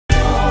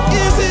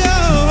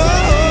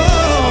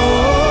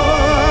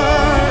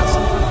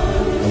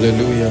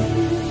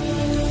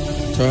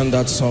Hallelujah. Turn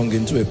that song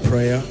into a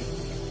prayer,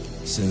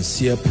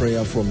 sincere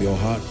prayer from your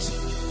heart,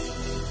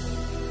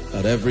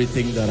 that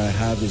everything that I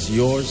have is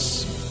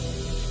yours.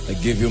 I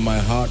give you my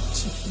heart,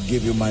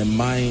 give you my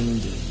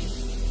mind,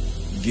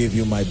 give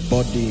you my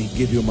body,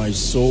 give you my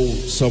soul.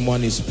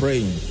 Someone is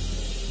praying.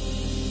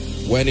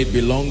 When it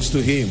belongs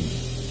to him,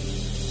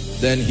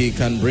 then he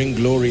can bring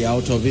glory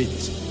out of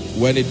it.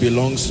 When it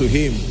belongs to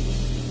him,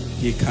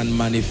 he can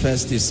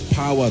manifest his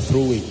power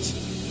through it.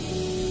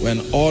 When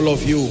all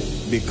of you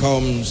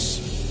becomes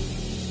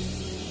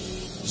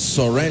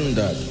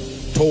surrendered,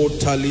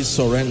 totally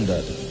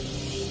surrendered,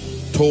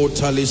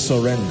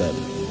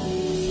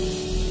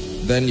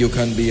 then you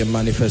can be a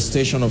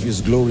manifestation of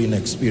his glory in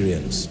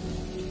experience.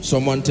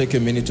 Someone take a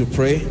minute to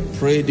pray.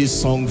 Pray this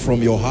song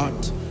from your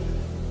heart.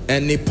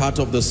 Any part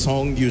of the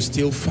song you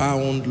still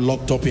found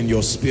locked up in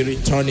your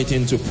spirit, turn it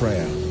into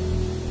prayer.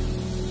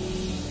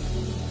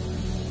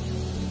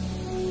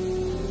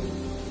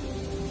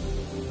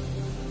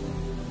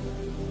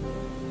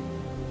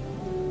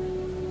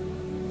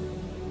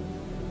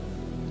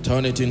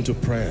 Turn it into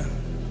prayer.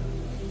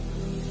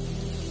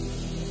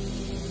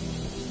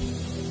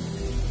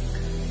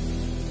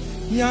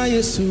 Ya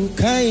Yesu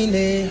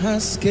kaine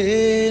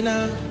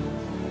haskena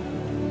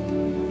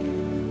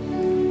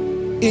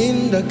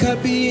inda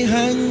kabi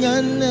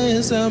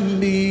hanyane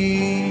zambi.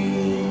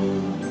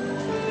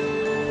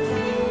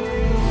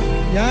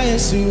 Ya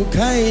Yesu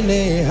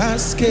kaine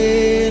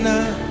haskena,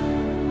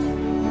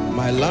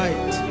 My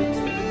light.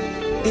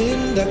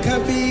 inda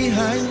kabi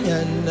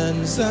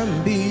hanyane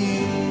zambi.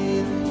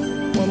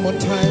 One more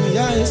time,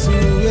 Ya Yesu,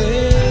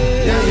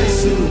 Ya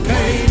Yesu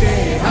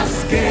kaine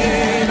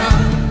haskena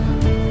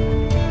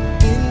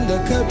inda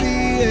kabi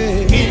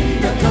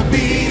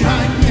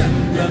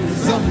hanyan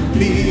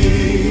zambi.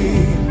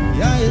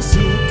 Ya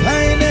Yesu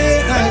kaine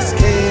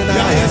haskena,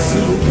 Ya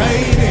Yesu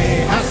kaine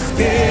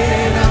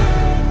haskena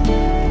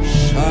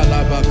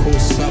Shalabako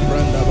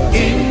sabrandaba.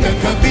 inda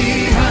kabi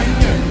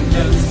hanyan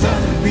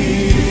zambi.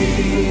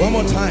 one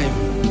more time,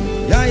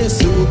 Ya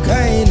Yesu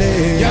kaine,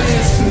 Ya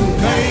Yesu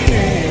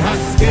kaine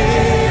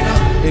haskena.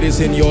 It is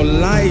in your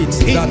light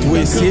that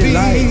we see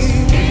light.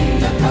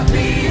 Inda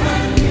kabi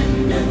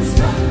hanyan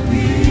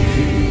zambi.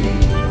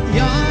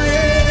 Ya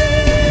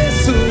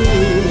Yesu,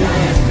 Ya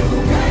Yesu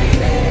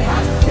kaine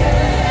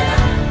haskena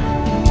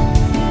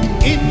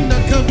inda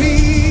kabi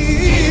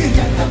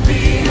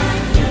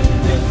hanyan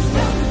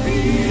zambi.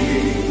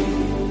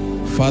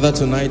 Father,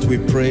 tonight we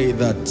pray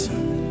that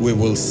we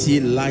will see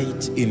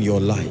light in your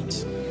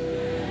light.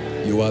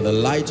 You are the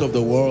light of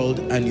the world,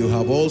 and you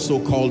have also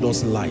called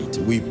us light.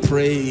 We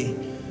pray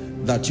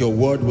that your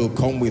word will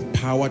come with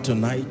power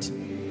tonight,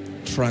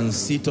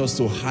 transit us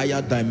to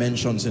higher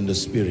dimensions in the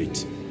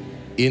spirit.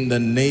 In the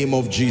name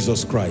of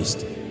Jesus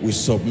Christ, we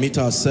submit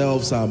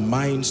ourselves, our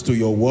minds to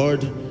your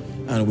word,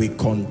 and we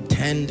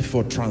contend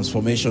for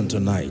transformation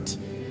tonight.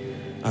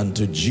 And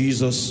to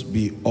Jesus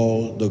be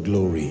all the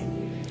glory.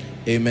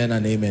 Amen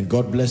and amen.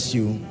 God bless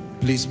you.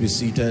 Please be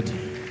seated.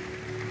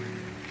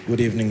 Good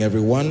evening,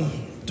 everyone.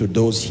 To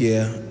those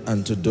here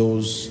and to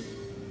those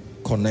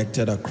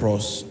connected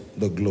across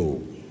the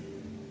globe.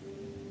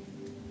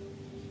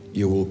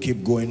 You will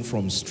keep going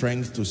from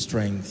strength to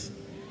strength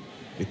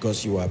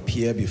because you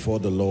appear before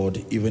the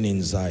Lord even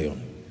in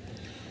Zion.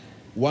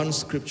 One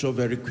scripture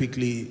very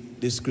quickly.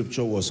 This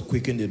scripture was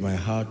quickened in my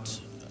heart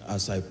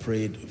as I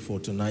prayed for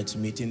tonight's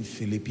meeting.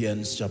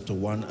 Philippians chapter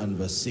 1 and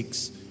verse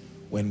 6.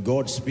 When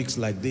God speaks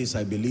like this,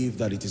 I believe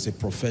that it is a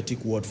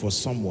prophetic word for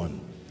someone.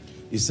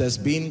 It says,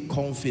 being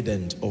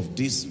confident of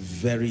this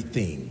very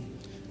thing,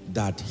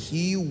 that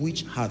he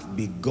which hath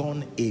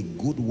begun a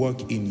good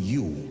work in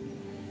you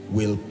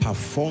will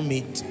perform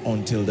it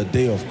until the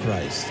day of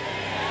Christ.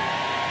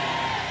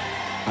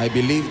 I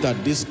believe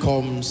that this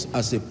comes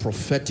as a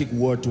prophetic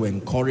word to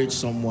encourage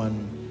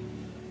someone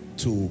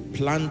to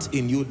plant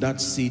in you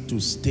that seed to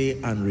stay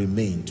and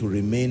remain, to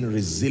remain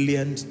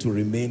resilient, to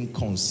remain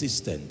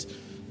consistent.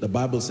 The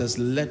Bible says,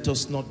 let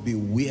us not be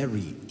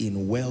weary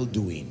in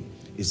well-doing.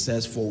 It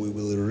says, for we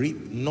will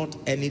reap not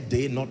any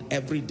day, not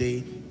every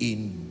day,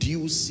 in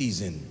due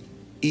season,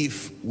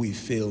 if we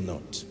fail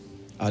not.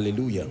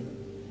 Hallelujah.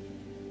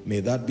 May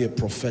that be a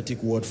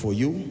prophetic word for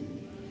you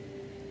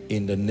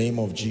in the name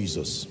of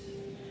Jesus.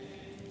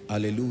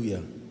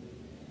 Hallelujah.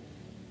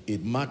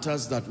 It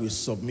matters that we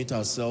submit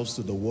ourselves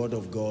to the word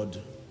of God.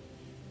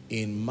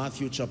 In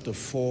Matthew chapter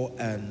 4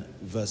 and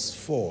verse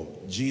 4,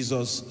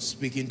 Jesus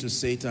speaking to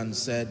Satan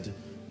said,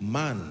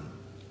 man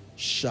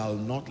shall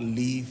not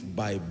live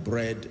by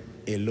bread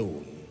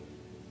alone.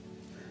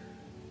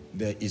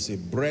 There is a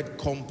bread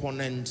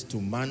component to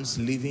man's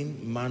living,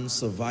 man's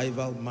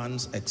survival,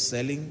 man's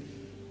excelling.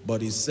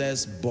 But it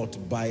says,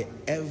 but by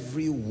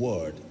every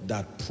word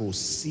that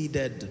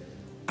proceeded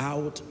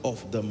out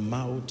of the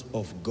mouth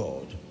of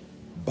God.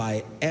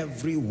 By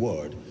every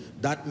word.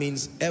 That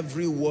means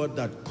every word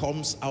that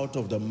comes out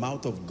of the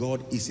mouth of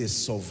God is a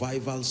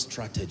survival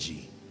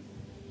strategy.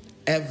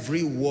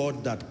 Every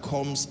word that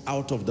comes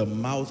out of the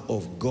mouth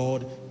of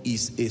God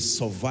is a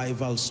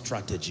survival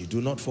strategy.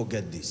 Do not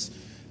forget this.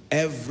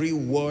 Every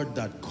word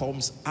that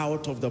comes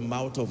out of the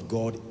mouth of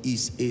God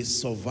is a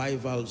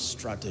survival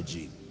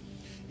strategy.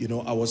 You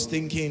know, I was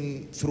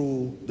thinking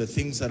through the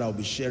things that I'll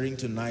be sharing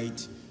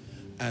tonight,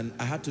 and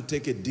I had to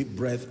take a deep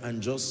breath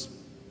and just,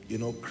 you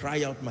know,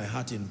 cry out my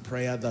heart in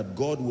prayer that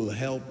God will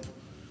help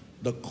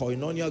the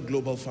Koinonia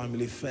Global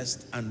Family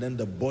first and then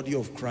the body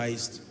of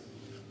Christ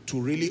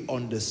to really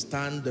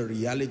understand the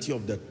reality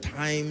of the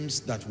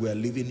times that we're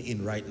living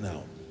in right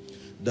now.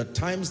 The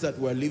times that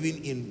we're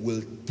living in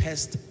will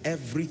test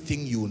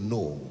everything you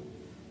know,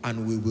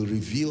 and we will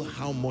reveal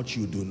how much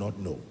you do not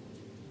know.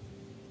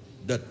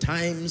 The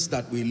times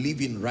that we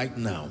live in right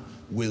now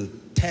will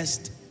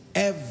test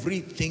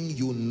everything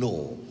you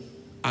know,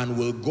 and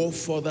will go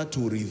further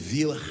to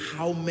reveal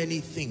how many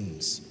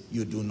things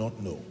you do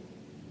not know.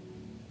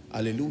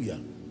 Hallelujah.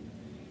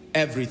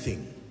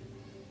 Everything.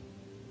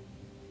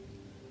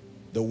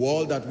 The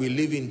world that we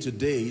live in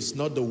today is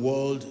not the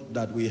world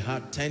that we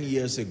had 10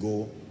 years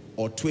ago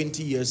or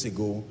 20 years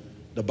ago.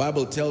 The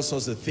Bible tells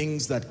us the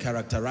things that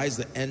characterize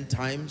the end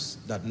times,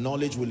 that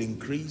knowledge will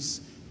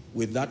increase.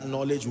 With that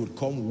knowledge would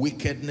come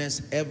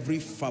wickedness, every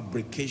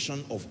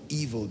fabrication of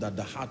evil that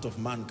the heart of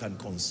man can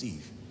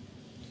conceive.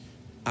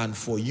 And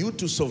for you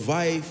to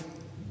survive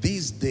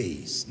these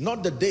days,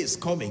 not the days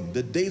coming,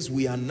 the days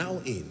we are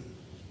now in,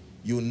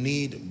 you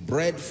need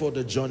bread for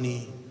the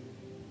journey,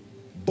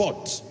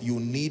 but you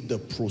need the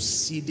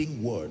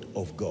proceeding word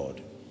of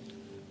God.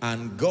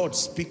 And God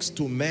speaks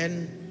to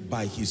men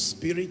by his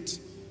Spirit,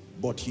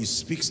 but he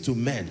speaks to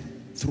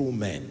men through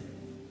men.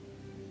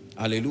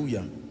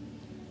 Hallelujah.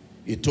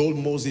 He told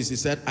Moses, he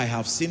said, I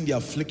have seen the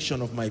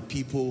affliction of my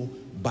people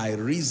by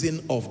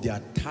reason of their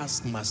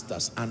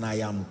taskmasters, and I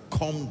am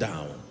come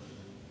down.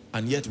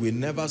 And yet we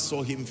never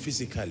saw him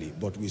physically,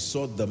 but we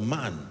saw the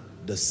man,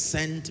 the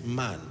sent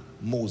man,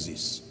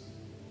 Moses.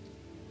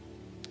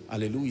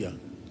 Hallelujah.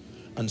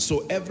 And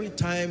so every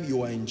time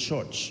you are in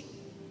church,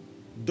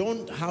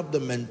 don't have the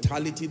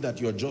mentality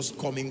that you're just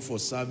coming for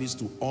service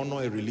to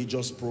honor a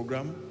religious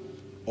program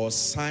or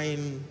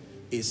sign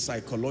a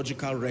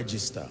psychological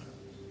register.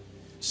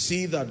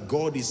 See that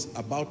God is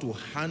about to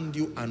hand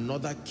you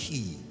another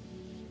key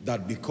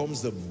that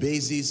becomes the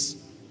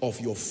basis of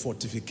your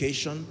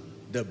fortification,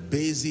 the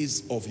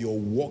basis of your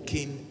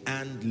walking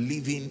and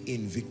living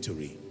in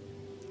victory.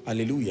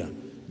 Hallelujah.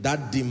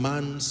 That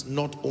demands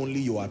not only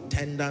your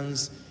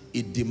attendance,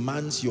 it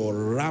demands your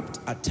rapt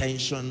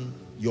attention,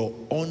 your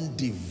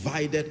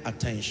undivided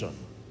attention.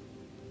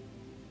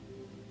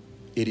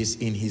 It is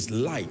in his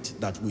light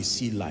that we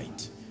see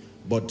light.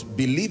 But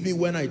believe me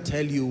when I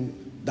tell you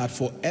that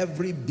for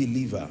every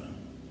believer,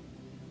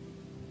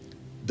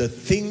 the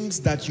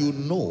things that you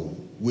know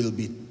will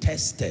be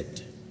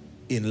tested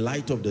in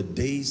light of the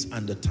days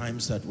and the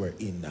times that we're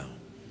in now.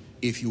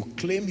 If you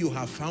claim you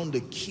have found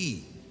the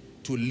key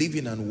to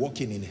living and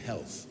walking in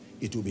health,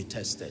 it will be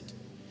tested.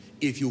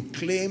 If you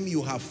claim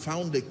you have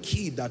found the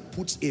key that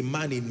puts a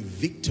man in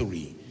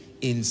victory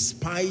in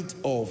spite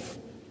of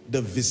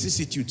the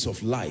vicissitudes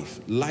of life,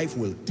 life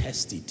will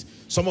test it.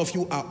 Some of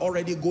you are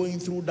already going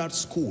through that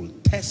school,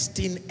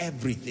 testing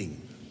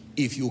everything.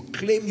 If you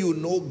claim you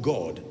know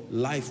God,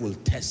 life will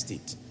test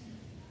it.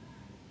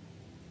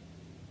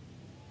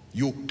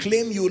 You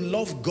claim you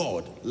love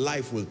God,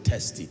 life will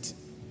test it.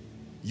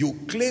 You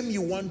claim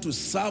you want to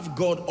serve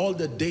God all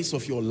the days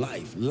of your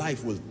life,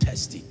 life will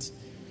test it.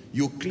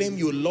 You claim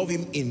you love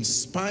him in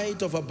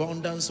spite of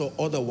abundance or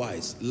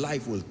otherwise,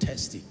 life will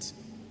test it.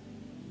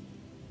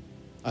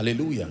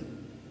 Hallelujah.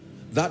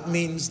 That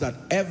means that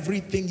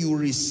everything you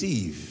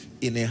receive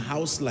in a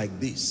house like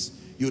this,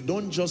 you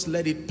don't just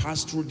let it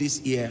pass through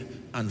this ear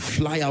and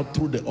fly out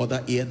through the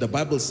other ear. The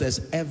Bible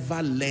says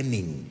ever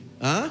learning,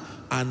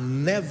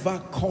 and never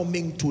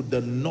coming to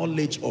the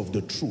knowledge of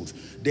the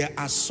truth. There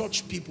are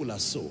such people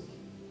as so.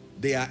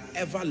 They are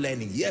ever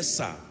learning. Yes,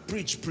 sir.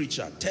 Preach,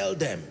 preacher. Tell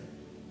them.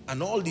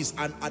 And all this.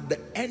 And at the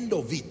end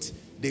of it,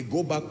 they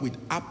go back with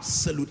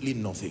absolutely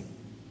nothing.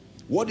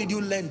 What did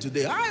you learn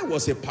today? I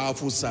was a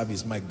powerful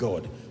service, my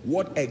God.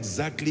 What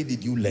exactly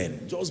did you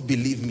learn? Just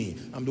believe me.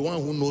 I'm the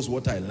one who knows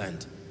what I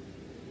learned.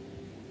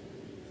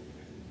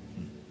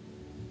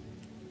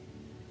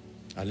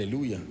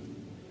 Hallelujah.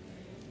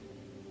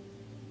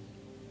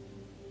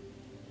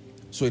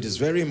 So it is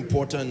very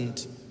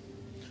important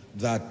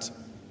that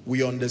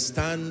we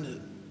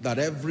understand that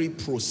every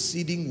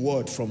proceeding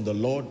word from the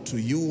Lord to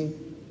you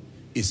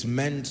is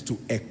meant to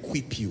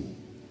equip you,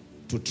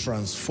 to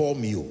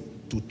transform you,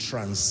 to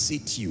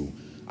transit you.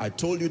 I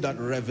told you that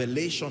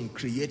revelation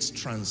creates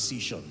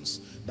transitions,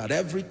 that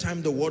every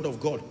time the word of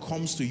God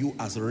comes to you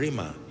as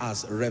rhema,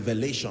 as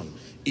revelation,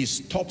 it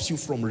stops you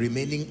from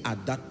remaining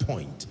at that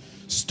point,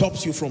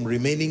 stops you from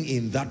remaining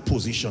in that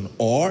position,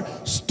 or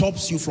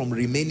stops you from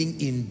remaining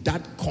in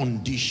that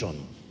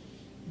condition,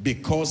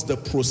 because the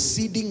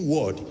proceeding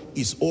word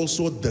is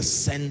also the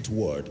sent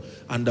word.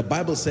 And the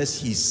Bible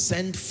says he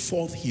sent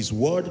forth his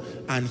word,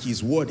 and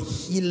his word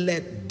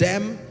healed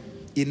them.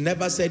 It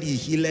never said he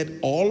healed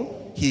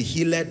all. He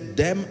healed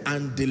them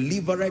and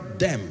delivered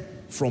them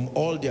from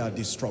all their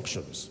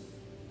destructions.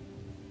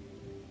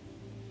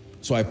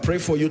 So I pray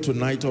for you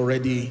tonight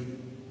already.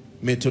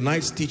 May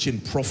tonight's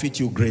teaching profit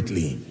you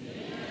greatly. Amen.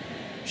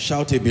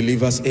 Shout a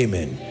believer's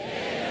amen.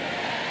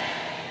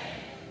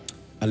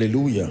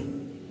 Hallelujah.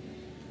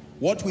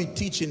 What we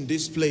teach in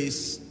this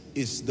place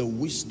is the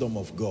wisdom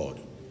of God.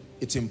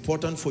 It's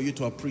important for you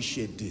to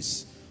appreciate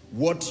this.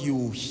 What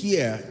you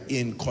hear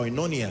in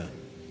koinonia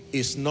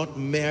is not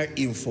mere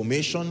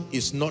information,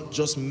 it's not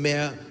just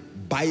mere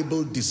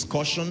Bible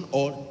discussion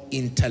or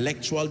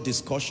intellectual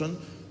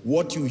discussion.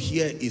 What you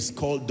hear is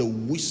called the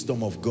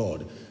wisdom of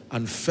God.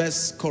 And 1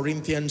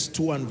 Corinthians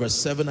 2 and verse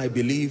 7, I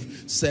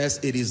believe,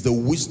 says it is the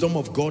wisdom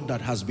of God that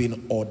has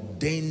been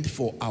ordained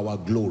for our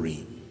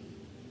glory.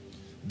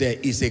 There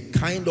is a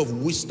kind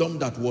of wisdom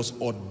that was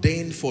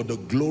ordained for the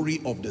glory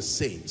of the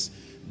saints.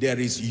 There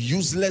is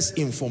useless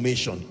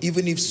information,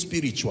 even if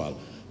spiritual,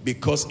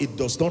 because it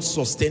does not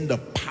sustain the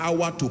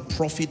power to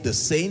profit the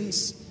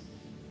saints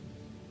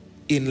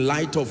in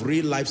light of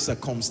real life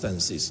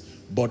circumstances.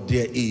 But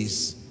there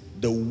is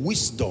the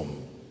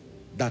wisdom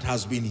that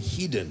has been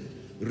hidden,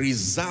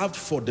 reserved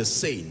for the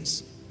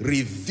saints,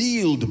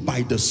 revealed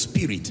by the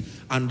Spirit.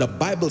 And the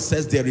Bible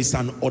says there is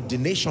an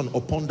ordination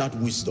upon that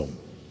wisdom,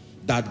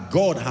 that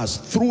God has,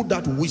 through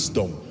that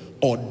wisdom,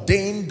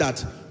 ordained that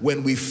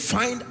when we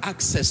find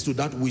access to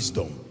that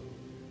wisdom,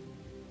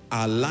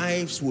 our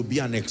lives will be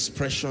an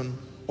expression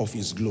of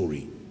His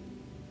glory.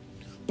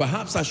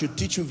 Perhaps I should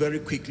teach you very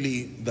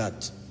quickly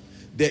that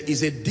there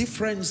is a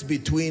difference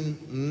between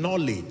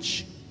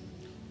knowledge,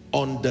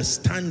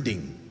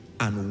 understanding,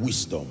 and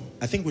wisdom.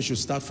 I think we should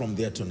start from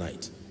there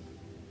tonight.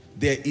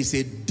 There is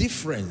a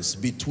difference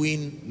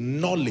between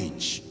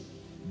knowledge,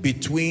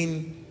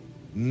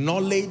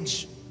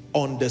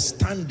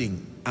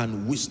 understanding,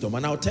 and wisdom.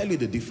 And I'll tell you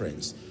the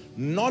difference.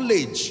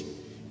 Knowledge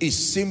is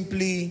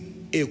simply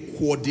a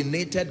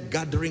coordinated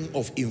gathering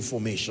of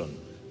information.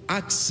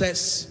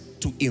 Access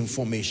to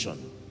information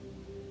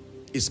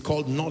is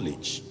called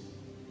knowledge.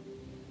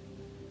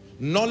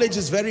 Knowledge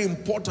is very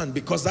important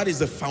because that is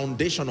the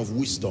foundation of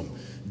wisdom.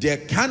 There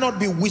cannot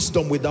be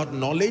wisdom without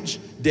knowledge.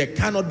 There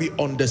cannot be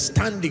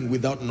understanding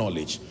without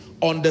knowledge.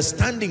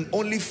 Understanding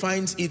only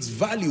finds its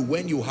value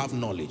when you have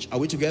knowledge. Are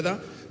we together?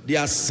 The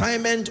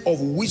assignment of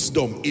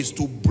wisdom is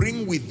to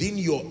bring within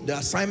the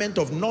assignment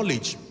of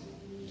knowledge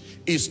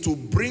is to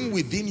bring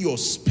within your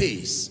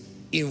space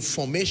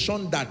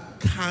information that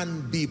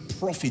can be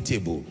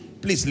profitable.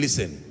 Please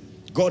listen.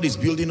 God is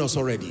building us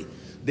already.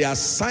 The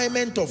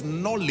assignment of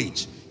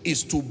knowledge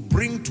is to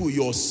bring to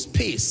your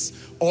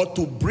space or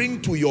to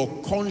bring to your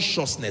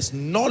consciousness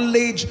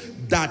knowledge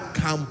that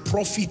can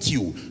profit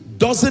you.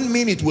 Doesn't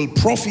mean it will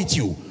profit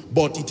you,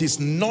 but it is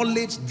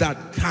knowledge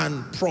that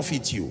can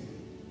profit you.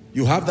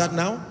 You have that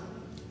now?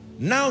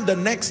 Now the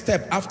next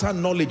step after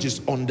knowledge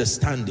is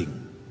understanding.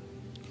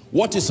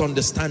 What is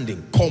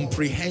understanding?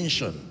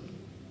 Comprehension.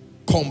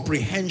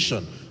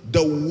 Comprehension.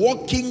 The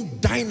working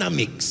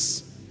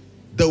dynamics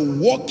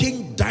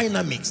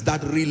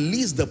that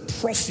release the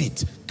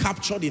profit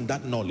captured in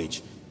that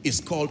knowledge is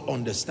called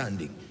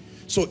understanding.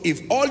 So if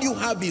all you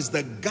have is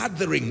the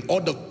gathering or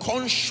the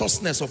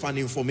consciousness of an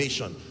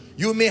information,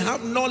 you may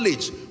have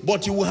knowledge,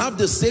 but you will have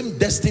the same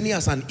destiny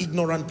as an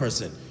ignorant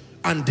person.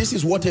 And this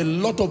is what a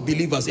lot of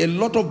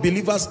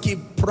believers keep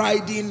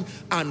priding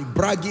and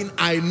bragging.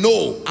 I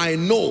know,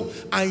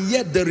 and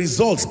yet the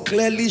results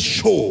clearly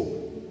show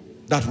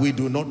that we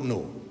do not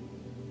know.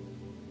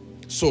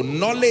 So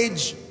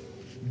knowledge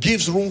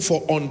gives room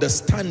for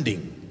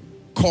understanding,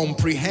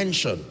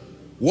 comprehension.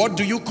 What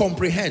do you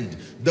comprehend?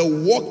 The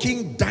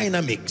working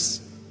dynamics,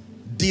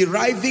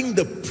 deriving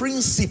the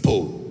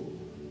principle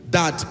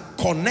that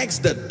connects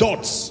the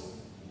dots,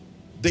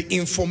 the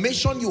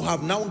information you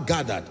have now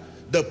gathered,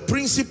 the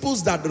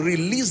principles that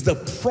release the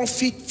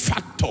profit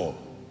factor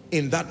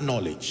in that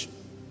knowledge.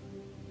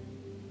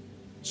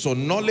 So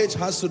knowledge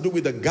has to do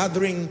with the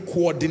gathering,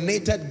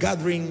 coordinated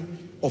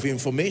gathering of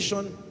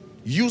information,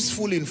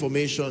 useful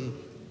information.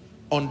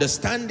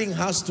 Understanding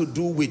has to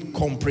do with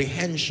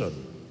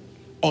comprehension,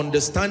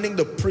 understanding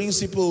the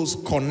principles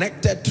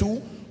connected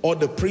to or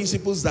the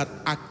principles that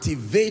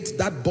activate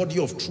that body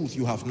of truth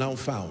you have now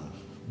found.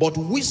 But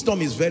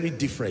wisdom is very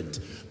different,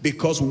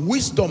 because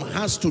wisdom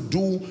has to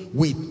do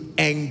with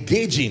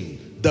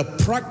engaging, the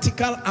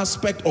practical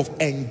aspect of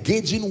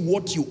engaging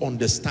what you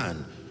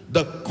understand,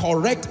 the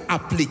correct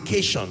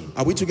application.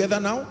 Are we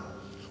together now?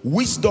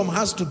 Wisdom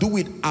has to do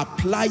with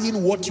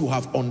applying what you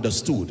have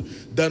understood.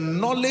 The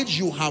knowledge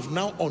you have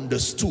now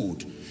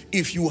understood,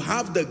 if you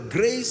have the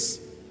grace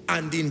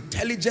and the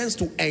intelligence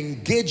to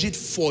engage it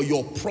for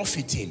your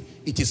profiting,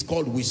 it is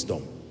called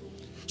wisdom.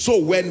 So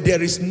when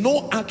there is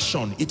no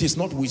action, it is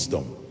not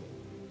wisdom.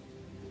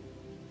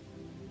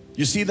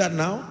 You see that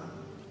now?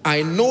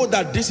 I know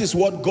that this is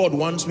what God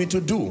wants me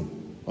to do.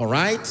 All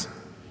right?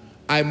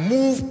 I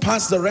move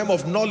past the realm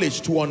of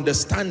knowledge to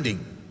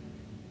understanding.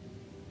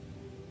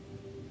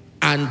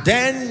 And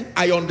then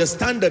I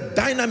understand the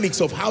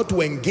dynamics of how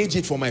to engage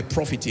it for my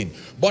profiting.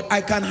 But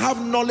I can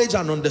have knowledge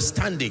and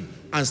understanding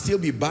and still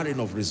be barren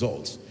of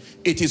results.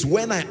 It is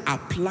when I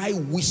apply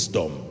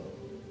wisdom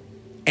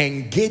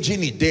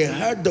engaging it. They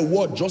heard the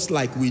word just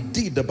like we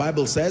did, the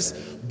Bible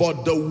says,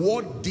 but the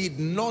word did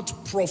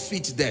not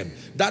profit them.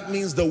 That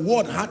means the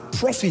word had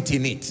profit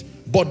in it,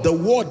 but the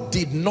word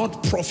did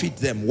not profit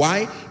them.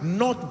 Why?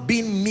 Not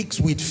being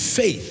mixed with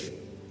faith.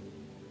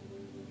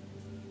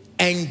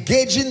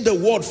 Engaging the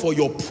word for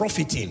your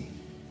profiting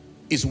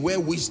is where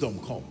wisdom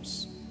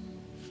comes.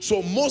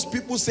 So most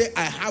people say,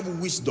 I have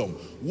wisdom.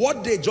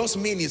 What they just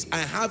mean is, I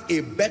have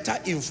a better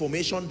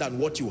information than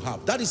what you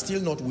have. That is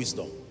still not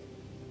wisdom.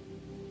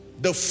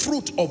 The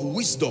fruit of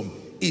wisdom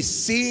is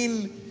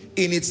seen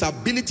in its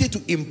ability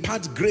to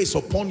impart grace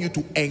upon you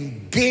to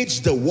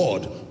engage the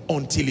word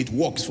until it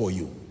works for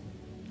you.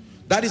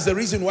 That is the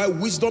reason why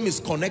wisdom is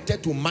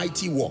connected to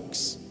mighty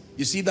works.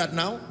 You see that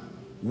now?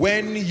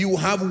 When you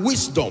have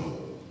wisdom,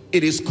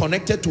 it is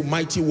connected to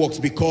mighty works,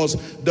 because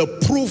the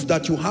proof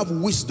that you have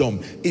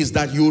wisdom is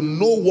that you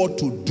know what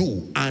to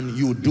do and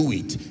you do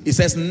it. It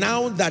says,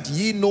 now that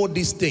ye know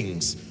these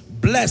things,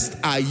 blessed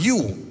are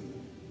you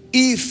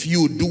if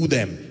you do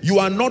them. You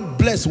are not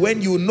blessed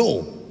when you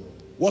know.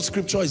 What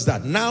scripture is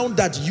that? Now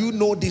that you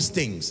know these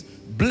things,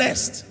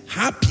 blessed,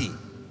 happy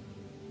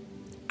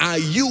are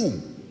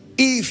you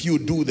if you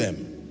do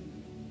them.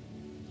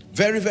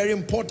 Very, very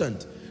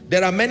important.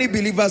 There are many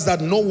believers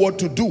that know what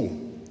to do,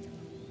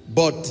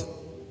 but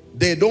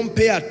they don't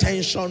pay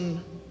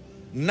attention.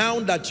 Now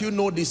that you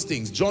know these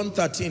things, John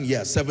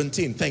 13,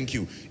 17, thank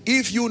you.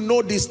 If you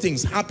know these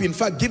things, happy. In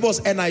fact, give us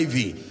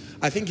NIV.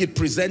 I think it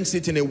presents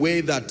it in a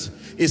way that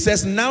it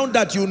says, now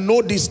that you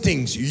know these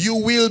things, you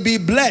will be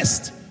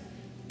blessed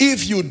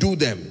if you do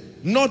them.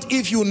 Not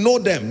if you know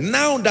them.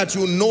 Now that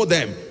you know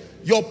them.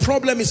 Your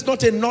problem is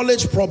not a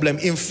knowledge problem.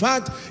 In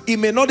fact, it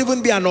may not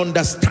even be an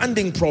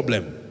understanding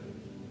problem.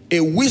 A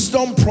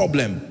wisdom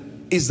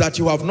problem is that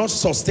you have not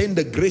sustained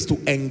the grace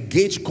to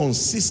engage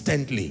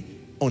consistently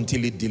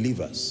until it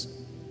delivers.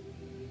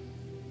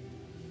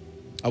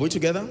 Are we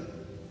together?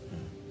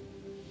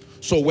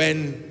 So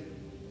when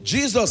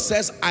Jesus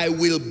says, I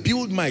will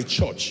build my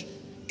church,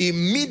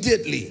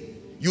 immediately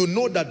you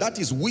know that that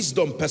is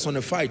wisdom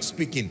personified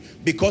speaking,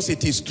 because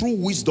it is through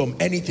wisdom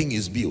anything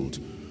is built.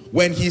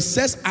 When he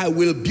says, I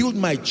will build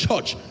my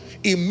church,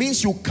 it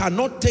means you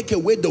cannot take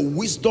away the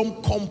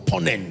wisdom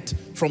component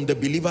from the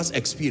believer's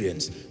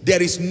experience.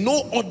 There is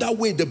no other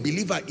way the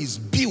believer is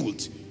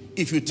built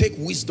if you take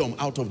wisdom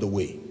out of the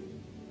way.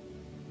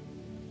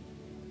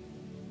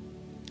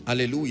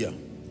 Hallelujah.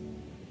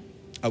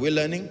 Are we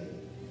learning?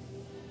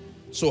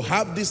 So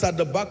have this at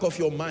the back of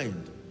your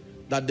mind,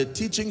 that the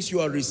teachings you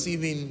are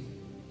receiving,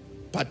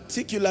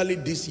 particularly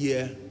this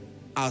year,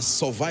 are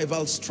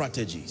survival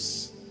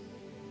strategies.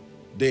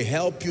 They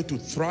help you to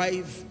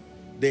thrive,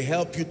 they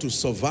help you to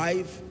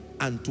survive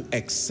and to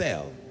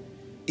excel,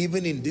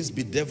 even in this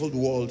bedeviled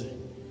world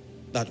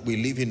that we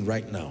live in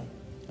right now.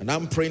 And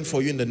I'm praying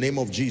for you in the name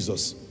of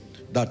Jesus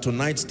that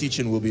tonight's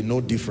teaching will be no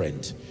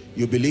different.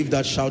 You believe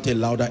that? Shout a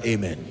louder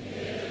amen.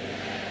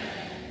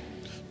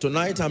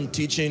 Tonight I'm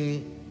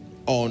teaching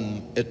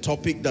on a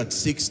topic that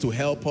seeks to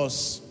help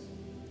us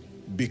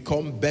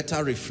become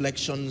better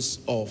reflections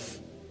of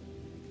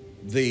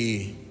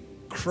the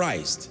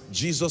Christ,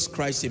 Jesus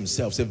Christ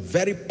himself. It's a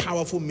very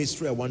powerful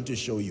mystery I want to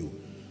show you.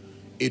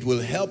 It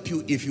will help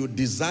you if you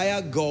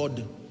desire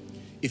God,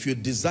 if you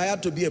desire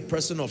to be a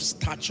person of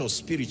stature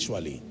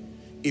spiritually,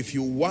 if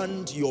you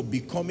want your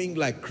becoming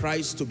like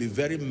Christ to be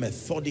very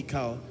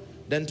methodical,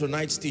 then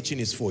tonight's teaching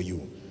is for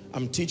you.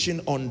 I'm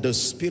teaching on the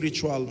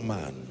spiritual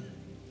man.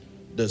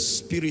 The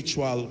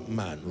spiritual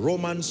man.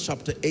 Romans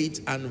chapter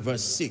 8 and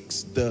verse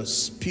 6. The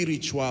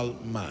spiritual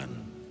man.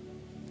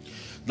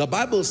 The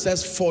Bible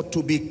says, for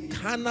to be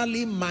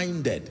carnally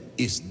minded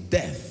is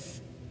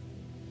death.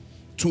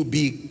 To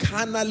be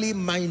carnally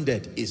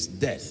minded is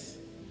death.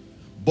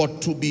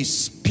 But to be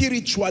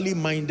spiritually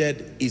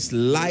minded is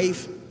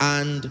life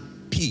and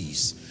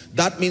peace.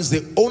 That means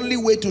the only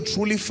way to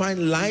truly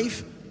find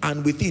life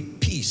and with it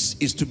peace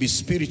is to be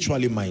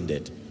spiritually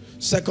minded.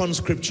 Second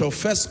scripture,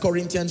 1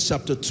 Corinthians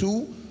chapter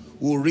 2,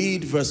 we'll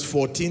read verse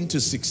 14 to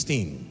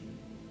 16.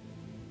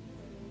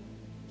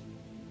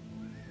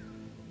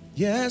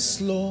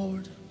 Yes,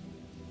 Lord.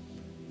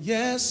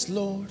 Yes,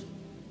 Lord.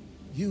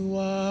 You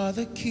are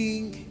the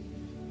King.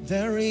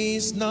 There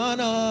is none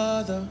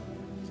other.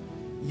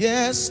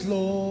 Yes,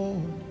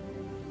 Lord.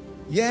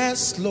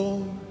 Yes,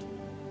 Lord.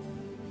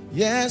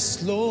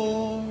 Yes,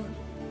 Lord.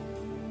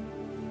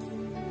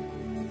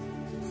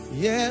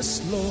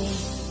 Yes, Lord.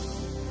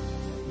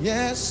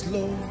 Yes,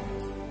 Lord.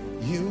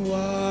 You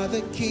are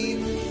the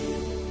King.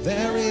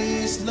 There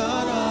is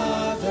none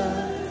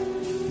other.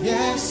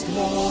 Yes,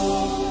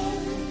 Lord.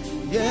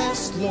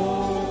 Yes,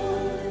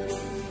 Lord.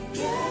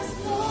 Yes,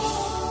 Lord.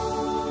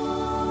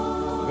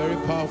 Very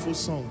powerful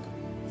song.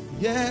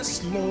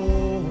 Yes,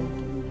 Lord.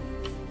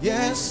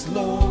 Yes,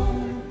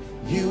 Lord.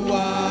 You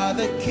are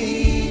the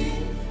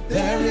King.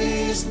 There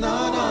is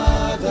none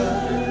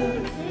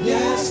other.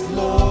 Yes,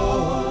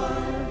 Lord.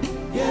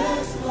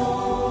 Yes,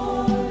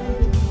 Lord.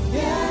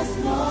 Yes,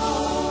 Lord.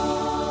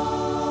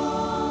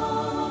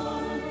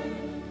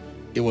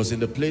 It was in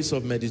the place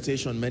of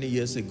meditation many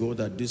years ago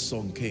that this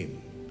song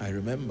came.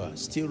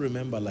 still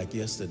remember like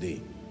yesterday,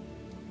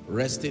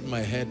 rested my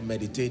head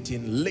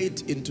meditating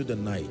late into the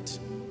night,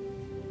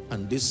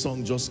 and this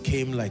song just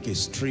came like a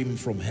stream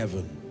from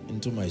heaven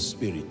into my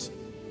spirit.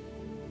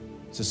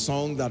 It's a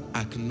song that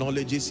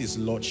acknowledges his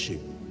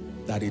lordship,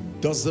 that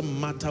it doesn't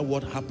matter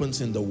what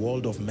happens in the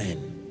world of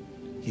men,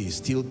 he is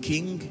still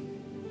king,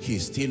 he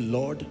is still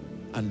Lord,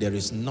 and there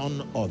is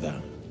none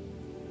other.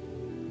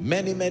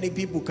 Many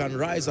people can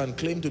rise and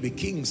claim to be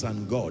kings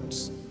and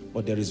gods,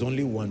 but there is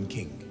only one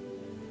king.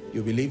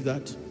 You believe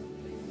that?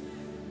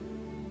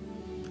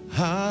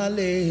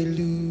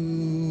 Hallelujah,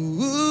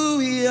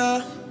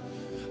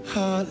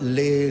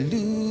 hallelujah,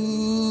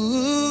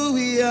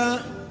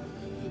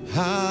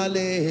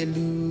 hallelujah,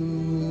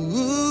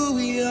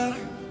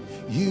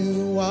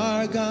 you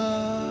are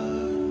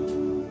God.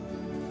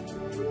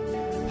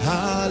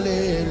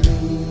 Hallelujah,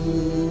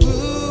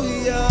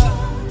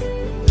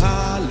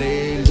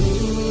 hallelujah,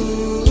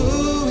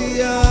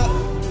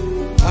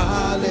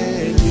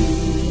 hallelujah,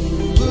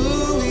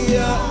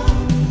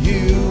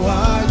 you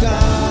are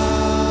God.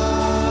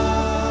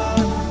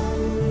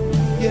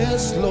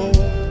 Yes, Lord,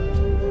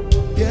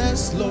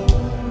 yes, Lord,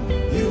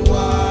 you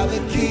are the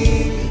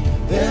King,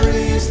 there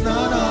is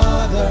none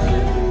other.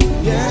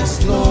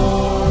 Yes,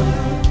 Lord,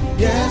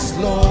 yes,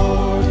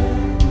 Lord,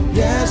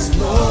 yes,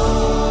 Lord,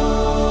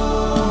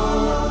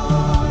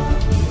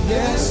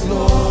 yes,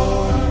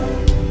 Lord,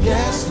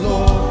 yes,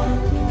 Lord,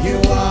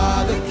 you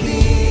are the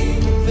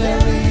King,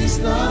 there is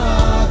none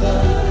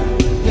other.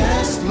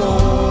 Yes,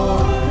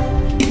 Lord,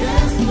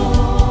 yes,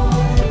 Lord,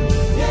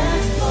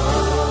 yes,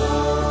 Lord.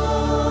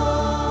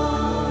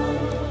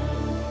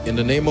 In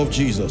the name of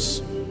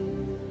Jesus,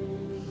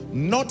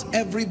 not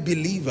every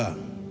believer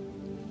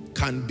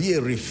can be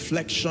a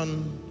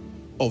reflection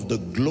of the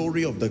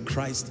glory of the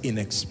Christ in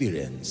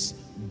experience.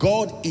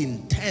 God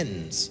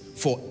intends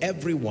for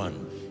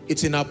everyone,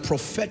 it's in our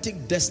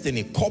prophetic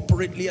destiny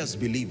corporately as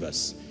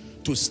believers,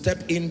 to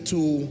step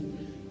into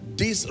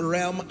this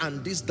realm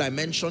and this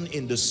dimension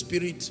in the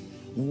spirit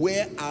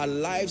where our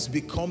lives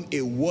become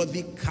a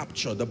worthy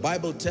capture. The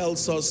Bible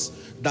tells us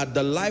that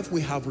the life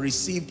we have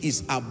received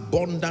is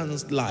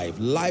abundant life,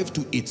 life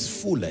to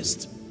its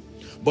fullest.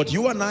 But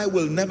you and I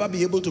will never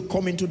be able to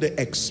come into the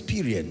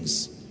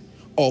experience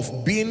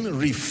of being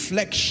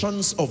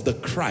reflections of the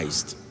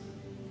Christ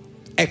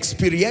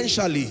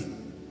experientially.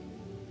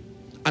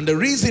 And the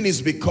reason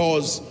is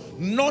because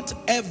not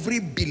every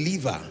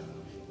believer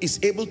is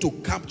able to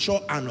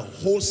capture and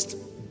host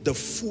the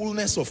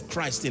fullness of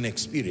Christ in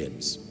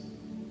experience.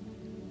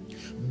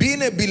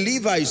 Being a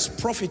believer is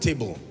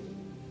profitable,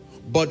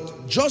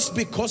 but just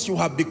because you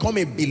have become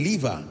a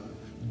believer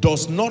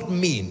does not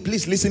mean,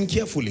 please listen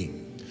carefully,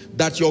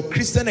 that your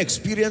Christian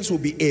experience will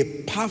be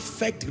a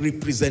perfect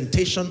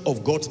representation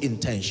of God's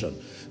intention.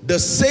 The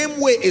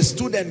same way a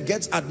student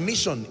gets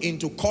admission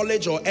into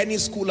college or any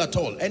school at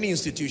all, any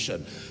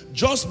institution,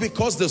 just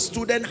because the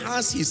student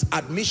has his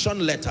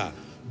admission letter,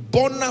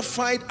 bona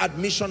fide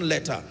admission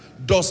letter,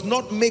 does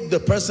not make the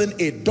person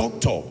a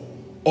doctor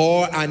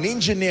or an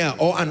engineer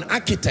or an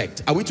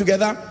architect. Are we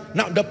together?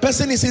 Now, the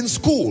person is in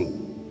school.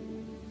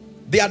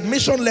 The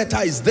admission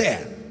letter is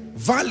there,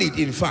 valid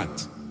in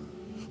fact.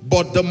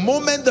 But the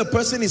moment the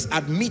person is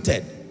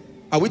admitted,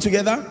 are we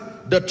together?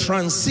 The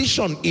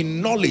transition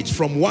in knowledge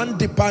from one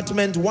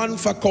department, one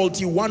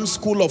faculty, one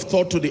school of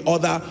thought to the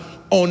other,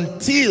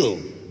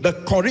 until the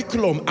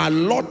curriculum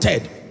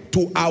allotted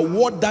to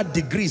award that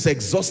degree is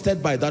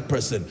exhausted by that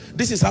person.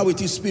 This is how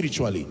it is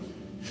spiritually.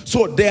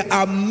 So there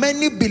are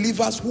many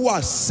believers who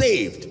are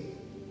saved,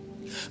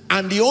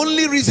 and the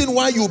only reason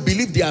why you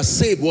believe they are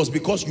saved was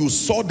because you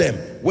saw them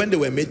when they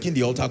were making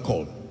the altar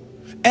call.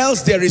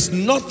 Else there is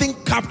nothing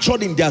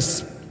captured in their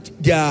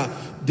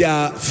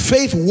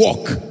faith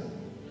walk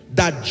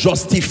that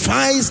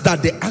justifies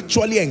that they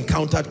actually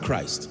encountered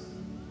Christ.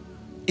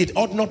 It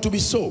ought not to be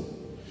so.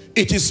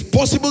 It is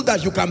possible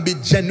that you can be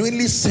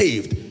genuinely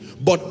saved,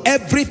 but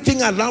everything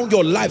around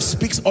your life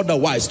speaks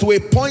otherwise, to a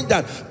point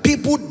that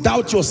people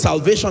doubt your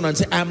salvation and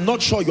say, I'm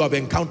not sure you have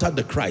encountered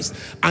the Christ.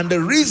 And the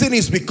reason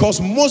is because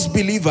most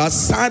believers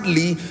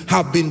sadly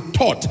have been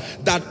taught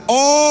that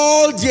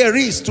all there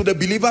is to the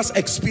believer's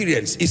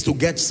experience is to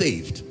get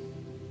saved.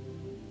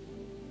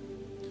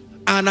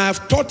 And I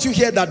have taught you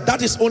here that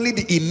that is only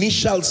the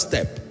initial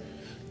step.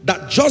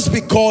 That just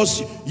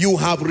because you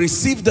have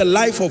received the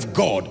life of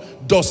God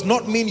does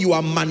not mean you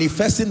are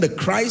manifesting the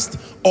Christ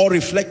or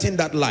reflecting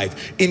that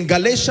life. In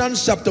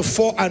Galatians chapter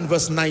 4 and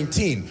verse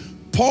 19,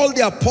 Paul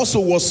the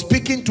apostle was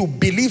speaking to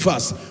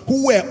believers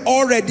who were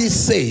already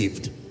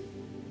saved.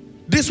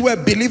 These were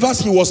believers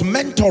he was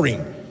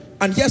mentoring.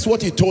 And here's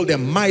what he told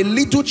them. My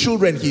little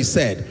children, he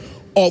said,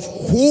 of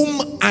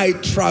whom I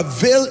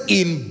travail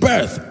in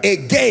birth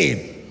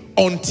again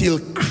until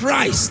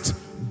Christ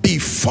be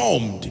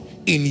formed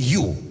in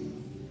you.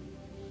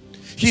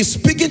 He's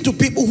speaking to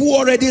people who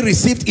already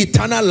received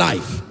eternal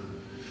life,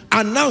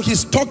 and now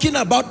he's talking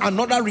about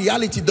another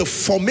reality, the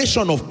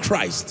formation of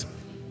Christ.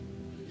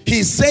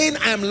 He's saying,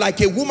 I'm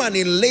like a woman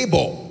in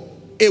labor,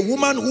 a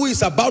woman who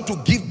is about to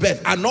give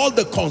birth and all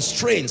the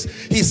constraints.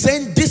 He's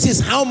saying, this is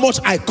how much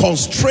I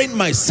constrain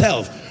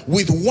myself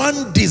with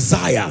one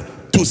desire,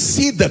 to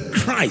see the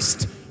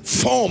Christ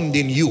formed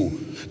in you.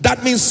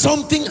 That means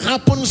something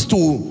happens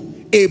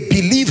to a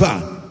believer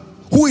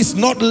who is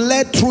not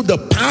led through the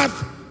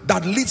path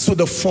that leads to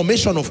the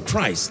formation of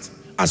Christ,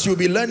 as you'll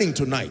be learning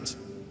tonight.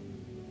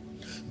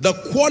 The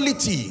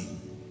quality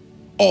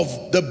of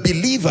the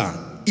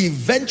believer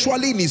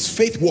eventually in his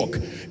faith walk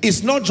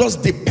is not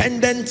just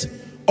dependent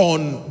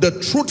on the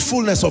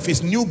truthfulness of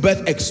his new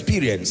birth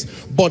experience,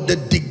 but the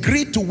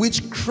degree to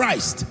which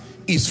Christ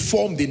is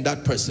formed in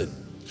that person.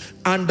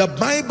 And the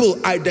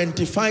Bible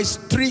identifies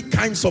three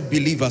kinds of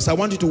believers. I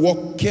want you to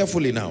walk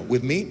carefully now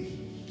with me.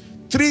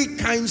 Three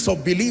kinds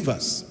of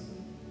believers.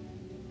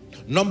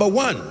 Number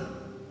one,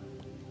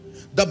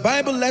 the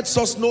Bible lets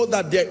us know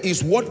that there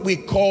is what we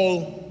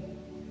call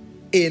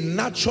a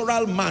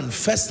natural man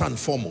first and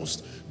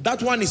foremost.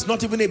 That one is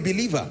not even a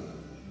believer.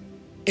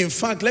 In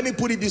fact, let me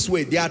put it this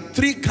way. There are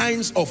three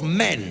kinds of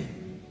men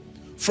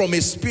from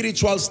a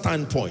spiritual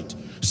standpoint.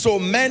 So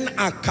men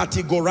are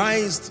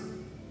categorized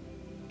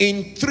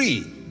in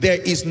three.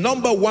 There is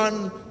number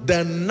one,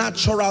 the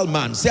natural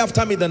man. Say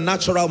after me, the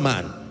natural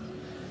man.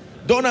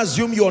 Don't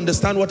assume you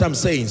understand what I'm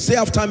saying. Say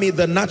after me,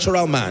 the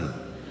natural man.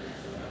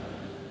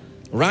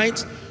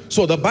 Right?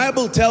 So the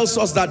Bible tells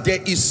us that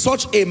there is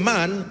such a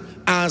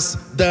man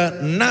as the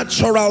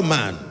natural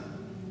man.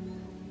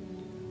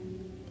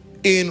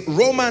 In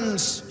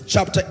Romans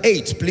chapter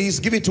 8, please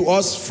give it to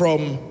us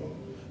from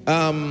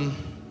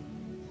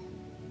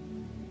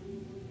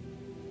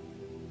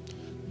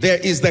there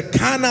is the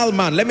carnal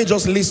man. Let me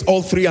just list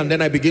all three and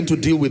then I begin to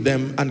deal with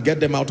them and get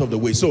them out of the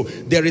way. So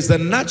there is the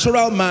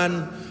natural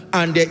man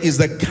and there is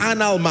the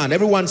carnal man.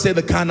 Everyone say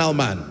the carnal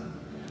man.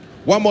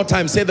 One more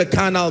time, say the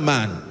carnal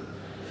man.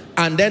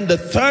 And then the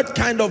third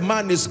kind of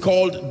man is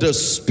called the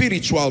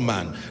spiritual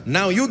man.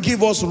 Now you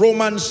give us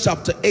Romans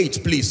chapter 8,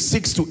 please,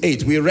 6 to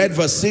 8. We read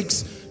verse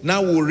 6.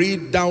 Now we'll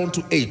read down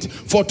to 8.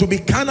 For to be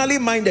carnally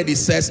minded, it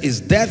says, is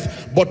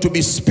death, but to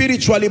be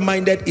spiritually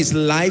minded is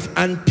life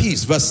and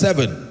peace. Verse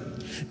 7.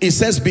 It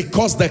says,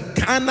 because the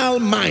carnal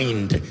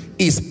mind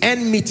is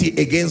enmity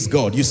against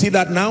God. You see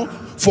that now?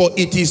 For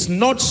it is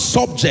not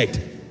subject.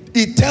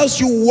 It tells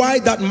you why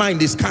that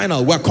mind is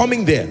carnal. We're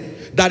coming there.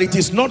 That it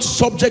is not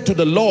subject to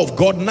the law of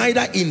God,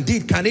 neither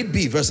indeed can it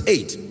be. Verse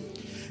 8.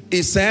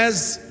 It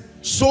says,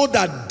 so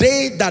that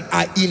they that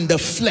are in the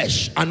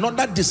flesh,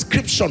 another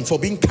description for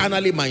being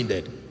carnally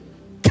minded,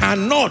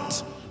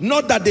 cannot,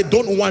 not that they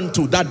don't want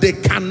to, that they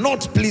cannot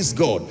please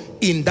God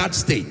in that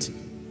state.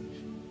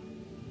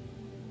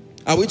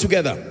 Are we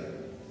together?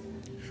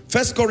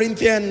 1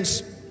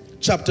 Corinthians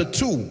chapter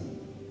 2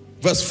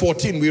 verse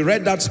 14. We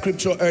read that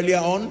scripture earlier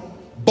on.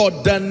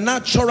 But the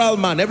natural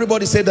man,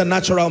 everybody say the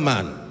natural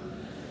man.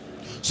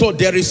 So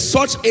there is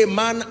such a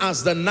man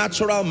as the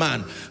natural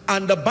man.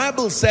 And the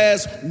Bible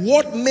says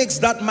what makes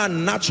that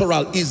man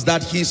natural is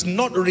that he's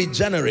not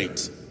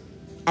regenerate.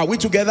 Are we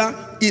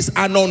together? Is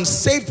an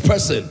unsaved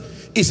person.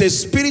 It's a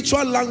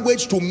spiritual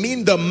language to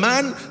mean the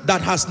man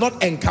that has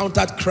not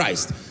encountered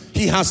Christ.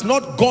 He has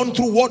not gone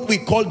through what we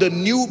call the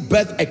new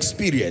birth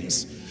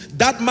experience.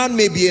 That man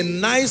may be a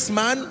nice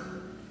man.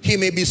 He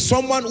may be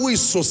someone who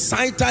is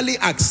societally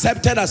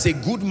accepted as a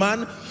good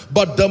man.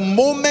 But the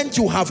moment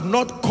you have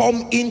not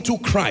come into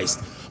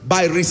Christ,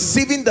 by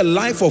receiving the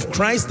life of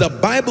Christ, the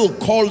Bible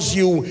calls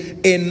you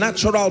a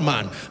natural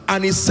man.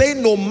 And it's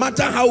saying no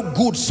matter how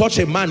good such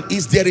a man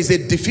is, there is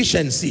a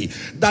deficiency,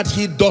 that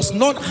he does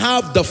not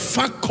have the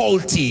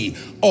faculty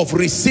of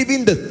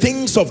receiving the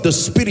things of the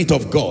Spirit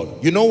of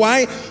God. You know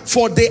why?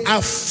 For they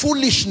are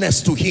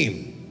foolishness to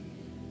him.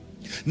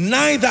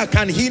 Neither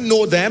can he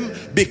know them,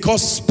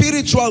 because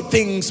spiritual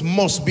things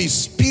must be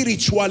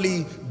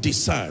spiritually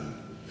discerned.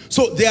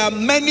 So there are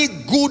many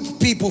good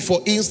people,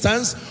 for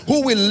instance,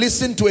 who will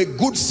listen to a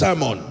good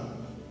sermon,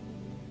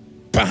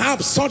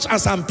 perhaps such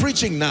as I'm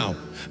preaching now,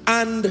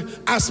 and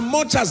as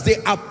much as they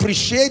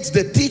appreciate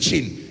the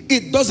teaching,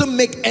 it doesn't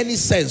make any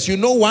sense. You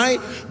know why?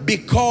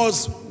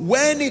 Because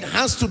when it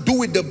has to do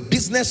with the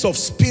business of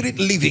spirit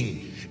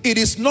living, it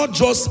is not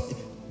just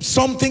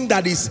something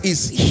that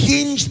is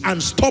hinged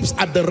and stops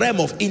at the realm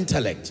of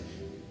intellect.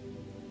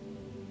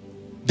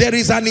 There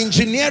is an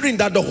engineering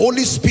that the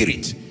Holy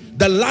Spirit,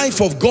 the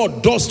life of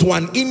God, does to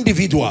an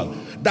individual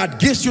that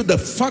gives you the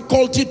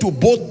faculty to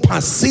both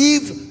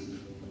perceive,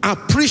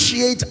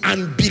 appreciate,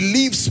 and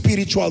believe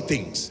spiritual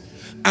things.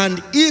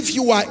 And if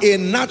you are a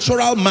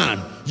natural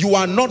man, you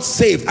are not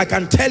saved. I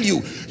can tell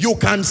you, you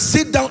can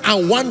sit down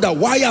and wonder,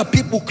 why are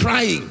people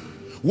crying?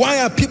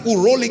 Why are people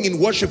rolling in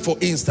worship, for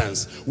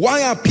instance?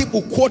 Why are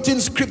people quoting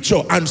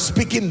scripture and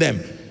speaking them?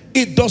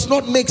 It does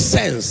not make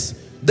sense.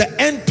 The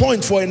end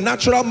point for a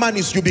natural man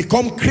is you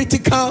become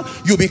critical,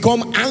 you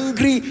become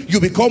angry,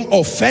 you become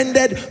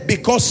offended,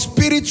 because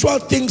spiritual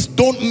things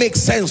don't make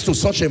sense to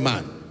such a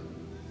man.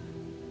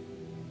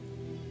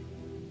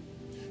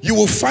 You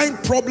will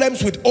find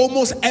problems with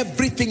almost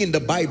everything in the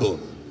Bible,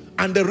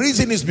 And the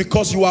reason is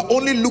because you are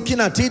only looking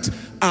at it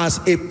as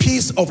a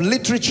piece of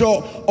literature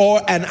or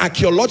an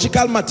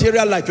archaeological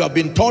material like you have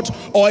been taught,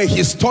 or a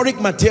historic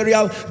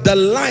material. The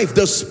life,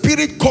 the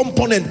spirit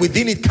component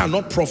within it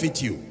cannot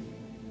profit you.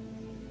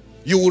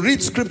 You will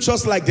read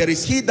scriptures like, there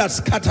is he that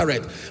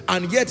scattereth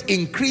and yet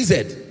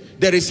increaseth.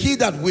 There is he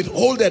that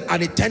withholdeth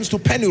and it tends to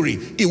penury.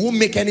 It won't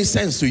make any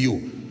sense to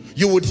you.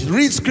 You would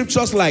read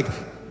scriptures like,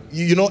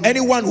 you know,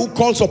 anyone who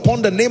calls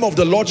upon the name of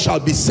the Lord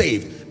shall be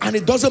saved. And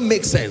it doesn't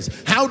make sense.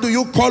 How do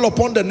you call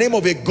upon the name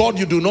of a God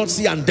you do not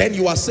see and then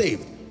you are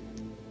saved?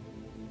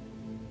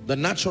 The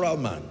natural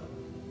man.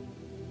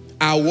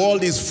 Our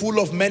world is full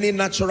of many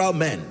natural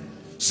men.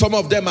 Some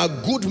of them are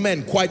good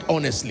men, quite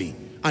honestly,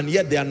 and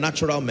yet they are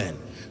natural men.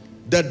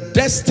 The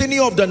destiny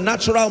of the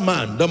natural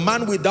man, the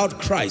man without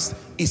Christ,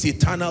 is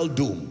eternal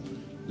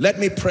doom. Let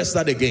me press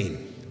that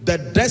again. The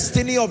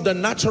destiny of the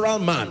natural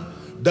man,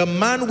 the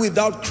man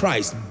without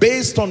Christ,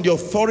 based on the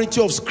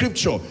authority of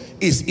scripture,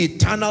 is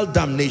eternal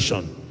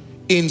damnation.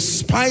 In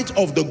spite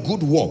of the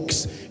good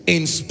works,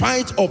 in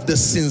spite of the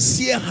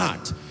sincere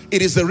heart.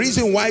 It is the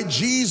reason why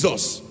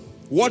Jesus,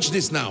 watch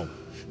this now,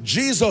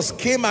 Jesus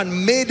came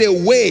and made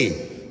a way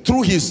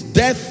through his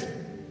death,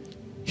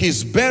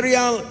 his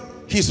burial,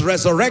 his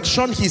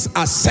resurrection, his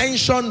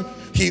ascension.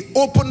 He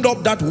opened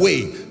up that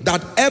way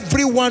that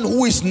everyone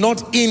who is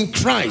not in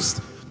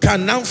Christ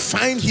can now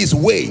find his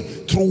way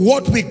through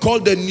what we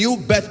call the new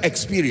birth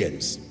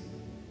experience.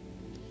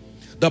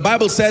 The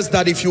Bible says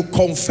that if you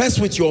confess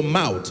with your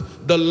mouth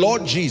the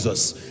Lord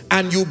Jesus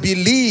and you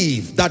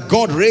believe that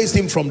God raised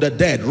him from the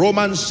dead,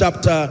 Romans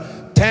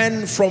chapter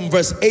 10 from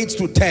verse 8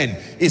 to 10,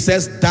 it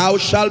says, thou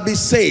shalt be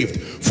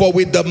saved. For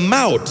with the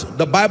mouth,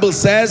 the Bible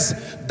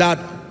says that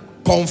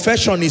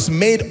confession is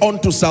made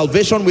unto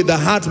salvation. With the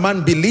heart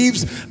man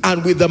believes,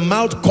 and with the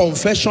mouth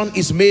confession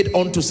is made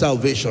unto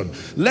salvation.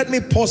 Let me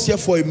pause here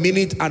for a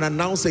minute and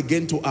announce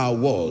again to our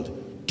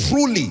world,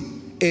 truly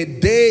a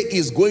day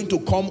is going to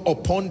come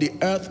upon the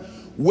earth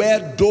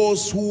where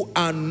those who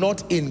are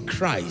not in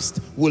Christ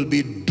will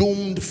be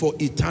doomed for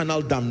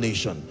eternal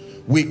damnation.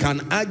 We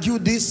can argue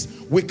this,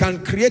 we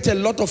can create a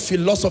lot of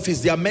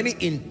philosophies. There are many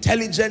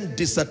intelligent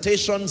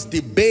dissertations,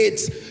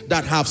 debates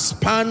that have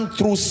spanned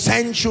through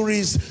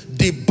centuries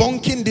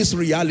debunking this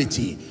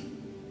reality.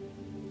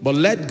 But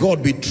let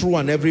God be true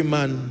and every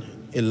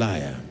man a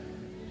liar.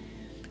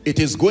 It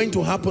is going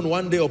to happen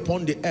one day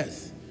upon the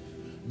earth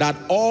that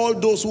all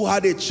those who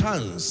had a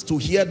chance to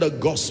hear the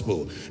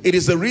gospel, it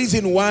is the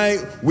reason why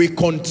we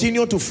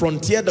continue to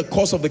frontier the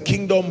cause of the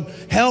kingdom,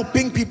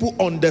 helping people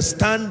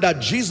understand that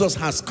Jesus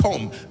has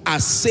come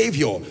as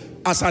Savior,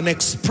 as an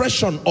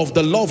expression of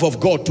the love of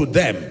God to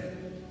them.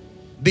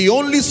 The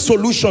only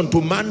solution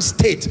to man's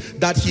state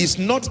that he's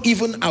not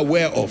even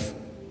aware of.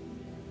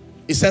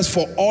 It says,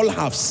 for all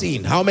have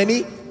sinned. How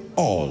many?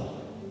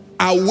 All.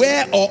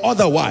 Aware or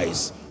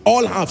otherwise,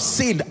 all have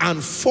sinned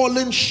and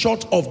fallen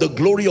short of the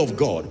glory of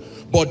God.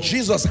 But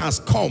Jesus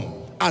has come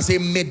as a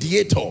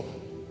mediator.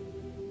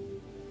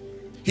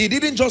 He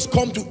didn't just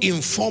come to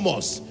inform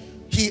us.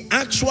 He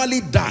actually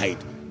died.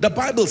 The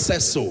Bible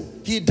says so.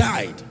 He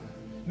died.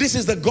 This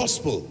is the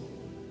gospel.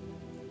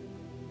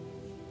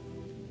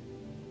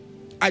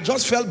 I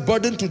just felt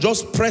burdened to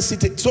just press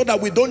it so that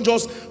we don't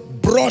just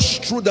brush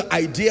through the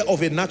idea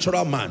of a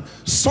natural man.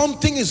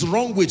 Something is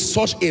wrong with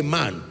such a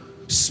man,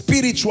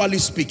 spiritually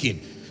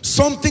speaking.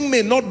 Something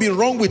may not be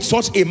wrong with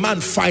such a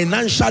man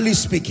financially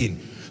speaking.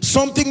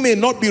 Something may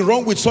not be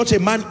wrong with such a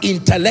man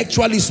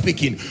intellectually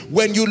speaking.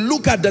 When you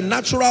look at the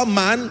natural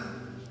man,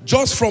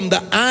 just from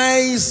the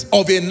eyes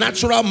of a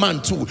natural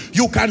man too,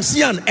 you can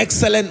see an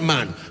excellent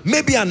man,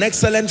 maybe an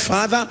excellent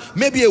father,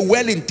 maybe a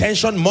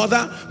well-intentioned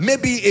mother,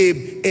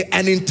 maybe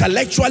an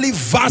intellectually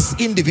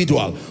vast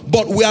individual.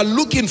 But we are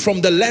looking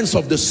from the lens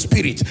of the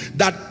spirit,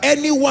 that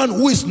anyone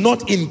who is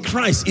not in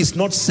Christ is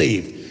not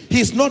saved. He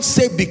is not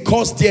saved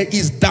because there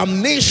is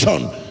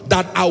damnation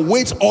that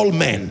awaits all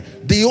men.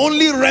 The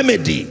only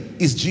remedy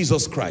is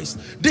Jesus Christ.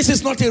 This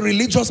is not a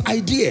religious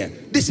idea.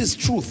 This is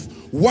truth.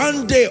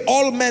 One day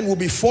all men will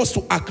be forced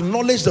to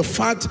acknowledge the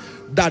fact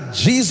that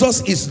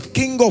Jesus is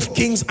King of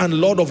kings and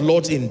Lord of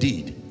lords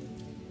indeed.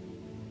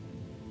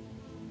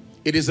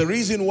 It is the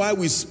reason why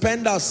we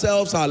spend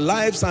ourselves, our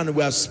lives, and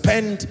we are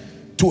spent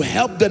to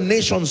help the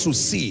nations to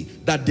see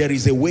that there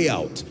is a way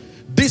out.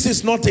 This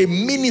is not a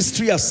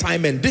ministry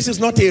assignment. This is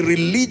not a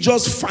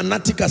religious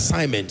fanatic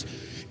assignment.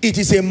 It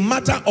is a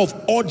matter of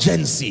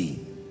urgency.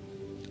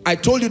 I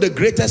told you the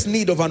greatest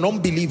need of an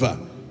unbeliever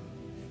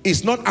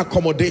is not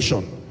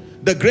accommodation.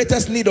 The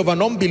greatest need of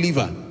an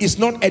unbeliever is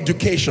not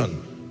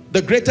education.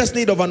 The greatest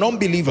need of an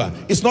unbeliever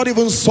is not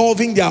even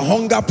solving their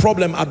hunger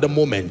problem at the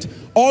moment.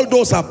 All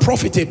those are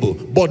profitable,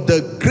 but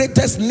the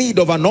greatest need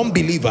of an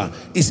unbeliever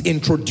is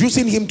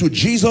introducing him to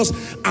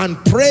Jesus and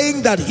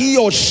praying that he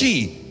or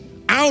she,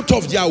 out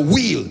of their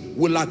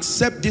will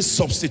accept this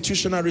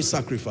substitutionary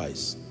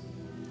sacrifice.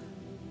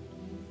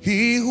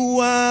 He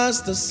who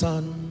has the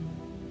Son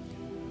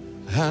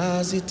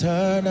has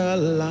eternal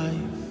life.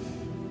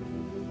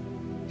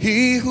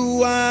 He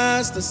who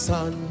has the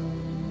Son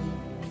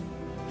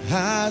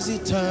has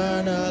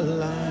eternal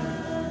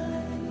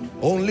life.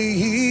 Only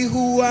he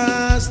who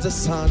has the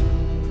Son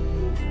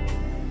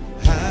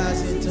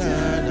has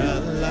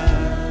eternal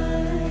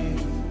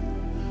life.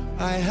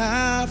 I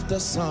have the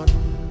Son,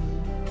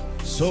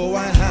 so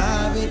I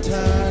have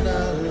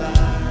eternal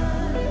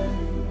life.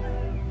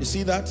 You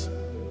see that?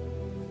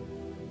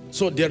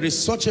 So there is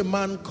such a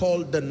man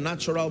called the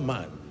natural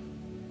man.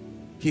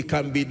 He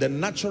can be the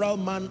natural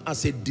man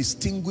as a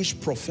distinguished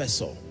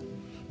professor,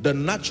 the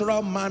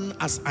natural man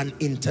as an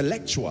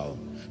intellectual,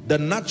 the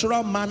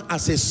natural man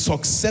as a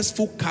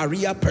successful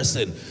career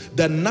person,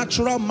 the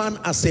natural man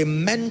as a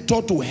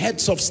mentor to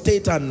heads of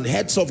state and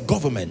heads of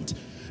government,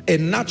 a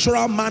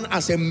natural man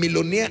as a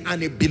millionaire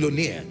and a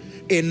billionaire,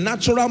 a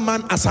natural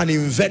man as an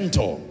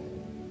inventor.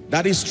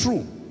 That is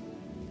true.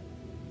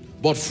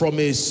 But from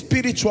a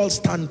spiritual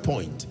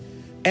standpoint,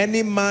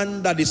 any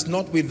man that is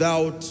not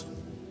without,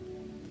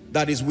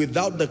 that is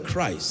without the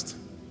Christ,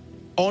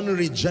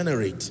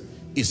 unregenerate,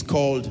 is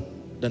called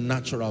the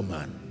natural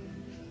man.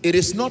 It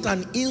is not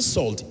an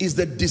insult, it's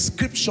the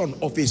description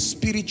of a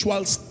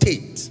spiritual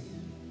state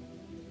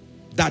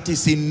that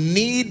is in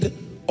need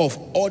of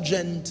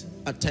urgent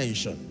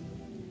attention.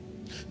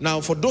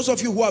 Now, for those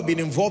of you who have been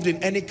involved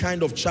in any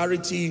kind of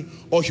charity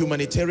or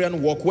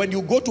humanitarian work, when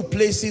you go to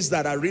places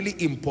that are really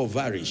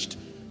impoverished,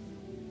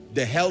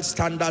 the health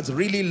standards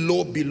really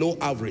low, below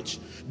average.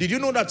 Did you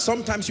know that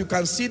sometimes you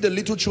can see the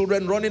little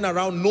children running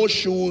around, no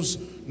shoes,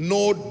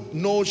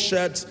 no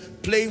shirts,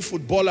 playing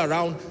football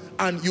around,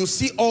 and you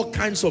see all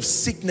kinds of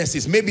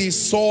sicknesses, maybe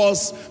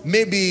sores,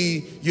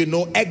 maybe, you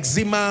know,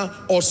 eczema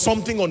or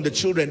something on the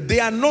children. They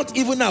are not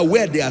even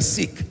aware they are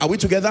sick. Are we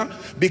together?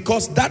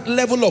 Because that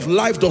level of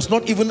life does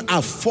not even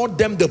afford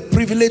them the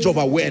privilege of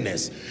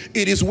awareness.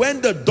 It is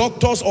when the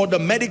doctors or the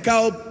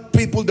medical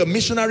people, the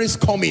missionaries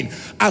come in.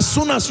 As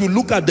soon as you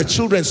look at the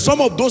children, some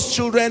of those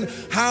children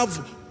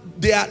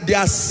they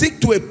are sick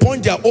to a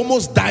point they are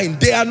almost dying.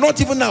 They are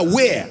not even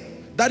aware.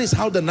 That is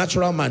how the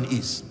natural man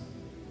is.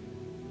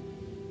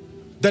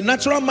 The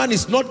natural man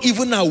is not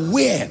even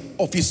aware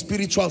of his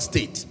spiritual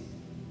state.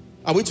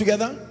 Are we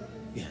together?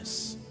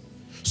 Yes.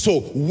 So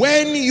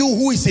when you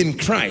who is in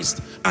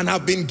Christ and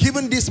have been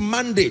given this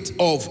mandate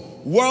of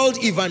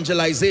world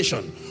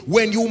evangelization,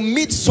 when you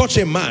meet such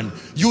a man,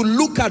 you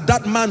look at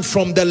that man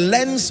from the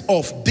lens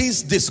of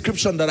this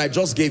description that I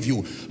just gave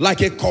you,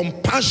 like a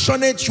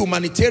compassionate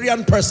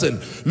humanitarian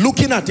person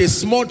looking at a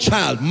small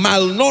child,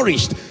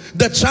 malnourished.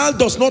 The child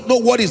does not know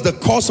what is the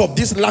cause of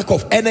this lack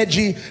of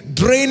energy,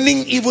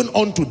 draining even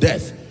unto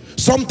death.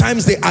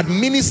 Sometimes they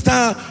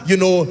administer, you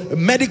know,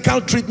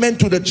 medical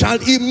treatment to the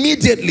child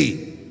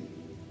immediately,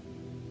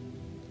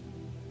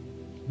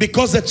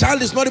 because the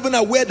child is not even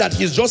aware that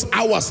he's just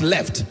hours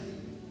left.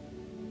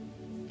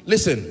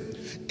 Listen,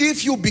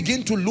 if you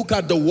begin to look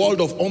at the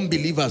world of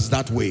unbelievers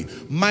that way,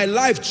 my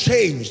life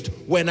changed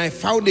when I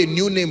found a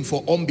new name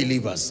for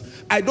unbelievers.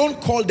 I don't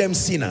call them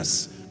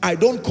sinners. I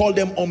don't call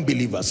them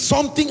unbelievers.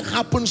 Something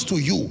happens to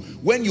you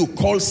when you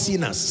call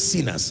sinners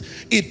sinners.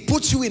 It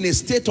puts you in a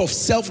state of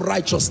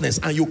self-righteousness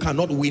and you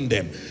cannot win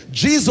them.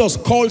 Jesus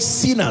called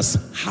sinners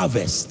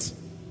harvest.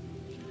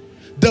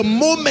 The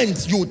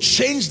moment you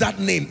change that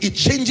name, it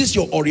changes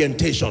your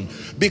orientation.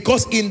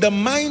 Because in the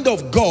mind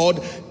of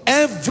God,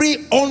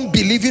 every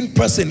unbelieving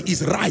person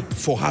is ripe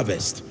for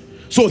harvest.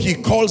 So he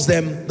calls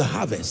them the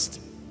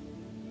harvest.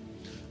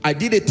 I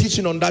did a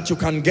teaching on that. You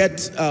can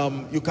get,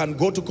 you can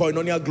go to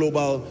Koinonia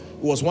Global. It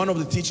was one of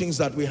the teachings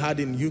that we had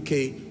in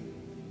UK.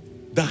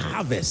 The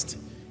harvest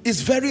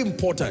is very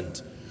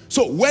important.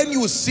 So when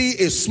you see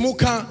a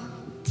smoker,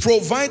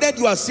 provided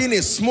you are seeing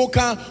a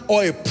smoker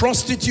or a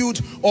prostitute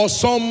or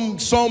some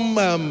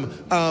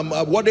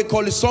what they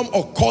call it, some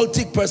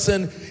occultic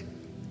person,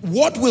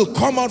 what will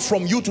come out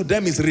from you to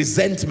them is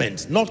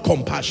resentment, not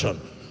compassion.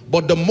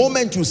 But the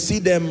moment you see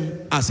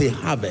them as a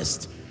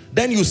harvest,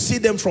 then you see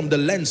them from the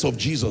lens of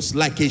Jesus,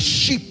 like a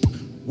sheep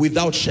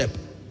without shepherd.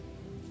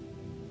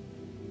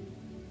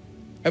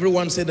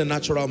 Everyone say the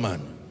natural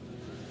man.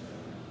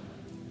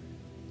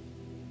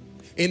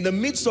 In the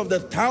midst of the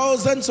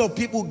thousands of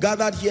people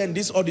gathered here in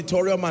this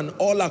auditorium and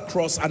all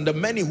across, and the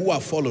many who are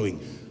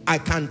following, I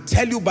can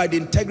tell you by the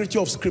integrity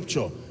of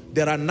scripture,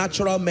 there are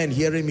natural men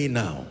hearing me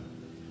now.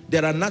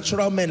 There are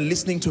natural men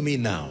listening to me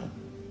now.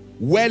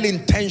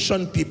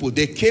 Well-intentioned people.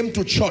 They came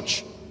to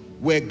church,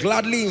 were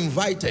gladly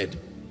invited,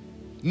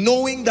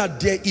 knowing that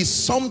there is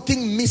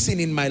something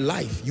missing in my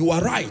life. You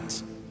are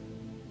right.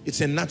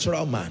 It's a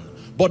natural man.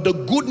 But the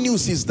good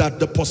news is that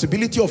the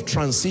possibility of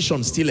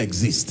transition still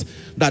exists.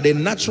 That a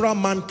natural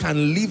man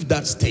can leave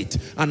that state.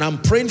 And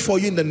I'm praying for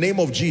you in the name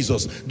of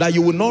Jesus that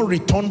you will not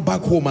return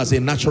back home as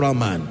a natural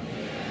man.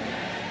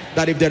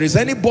 That if there is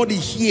anybody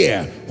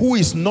here who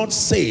is not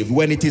saved,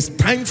 when it is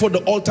time for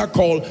the altar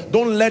call,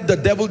 don't let the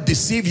devil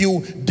deceive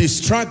you,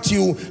 distract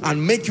you,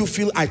 and make you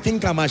feel, I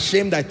think I'm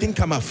ashamed, I think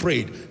I'm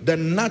afraid. The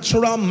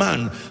natural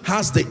man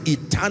has the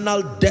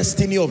eternal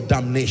destiny of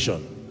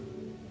damnation.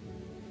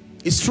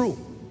 It's true.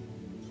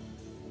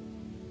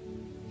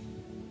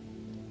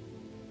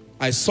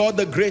 I saw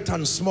the great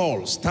and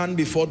small stand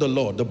before the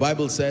Lord. The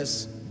Bible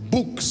says,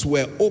 books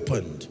were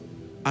opened,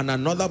 and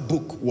another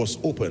book was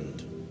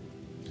opened.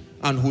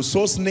 And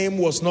whosoever's name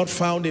was not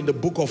found in the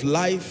book of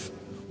life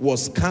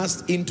was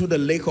cast into the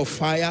lake of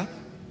fire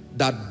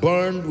that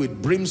burned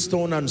with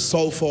brimstone and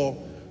sulfur.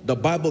 The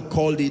Bible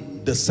called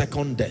it the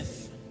second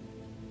death.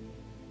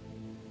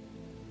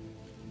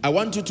 I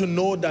want you to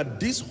know that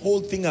this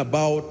whole thing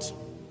about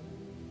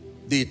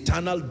the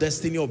eternal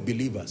destiny of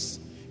believers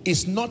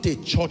is not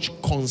a church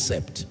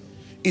concept.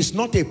 It's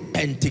not a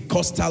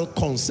Pentecostal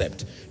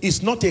concept.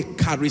 It's not a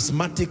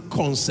charismatic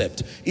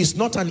concept. It's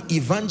not an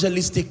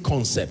evangelistic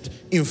concept.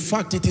 In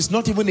fact, it is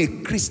not even a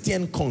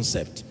Christian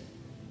concept.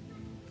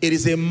 It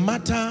is a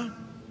matter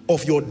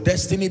of your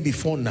destiny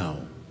before now.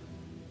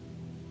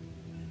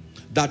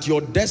 That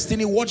your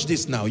destiny, watch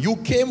this now, you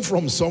came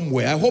from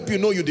somewhere. I hope you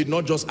know you did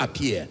not just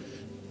appear.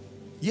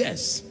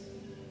 Yes.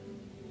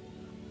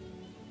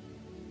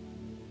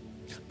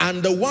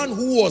 And the one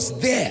who was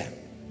there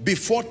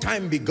before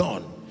time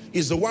began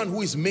is the one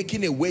who is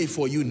making a way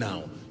for you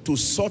now to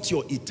sort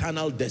your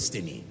eternal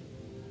destiny.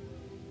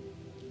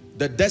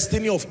 The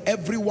destiny of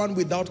everyone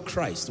without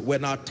Christ,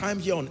 when our time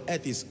here on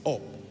earth is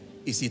up,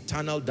 is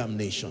eternal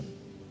damnation.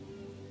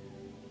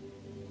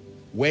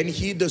 When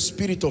he, the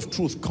Spirit of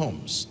truth,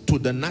 comes to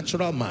the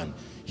natural man,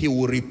 he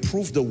will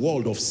reprove the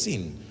world of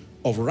sin,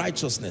 of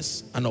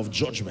righteousness, and of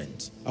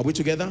judgment. Are we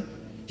together?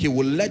 He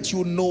will let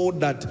you know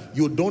that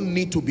you don't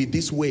need to be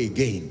this way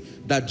again.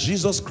 That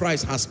Jesus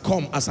Christ has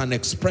come as an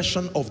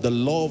expression of the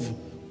love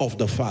of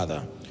the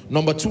Father.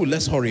 Number two,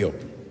 let's hurry up.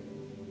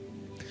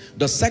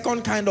 The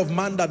second kind of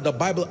man that the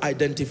Bible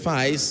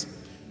identifies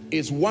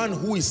is one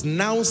who is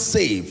now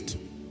saved.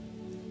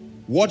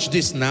 Watch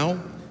this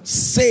now.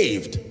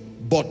 Saved,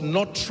 but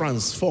not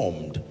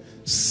transformed.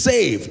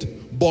 Saved,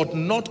 but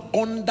not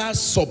under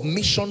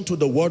submission to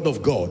the word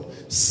of God.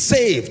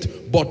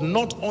 Saved, but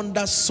not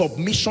under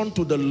submission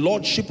to the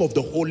lordship of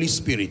the Holy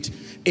Spirit.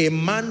 A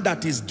man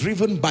that is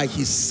driven by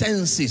his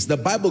senses. The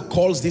Bible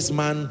calls this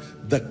man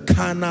the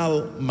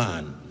carnal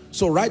man.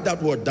 So write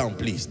that word down,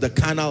 please. The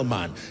carnal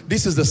man.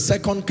 This is the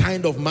second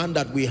kind of man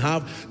that we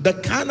have. The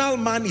carnal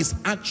man is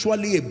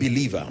actually a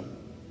believer.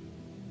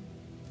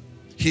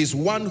 He's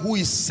one who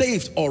is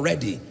saved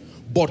already,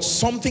 but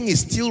something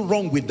is still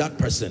wrong with that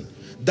person.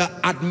 The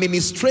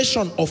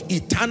administration of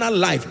eternal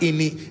life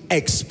in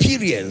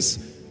experience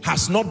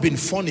has not been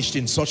furnished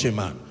in such a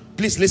man.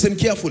 Please listen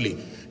carefully.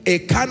 A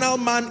carnal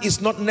man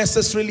is not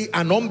necessarily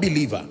an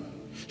unbeliever.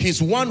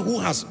 He's one who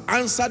has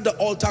answered the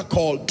altar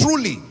call.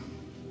 Truly,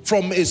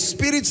 from a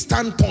spirit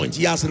standpoint,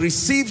 he has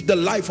received the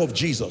life of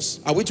Jesus.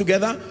 Are we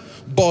together?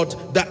 But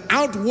the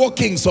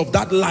outworkings of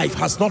that life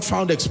has not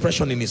found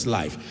expression in his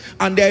life.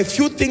 And there are a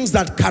few things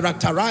that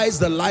characterize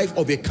the life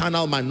of a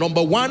carnal man.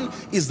 Number one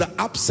is the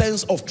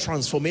absence of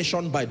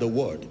transformation by the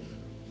word.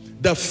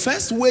 The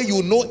first way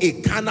you know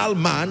a carnal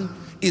man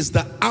is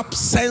the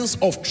absence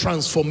of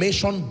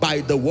transformation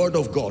by the word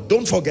of God.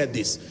 Don't forget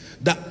this.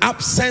 The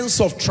absence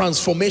of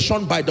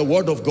transformation by the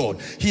word of God.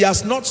 He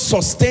has not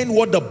sustained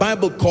what the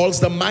Bible calls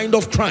the mind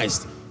of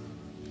Christ.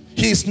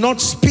 He is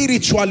not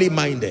spiritually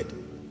minded.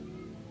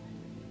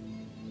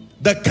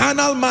 The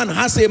carnal man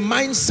has a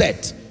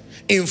mindset.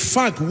 In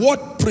fact,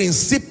 what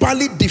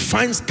principally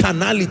defines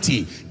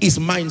carnality is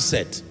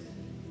mindset.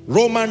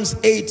 Romans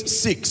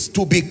 8:6,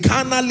 to be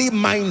carnally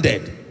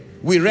minded,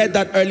 we read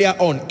that earlier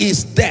on,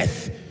 is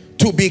death.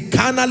 To be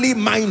carnally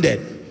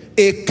minded.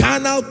 A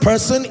carnal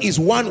person is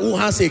one who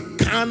has a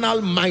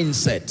carnal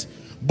mindset.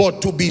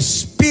 But to be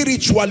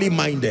spiritually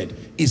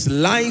minded is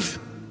life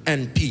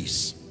and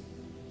peace.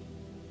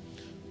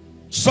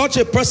 Such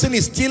a person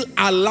is still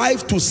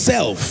alive to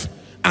self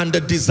and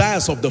the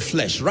desires of the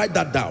flesh. Write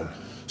that down.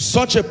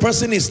 Such a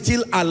person is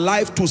still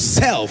alive to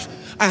self.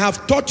 I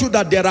have taught you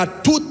that there are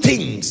two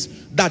things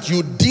that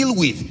you deal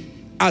with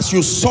as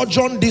you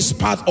sojourn this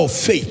path of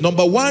faith.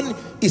 Number one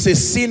is a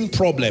sin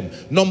problem.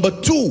 Number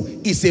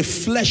two is a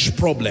flesh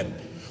problem.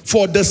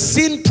 For the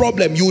sin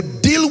problem, you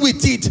deal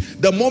with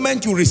it the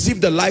moment you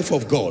receive the life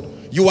of God.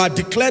 You are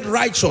declared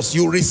righteous.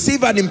 You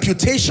receive an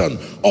imputation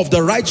of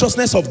the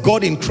righteousness of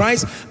God in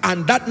Christ,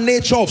 and that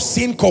nature of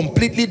sin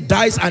completely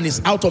dies and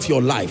is out of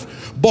your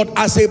life. But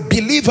as a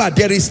believer,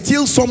 there is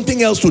still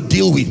something else to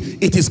deal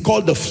with. It is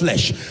called the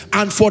flesh.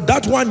 And for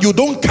that one, you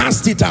don't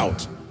cast it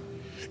out.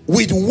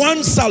 With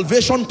one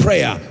salvation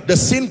prayer, the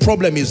sin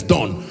problem is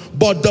done.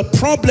 But the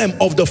problem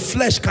of the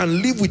flesh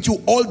can live with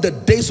you all the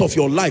days of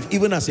your life,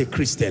 even as a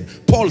Christian.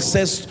 Paul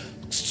says,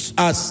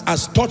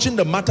 as touching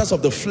the matters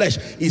of the flesh,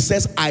 he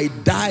says, I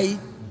die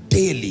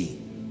daily.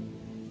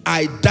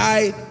 I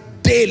die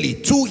daily.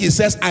 2, he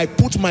says, I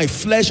put my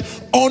flesh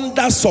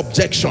under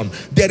subjection.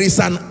 There is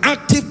an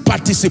active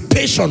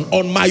participation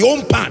on my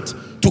own part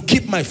to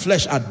keep my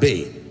flesh at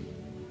bay.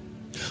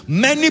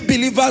 Many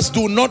believers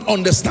do not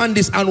understand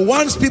this, and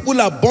once people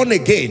are born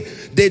again,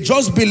 they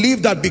just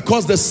believe that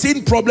because the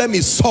sin problem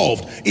is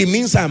solved, it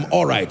means I'm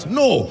all right.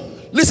 No.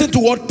 Listen to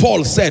what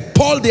Paul said.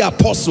 Paul the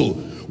apostle,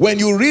 when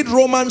you read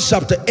Romans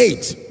chapter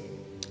 8,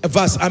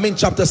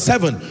 chapter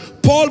 7,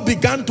 Paul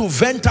began to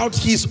vent out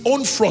his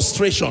own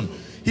frustration.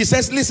 He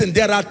says, listen,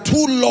 there are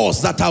two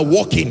laws that are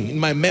working in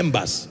my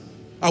members.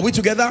 Are we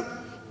together?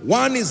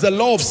 One is the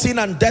law of sin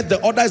and death. The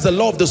other is the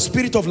law of the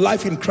spirit of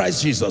life in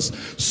Christ Jesus.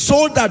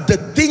 So that the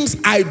things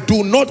I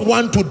do not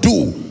want to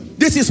do,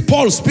 this is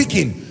Paul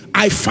speaking,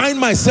 I find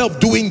myself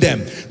doing them.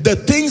 The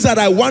things that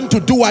I want to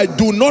do, I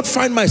do not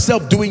find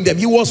myself doing them.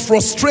 He was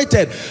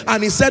frustrated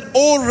and he said,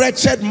 oh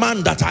wretched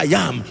man that I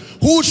am,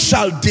 who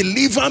shall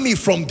deliver me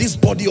from this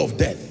body of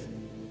death?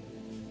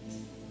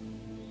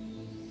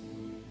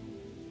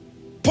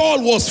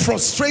 Paul was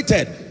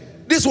frustrated.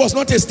 This was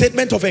not a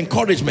statement of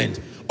encouragement.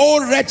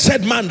 Oh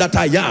wretched man that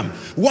I am,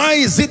 why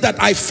is it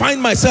that I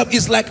find myself,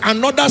 it's like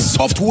another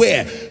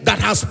software that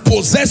has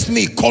possessed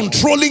me,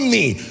 controlling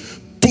me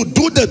to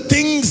do the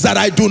things that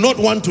I do not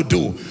want to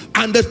do,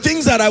 and the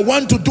things that I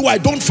want to do, I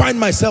don't find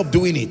myself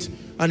doing it.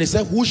 And he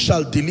said, who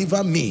shall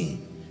deliver me,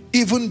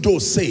 even though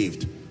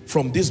saved,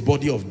 from this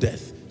body of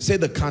death? Say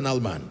the carnal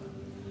man.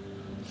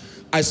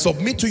 I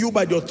submit to you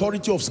by the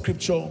authority of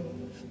scripture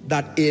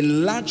that a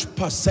large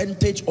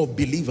percentage of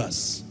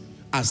believers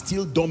are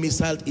still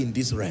domiciled in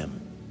this realm.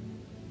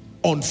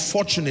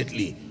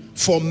 Unfortunately,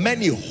 for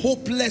many,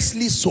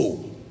 hopelessly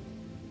so,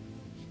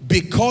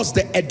 because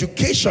the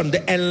education,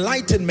 the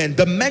enlightenment,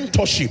 the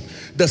mentorship,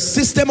 the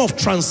system of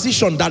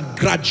transition that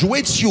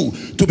graduates you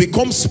to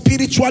become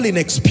spiritual in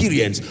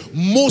experience,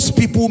 most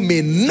people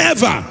may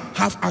never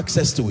have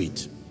access to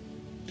it.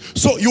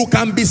 So you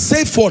can be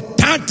saved for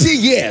 30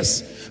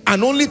 years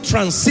and only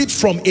transit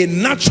from a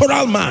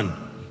natural man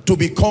to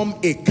become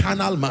a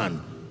carnal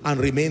man and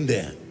remain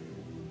there.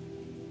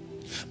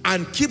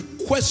 And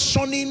keep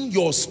questioning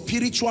your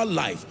spiritual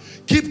life.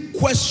 Keep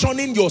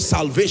questioning your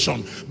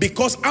salvation.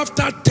 Because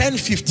after 10,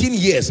 15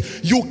 years,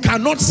 you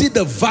cannot see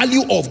the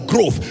value of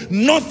growth.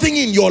 Nothing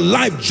in your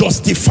life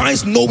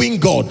justifies knowing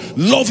God,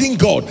 loving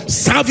God,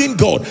 serving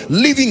God,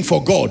 living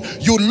for God.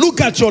 You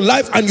look at your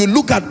life and you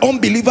look at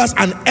unbelievers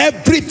and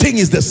everything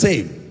is the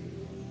same.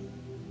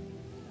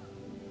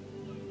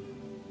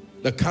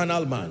 The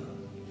carnal man,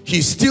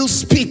 he still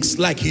speaks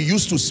like he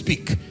used to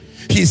speak.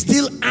 He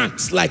still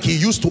acts like he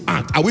used to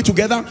act. Are we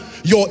together?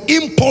 Your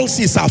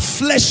impulses are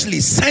fleshly,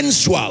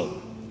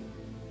 sensual.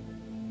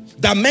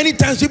 That many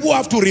times people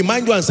have to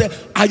remind you and say,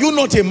 are you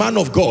not a man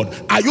of God?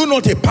 Are you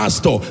not a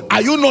pastor?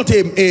 Are you not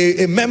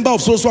a member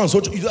of so and so?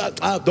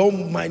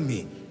 Don't mind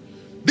me.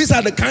 These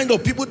are the kind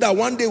of people that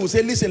one day will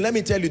say, listen, let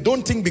me tell you,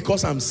 don't think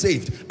because I'm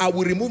saved, I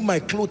will remove my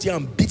clothes here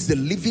and beat the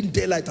living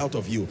daylight out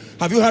of you.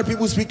 Have you heard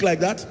people speak like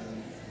that?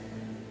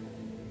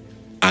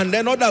 And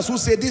then others who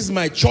say, this is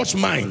my church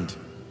mind.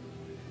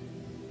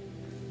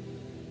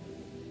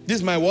 This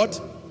is my what?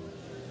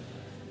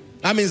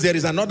 That means there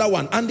is another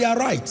one. And they are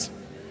right.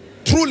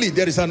 Truly,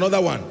 there is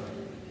another one.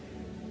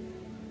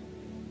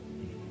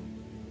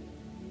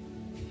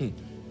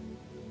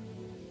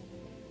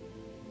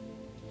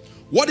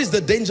 What is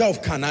the danger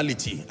of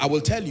carnality? I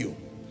will tell you.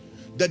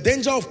 The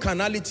danger of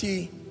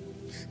carnality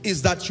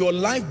is that your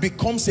life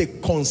becomes a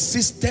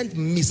consistent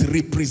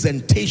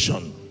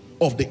misrepresentation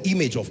of the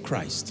image of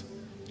Christ.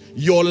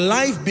 Your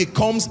life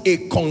becomes a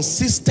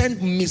consistent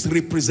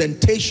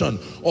misrepresentation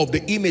of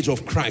the image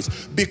of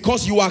Christ,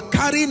 because you are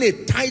carrying a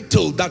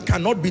title that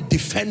cannot be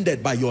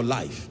defended by your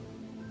life.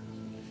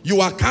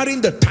 You are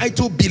carrying the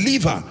title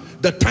believer,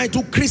 the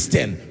title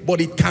Christian, but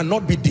it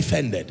cannot be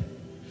defended.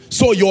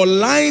 So your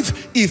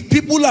life, if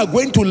people are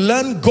going to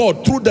learn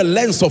God through the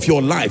lens of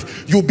your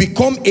life, you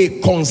become a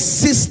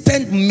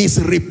consistent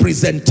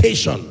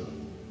misrepresentation.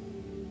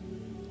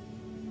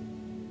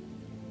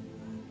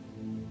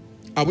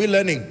 Are we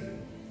learning?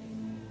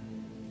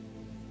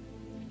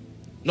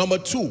 Number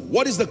two,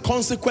 what is the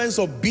consequence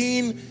of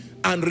being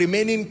and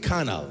remaining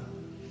carnal?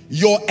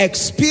 Your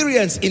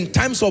experience in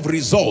terms of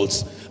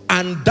results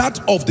and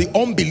that of the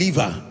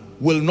unbeliever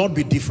will not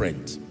be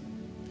different.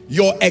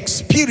 Your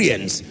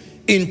experience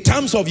in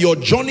terms of your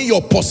journey,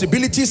 your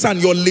possibilities and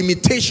your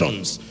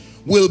limitations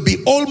will be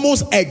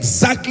almost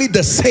exactly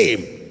the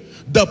same.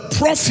 The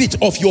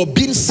profit of your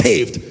being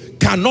saved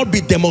cannot be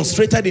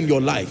demonstrated in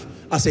your life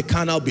as a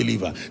carnal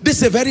believer. This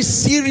is a very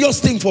serious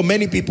thing for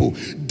many people.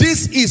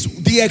 This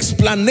is the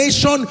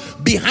explanation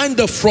behind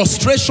the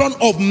frustration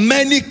of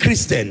many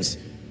Christians.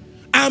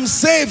 I'm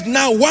saved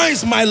now, why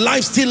is my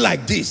life still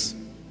like this?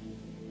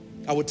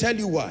 I will tell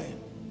you why.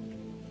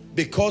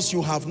 Because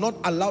you have not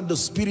allowed the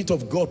Spirit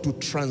of God to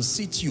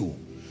transit you.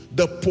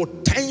 The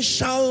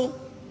potential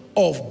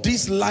of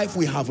this life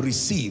we have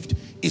received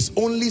is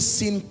only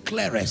seen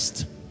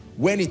clearest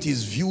when it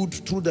is viewed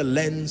through the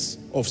lens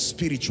of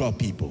spiritual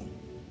people.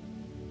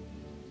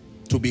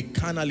 To be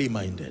carnally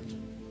minded.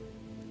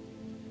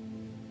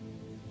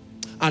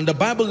 And the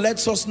Bible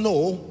lets us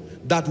know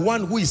that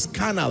one who is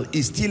carnal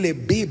is still a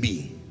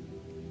baby.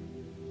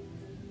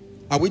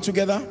 Are we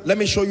together? Let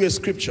me show you a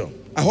scripture.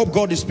 I hope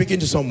God is speaking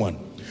to someone.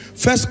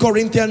 1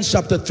 Corinthians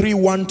chapter 3,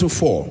 1 to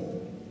 4.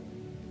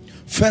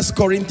 1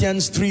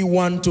 Corinthians 3,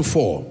 1 to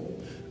 4.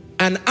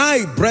 And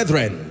I,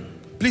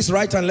 brethren, please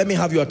write and let me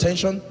have your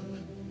attention.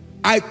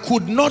 I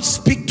could not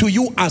speak to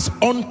you as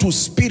unto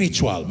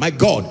spiritual. My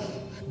God,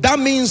 That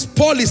means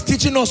Paul is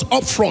teaching us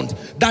up front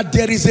that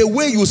there is a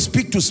way you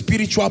speak to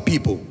spiritual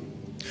people,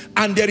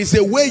 and there is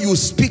a way you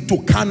speak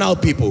to carnal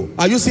people.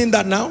 Are you seeing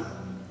that now?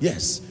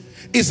 Yes.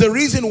 It's the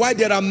reason why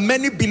there are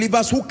many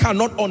believers who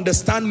cannot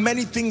understand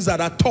many things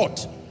that are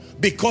taught,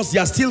 because they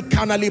are still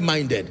carnally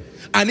minded.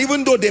 And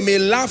even though they may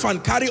laugh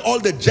and carry all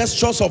the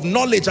gestures of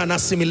knowledge and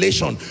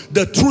assimilation,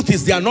 the truth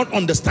is they are not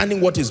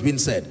understanding what is being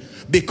said,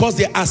 because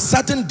there are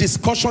certain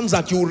discussions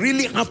that you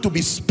really have to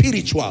be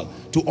spiritual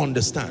to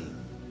understand.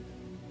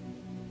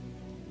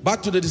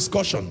 Back to the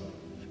discussion.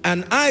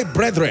 And I,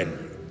 brethren,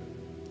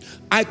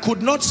 I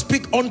could not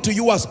speak unto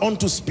you as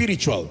unto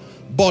spiritual,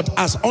 but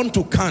as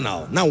unto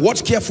carnal. Now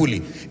watch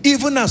carefully.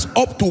 Even as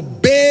up to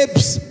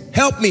babes,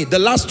 help me, the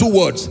last two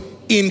words,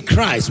 in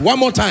Christ. One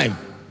more time.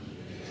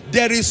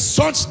 There is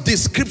such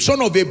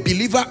description of a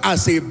believer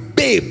as a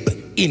babe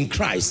in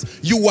Christ.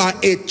 You are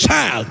a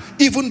child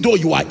even though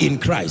you are in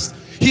Christ.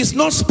 He's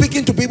not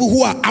speaking to people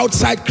who are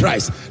outside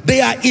Christ.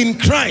 They are in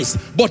Christ,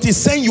 but he's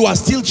saying you are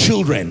still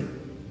children.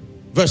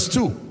 Verse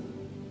 2.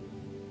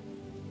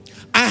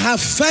 I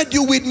have fed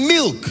you with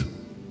milk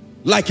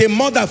like a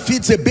mother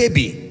feeds a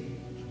baby.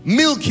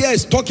 Milk here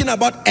is talking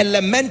about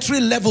elementary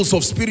levels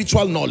of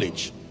spiritual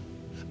knowledge,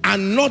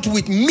 and not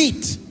with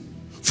meat,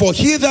 for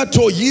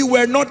hitherto ye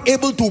were not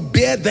able to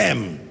bear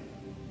them,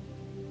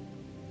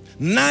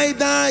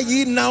 neither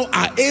ye now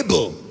are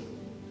able.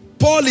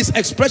 Paul is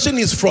expressing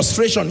his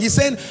frustration. He's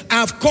saying,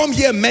 I've come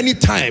here many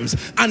times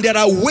and there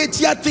are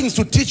weightier things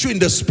to teach you in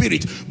the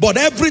spirit, but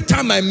every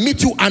time I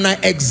meet you and I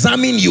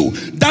examine you,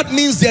 that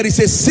means there is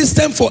a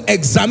system for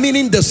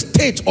examining the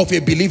state of a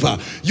believer.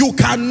 You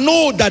can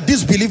know that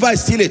this believer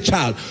is still a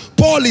child.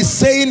 Paul is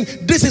saying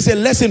this is a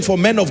lesson for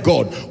men of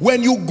God.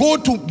 When you go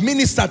to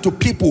minister to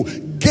people,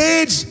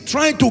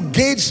 try to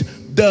gauge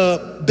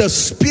the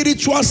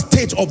spiritual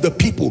state of the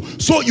people,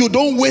 so you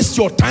don't waste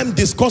your time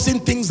discussing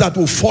things that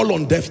will fall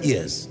on deaf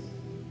ears.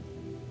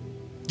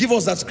 Give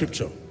us that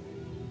scripture.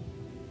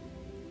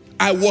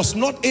 I was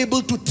not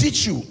able to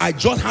teach you. I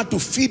just had to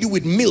feed you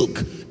with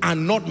milk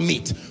and not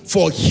meat.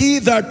 For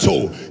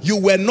hitherto you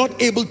were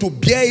not able to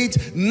bear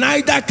it,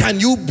 neither can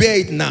you bear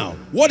it now.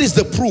 What is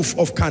the proof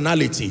of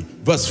carnality?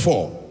 Verse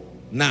 4.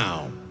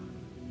 Now.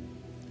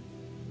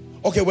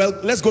 Okay, well,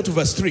 let's go to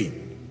verse 3.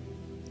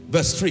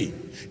 Verse 3.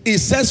 It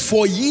says,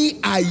 for ye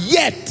are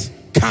yet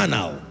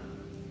carnal.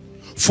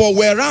 For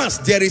whereas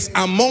there is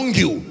among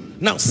you,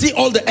 now see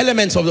all the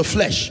elements of the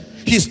flesh.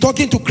 He's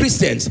talking to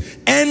Christians.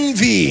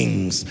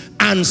 Envyings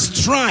and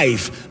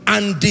strife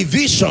and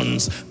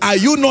divisions. Are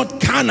you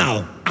not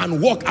carnal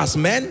and walk as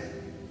men?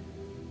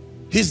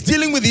 He's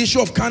dealing with the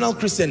issue of carnal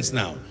Christians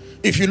now.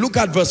 If you look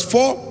at verse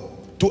 4,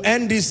 to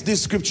end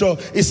this scripture,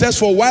 it says,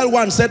 for while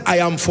one said, I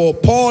am for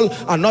Paul,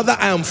 another,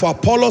 I am for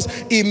Apollos.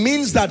 It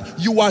means that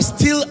you are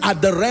still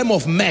at the realm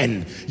of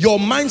men. Your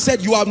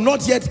mindset, you are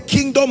not yet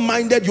kingdom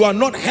minded, you are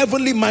not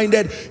heavenly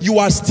minded, you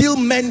are still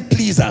men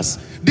pleasers.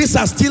 These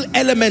are still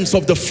elements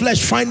of the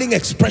flesh finding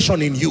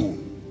expression in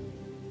you.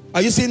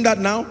 Are you seeing that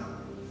now?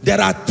 There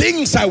are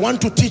things I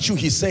want to teach you,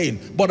 he's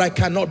saying, but I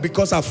cannot,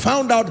 because I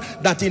found out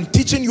that in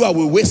teaching you I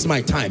will waste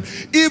my time.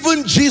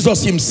 Even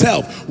Jesus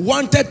himself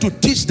wanted to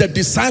teach the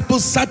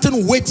disciples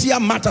certain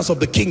weightier matters of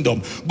the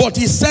kingdom, but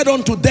he said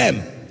unto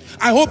them,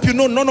 I hope you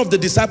know none of the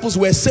disciples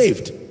were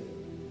saved.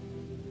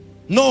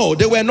 No,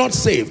 they were not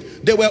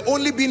saved. They were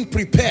only being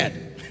prepared.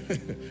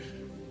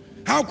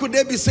 How could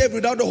they be saved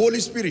without the Holy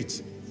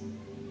Spirit?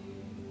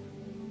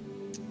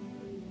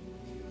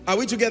 Are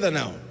we together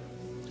now?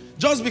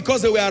 Just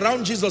because they were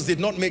around Jesus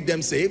did not make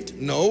them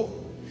saved. No.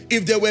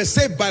 If they were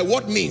saved, by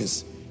what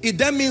means? It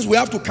then means we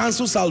have to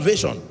cancel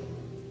salvation.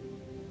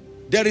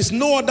 There is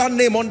no other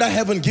name under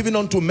heaven given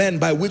unto men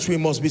by which we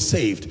must be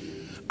saved.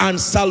 And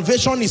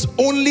salvation is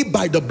only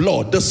by the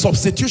blood, the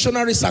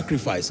substitutionary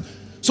sacrifice.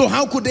 So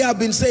how could they have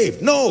been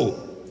saved?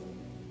 No.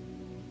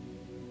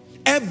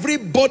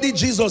 Everybody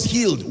Jesus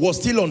healed was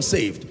still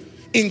unsaved,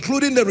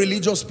 including the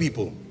religious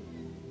people.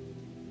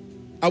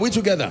 Are we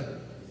together?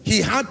 He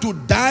had to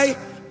die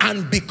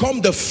and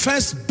become the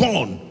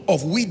firstborn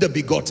of we the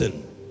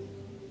begotten.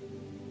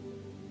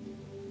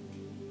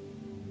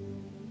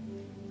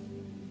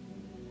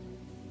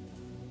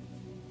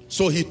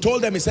 So he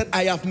told them, he said,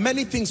 I have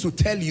many things to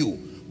tell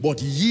you,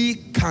 but ye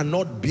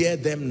cannot bear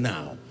them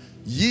now.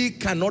 Ye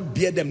cannot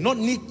bear them. Not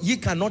ye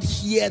cannot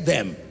hear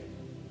them.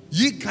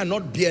 Ye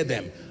cannot bear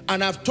them.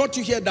 And I've taught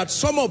you here that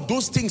some of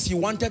those things he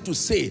wanted to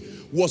say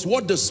was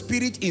what the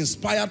Spirit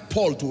inspired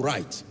Paul to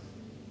write.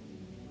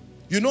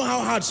 You know how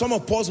hard some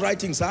of Paul's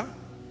writings are?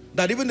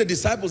 That even the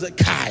disciples said,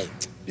 Kai,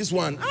 this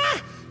one,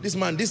 this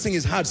man, this thing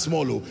is hard,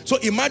 small. Oh. So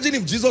imagine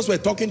if Jesus were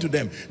talking to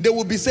them. They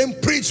would be saying,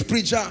 preach,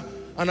 preacher.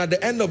 And at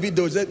the end of it,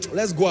 they would say,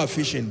 let's go out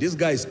fishing. This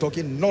guy is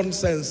talking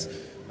nonsense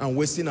and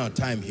wasting our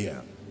time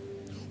here.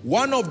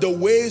 One of the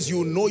ways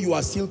you know you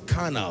are still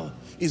carnal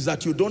is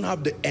that you don't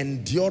have the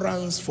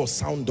endurance for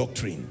sound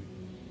doctrine.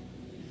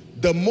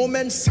 The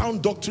moment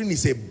sound doctrine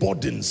is a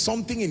burden,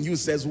 something in you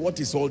says,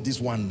 what is all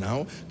this one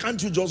now?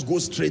 Can't you just go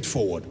straight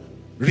forward?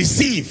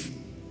 Receive.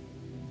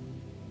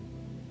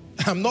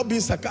 I'm not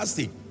being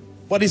sarcastic,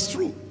 but it's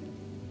true.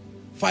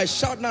 If I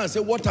shout now and say,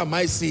 what am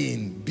I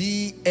seeing?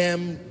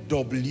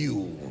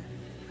 BMW.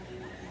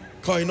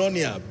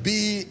 Koinonia,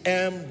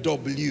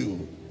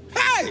 BMW.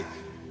 Hey!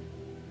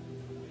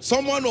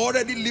 Someone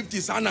already lift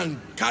his hand and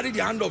carry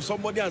the hand of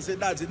somebody and say,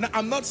 that's it. Now,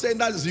 I'm not saying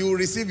that you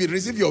receive it.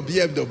 Receive your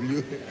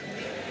BMW.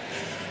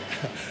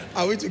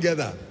 Are we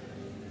together?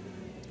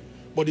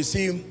 But you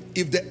see,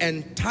 if the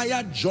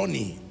entire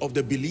journey of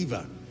the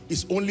believer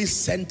is only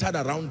centered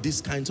around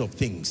these kinds of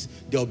things,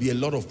 there will be a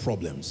lot of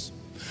problems.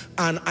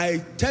 And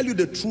I tell you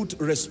the truth,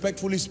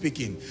 respectfully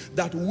speaking,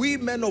 that we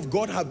men of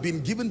God have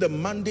been given the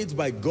mandate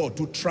by God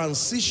to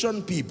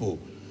transition people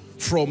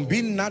from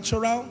being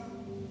natural,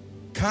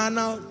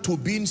 carnal, to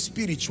being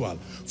spiritual.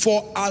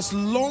 For as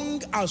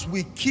long as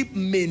we keep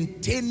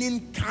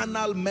maintaining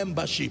carnal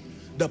membership,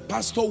 the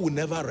pastor will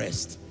never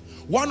rest.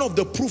 One of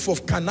the proof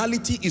of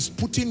carnality is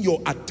putting your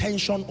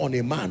attention on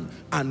a man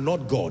and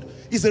not God.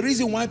 It's the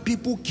reason why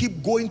people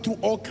keep going through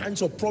all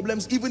kinds of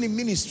problems, even in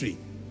ministry.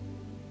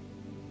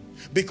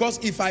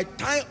 Because if I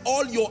tie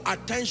all your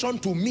attention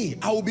to me,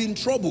 I will be in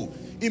trouble.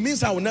 It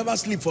means I will never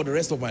sleep for the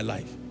rest of my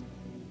life.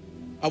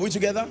 Are we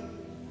together?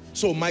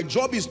 So my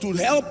job is to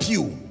help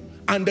you.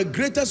 And the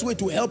greatest way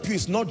to help you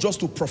is not just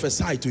to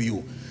prophesy to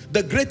you.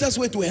 The greatest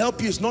way to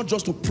help you is not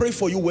just to pray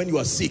for you when you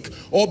are sick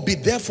or be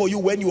there for you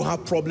when you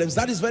have problems.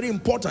 That is very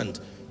important.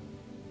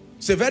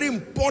 It's a very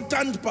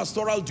important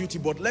pastoral duty,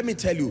 but let me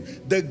tell you,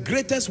 the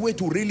greatest way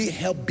to really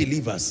help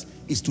believers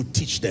is to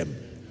teach them.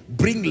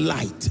 Bring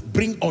light,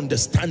 bring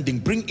understanding,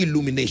 bring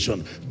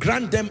illumination,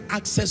 grant them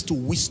access to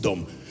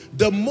wisdom.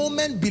 The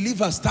moment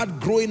believers start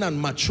growing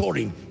and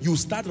maturing, you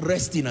start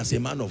resting as a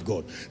man of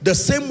God. The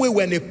same way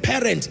when a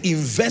parent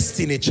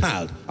invests in a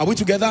child, are we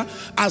together?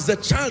 As the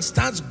child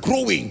starts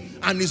growing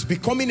and is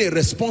becoming a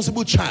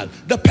responsible child,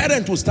 the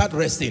parent will start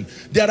resting.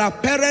 There are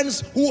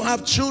parents who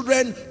have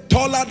children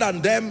taller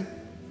than them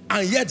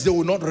and yet they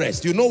will not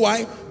rest. You know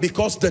why?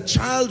 Because the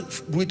child,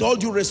 with all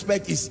due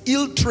respect, is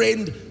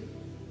ill-trained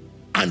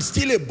and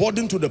still a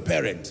burden to the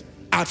parent.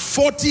 At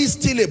 40,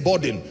 still a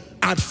burden.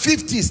 At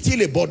 50,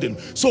 still a burden.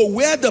 So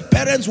where the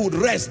parents would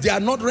rest, they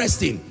are not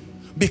resting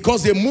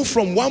because they move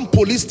from one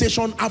police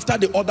station after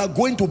the other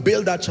going to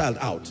bail that child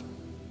out.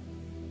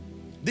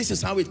 This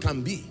is how it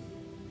can be.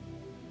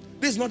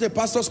 This is not a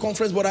pastor's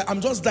conference, but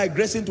I'm just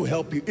digressing to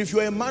help you. If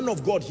you're a man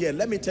of God here,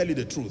 let me tell you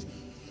the truth.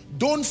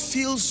 Don't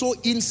feel so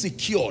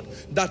insecure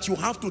that you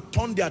have to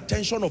turn the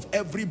attention of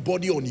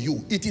everybody on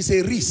you. It is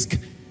a risk.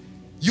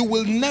 You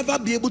will never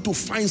be able to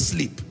find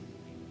sleep.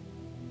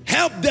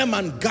 Help them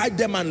and guide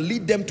them and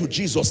lead them to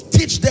Jesus.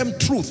 Teach them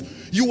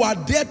truth. You are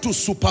there to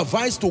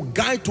supervise, to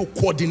guide, to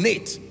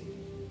coordinate.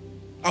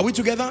 Are we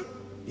together?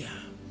 Yeah.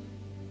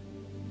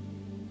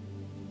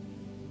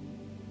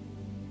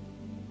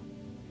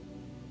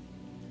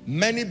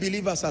 Many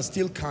believers are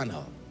still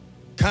carnal.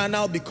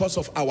 Carnal because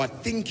of our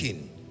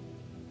thinking.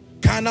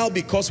 Carnal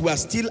because we are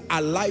still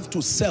alive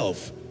to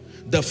self.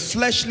 The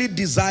fleshly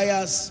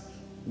desires.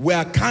 We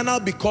are carnal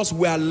because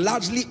we are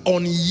largely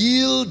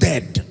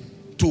unyielded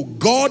to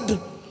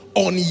God,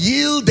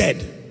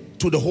 unyielded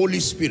to the Holy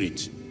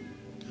Spirit.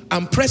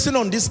 I'm pressing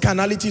on this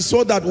carnality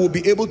so that we'll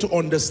be able to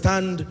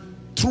understand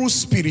true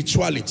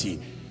spirituality.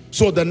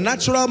 So the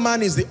natural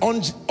man is the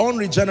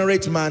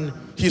unregenerate man.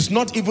 He's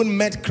not even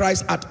met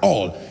Christ at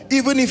all.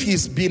 Even if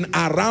he's been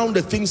around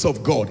the things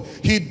of God,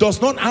 he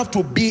does not have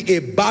to be a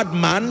bad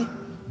man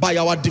by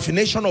our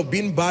definition of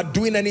being bad,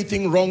 doing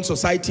anything wrong,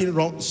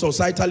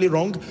 societally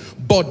wrong.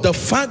 But the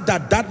fact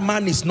that that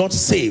man is not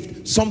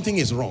saved, something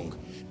is wrong.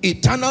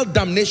 Eternal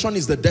damnation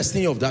is the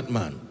destiny of that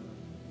man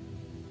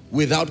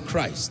without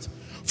Christ.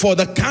 For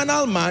the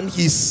carnal man,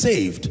 he's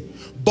saved,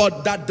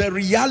 but that the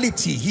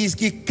reality,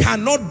 he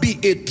cannot be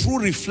a true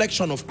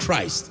reflection of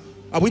Christ.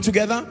 Are we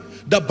together?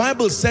 The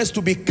Bible says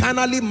to be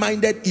carnally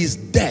minded is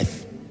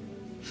death.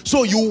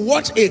 So you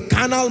watch a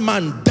carnal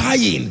man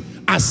dying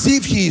as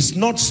if he is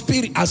not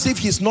spirit, as if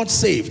he's not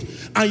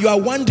saved, and you are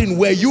wondering,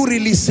 were you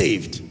really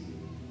saved?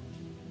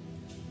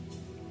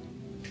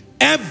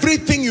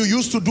 Everything you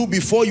used to do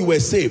before you were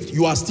saved,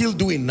 you are still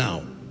doing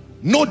now.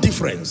 No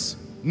difference.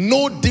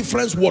 No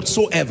difference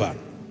whatsoever.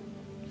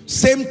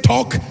 Same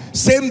talk,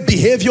 same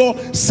behavior,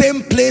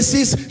 same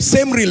places,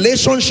 same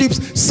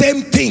relationships,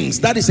 same things.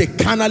 That is a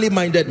carnally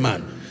minded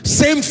man.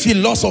 Same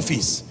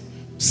philosophies,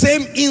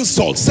 same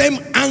insults, same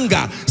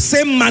anger,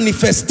 same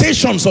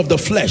manifestations of the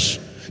flesh.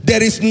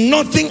 There is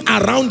nothing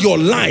around your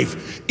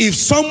life. If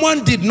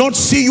someone did not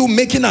see you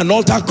making an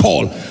altar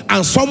call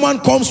and someone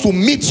comes to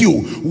meet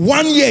you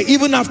 1 year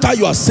even after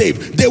you are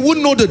saved, they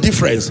wouldn't know the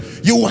difference.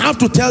 You will have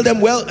to tell them,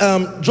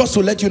 well, just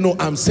to let you know,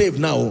 I'm saved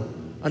now.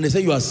 And they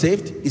say you are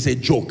saved. It's a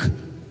joke.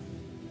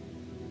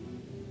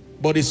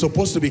 But it's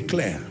supposed to be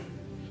clear.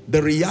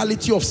 The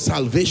reality of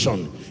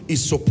salvation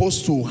is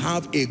supposed to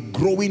have a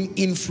growing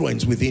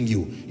influence within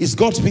you. Is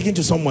God speaking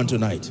to someone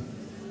tonight?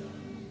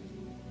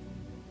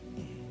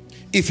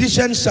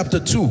 Ephesians chapter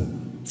 2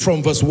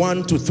 from verse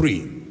 1 to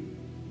 3.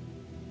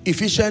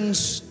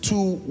 Ephesians 2,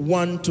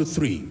 1 to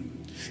 3.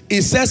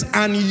 It says,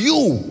 and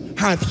you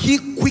hath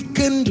he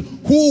quickened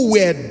who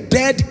were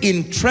dead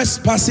in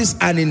trespasses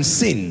and in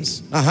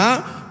sins.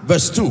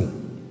 Verse 2.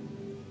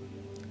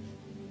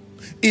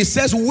 It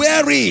says,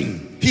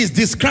 wherein, he's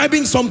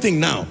describing something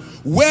now,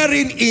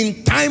 wherein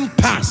in time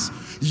past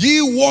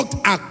ye walked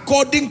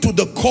according to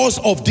the course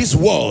of this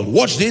world.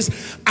 Watch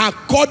this.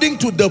 According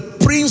to the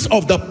prince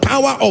of the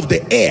power of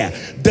the air,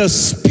 the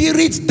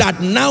spirit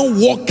that now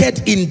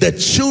walketh in the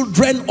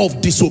children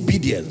of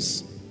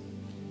disobedience.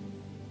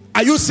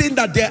 Are you seeing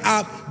that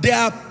there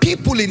are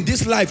people in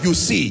this life, you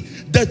see,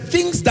 the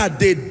things that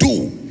they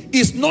do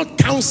is not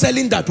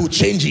counseling that will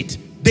change it.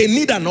 They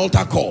need an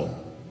altar call.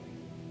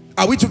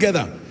 Are we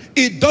together?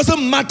 It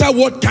doesn't matter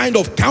what kind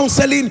of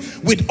counseling,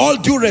 with all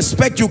due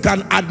respect, you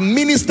can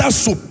administer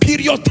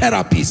superior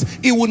therapies.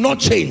 It will not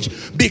change,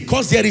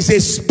 because there is a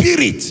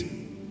spirit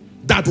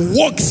that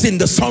walks in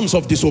the sons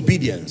of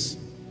disobedience.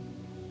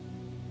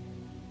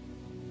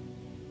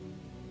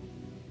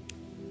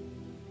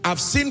 I've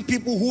seen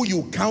people who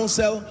you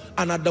counsel,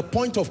 and at the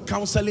point of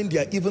counseling, they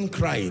are even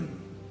crying.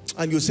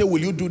 And you say,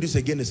 will you do this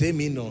again? They say,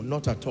 me, no,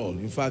 not at all.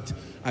 In fact,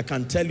 I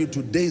can tell you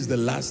today is the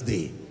last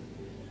day.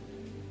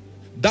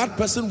 That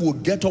person will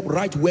get up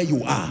right where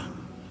you are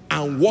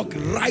and walk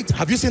right.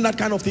 Have you seen that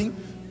kind of thing?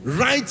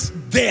 Right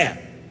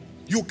there.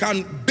 You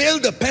can bail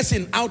the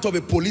person out of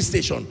a police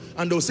station,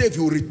 and they'll say, if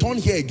you return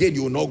here again,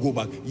 you will not go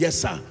back. Yes,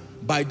 sir.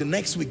 By the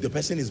next week, the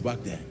person is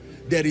back there.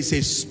 There is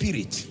a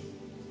spirit.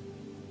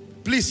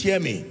 Please hear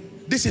me.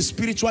 This is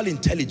spiritual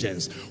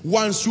intelligence.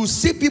 Once you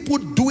see people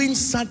doing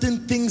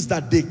certain things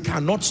that they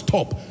cannot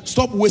stop,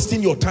 stop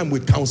wasting your time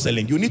with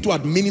counseling. You need to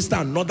administer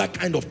another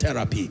kind of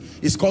therapy.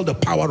 It's called the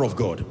power of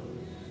God.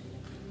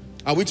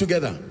 Are we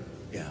together?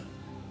 Yeah.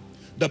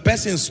 The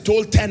person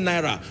stole 10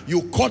 naira.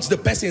 You caught the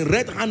person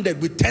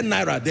red-handed with 10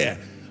 naira there.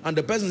 And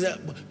the person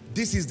said,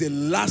 this is the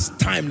last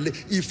time.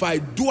 If I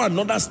do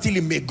another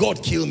stealing, may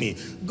God kill me.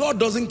 God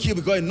doesn't kill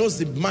because he knows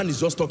the man is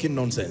just talking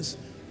nonsense.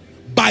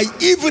 By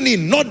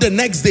evening, not the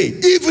next day,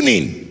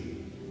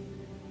 evening,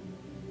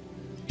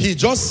 he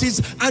just sits.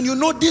 And you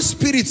know, these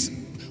spirits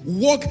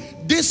work.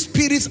 These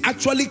spirits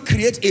actually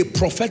create a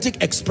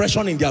prophetic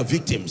expression in their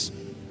victims.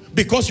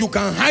 Because you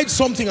can hide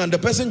something and the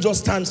person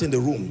just stands in the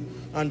room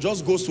and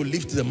just goes to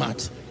lift the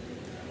mat.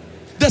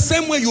 The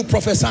same way you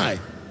prophesy.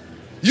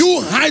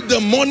 You hide the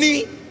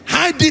money,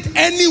 hide it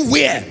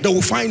anywhere, they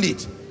will find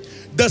it.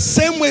 The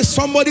same way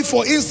somebody,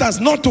 for instance,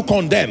 not to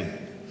condemn,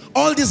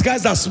 all these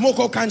guys that smoke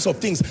all kinds of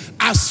things,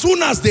 as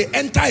soon as they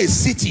enter a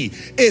city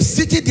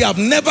they have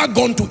never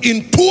gone to,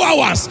 in 2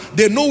 hours,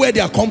 they know where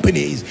their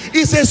company is.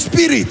 It's a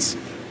spirit.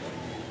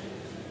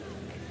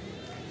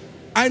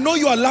 I know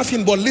you are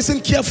laughing, but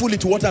listen carefully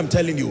to what I'm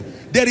telling you.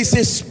 There is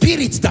a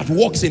spirit that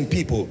works in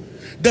people.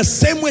 The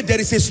same way there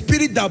is a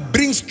spirit that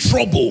brings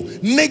trouble,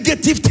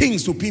 negative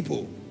things to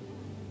people.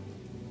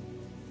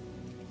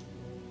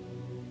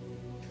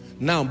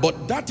 Now,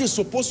 but that is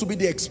supposed to be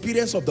the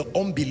experience of the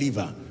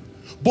unbeliever.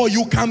 But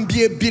you can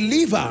be a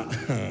believer.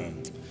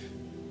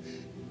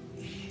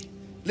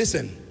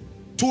 Listen,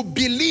 to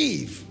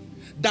believe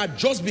that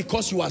just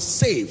because you are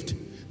saved,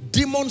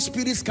 demon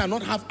spirits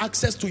cannot have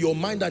access to your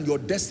mind and your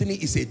destiny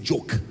is a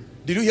joke.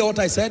 Did you hear what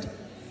I said?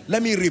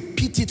 Let me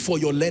repeat it for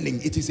your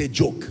learning. It is a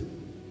joke.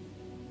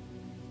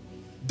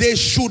 They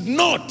should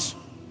not,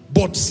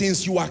 but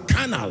since you are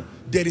carnal,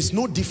 there is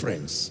no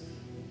difference.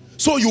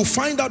 So you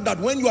find out that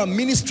when you are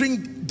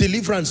ministering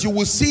deliverance, you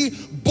will see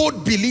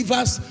both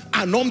believers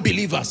and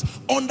unbelievers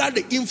under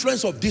the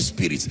influence of these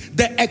spirits.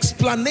 The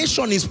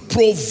explanation is,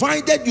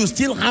 provided you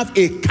still have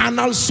a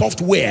carnal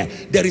software,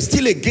 there is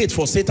still a gate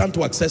for Satan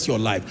to access your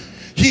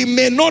life. He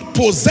may not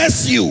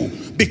possess you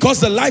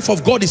because the life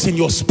of God is in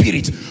your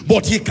spirit,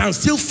 but he can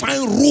still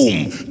find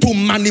room to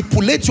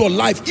manipulate your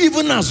life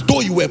even as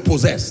though you were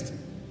possessed.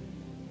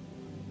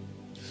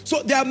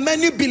 So there are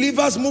many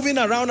believers moving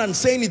around and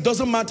saying it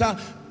doesn't matter,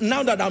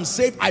 now that I'm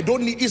saved, I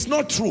don't need. It's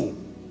not true.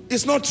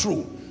 It's not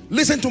true.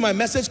 Listen to my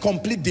message,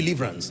 Complete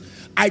Deliverance.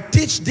 I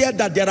teach there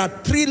that there are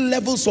 3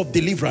 levels of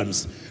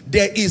deliverance.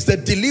 There is the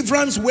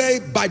deliverance where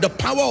by the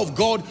power of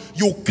God,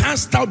 you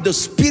cast out the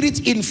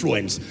spirit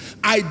influence.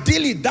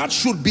 Ideally, that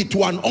should be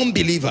to an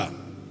unbeliever.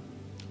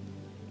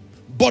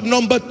 But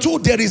number 2,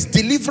 there is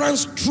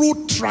deliverance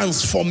through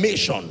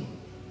transformation.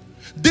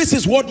 This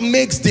is what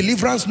makes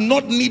deliverance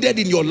not needed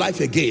in your life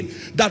again.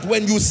 That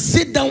when you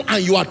sit down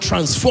and you are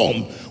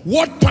transformed,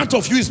 what part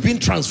of you is being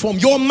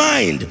transformed? Your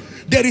mind.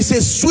 There is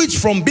a switch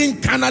from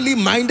being carnally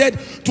minded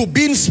to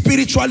being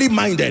spiritually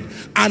minded.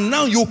 And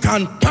now you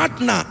can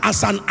partner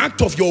as an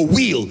act of your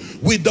will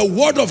with the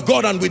word of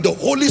God and with the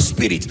Holy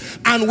Spirit.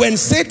 And when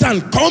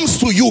Satan comes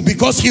to you,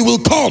 because he will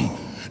come,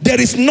 there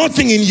is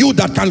nothing in you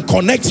that can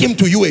connect him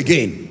to you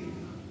again.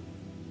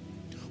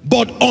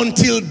 But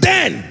until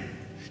then,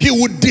 he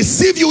would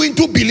deceive you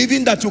into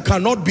believing that you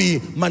cannot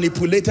be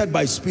manipulated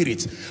by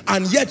spirits.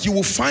 And yet you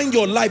will find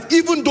your life,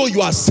 even though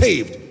you are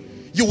saved,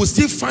 you will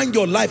still find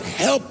your life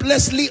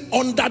helplessly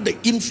under the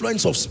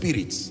influence of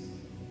spirits.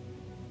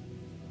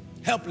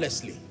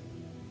 Helplessly.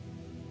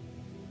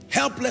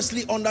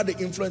 Helplessly under the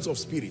influence of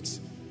spirits.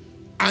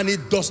 And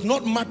it does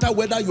not matter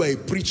whether you are a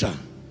preacher.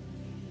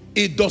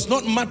 It does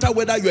not matter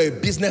whether you are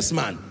a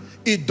businessman.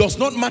 It does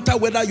not matter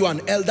whether you are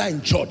an elder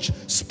in church.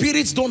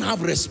 Spirits don't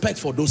have respect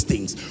for those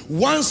things.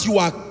 Once you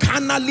are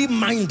carnally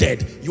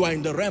minded, you are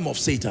in the realm of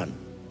Satan.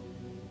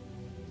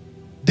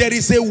 There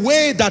is a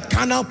way that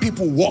carnal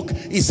people walk.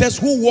 It says,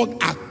 who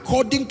walk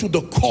according to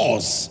the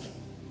cause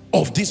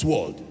of this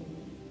world.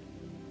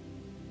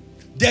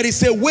 There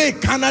is a way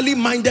carnally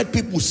minded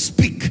people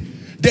speak.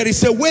 There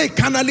is a way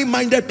carnally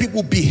minded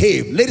people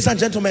behave. Ladies and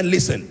gentlemen,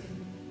 listen.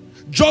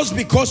 Just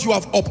because you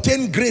have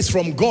obtained grace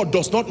from God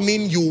does not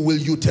mean you will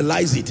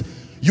utilize it.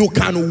 You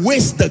can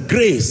waste the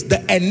grace,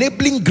 the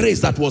enabling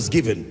grace that was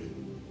given.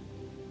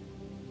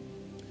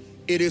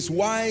 It is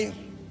why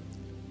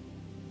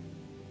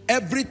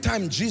every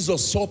time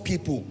Jesus saw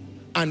people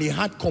and he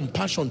had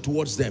compassion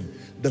towards them,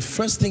 the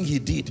first thing he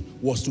did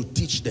was to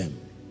teach them.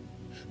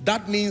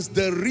 That means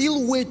the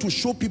real way to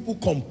show people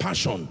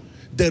compassion,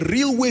 the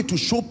real way to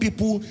show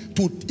people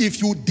to,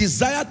 if you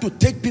desire to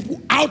take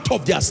people out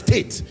of their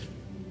state,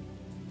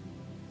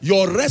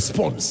 your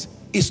response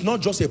is not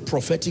just a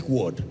prophetic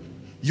word.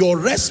 Your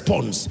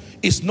response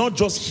is not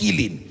just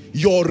healing.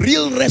 Your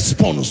real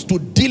response to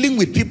dealing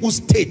with people's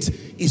state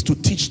is to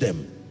teach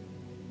them.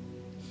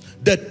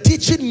 The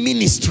teaching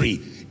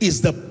ministry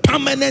is the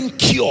permanent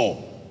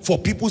cure for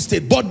people's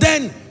state. But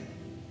then,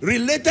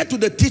 related to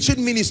the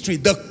teaching ministry,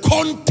 the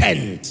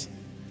content,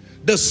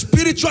 the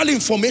spiritual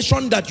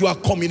information that you are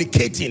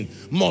communicating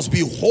must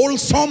be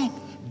wholesome,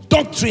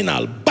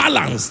 doctrinal,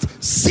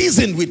 balanced,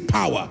 seasoned with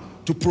power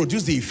to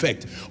produce the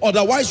effect.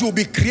 Otherwise, you'll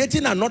be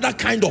creating another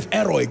kind of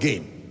error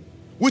again,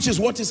 which is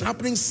what is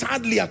happening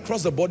sadly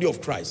across the body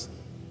of Christ.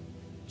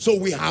 So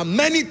we have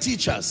many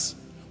teachers,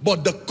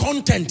 but the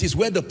content is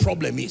where the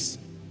problem is.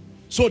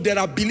 So there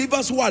are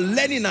believers who are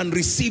learning and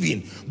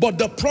receiving, but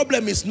the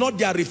problem is not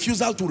their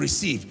refusal to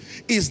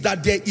receive, is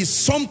that there is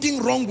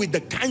something wrong with the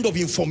kind of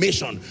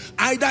information.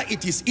 Either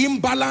it is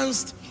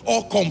imbalanced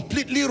or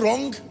completely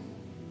wrong.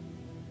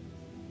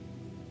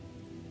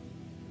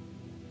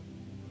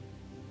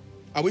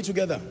 Are we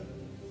together?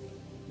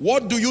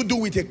 What do you do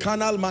with a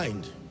carnal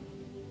mind?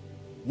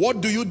 What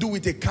do you do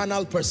with a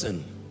carnal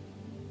person?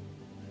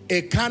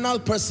 A carnal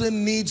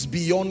person needs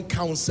beyond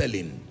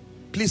counseling.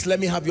 Please let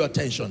me have your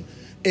attention.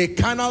 A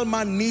carnal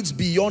man needs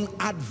beyond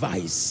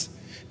advice.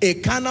 A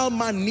carnal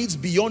man needs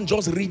beyond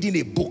just reading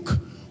a book.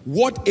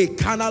 What a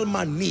carnal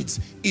man needs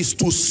is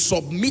to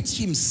submit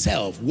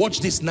himself. Watch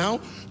this now.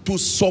 To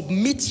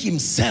submit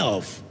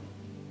himself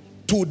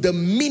to the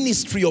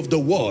ministry of the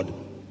word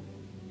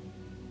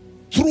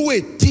through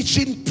a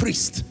teaching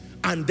priest,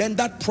 and then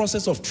that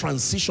process of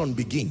transition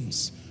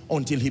begins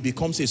until he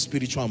becomes a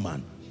spiritual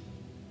man.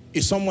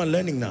 Is someone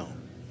learning now?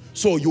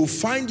 So you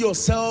find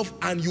yourself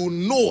and you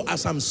know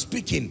as I'm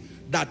speaking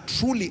that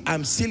truly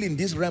I'm still in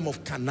this realm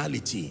of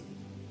carnality.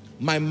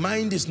 My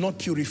mind is not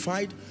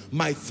purified.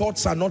 My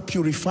thoughts are not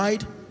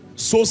purified.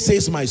 So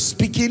says my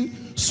speaking.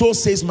 So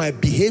says my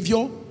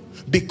behavior.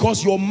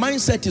 Because your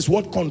mindset is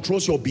what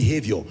controls your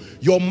behavior.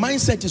 Your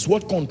mindset is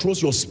what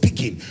controls your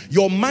speaking.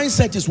 Your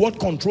mindset is what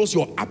controls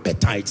your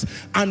appetites.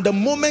 And the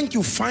moment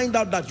you find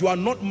out that you are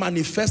not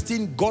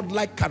manifesting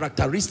godlike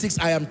characteristics,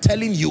 I am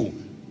telling you,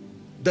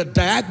 the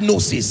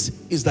diagnosis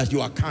is that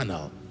you are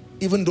carnal,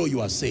 even though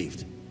you are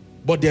saved.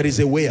 But there is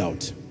a way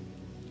out.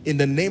 In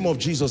the name of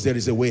Jesus, there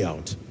is a way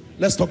out.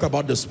 Let's talk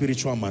about the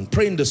spiritual man.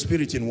 Pray in the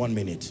spirit in 1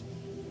 minute.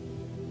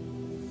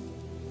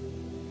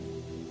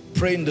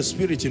 Pray in the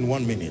spirit in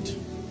 1 minute.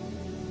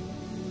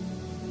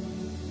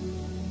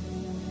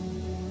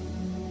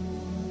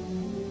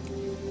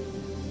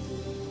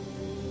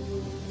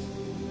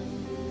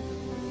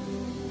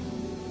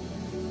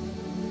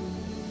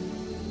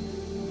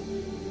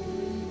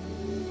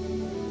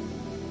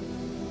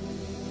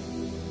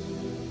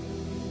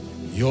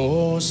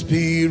 Your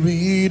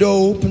spirit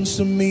opens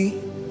to me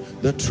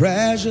the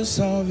treasures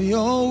of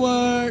your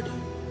word,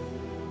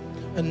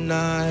 and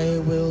I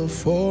will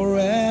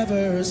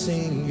forever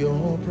sing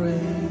your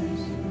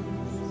praise.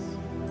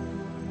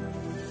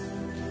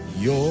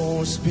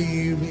 Your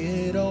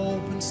spirit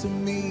opens to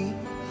me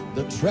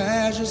the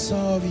treasures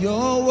of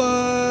your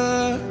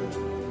word,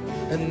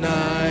 and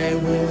I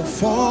will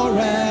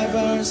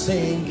forever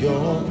sing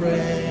your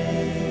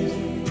praise.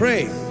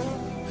 Pray.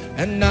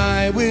 And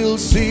I will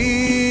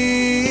sing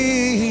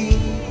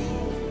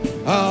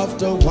of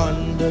the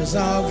wonders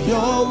of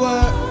your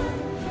word.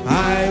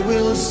 I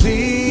will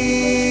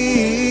sing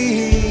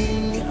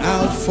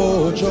out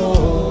for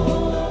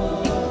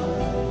joy.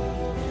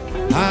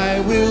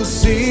 I will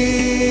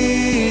sing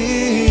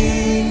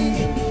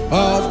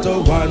of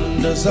the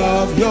wonders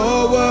of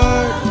your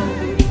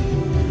word,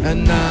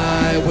 and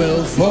I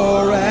will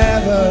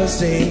forever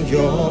sing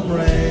your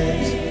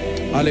praise.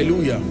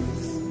 Hallelujah.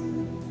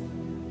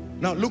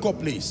 Now look up,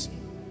 please.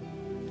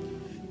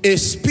 A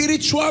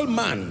spiritual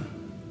man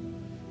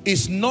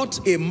is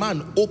not a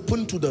man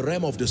open to the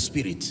realm of the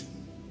spirit.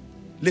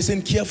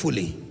 Listen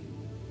carefully.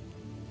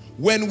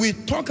 When we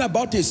talk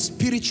about a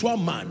spiritual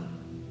man,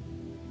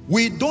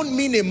 we don't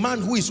mean a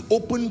man who is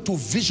open to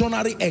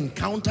visionary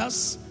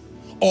encounters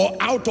or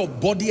out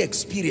of body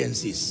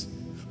experiences.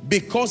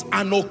 Because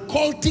an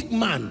occultic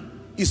man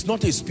is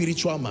not a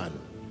spiritual man,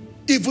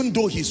 even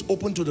though he's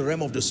open to the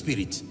realm of the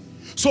spirit.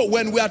 So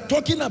when we are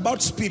talking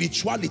about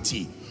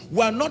spirituality,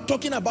 we are not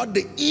talking about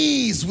the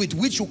ease with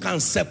which you can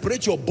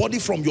separate your body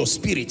from your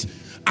spirit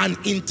and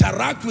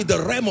interact with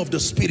the realm of the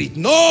spirit.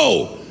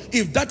 No!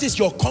 If that is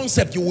your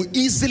concept, you will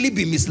easily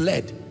be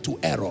misled to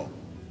error.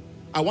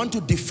 I want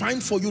to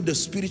define for you the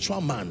spiritual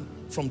man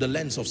from the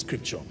lens of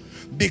scripture.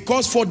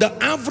 Because for the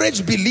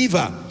average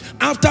believer,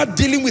 after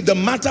dealing with the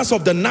matters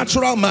of the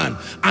natural man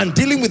and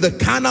dealing with the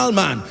carnal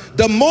man,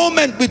 the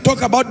moment we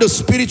talk about the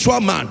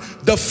spiritual man,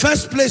 the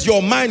first place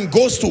your mind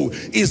goes to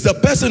is the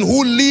person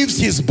who leaves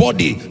his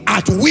body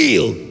at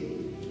will.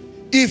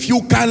 If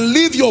you can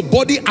leave your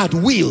body at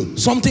will,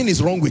 something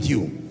is wrong with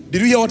you.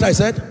 Did you hear what I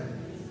said?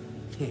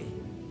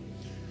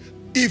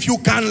 If you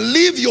can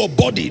leave your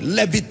body,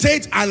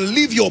 levitate and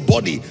leave your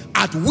body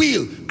at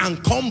will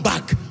and come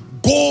back,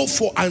 go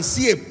for and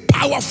see a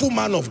powerful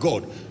man of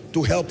God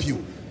to help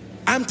you.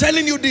 I'm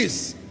telling you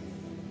this.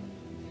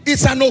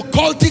 It's an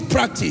occultic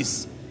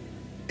practice.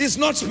 It's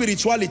not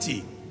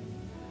spirituality.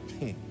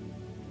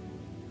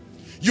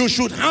 You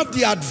should have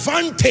the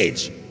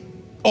advantage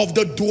of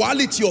the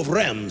duality of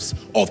realms,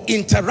 of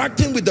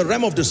interacting with the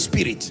realm of the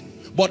spirit.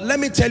 But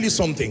let me tell you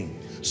something.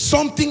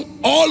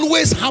 Something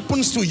always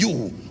happens to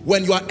you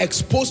when you are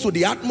exposed to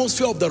the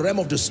atmosphere of the realm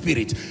of the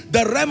spirit.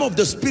 The realm of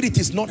the spirit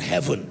is not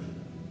heaven.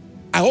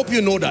 I hope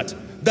you know that.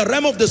 The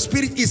realm of the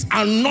spirit is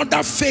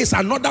another phase,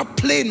 another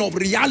plane of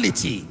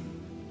reality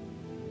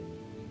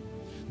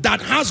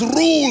that has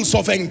rules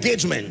of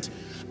engagement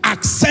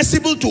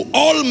accessible to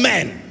all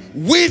men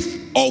with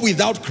or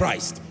without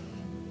Christ.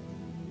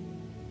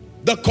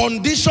 The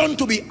condition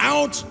to be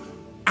out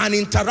and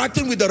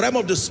interacting with the realm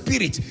of the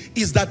spirit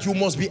is that you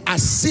must be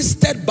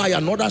assisted by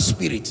another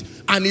spirit,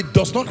 and it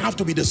does not have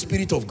to be the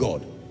Spirit of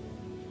God.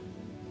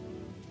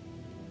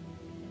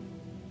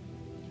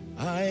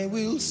 I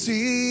will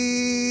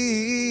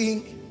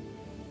sing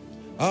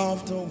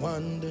of the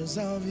wonders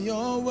of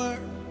your word.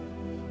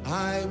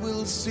 I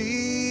will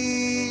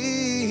sing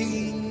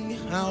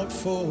out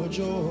for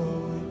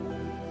joy.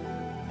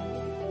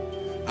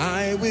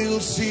 I will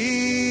sing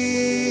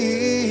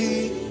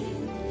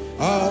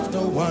of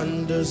the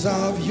wonders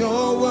of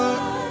your word,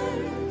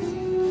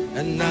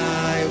 and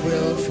I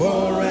will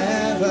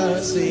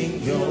forever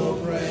sing your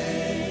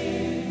praise.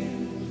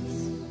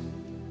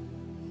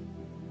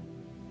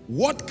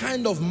 What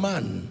kind of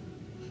man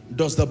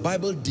does the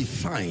Bible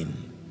define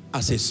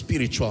as a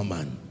spiritual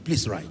man?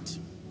 Please write.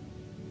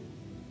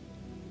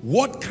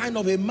 What kind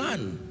of a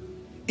man?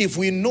 If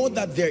we know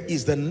that there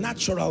is the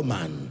natural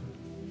man,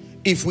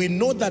 if we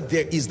know that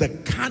there is the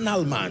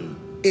carnal man,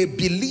 a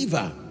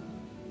believer,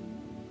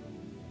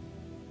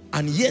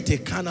 and yet a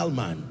carnal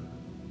man,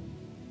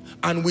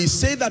 and we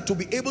say that to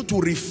be able to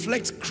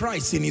reflect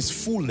Christ in his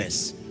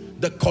fullness,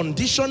 the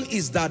condition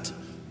is that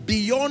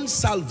beyond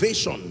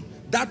salvation,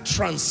 that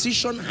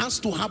transition has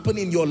to happen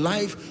in your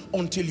life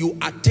until you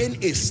attain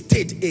a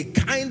state, a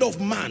kind of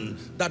man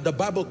that the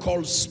Bible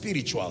calls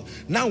spiritual.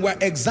 Now we're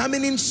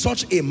examining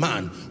such a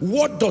man.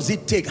 What does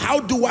it take? How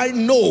do I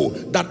know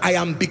that I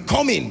am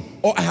becoming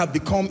or I have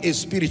become a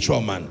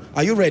spiritual man?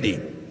 Are you ready?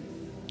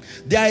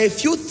 There are a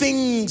few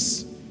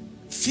things,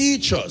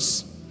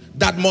 features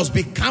that must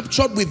be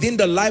captured within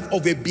the life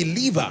of a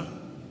believer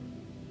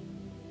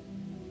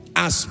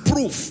as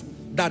proof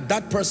that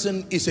that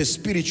person is a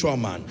spiritual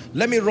man.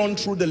 Let me run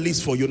through the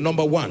list for you.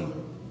 Number one,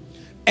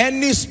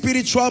 any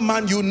spiritual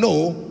man you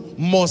know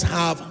must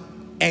have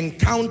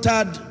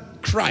encountered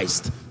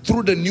Christ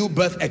through the new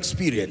birth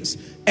experience.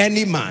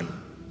 Any man.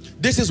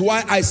 This is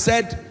why I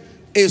said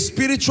a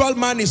spiritual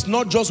man is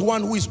not just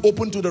one who is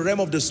open to the realm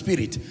of the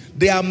spirit.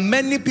 There are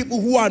many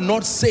people who are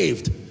not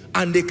saved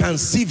and they can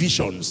see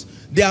visions.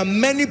 There are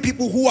many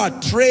people who are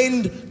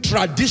trained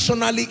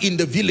traditionally in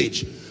the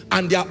village,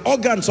 and their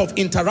organs of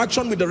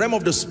interaction with the realm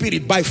of the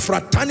spirit by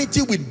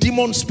fraternity with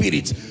demon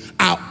spirits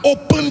are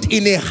opened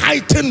in a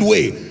heightened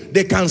way.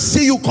 They can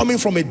see you coming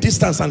from a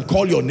distance and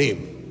call your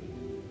name.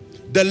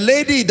 The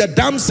lady, the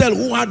damsel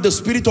who had the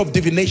spirit of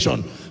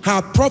divination,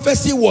 her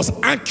prophecy was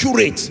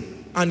accurate,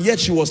 and yet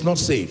she was not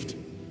saved.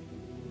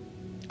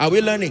 Are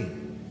we learning?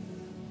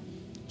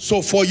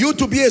 So for you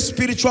to be a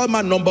spiritual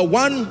man, number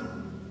one,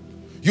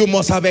 you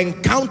must have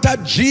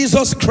encountered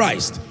Jesus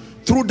Christ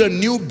through the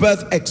new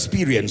birth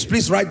experience.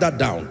 Please write that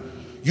down.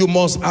 You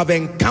must have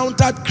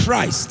encountered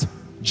Christ,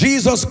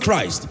 Jesus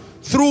Christ,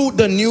 through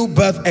the new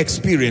birth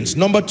experience.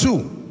 Number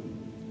two,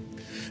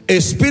 a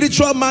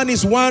spiritual man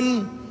is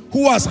one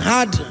who has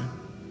had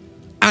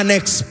an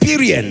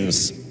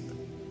experience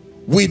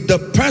with the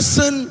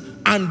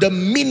person and the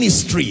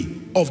ministry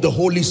of the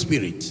Holy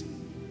Spirit.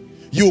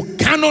 You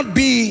cannot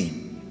be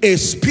a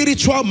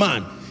spiritual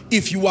man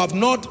if you have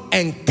not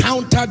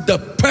encountered the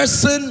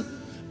person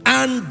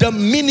and the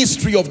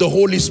ministry of the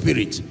Holy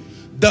Spirit.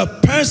 The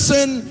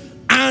person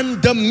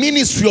and the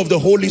ministry of the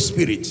Holy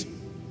Spirit.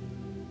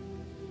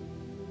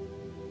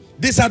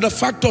 These are the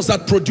factors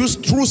that produce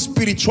true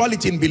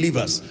spirituality in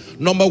believers.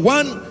 Number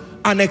one,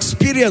 an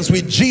experience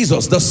with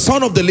Jesus, the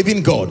Son of the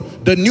living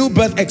God, the new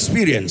birth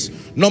experience.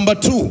 Number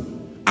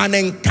 2, an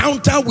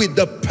encounter with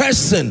the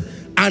person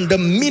and the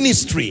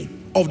ministry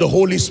of the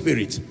Holy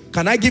Spirit.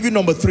 Can I give you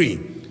number 3?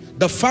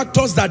 The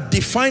factors that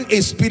define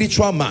a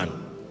spiritual man.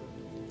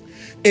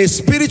 A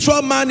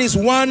spiritual man is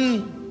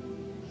one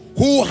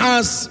who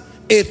has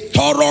a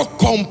thorough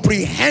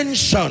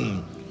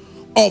comprehension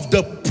of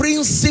the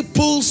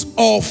principles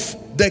of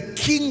the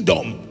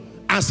kingdom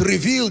as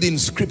revealed in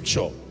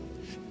Scripture.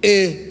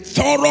 A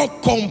thorough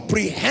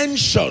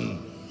comprehension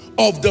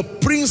of the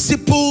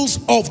principles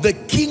of the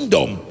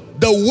kingdom,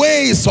 the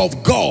ways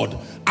of God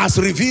as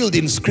revealed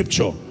in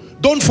Scripture.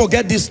 Don't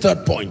forget this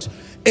third point.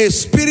 A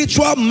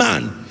spiritual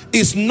man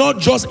is not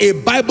just a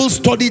Bible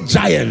study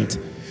giant.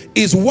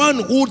 Is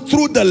one who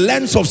through the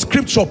lens of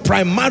Scripture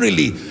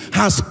primarily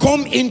has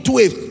come into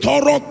a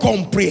thorough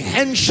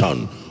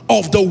comprehension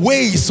of the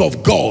ways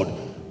of God,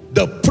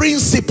 the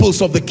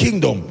principles of the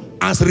kingdom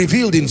as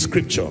revealed in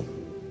Scripture.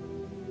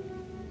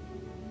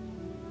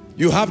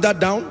 You have that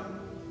down?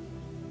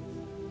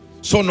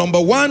 So number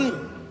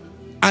 1,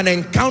 an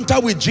encounter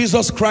with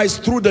Jesus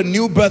Christ through the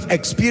new birth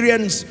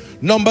experience.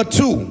 Number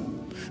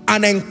 2,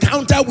 an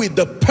encounter with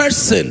the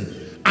person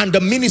and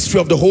the ministry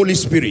of the Holy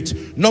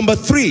Spirit. Number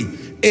 3,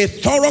 a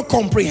thorough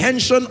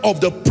comprehension of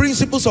the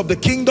principles of the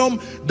kingdom,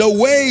 the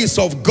ways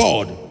of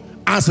God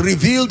as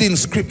revealed in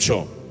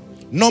Scripture.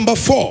 Number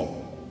 4,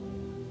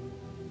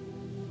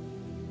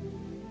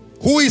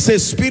 who is a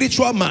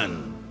spiritual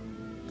man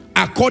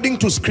according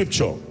to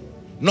Scripture?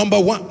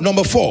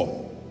 Number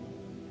 4,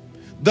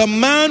 the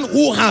man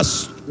who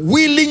has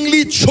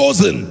willingly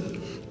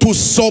chosen to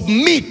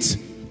submit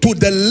to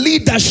the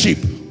leadership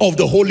of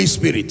the Holy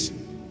Spirit.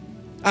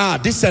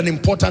 This is an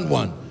important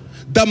one.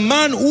 The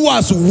man who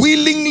has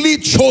willingly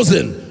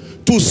chosen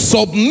to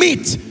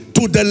submit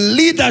to the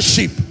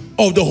leadership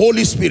of the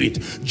Holy Spirit.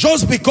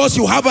 Just because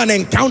you have an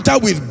encounter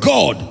with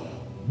God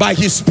by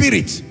His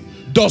Spirit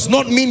does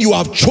not mean you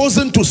have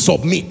chosen to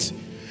submit.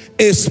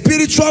 A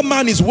spiritual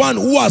man is one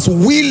who has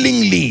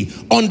willingly,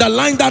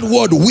 underline that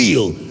word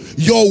will.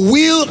 Your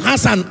will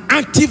has an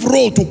active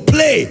role to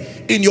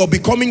play in your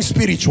becoming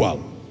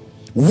spiritual.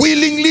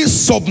 Willingly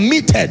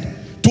submitted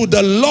to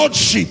the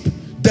lordship,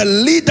 the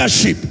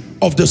leadership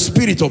of the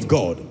Spirit of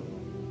God.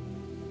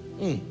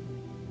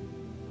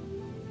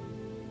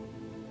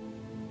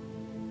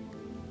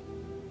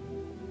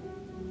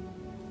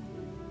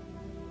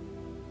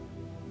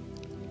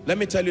 Let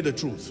me tell you the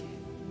truth.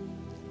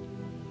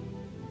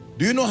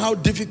 Do you know how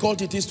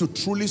difficult it is to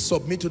truly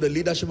submit to the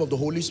leadership of the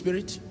Holy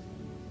Spirit?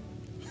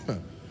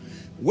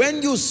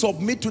 When you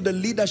submit to the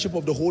leadership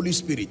of the Holy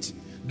Spirit,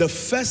 the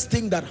first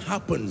thing that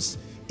happens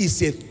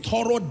is a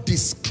thorough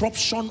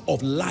description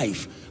of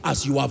life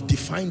as you have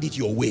defined it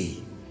your way.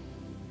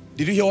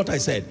 Did you hear what I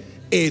said?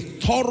 A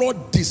thorough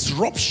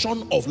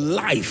disruption of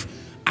life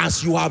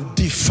as you have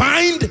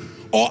defined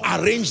or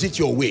arranged it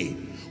your way.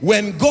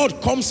 When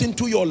God comes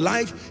into your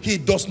life, He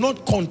does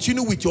not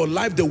continue with your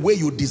life the way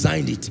you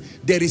designed it.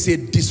 There is a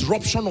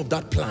disruption of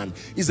that plan.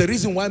 It's the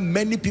reason why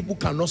many people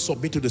cannot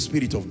submit to the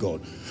Spirit of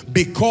God.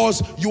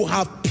 Because you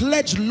have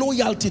pledged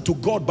loyalty to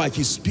God by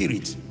His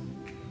Spirit.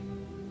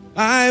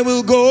 I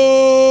will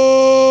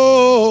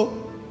go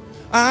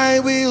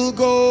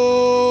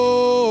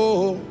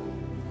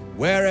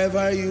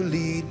wherever you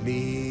lead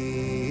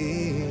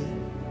me.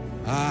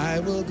 I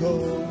will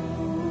go.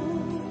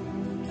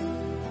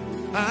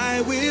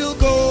 I will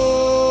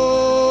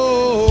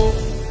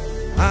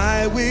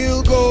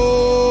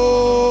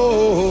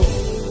go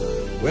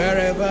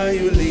wherever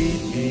you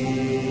lead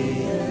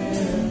me.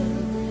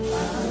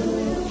 I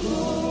will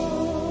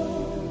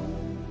go.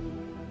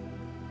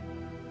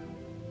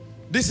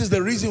 This is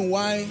the reason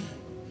why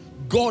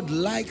God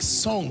likes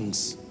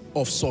songs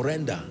of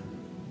surrender,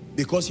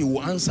 because He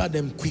will answer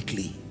them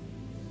quickly.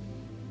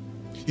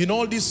 You know,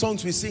 all these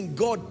songs we sing,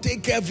 God,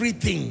 take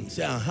everything.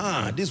 Say,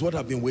 this is what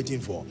I've been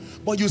waiting for.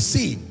 But you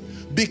see,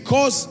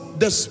 because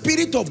the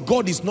Spirit of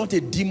God is not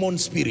a demon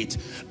spirit,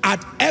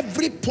 at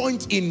every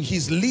point in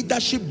His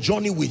leadership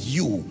journey with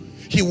you,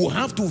 He will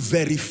have to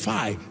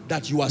verify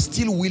that you are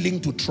still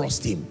willing to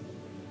trust Him.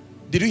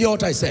 Did you hear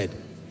what I said?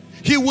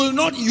 He will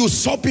not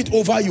usurp it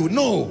over you.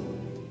 No.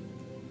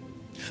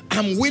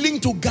 I'm willing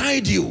to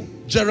guide you.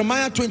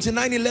 Jeremiah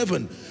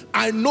 29:11.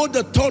 I know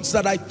the thoughts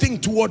that I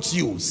think towards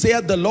you,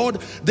 saith the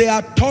Lord. They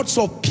are thoughts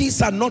of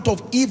peace and not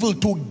of evil,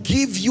 to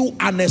give you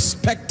an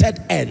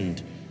expected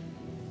end.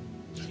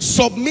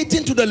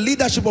 Submitting to the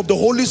leadership of the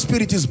Holy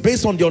Spirit is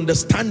based on the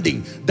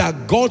understanding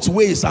that God's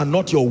ways are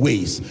not your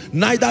ways,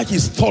 neither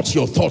His thoughts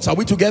your thoughts. Are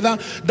we together?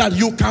 That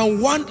you can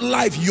want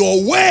life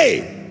your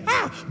way,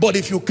 but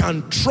if you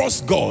can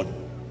trust God.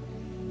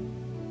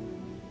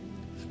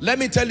 Let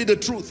me tell you the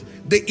truth.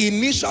 The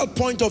initial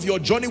point of your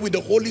journey with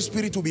the Holy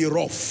Spirit will be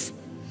rough.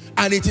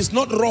 And it is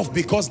not rough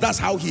because that's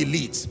how He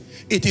leads.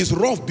 It is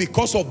rough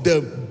because of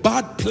the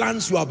bad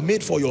plans you have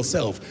made for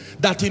yourself,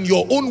 that in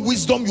your own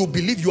wisdom you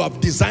believe you have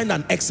designed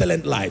an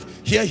excellent life.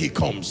 Here He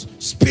comes,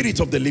 Spirit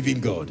of the living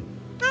God.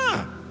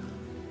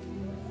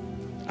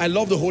 I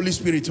love the Holy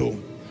Spirit.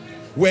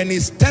 when he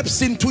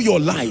steps into your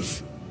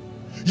life,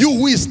 you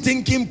who is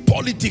thinking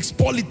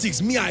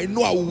politics, me, I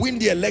know I will win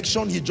the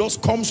election, he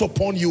just comes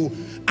upon you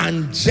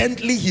and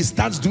gently he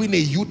starts doing a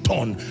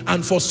U-turn,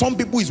 and for some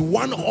people it's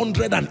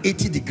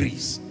 180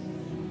 degrees.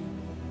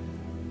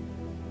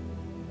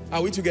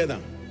 Are we together?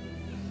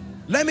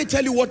 Let me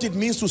tell you what it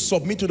means to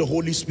submit to the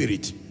Holy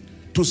Spirit.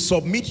 To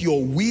submit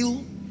your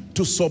will,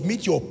 to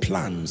submit your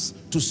plans,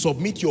 to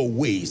submit your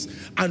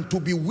ways, and to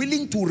be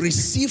willing to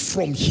receive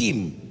from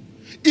him.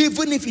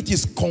 Even if it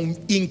is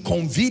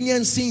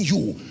inconveniencing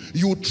you,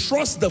 you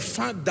trust the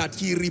fact that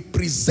he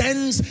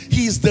represents,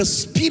 he is the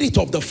Spirit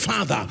of the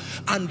Father,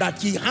 and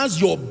that he has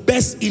your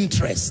best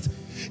interest.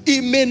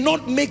 It may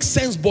not make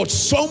sense, but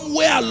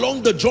somewhere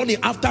along the journey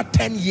after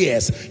 10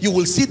 years, you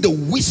will see the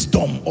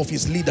wisdom of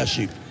his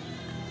leadership.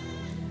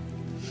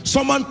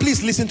 Someone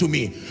please listen to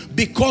me,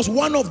 because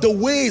one of the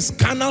ways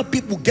carnal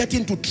people get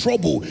into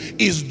trouble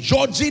is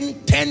judging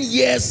 10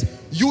 years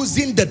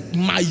using the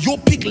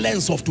myopic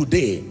lens of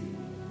today.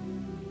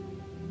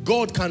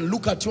 God can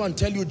look at you and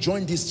tell you,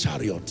 join this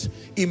chariot.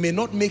 It may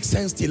not make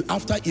sense till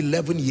after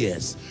 11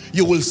 years.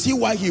 You will see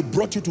why he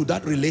brought you to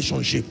that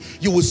relationship.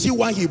 You will see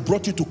why he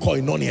brought you to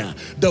koinonia.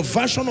 The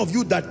version of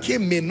you that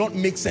came may not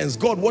make sense.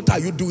 God, what are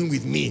you doing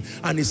with me?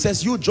 And he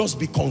says, you just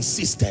be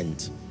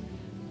consistent.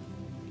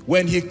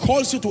 When he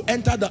calls you to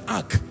enter the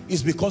ark,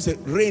 it's because the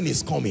rain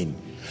is coming.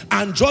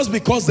 And just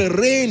because the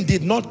rain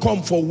did not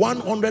come for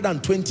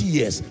 120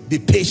 years, be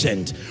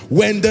patient.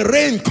 When the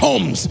rain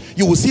comes,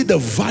 you will see the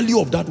value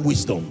of that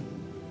wisdom.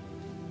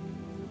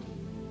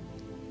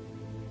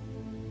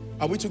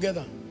 Are we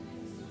together?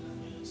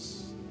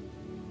 Yes.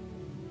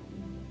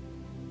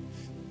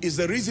 It's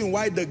the reason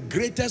why the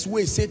greatest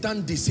way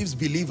Satan deceives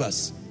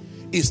believers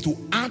is to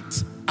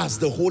act as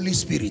the Holy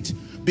Spirit,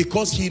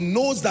 because he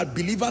knows that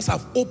believers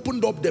have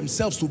opened up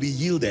themselves to be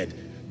yielded.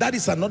 That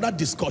is another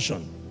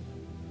discussion.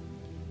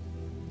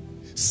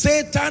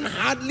 Satan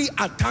hardly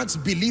attacks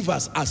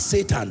believers as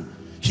Satan.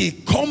 He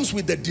comes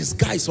with the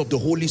disguise of the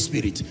Holy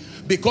Spirit,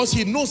 because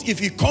he knows if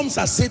he comes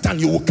as Satan,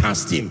 you will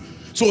cast him.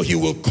 So he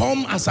will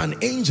come as an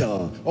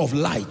angel of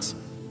light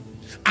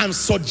and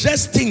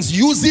suggest things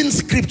using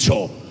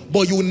scripture.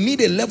 But you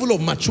need a level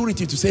of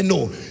maturity to say,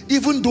 no,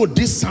 even though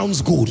this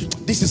sounds good,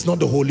 this is not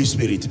the Holy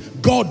Spirit.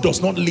 God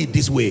does not lead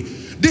this way.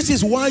 This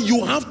is why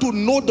you have to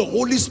know the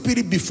Holy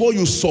Spirit before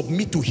you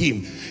submit to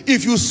him.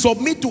 If you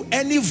submit to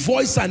any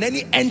voice and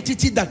any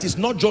entity that is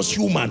not just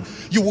human,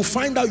 you will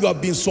find out you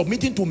have been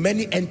submitting to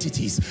many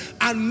entities.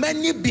 And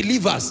many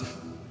believers,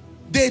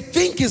 they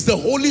think it's the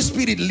Holy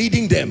Spirit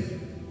leading them.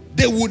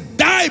 They would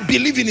die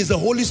believing it's the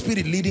Holy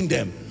Spirit leading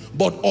them.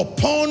 But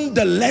upon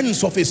the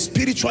lens of a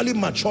spiritually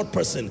matured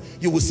person,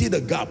 you will see the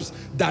gaps,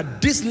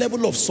 that this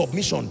level of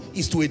submission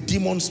is to a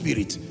demon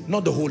spirit,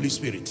 not the Holy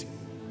Spirit.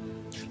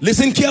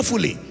 Listen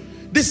carefully.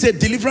 This is a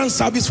deliverance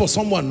service for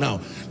someone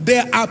now.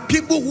 There are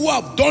people who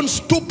have done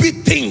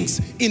stupid things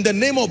in the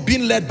name of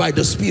being led by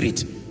the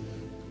Spirit.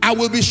 I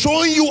will be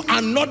showing you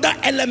another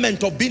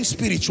element of being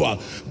spiritual,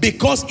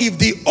 because if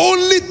the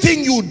only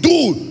thing you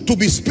do to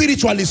be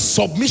spiritual is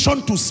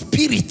submission to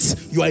spirit,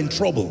 you are in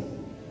trouble.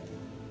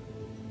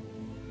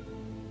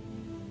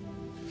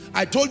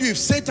 I told you, if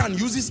Satan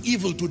uses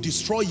evil to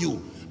destroy you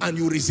and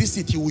you resist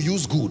it, he will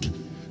use good.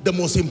 The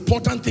most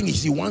important thing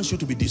is he wants you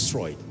to be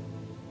destroyed.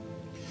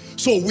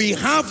 So we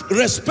have,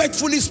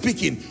 respectfully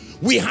speaking,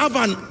 we have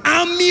an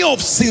army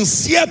of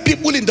sincere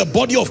people in the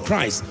body of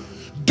Christ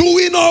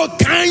doing all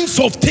kinds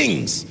of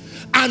things,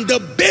 and the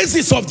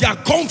basis of their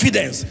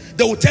confidence,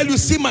 they will tell you,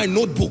 see my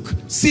notebook,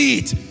 see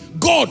it,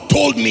 God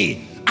told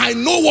me, I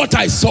know what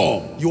I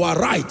saw. You are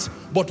right.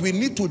 But we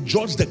need to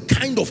judge the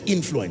kind of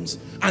influence,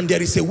 and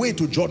there is a way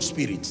to judge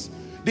spirits.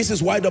 This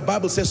is why the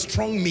Bible says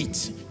strong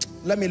meat.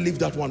 Let me leave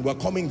that one, we're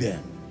coming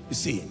there. You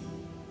see,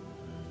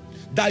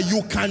 that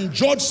you can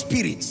judge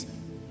spirits.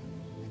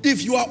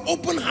 If you are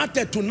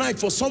open-hearted tonight,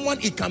 for someone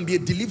it can be a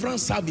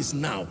deliverance service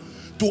now,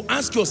 to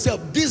ask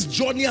yourself, this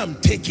journey I'm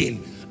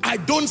taking, I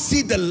don't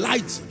see the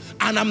light,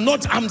 and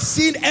I'm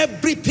seeing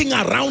everything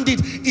around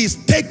it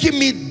is taking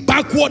me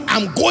backward.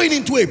 I'm going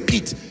into a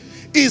pit.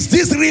 Is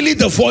this really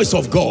the voice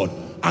of God?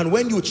 And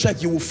when you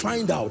check, you will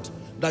find out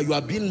that you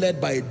are being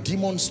led by a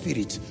demon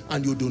spirit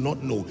and you do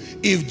not know.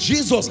 If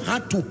Jesus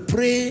had to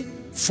pray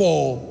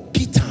for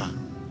Peter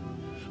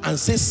and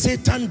say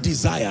Satan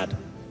desired,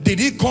 did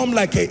he come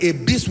like a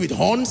beast with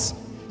horns?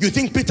 You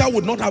think Peter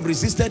would not have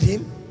resisted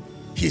him?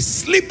 He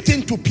slipped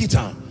into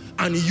Peter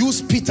and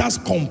used Peter's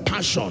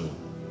compassion.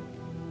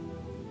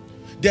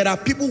 There are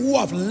people who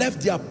have left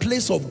their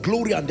place of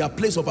glory and their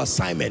place of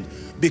assignment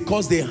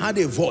because they had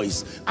a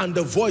voice, and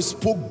the voice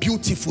spoke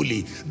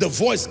beautifully. The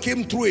voice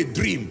came through a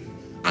dream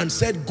and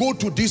said, go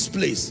to this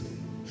place.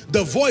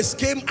 The voice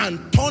came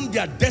and turned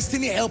their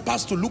destiny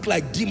helpers to look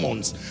like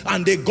demons,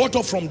 and they got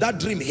up from that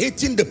dream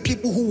hating the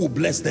people who will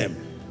bless them.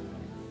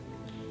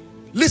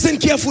 Listen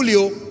carefully,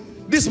 oh.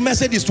 This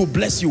message is to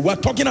bless you. We're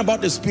talking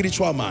about the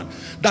spiritual man.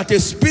 That a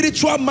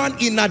spiritual man,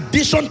 in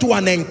addition to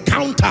an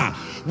encounter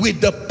with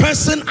the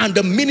person and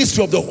the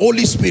ministry of the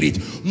Holy Spirit,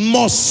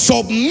 must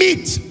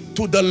submit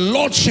to the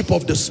lordship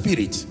of the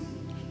Spirit.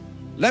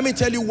 Let me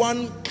tell you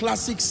one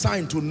classic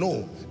sign to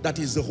know that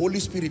is the Holy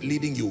Spirit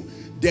leading you.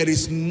 There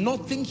is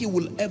nothing he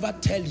will ever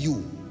tell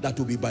you that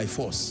will be by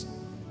force.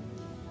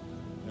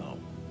 No.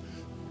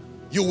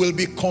 You will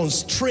be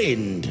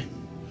constrained,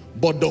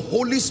 but the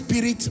Holy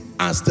Spirit,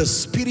 as the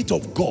Spirit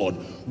of God,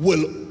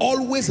 will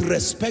always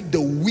respect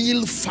the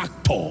will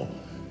factor.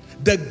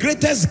 The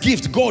greatest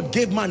gift God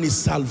gave man is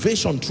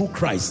salvation through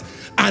Christ,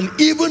 and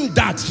even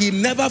that he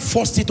never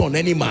forced it on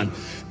any man.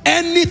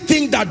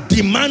 Anything that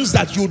demands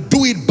that you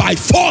do it by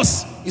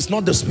force is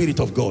not the Spirit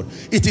of God.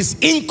 It is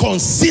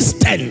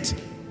inconsistent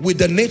with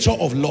the nature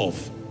of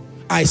love.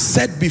 I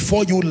set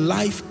before you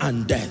life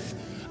and death.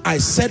 I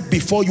set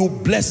before you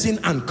blessing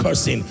and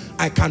cursing.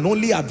 I can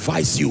only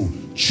advise you,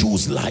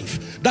 choose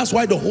life. That's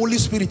why the Holy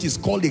Spirit is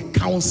called a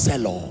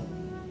counselor.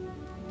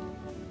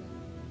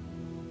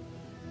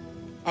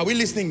 Are we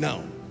listening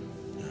now?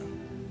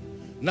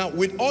 Now,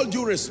 with all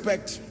due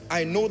respect,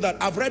 I know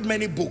that I've read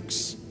many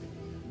books.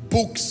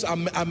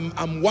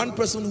 I'm one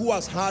person who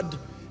has had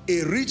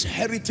a rich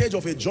heritage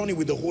of a journey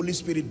with the Holy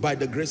Spirit by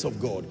the grace of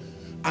God.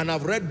 And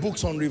I've read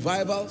books on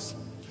revivals.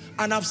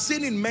 And I've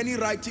seen in many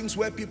writings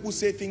where people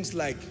say things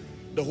like,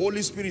 the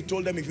Holy Spirit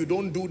told them, if you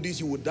don't do this,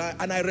 you will die.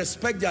 And I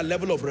respect their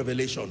level of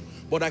revelation.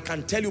 But I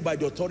can tell you by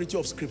the authority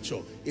of Scripture,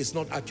 it's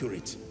not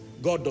accurate.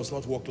 God does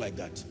not work like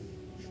that.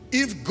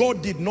 If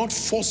God did not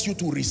force you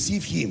to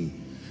receive him,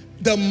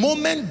 the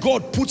moment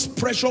God puts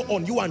pressure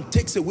on you and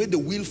takes away the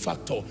will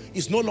factor,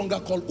 it's no longer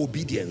called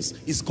obedience,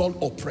 it's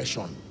called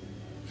oppression.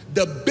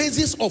 The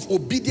basis of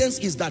obedience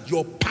is that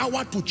your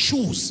power to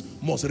choose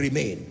must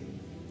remain.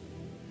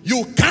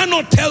 You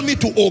cannot tell me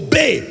to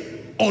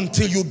obey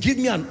until you give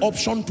me an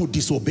option to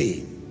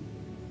disobey.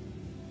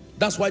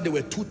 That's why there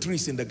were 2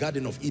 trees in the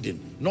Garden of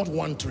Eden, not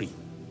 1 tree.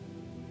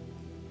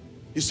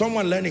 Is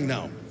someone learning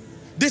now?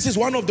 This is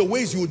one of the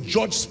ways you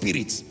judge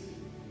spirits.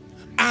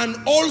 And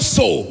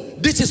also,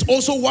 this is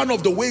also one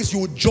of the ways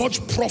you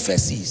judge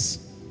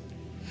prophecies.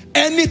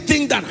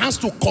 Anything that has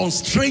to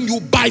constrain you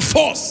by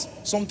force,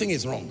 something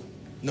is wrong.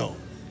 No.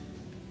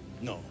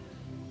 No.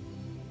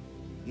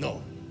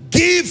 No.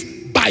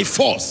 Give by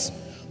force.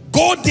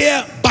 Go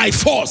there by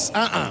force.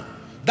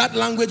 That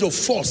language of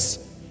force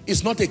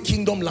is not a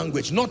kingdom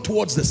language, not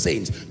towards the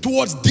saints.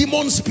 Towards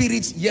demon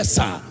spirits, yes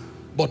sir,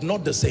 but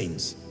not the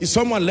saints. Is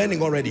someone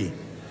learning already?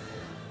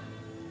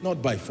 Not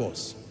by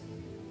force.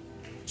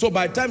 So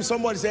by the time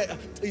somebody says,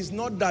 it's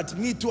not that,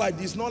 me too,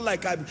 it's not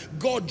like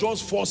God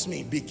just forced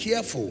me. Be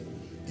careful.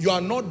 You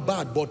are not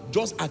bad, but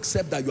just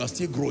accept that you are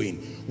still growing.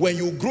 When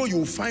you grow, you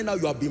will find out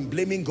you have been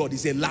blaming God.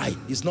 It's a lie.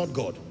 It's not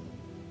God.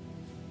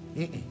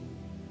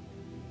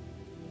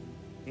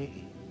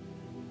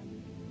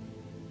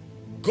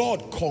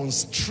 God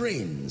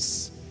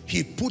constrains.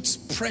 He puts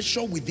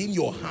pressure within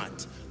your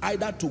heart,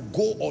 either to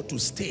go or to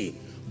stay.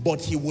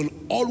 But he will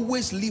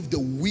always leave the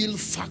will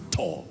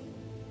factor.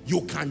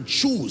 You can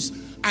choose.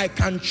 I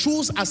can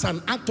choose as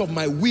an act of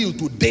my will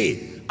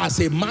today, as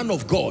a man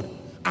of God,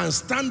 and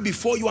stand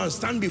before you and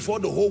stand before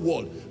the whole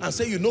world and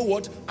say, you know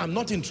what, I'm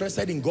not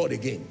interested in God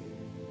again.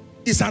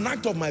 It's an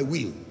act of my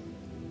will.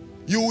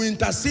 You will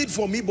intercede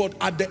for me, but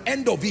at the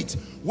end of it,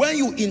 when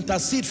you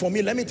intercede for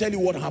me, let me tell you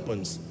what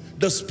happens.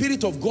 The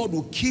Spirit of God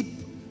will keep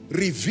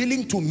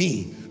revealing to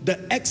me the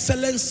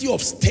excellency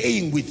of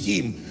staying with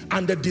him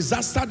and the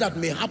disaster that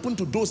may happen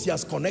to those he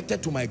has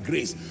connected to my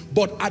grace.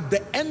 But at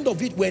the end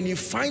of it, when he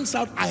finds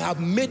out I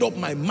have made up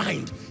my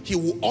mind, he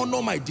will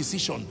honor my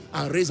decision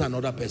and raise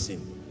another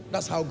person.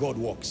 That's how God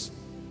works.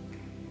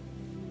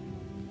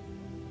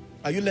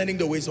 Are you learning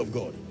the ways of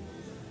God?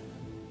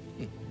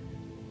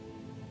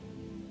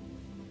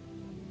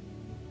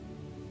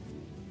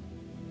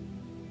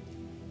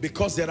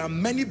 Because there are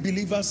many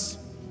believers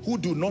who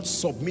do not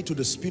submit to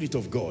the Spirit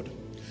of God.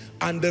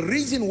 And the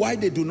reason why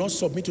they do not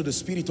submit to the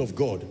Spirit of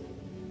God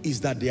is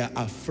that they are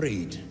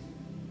afraid.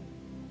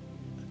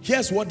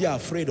 Here's what they are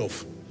afraid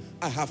of.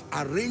 I have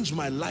arranged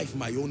my life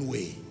my own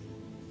way.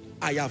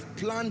 I have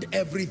planned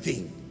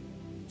everything.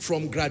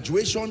 From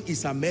graduation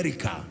is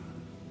America.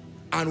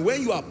 And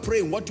when you are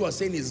praying, what you are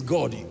saying is,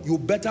 God, you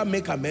better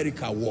make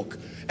America work.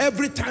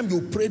 Every time you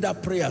pray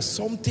that prayer,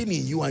 something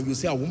in you, and you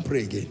say, I won't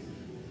pray again.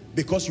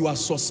 Because you are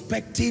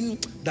suspecting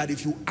that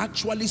if you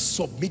actually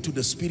submit to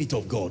the Spirit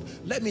of God.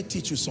 Let me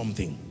teach you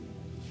something.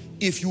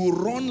 If you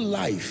run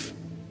life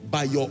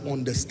by your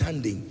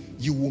understanding,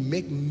 you will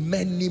make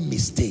many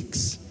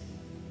mistakes.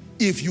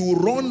 If you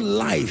run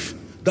life,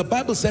 the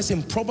Bible says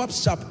in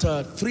Proverbs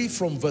chapter 3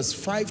 from verse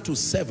 5 to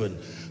 7,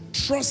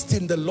 trust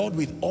in the Lord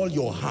with all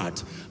your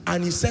heart.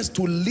 And he says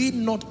to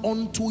lean not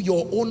unto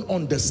your own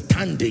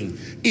understanding.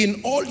 In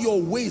all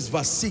your ways,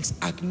 verse 6,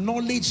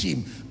 acknowledge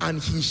him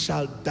and he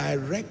shall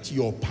direct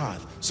your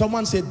path.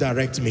 Someone say,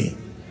 direct me.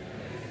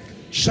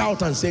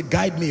 Shout and say,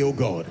 guide me, O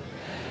God.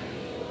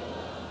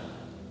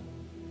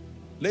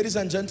 Ladies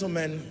and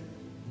gentlemen,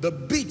 the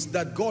bit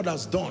that God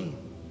has done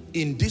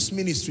in this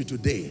ministry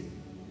today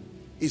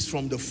is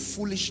from the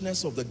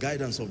foolishness of the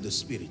guidance of the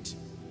Spirit.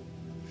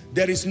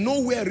 There is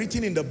nowhere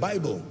written in the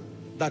Bible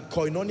that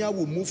Koinonia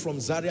will move from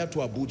Zaria to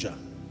Abuja.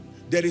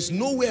 There is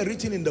nowhere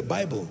written in the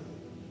Bible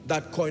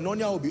that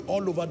koinonia will be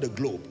all over the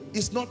globe.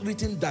 It's not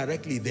written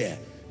directly there.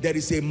 There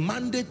is a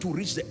mandate to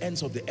reach the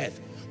ends of the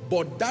earth.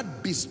 But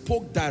that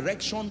bespoke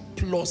direction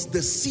plus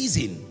the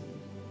season,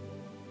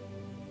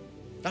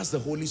 that's the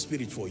Holy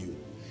Spirit for you.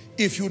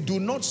 If you do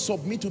not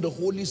submit to the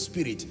Holy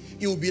Spirit,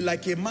 it will be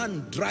like a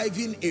man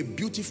driving a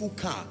beautiful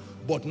car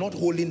but not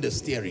holding the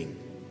steering.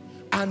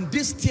 And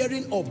this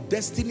steering of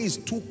destiny is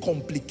too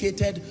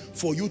complicated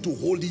for you to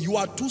hold it. You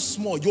are too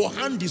small. Your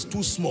hand is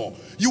too small.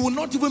 You will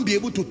not even be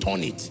able to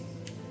turn it.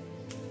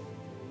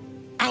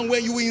 And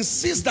when you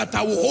insist that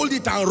I will hold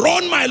it and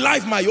run my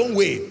life my own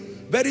way,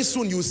 very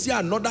soon you see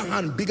another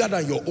hand bigger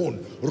than your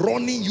own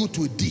running you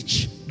to a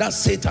ditch. That's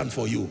Satan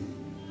for you.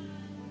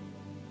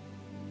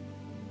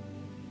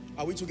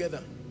 Are we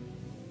together?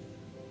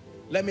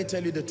 Let me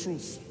tell you the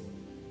truth.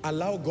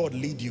 Allow God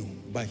lead you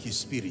by his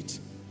Spirit.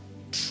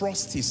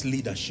 Trust his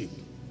leadership.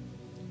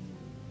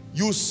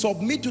 You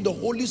submit to the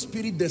Holy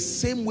Spirit the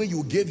same way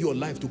you gave your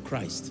life to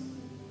Christ.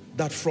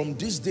 That from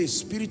this day,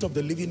 Spirit of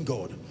the living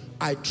God,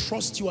 I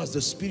trust you as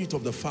the Spirit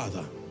of the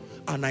Father,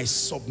 and I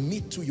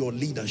submit to your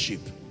leadership.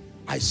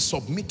 I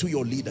submit to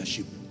your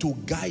leadership to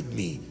guide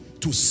me,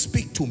 to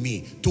speak to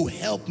me, to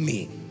help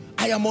me.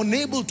 I am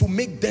unable to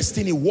make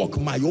destiny work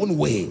my own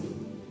way.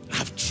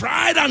 I've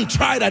tried and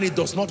tried and it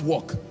does not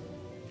work.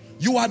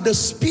 You are the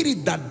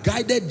Spirit that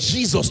guided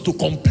Jesus to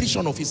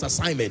completion of his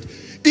assignment.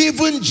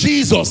 Even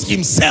Jesus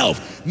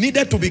himself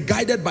needed to be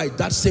guided by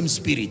that same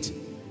Spirit.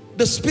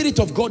 The Spirit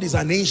of God is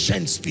an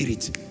ancient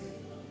spirit.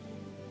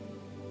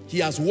 He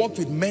has worked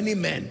with many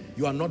men.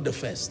 You are not the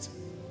first.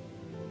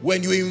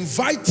 When you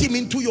invite him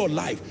into your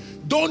life,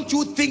 don't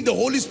you think the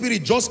Holy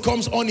Spirit just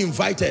comes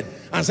uninvited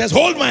and says,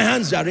 hold my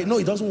hands, Jared? No,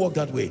 it doesn't work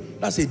that way.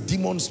 That's a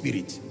demon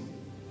spirit.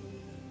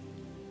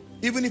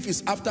 Even if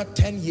it's after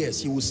 10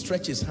 years, he will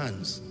stretch his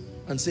hands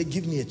and say,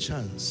 give me a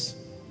chance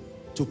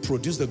to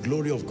produce the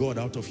glory of God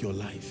out of your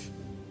life.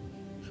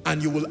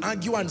 And you will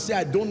argue and say,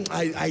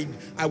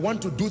 I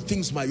want to do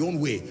things my own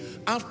way.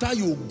 After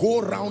you go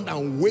around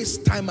and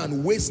waste time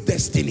and waste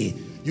destiny,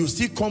 you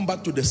still come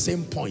back to the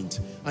same point,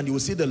 and you will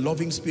see the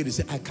loving Spirit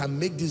say, I can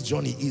make this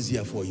journey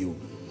easier for you.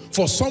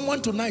 For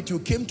someone tonight, you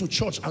came to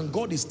church and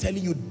God is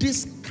telling you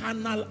this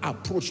carnal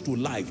approach to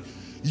life,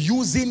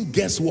 using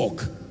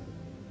guesswork.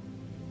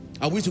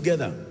 Are we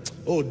together?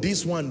 Oh,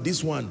 this one,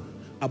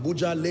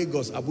 Abuja,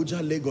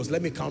 Lagos.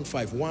 Let me count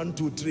 5. 1,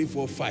 2, 3,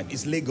 4, 5.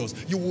 It's Lagos.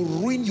 You will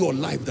ruin your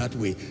life that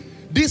way.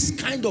 This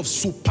kind of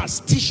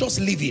superstitious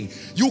living,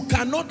 you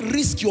cannot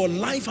risk your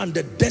life and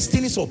the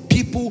destinies of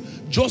people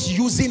just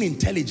using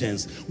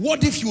intelligence.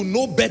 What if you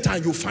know better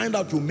and you find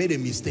out you made a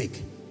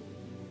mistake?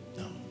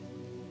 No.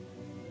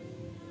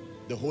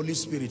 The Holy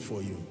Spirit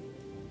for you.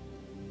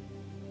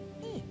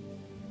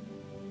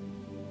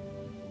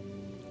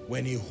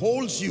 When he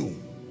holds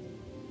you,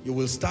 you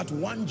will start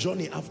one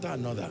journey after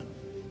another.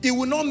 It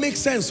will not make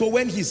sense. So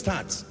when he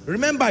starts,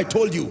 remember I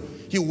told you,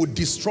 he would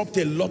disrupt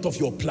a lot of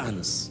your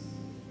plans.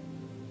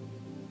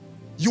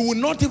 You will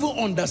not even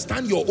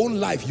understand your own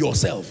life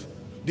yourself.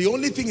 The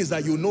only thing is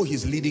that you know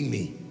he's leading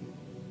me.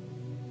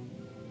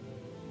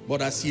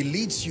 But as he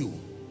leads you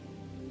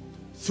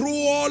through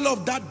all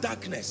of that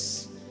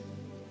darkness,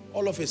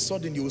 all of a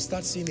sudden you will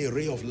start seeing a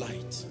ray of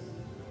light.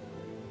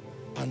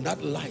 And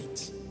that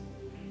light,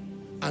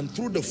 and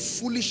through the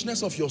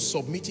foolishness of your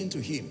submitting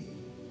to him,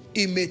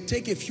 it may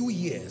take a few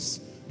years,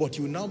 but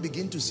you now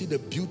begin to see the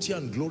beauty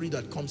and glory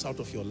that comes out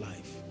of your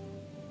life.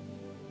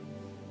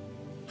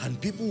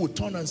 And people will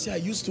turn and say, I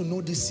used to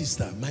know this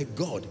sister. My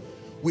God,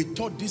 we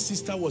thought this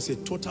sister was a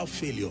total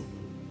failure.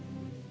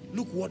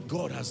 Look what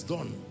God has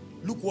done.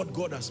 Look what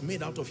God has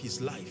made out of his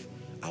life,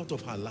 out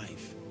of her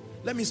life.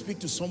 Let me speak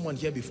to someone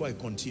here before I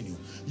continue.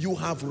 You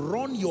have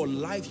run your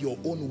life your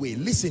own way.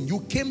 Listen,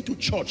 you came to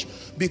church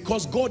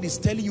because God is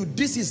telling you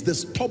this is the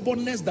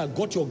stubbornness that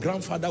got your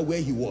grandfather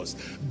where he was.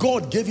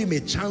 God gave him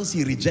a chance,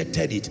 he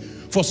rejected it.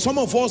 For some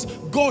of us,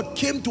 God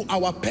came to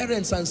our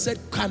parents and said,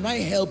 can I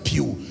help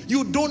you?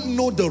 You don't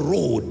know the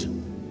road.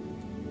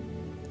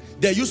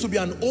 There used to be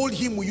an old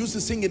hymn we used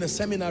to sing in a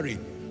seminary.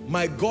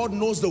 My God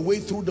knows the way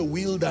through the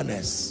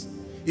wilderness.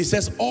 He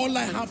says, all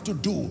I have to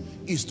do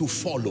is to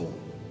follow.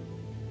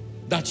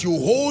 That you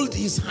hold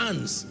his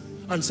hands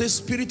and say,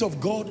 Spirit of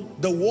God,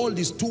 the world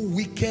is too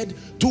wicked,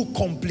 too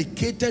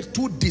complicated,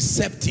 too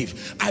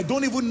deceptive. I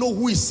don't even know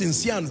who is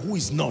sincere and who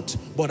is not,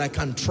 but I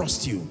can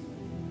trust you.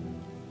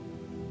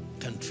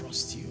 I can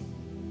trust you.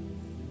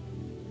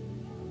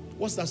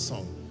 What's that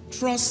song?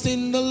 Trust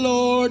in the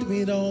Lord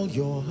with all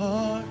your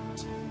heart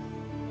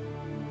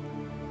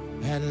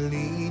and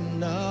lean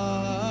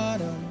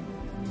not on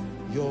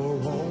your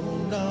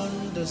own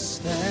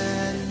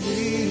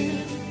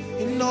understanding.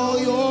 In all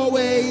your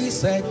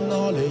ways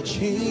acknowledge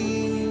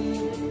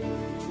him,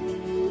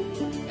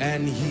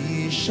 and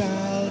he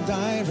shall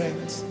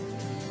direct,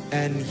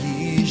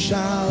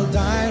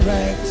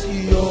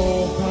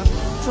 your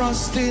path.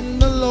 Trust in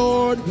the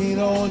Lord with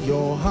all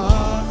your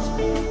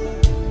heart,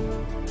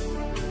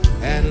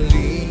 and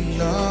lean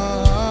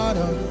not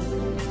on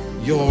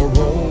your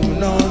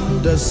own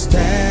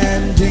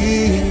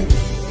understanding.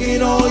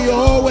 In all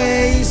your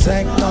ways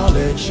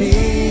acknowledge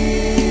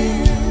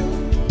him,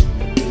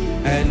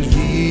 and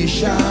he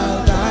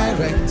shall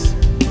direct,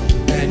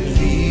 and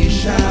he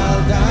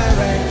shall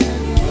direct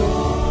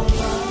your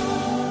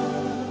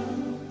path.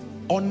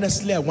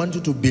 Honestly, I want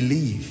you to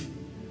believe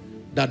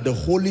that the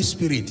Holy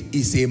Spirit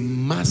is a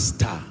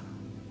master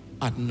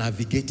at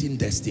navigating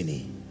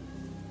destiny.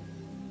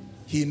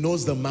 He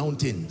knows the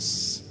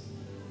mountains.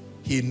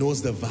 He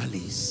knows the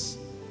valleys.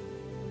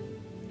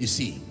 You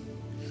see,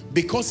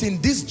 because in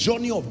this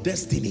journey of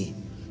destiny,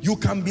 you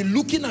can be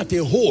looking at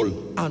a hole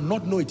and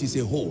not know it is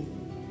a hole.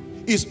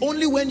 It's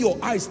only when your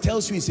eyes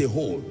tells you it's a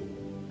hole,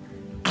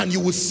 and you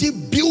will see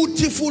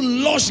beautiful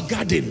lush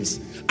gardens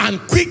and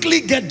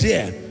quickly get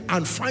there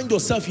and find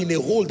yourself in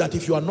a hole that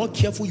if you are not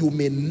careful, you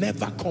may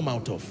never come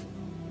out of.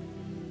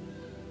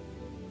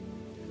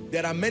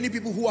 There are many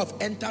people who have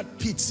entered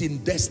pits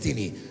in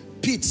destiny,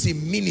 pits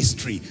in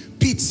ministry,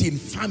 pits in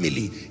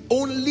family.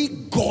 Only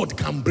God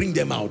can bring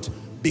them out,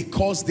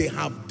 because they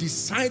have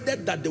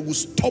decided that they will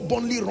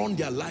stubbornly run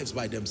their lives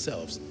by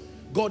themselves.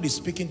 God is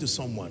speaking to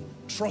someone.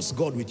 Trust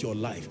God with your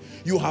life.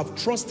 You have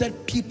trusted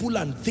people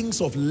and things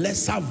of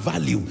lesser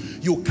value.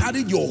 You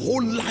carried your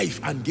whole life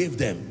and gave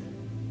them.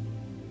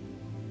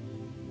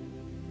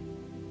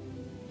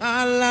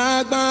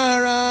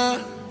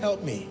 Alagbara,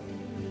 help me.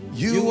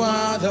 You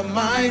are the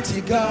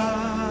mighty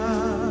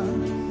God,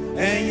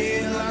 and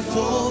you are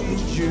told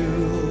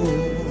you.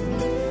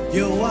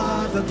 You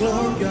are the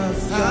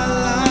glorious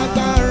God.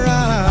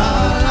 Alagbara,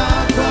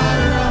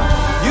 Alagbara.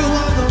 You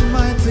are the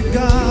mighty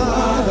God. You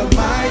are the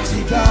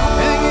mighty God.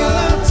 And you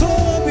are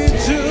told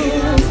you.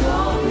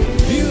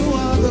 You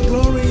are the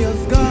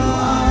glorious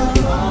God.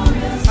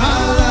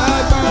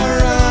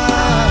 Alagbara.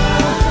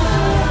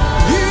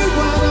 You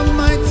are the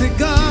mighty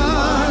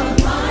God.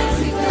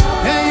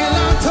 And you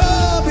are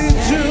told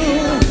you.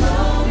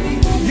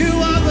 You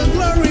are the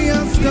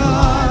glorious God.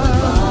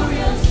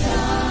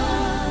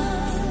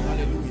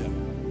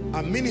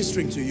 I'm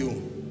ministering to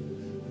you.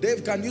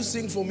 Dave, can you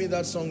sing for me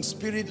that song,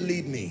 Spirit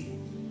Lead Me?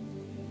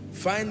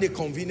 Find a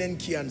convenient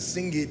key and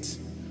sing it.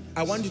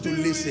 I want you to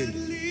listen.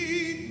 Spirit,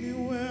 lead me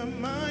where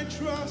my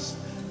trust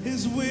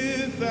is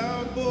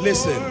without borders.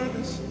 Listen.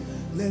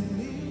 Let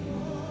me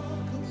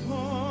walk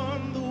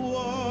upon the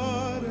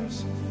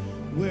waters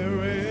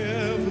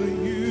wherever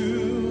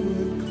you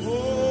would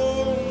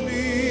call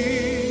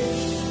me.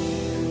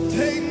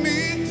 Take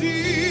me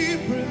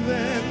deeper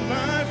than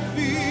my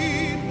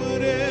feet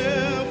would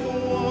ever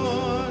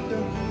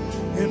wander,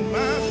 and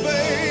my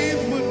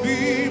faith would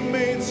be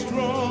made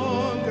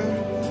stronger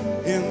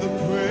in the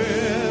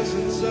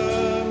presence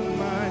of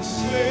my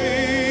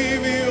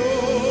Savior.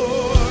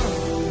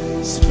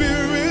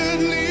 Spirit,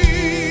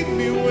 lead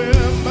me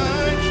where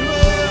my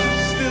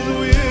trust is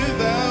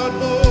without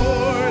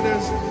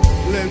borders.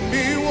 Let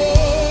me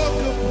walk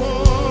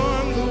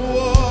upon the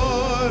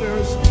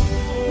waters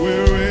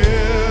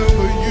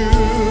wherever you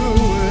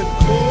would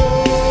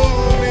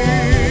call me.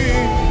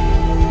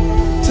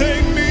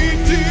 Take me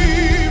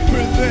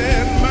deeper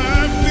than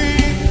my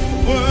feet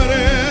would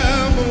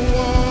ever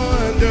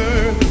wander,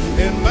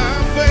 and my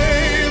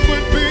faith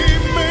would be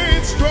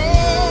made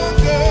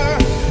stronger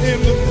in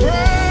the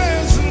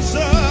presence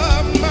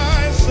of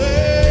my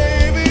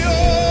Savior.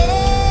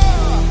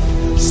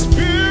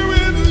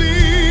 Spirit,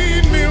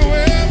 lead me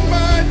where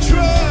my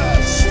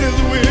trust is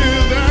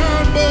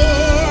without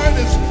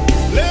borders.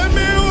 Let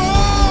me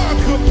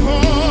walk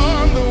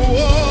upon the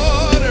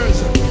waters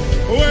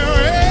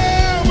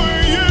wherever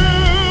you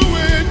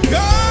would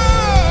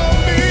call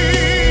me,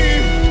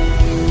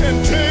 and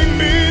take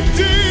me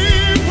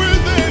deeper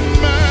than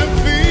my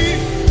feet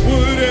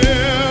would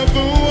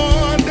ever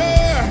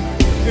wander,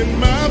 and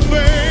my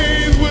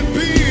faith would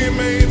be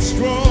made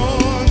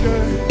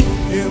stronger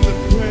in the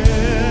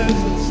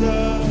presence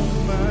of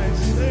my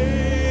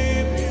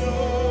Savior.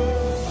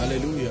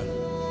 Hallelujah.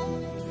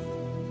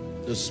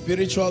 The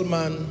spiritual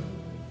man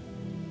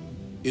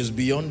is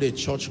beyond a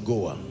church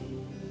goer.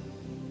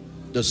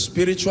 The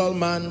spiritual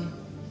man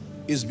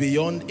is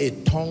beyond a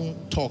tongue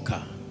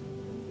talker.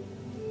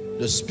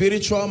 The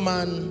spiritual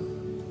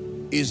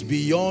man is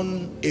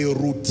beyond a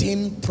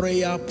routine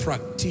prayer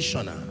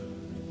practitioner.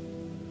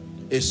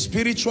 A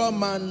spiritual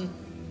man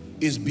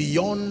is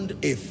beyond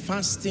a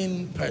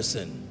fasting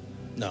person.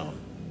 No.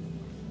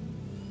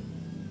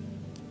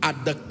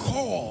 At the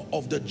core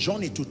of the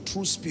journey to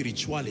true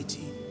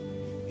spirituality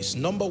is,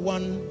 number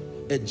one,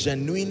 a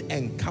genuine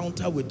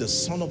encounter with the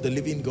Son of the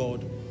living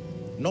God.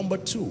 Number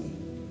two,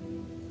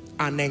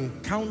 an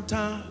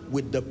encounter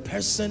with the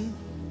person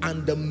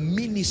and the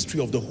ministry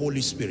of the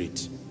Holy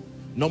Spirit.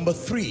 Number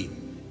three,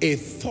 a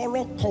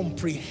thorough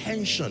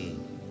comprehension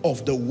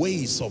of the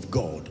ways of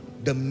God,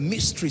 the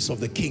mysteries of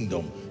the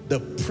kingdom, the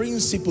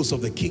principles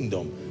of the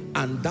kingdom,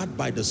 and that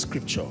by the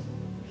scripture.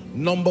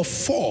 Number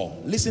four,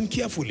 listen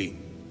carefully,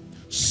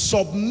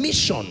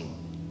 submission.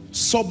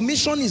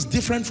 Submission is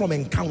different from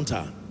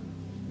encounter.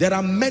 There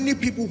are many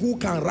people who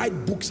can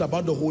write books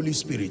about the Holy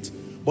Spirit,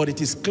 but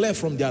it is clear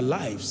from their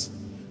lives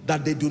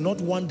that they do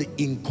not want the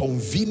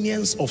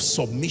inconvenience of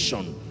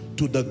submission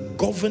to the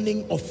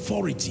governing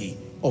authority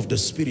of the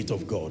Spirit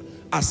of God,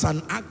 as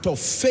an act of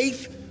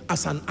faith,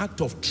 as an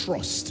act of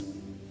trust.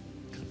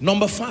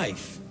 Number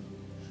 5,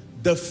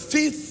 the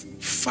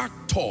 5th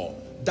factor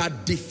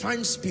that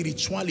defines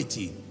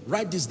spirituality,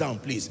 write this down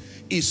please,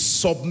 is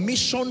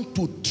submission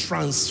to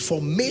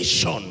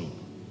transformation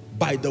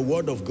by the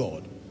word of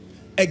God.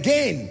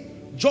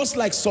 Again, just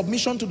like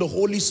submission to the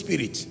Holy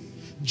Spirit,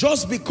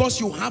 just because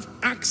you have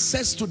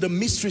access to the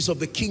mysteries of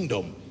the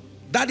kingdom,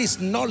 that is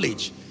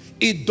knowledge,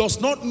 it does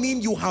not mean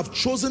you have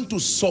chosen to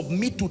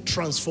submit to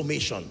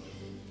transformation.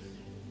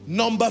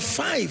 Number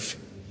 5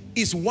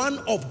 is one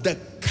of the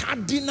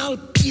cardinal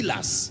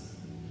pillars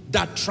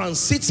that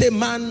transits a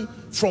man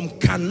from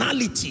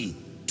carnality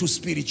to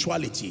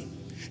spirituality.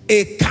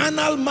 A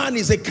carnal man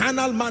is a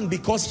carnal man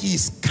because he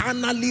is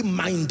carnally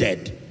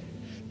minded.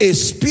 A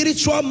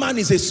spiritual man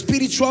is a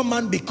spiritual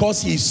man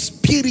because he is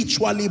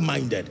spiritually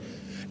minded.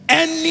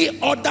 Any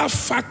other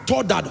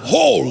factor that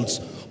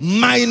holds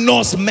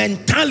minus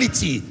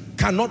mentality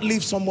cannot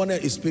leave someone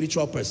a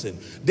spiritual person.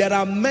 There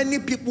are many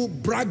people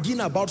bragging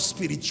about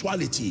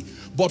spirituality,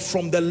 but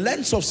from the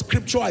lens of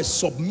scripture, I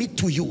submit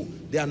to you,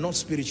 they are not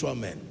spiritual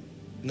men.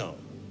 No.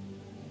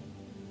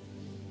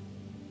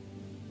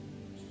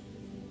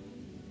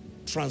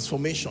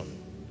 Transformation.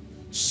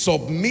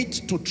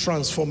 Submit to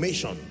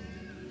transformation.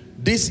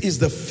 This is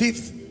the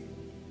 5th.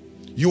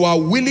 You are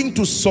willing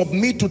to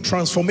submit to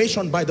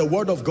transformation by the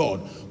word of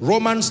God.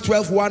 Romans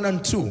 12:1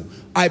 and 2.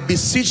 I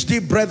beseech thee,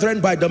 brethren,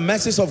 by the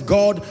mercies of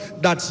God,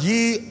 that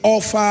ye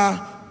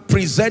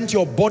present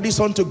your bodies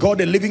unto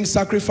God a living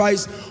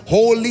sacrifice,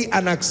 holy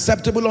and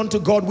acceptable unto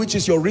God, which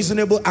is your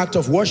reasonable act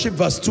of worship.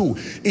 Verse 2,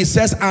 it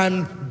says,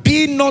 and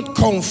be not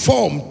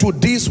conformed to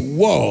this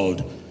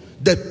world,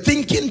 the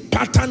thinking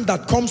pattern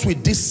that comes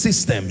with this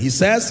system. He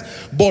says,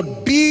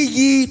 but be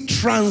ye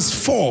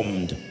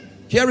transformed.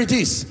 Here it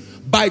is.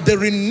 By the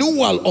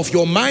renewal of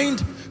your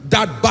mind,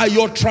 that by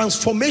your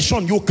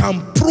transformation you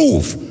can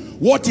prove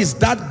what is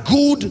that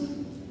good,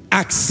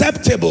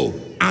 acceptable,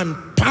 and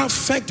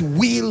perfect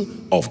will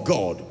of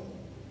God.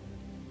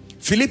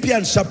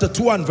 Philippians chapter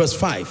 2 and verse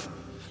 5.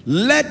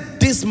 Let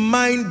this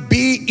mind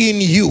be in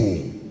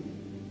you,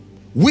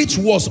 which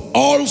was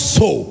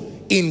also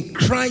in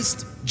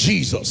Christ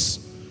Jesus.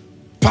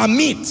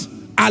 Permit,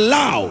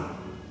 allow,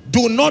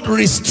 do not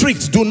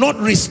restrict, do not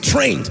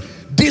restrain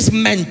this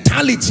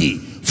mentality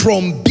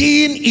from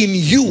being in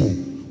you,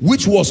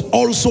 which was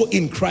also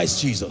in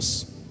Christ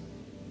Jesus.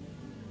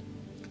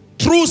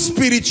 True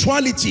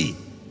spirituality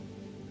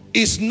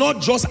is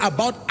not just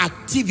about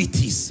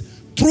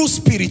activities. True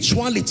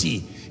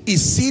spirituality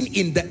is seen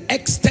in the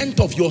extent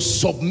of your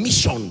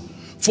submission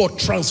for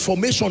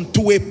transformation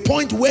to a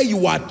point where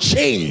you are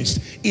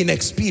changed in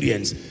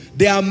experience.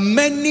 There are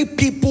many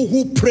people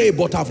who pray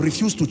but have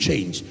refused to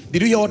change.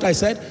 Did you hear what I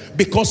said?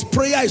 Because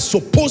prayer is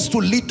supposed to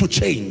lead to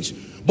change,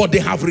 but they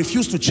have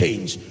refused to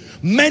change.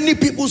 Many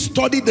people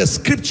study the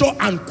scripture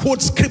and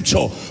quote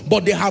scripture,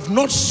 but they have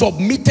not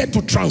submitted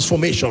to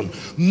transformation.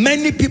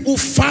 Many people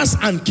fast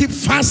and keep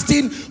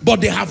fasting, but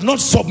they have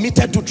not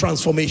submitted to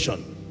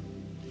transformation.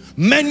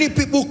 Many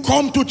people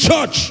come to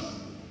church,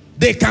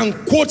 they can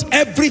quote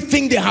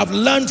everything they have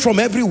learned from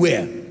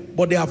everywhere,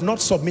 but they have not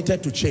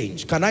submitted to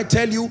change. Can I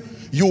tell you,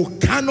 you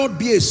cannot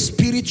be a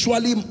spiritual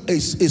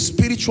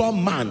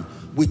man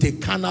with a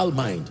carnal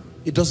mind.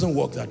 It doesn't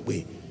work that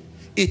way.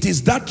 It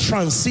is that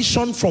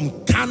transition from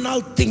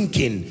carnal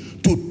thinking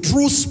to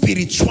true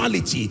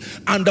spirituality.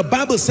 And the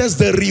Bible says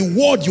the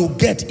reward you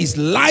get is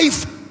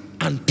life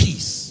and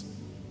peace.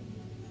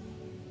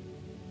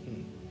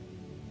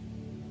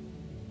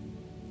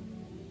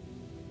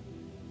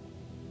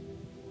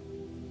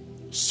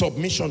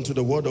 Submission to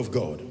the word of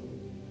God.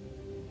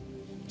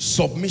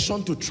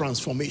 Submission to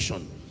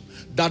transformation.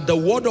 That the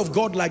word of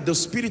God, like the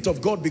Spirit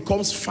of God,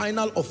 becomes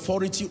final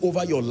authority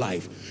over your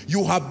life.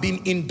 You have been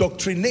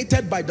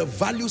indoctrinated by the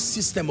value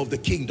system of the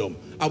kingdom.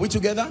 Are we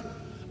together?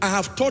 I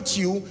have taught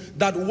you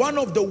that one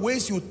of the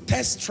ways you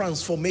test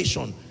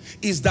transformation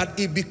is that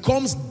it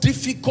becomes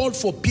difficult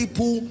for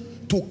people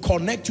to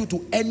connect you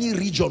to any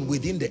region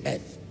within the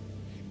earth.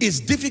 It's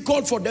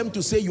difficult for them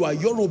to say you are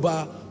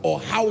Yoruba or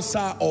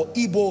Hausa or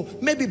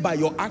Igbo. Maybe by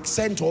your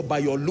accent or by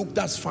your look,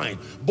 that's fine.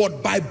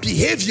 But by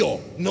behavior,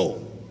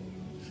 no.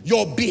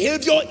 Your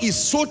behavior is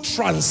so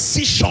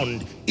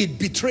transitioned, it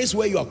betrays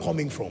where you are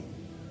coming from.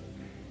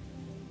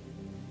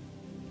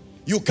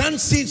 You can't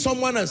see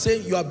someone and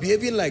say, you are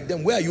behaving like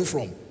them. Where are you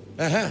from?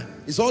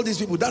 It's all these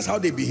people, that's how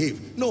they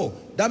behave. No,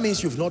 that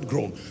means you've not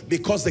grown.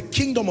 Because the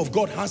kingdom of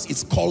God has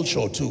its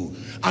culture too.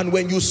 And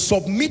when you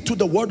submit to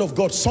the word of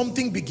God,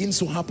 something begins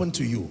to happen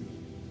to you.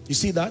 You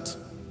see that?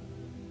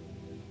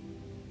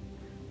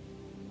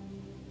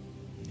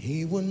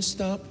 He won't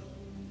stop.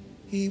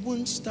 He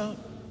won't stop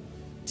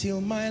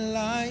till my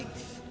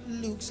life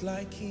looks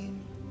like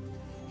him.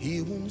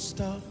 He won't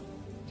stop.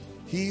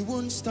 He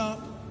won't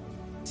stop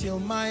till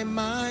my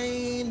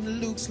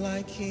mind looks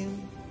like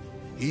him.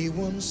 He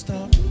won't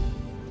stop.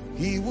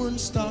 He won't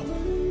stop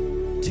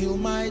till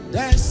my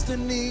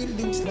destiny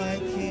looks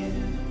like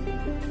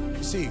him.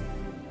 You see,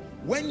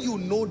 When you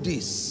know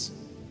this,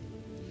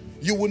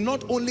 you will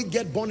not only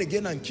get born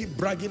again and keep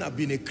bragging, I've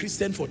been a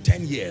Christian for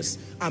 10 years,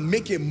 and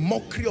make a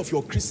mockery of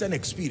your Christian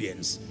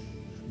experience.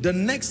 The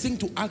next thing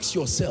to ask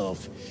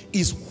yourself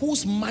is,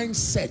 whose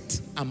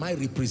mindset am I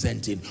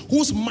representing?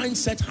 Whose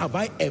mindset have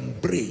I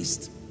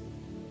embraced?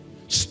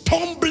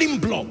 Stumbling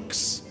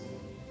blocks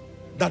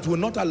that will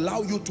not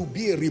allow you to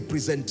be a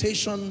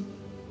representation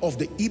of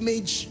the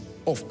image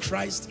of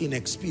Christ in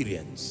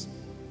experience.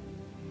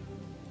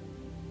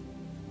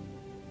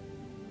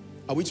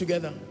 Are we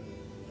together?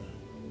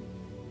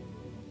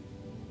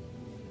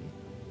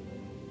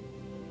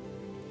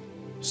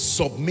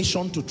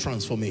 Submission to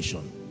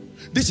transformation.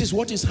 This is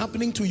what is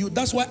happening to you.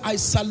 That's why I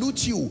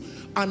salute you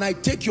and I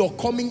take your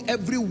coming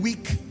every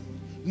week,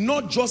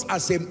 not just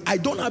as I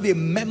don't have a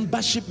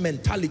membership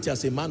mentality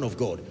as a man of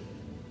God.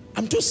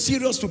 I'm too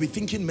serious to be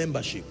thinking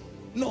membership.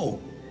 No,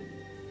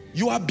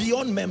 you are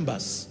beyond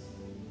members.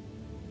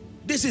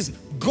 This is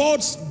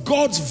God's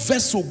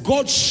vessel,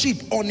 God's ship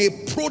on a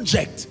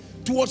project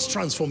towards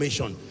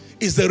transformation.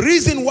 Is the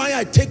reason why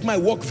I take my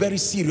work very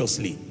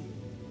seriously.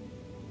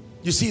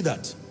 You see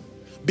that?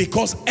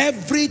 Because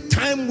every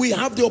time we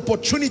have the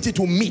opportunity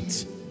to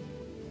meet,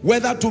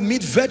 whether to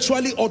meet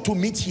virtually or to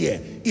meet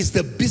here, is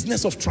the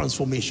business of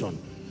transformation.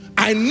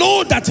 I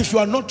know that if you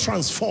are not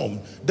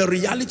transformed, the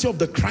reality of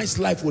the Christ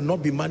life will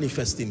not be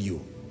manifest in you.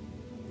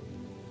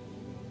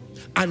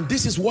 And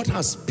this is what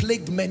has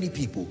plagued many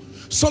people.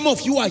 Some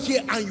of you are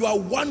here and you are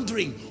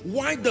wondering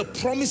why the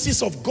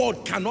promises of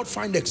God cannot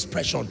find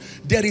expression.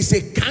 There is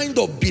a kind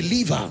of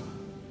believer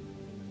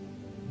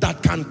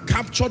that can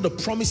capture the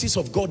promises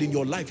of God in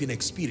your life in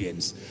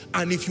experience.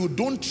 And if you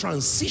don't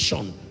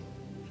transition,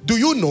 do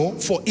you know,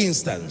 for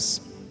instance,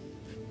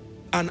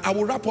 and I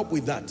will wrap up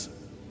with that,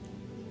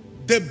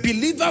 the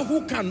believer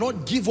who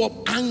cannot give up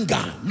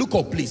anger, look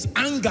up please,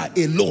 anger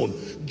alone,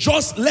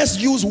 just let's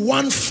use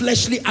one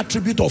fleshly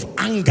attribute of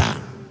anger,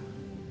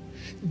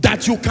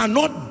 that you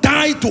cannot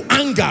die to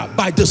anger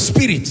by the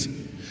Spirit.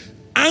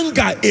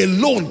 Anger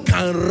alone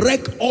can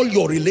wreck all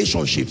your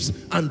relationships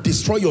and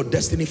destroy your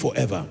destiny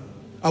forever.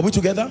 Are we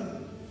together?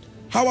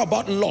 How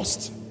about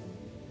lust?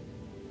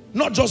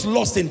 Not just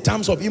lust in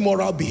terms of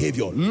immoral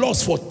behavior,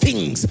 lust for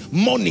things,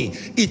 money.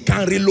 It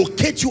can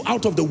relocate you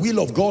out of the will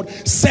of God,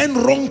 send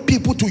wrong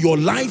people to your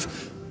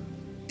life.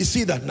 You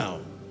see that now?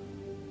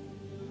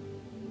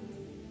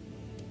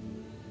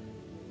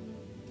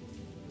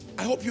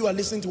 I hope you are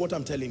listening to what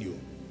I'm telling you.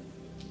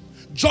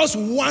 Just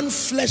one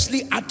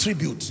fleshly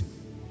attribute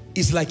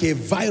is like a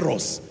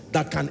virus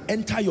that can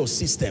enter your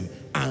system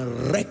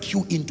and wreck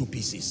you into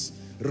pieces.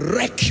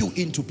 Wreck you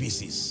into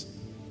pieces.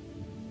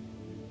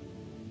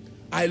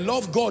 I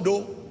love God,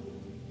 oh,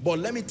 but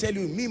let me tell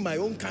you, me, my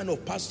own kind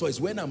of pastor is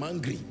when I'm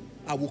angry,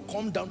 I will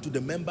come down to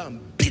the member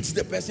and beat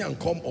the person and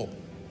come up.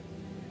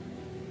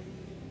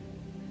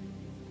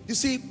 You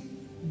see,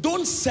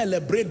 don't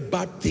celebrate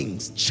bad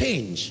things.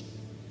 Change.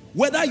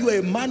 Whether you're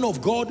a man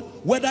of God,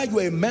 whether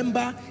you're a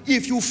member,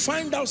 if you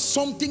find out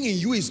something in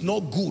you is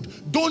not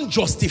good, don't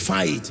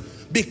justify it.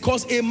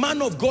 Because a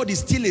man of God is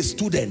still a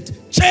student.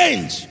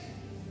 Change.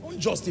 Don't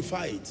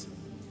justify it.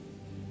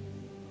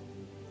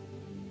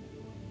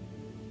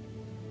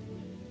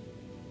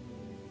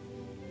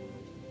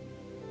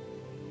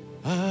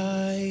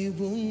 I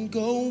won't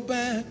go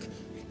back,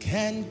 I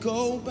can't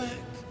go back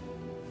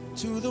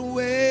to the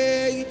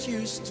way it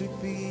used to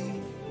be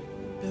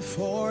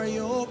before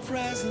your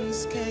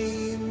presence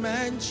came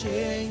and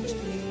changed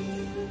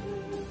me.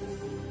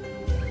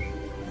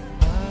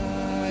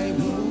 I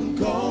won't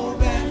go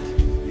back,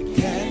 I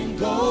can't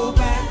go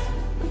back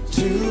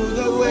to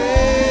the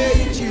way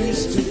it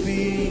used to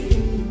be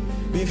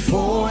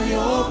before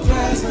your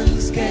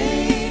presence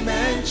came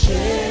and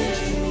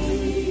changed me.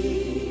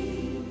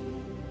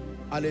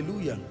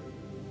 Hallelujah.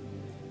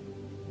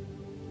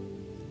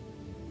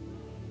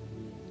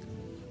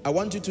 I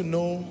want you to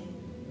know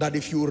that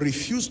if you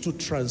refuse to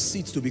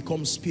transit to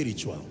become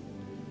spiritual,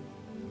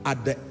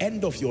 at the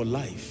end of your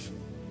life,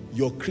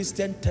 your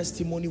Christian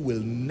testimony will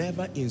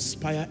never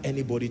inspire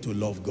anybody to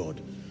love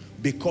God,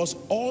 because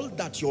all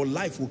that your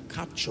life will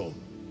capture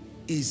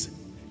is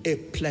a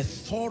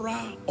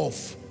plethora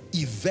of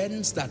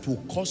events that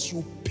will cause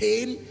you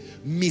pain,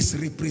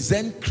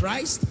 misrepresent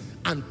Christ,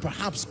 and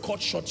perhaps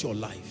cut short your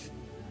life.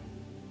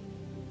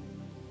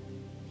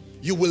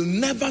 You will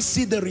never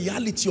see the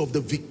reality of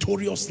the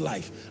victorious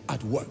life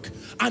at work.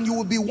 And you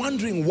will be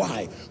wondering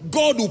why.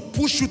 God will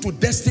push you to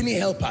destiny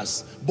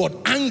helpers, but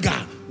anger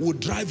will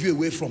drive you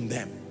away from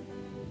them.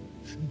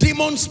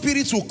 Demon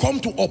spirits will come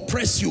to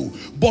oppress you,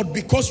 but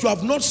because you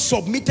have not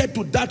submitted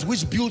to that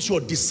which builds your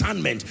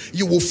discernment,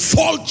 you will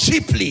fall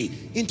cheaply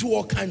into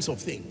all kinds of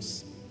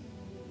things.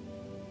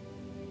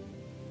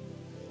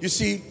 You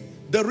see,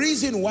 the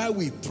reason why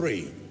we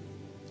pray,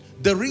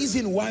 the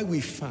reason why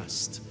we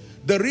fast,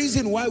 the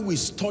reason why we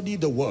study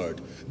the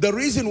word, the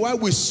reason why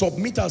we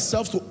submit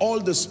ourselves to all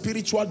the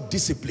spiritual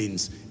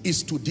disciplines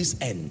is to this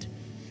end.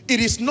 It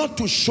is not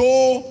to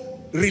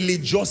show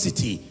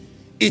religiosity.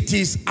 It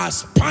is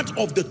as part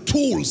of the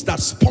tools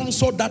that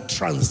sponsor that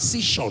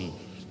transition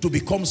to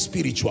become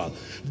spiritual.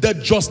 The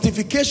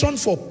justification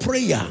for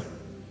prayer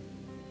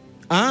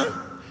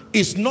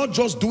is not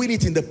just doing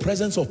it in the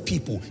presence of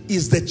people.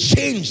 It's the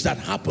change that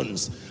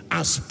happens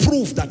as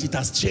proof that it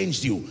has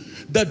changed you.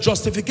 The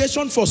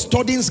justification for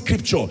studying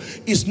scripture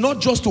is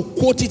not just to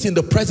quote it in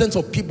the presence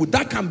of people.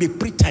 That can be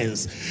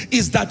pretense.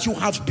 It's that you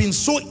have been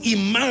so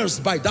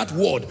immersed by that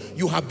word,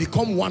 you have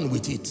become one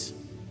with it.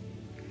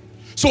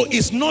 So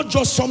it's not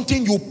just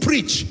something you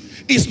preach.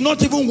 It's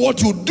not even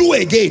what you do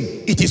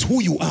again. It is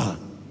who you are.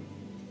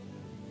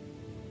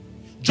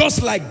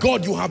 Just like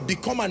God, you have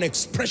become an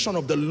expression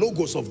of the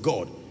logos of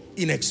God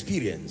in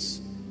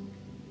experience.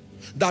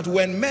 That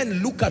when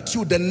men look at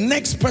you, the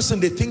next person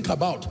they think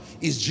about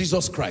is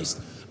Jesus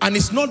Christ. And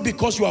it's not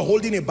because you are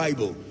holding a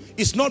Bible.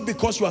 It's not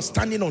because you are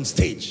standing on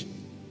stage.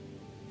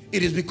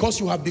 It is because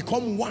you have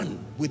become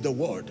one with the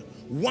Word,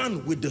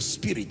 one with the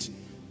Spirit,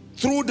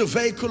 through the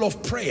vehicle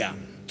of prayer,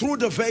 through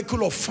the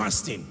vehicle of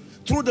fasting,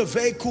 through the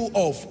vehicle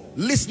of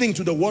listening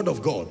to the Word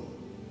of God.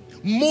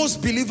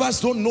 Most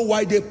believers don't know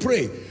why they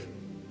pray.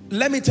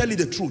 Let me tell you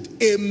the truth.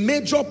 A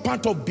major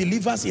part of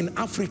believers in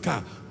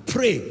Africa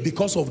pray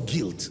because of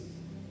guilt.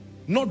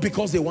 Not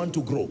because they want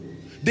to grow.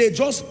 They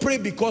just pray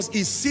because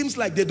it seems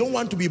like they don't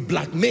want to be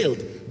blackmailed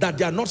that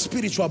they are not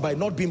spiritual by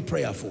not being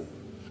prayerful.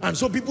 And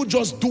so people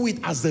just do it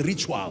as the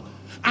ritual.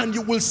 And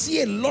you will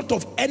see a lot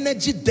of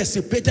energy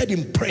dissipated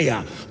in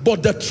prayer.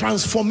 But the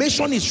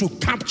transformation it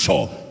should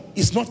capture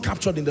is not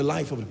captured in the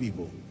life of the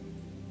people.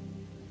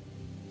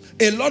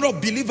 A lot of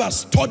believers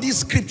study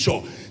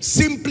scripture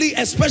simply,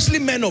 especially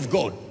men of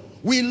God.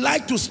 We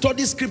like to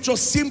study scripture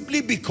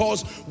simply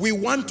because we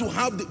want to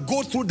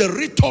go through the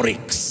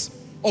rhetorics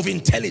of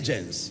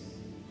intelligence.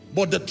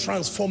 But the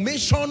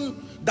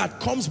transformation that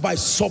comes by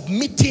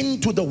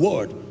submitting to the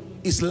word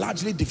is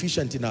largely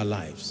deficient in our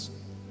lives.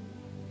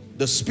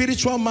 The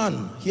spiritual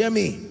man, hear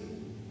me,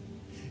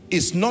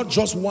 is not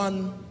just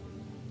one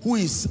who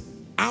is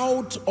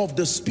out of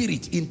the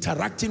spirit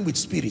interacting with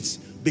spirits,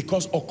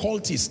 because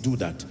occultists do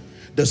that.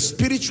 The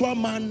spiritual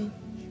man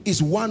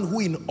is one who,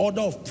 in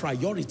order of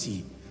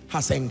priority,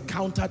 has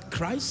encountered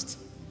Christ.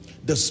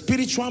 The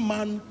spiritual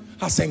man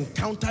has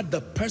encountered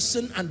the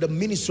person and the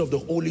ministry of the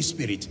Holy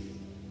Spirit,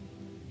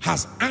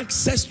 has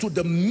access to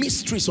the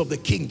mysteries of the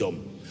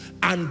kingdom,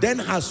 and then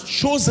has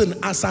chosen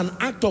as an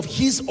act of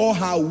his or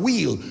her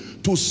will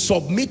to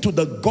submit to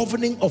the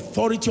governing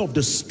authority of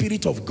the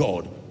Spirit of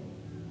God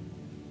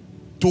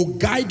to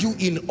guide you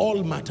in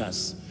all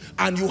matters.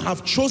 And you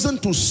have chosen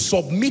to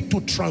submit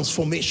to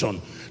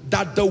transformation,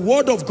 that the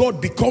word of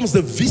God becomes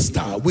the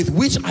vista with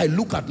which I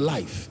look at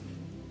life.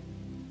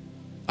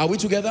 Are we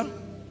together?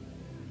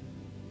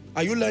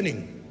 Are you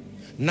learning?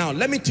 Now,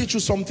 let me teach you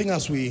something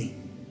as we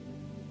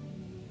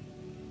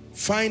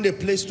find a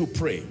place to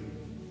pray.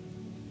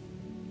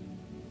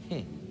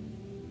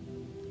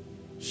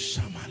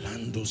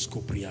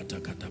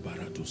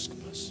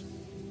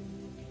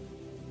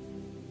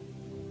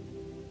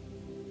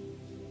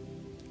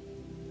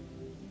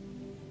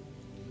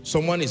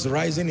 Someone is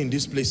rising in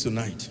this place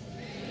tonight.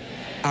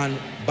 And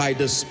by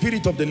the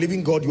Spirit of the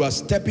living God, you are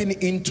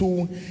stepping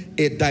into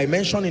a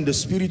dimension in the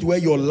Spirit where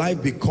your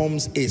life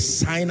becomes a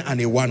sign and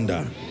a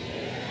wonder.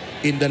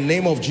 In the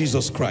name of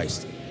Jesus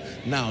Christ.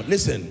 Now,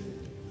 listen.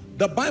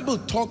 The Bible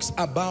talks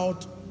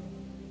about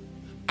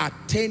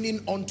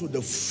attaining unto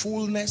the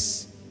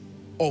fullness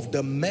of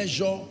the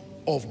measure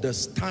of the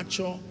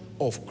stature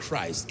of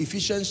Christ.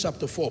 Ephesians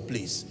chapter 4,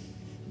 please.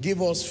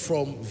 Give us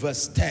from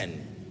verse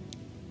 10.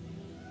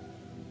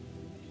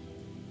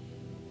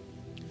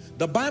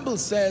 The Bible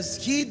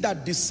says, he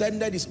that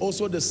descended is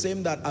also the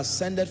same that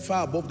ascended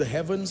far above the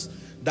heavens,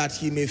 that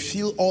he may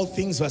fill all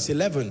things. Verse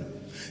 11.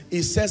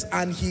 It says,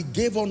 and he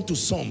gave unto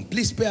some.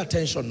 Please pay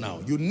attention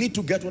now. You need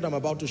to get what I'm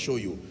about to show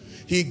you.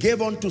 He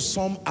gave unto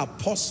some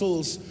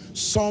apostles,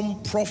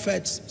 some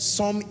prophets,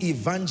 some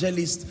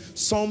evangelists,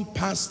 some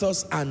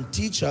pastors and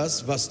teachers.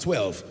 Verse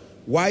 12.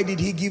 Why did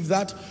he give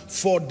that?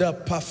 For the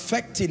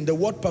perfecting. The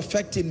word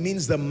perfecting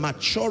means the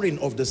maturing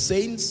of the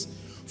saints,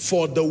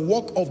 for the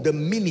work of the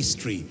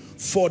ministry,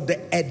 for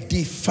the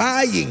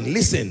edifying,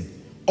 listen,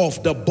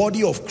 of the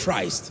body of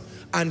Christ.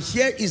 And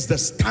here is the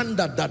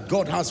standard that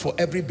God has for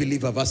every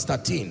believer. Verse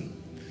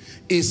 13.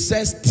 It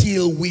says,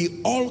 till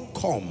we all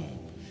come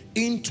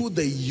into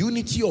the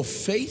unity of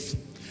faith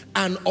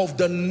and of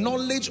the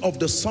knowledge of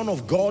the Son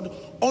of God,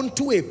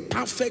 unto a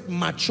perfect,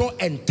 mature,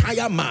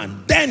 entire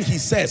man. Then he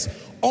says,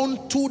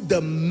 unto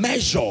the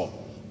measure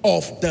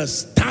of the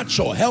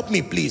stature, help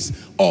me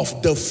please,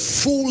 of the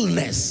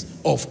fullness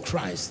of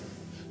Christ.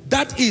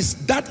 That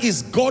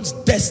is God's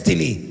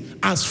destiny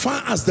as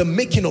far as the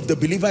making of the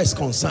believer is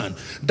concerned,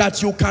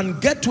 that you can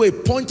get to a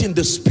point in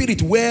the spirit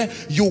where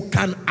you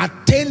can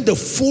attain the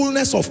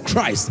fullness of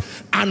Christ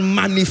and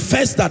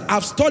manifest that.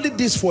 I've studied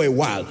this for a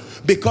while,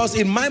 because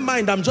in my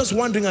mind I'm just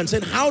wondering and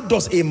saying, how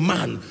does a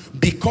man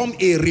become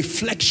a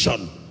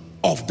reflection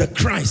of the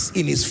Christ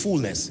in his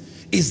fullness?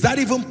 Is that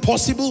even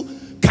possible?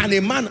 Can a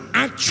man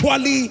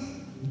actually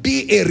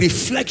be a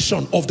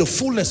reflection of the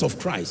fullness of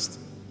Christ?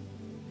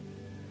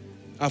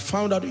 I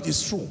found out it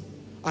is true.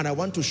 And I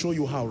want to show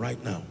you how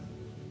right now.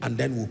 And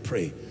then we'll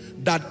pray.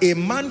 That a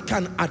man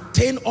can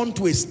attain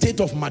unto a state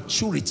of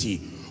maturity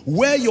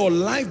where your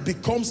life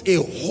becomes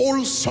a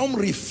wholesome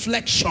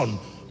reflection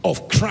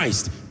of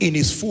Christ in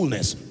his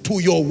fullness to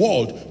your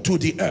world, to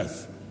the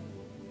earth.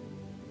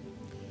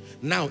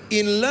 Now,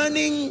 in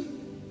learning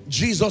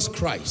Jesus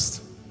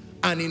Christ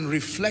and in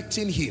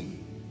reflecting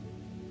him,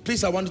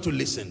 please, I want you to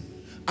listen.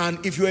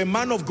 And if you're a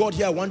man of God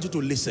here, I want you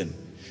to listen.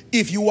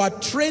 If you are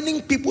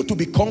training people to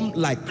become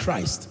like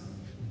Christ,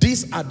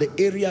 these are the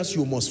areas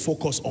you must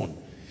focus on.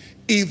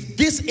 If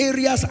these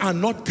areas are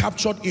not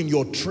captured in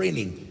your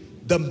training,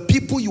 the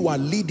people you are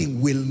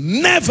leading will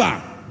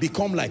never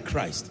become like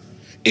Christ.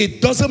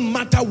 It doesn't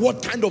matter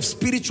what kind of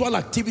spiritual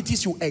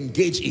activities you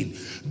engage in.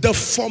 The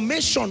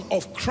formation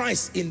of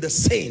Christ in the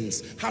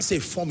saints has a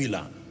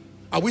formula.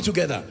 Are we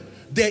together?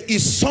 There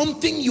is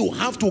something you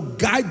have to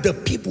guide the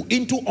people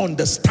into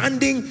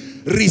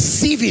understanding,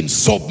 receiving,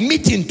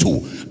 submitting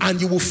to,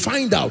 and you will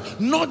find out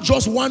not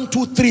just 1,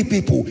 2, 3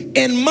 people.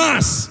 En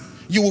masse,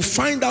 you will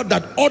find out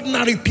that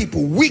ordinary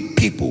people, weak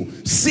people,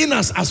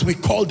 sinners as we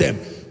call them,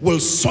 will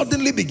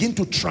suddenly begin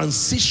to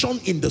transition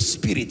in the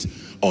spirit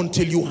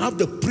until you have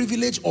the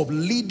privilege of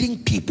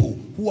leading people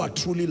who are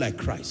truly like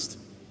Christ.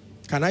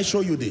 Can I show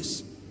you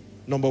this?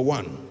 Number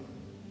 1,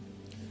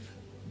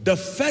 the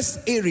first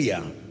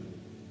area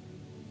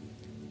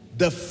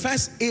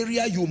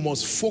you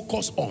must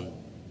focus on,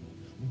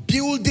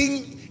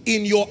 building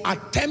in your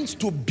attempt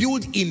to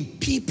build in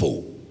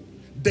people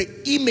the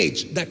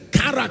image, the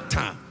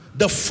character,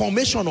 the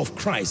formation of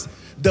Christ.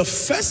 The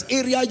first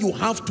area you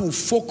have to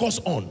focus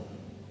on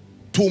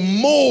to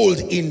mold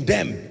in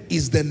them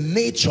is the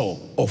nature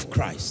of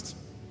Christ.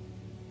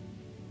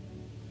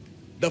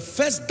 The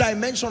first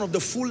dimension of the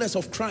fullness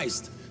of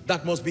Christ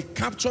that must be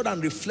captured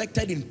and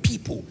reflected in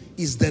people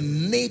is the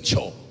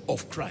nature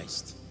of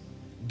Christ.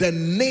 The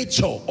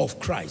nature of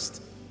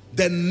Christ.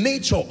 The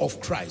nature of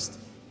Christ.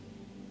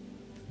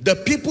 The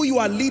people you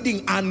are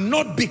leading are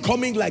not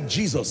becoming like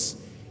Jesus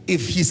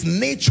if his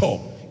nature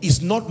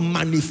is not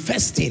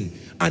manifesting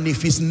and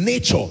if his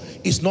nature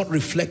is not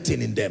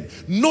reflecting in them.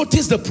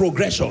 Notice the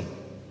progression.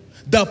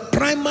 The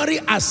primary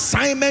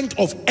assignment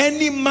of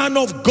any man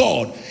of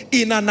God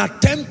in an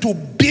attempt to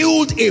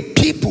build a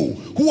people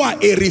who are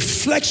a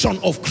reflection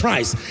of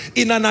Christ,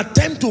 in an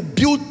attempt to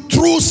build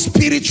true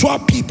spiritual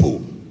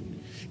people,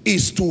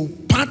 is to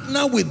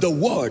partner with the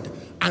Word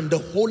and the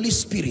Holy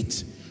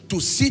Spirit to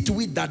see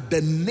to it that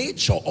the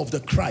nature of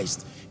the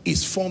Christ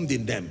is formed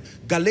in them.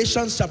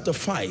 Galatians chapter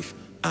 5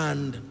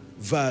 and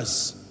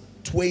verse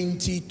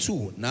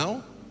 22.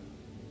 Now,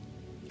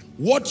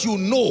 what you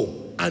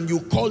know and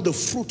you call the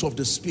fruit of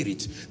the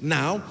Spirit.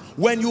 Now,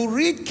 when you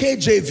read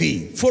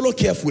KJV, follow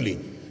carefully.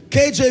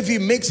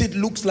 KJV makes it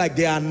look like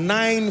there are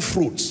 9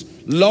 fruits.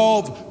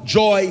 Love,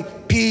 joy,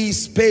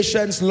 peace,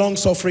 patience,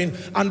 long-suffering.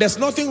 And there's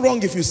nothing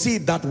wrong if you see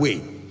it that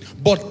way.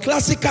 But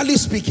classically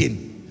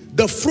speaking,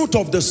 the fruit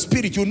of the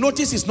Spirit, you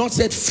notice it's not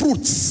said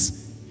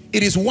fruits.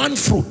 It is one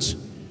fruit.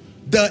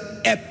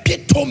 The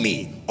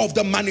epitome of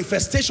the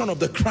manifestation of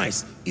the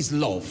Christ is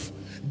love.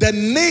 The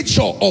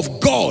nature of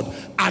God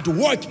at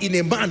work in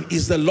a man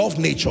is the love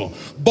nature.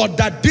 But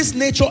that this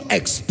nature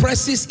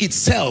expresses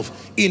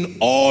itself in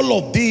all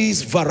of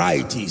these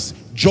varieties.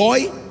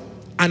 Joy,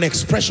 an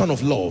expression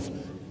of love.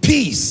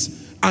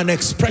 Peace, an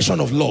expression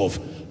of love.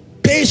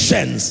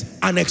 Patience,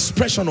 an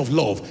expression of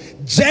love.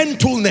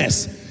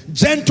 Gentleness.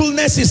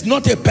 Gentleness is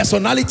not a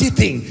personality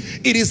thing.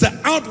 It is the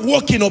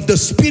outworking of the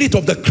Spirit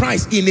of the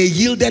Christ in a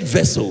yielded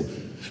vessel.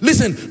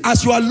 Listen,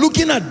 as you are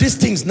looking at these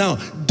things now,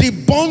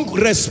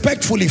 debunk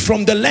respectfully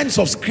from the lens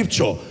of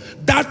Scripture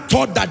that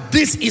thought that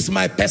this is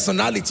my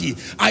personality.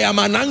 I am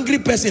an angry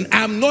person.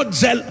 I am not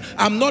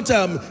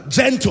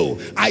gentle.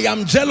 I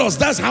am jealous.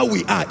 That's how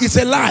we are. It's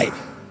a lie.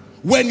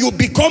 When you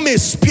become a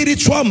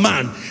spiritual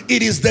man,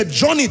 it is the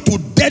journey to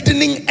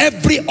deadening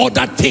every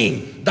other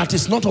thing that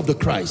is not of the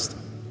Christ.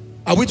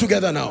 Are we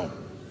together now?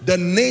 The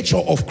nature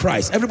of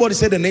Christ. Everybody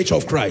say the nature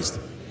of Christ.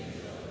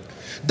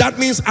 That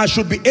means I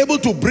should be able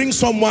to bring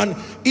someone,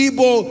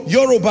 Igbo,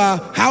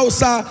 Yoruba,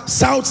 Hausa,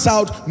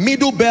 South,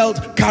 Middle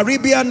Belt,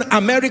 Caribbean,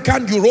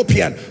 American,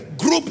 European,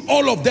 group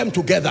all of them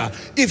together.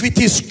 If it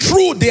is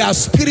true they are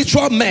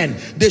spiritual men,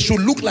 they should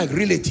look like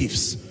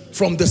relatives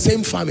from the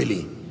same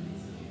family.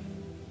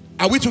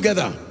 Are we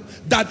together?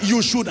 That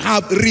you should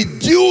have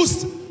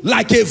reduced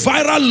like a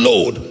viral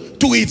load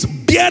to its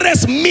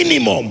barest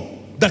minimum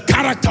the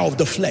character of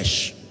the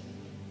flesh.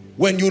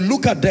 When you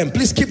look at them,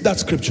 please keep that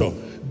scripture.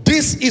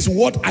 This is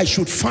what I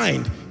should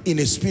find in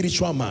a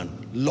spiritual man.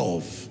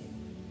 Love.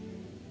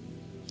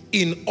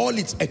 In all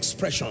its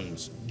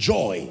expressions.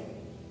 Joy.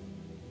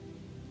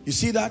 You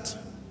see that?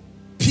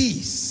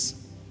 Peace.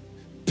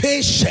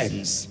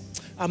 Patience.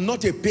 I'm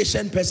not a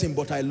patient person,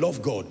 but I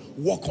love God.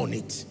 Walk on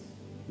it.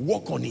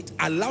 Walk on it.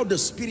 Allow the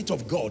Spirit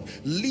of God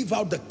live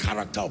out the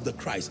character of the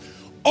Christ.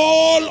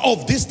 All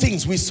of these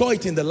things, we saw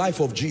it in the life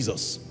of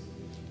Jesus.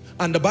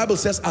 And the Bible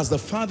says, as the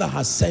Father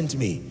has sent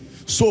me,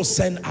 so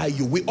send I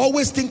you. We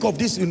always think of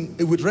this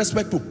with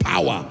respect to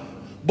power.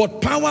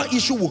 But power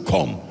issue will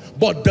come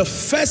But the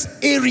first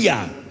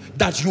area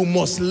that you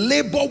must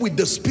labor with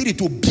the Spirit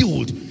to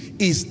build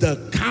is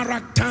the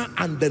character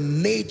and the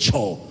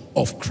nature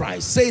of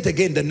Christ. Say it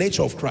again, the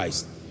nature of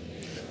Christ.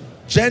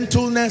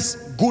 Gentleness,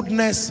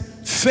 goodness,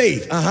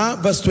 faith.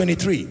 Verse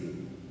 23.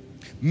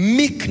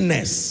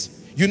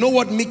 Meekness. You know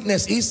what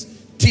meekness is?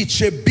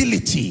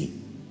 Teachability.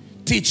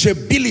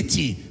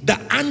 Teachability, the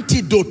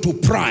antidote to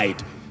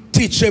pride.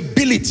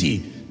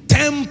 Teachability.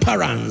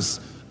 Temperance.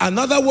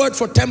 Another word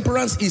for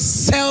temperance is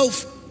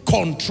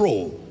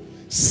self-control.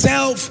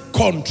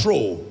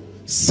 Self-control.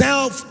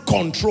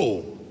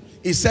 Self-control.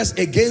 It says,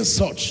 against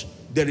such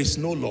there is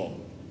no law.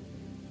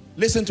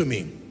 Listen to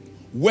me.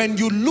 When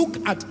you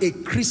look at a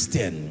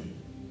Christian,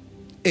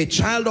 a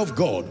child of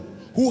God,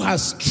 who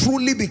has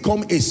truly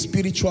become a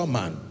spiritual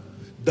man,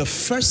 the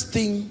first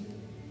thing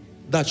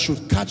that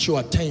should catch your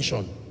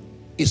attention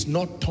is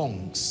not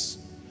tongues.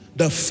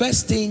 The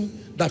first thing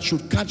that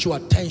should catch your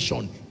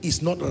attention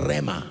is not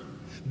rhema.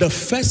 The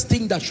first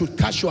thing that should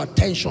catch your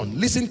attention,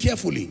 listen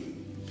carefully,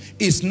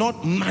 is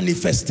not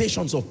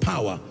manifestations of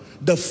power.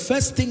 The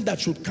first thing that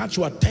should catch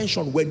your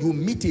attention when you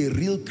meet a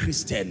real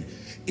Christian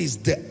is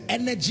the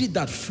energy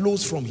that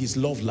flows from his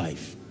love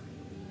life.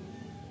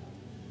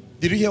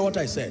 Did you hear what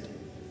I said?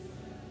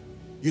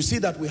 You see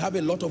that we have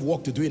a lot of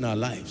work to do in our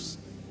lives.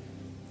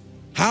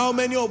 How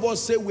many of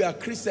us say we are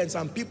Christians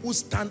and people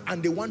stand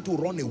and they want to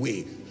run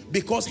away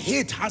because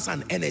hate has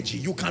an energy?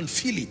 You can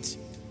feel it.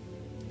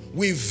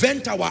 We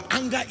vent our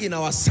anger in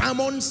our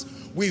sermons.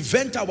 We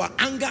vent our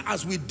anger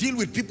as we deal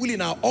with people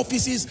in our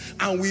offices,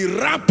 and we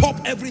wrap up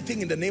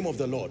everything in the name of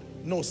the Lord.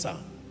 No, sir.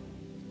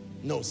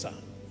 No, sir.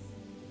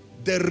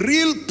 The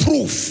real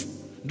proof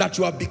that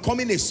you are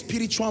becoming a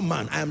spiritual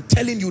man, I am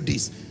telling you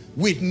this,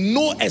 with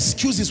no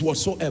excuses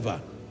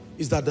whatsoever,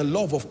 is that the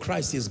love of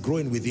Christ is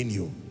growing within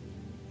you.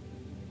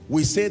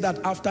 We say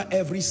that after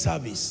every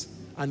service,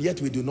 and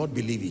yet we do not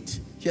believe it.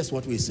 Here's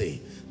what we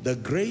say. The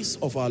grace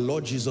of our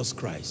Lord Jesus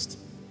Christ,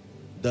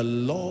 the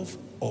love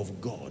of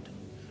God,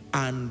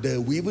 and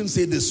we even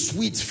say the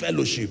sweet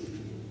fellowship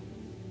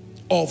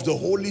of the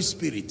Holy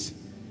Spirit,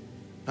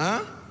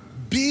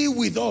 be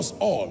with us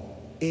all.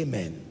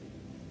 Amen.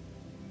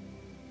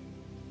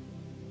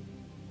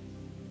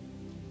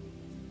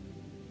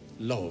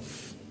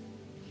 Love.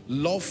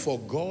 Love for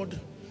God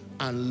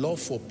and love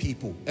for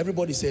people.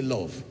 Everybody say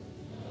love.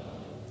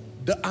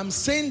 I'm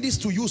saying this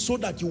to you so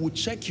that you will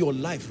check your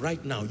life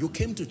right now. You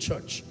came to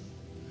church,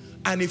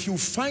 and if you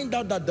find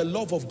out that the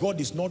love of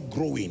God is not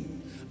growing,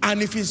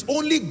 and if it's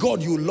only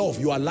God you love,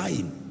 you are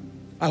lying.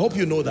 I hope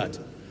you know that.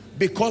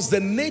 Because the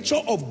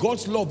nature of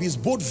God's love is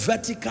both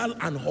vertical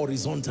and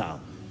horizontal.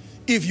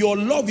 If your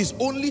love is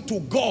only to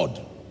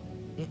God,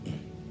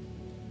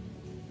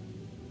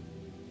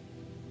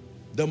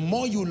 the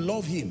more you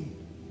love him,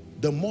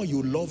 the more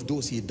you love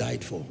those he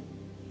died for.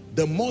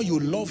 The more you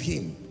love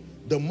him,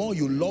 the more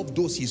you love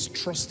those he's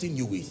trusting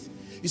you with.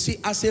 You see,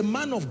 as a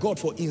man of God,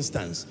 for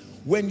instance,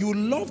 when you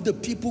love the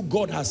people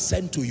God has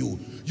sent to you,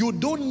 you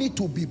don't need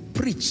to be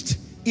preached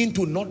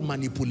into not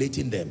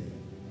manipulating them.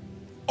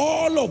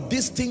 All of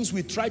these things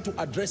we try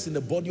to address in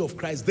the body of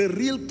Christ, the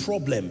real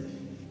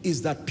problem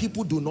is that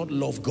people do not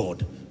love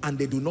God, and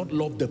they do not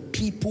love the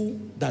people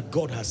that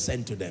God has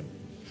sent to them.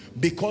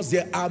 Because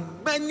there are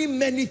many,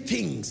 many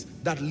things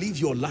that live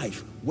your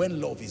life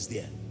when love is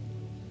there.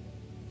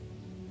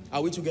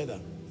 Are we together?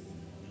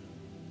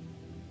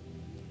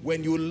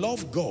 When you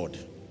love God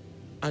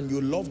and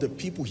you love the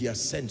people he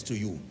has sent to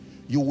you,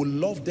 you will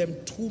love them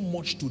too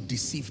much to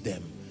deceive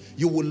them.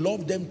 You will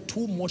love them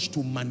too much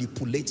to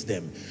manipulate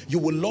them. You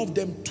will love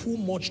them too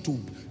much to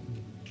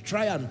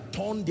try and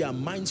turn their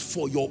minds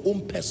for your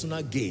own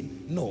personal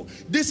gain. No,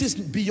 this is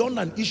beyond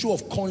an issue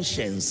of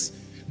conscience.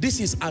 This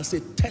is as a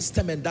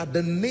testament that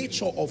the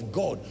nature of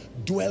God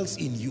dwells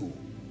in you.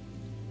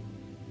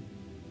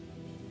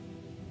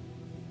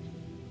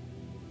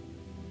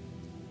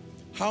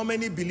 How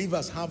many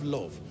believers have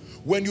love?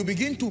 When you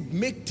begin to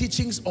make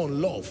teachings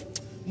on love,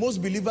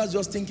 most believers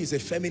just think it's a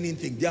feminine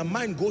thing. Their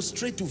mind goes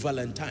straight to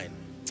Valentine,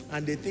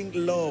 and they think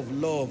love,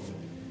 love.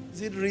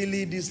 Is it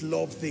really this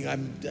love thing? I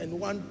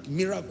want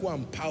miracle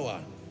and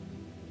power.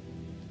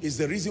 It's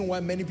the reason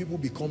why many people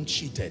become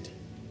cheated.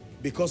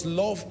 Because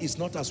love is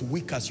not as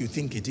weak as you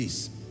think it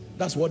is.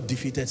 That's what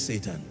defeated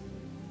Satan.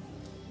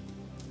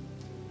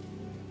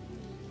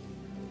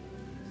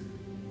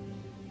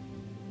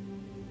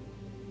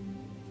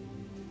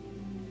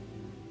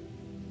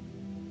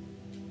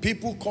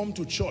 People come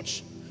to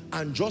church,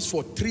 and just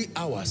for 3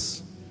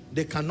 hours,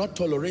 they cannot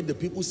tolerate the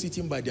people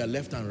sitting by their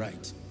left and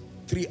right.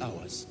 3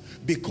 hours.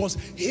 Because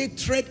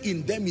hatred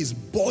in them is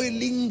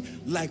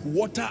boiling like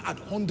water at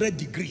 100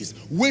 degrees,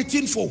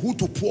 waiting for who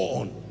to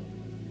pour on.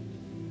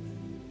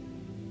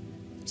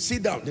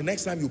 Sit down. The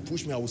next time you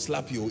push me, I will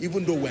slap you,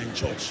 even though we're in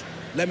church.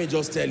 Let me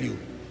just tell you,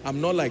 I'm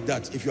not like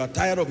that. If you are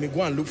tired of me,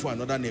 go and look for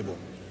another neighbor.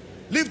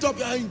 Lift up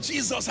your hand,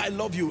 Jesus, I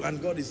love you.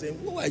 And God is saying,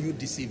 who are you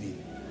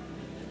deceiving?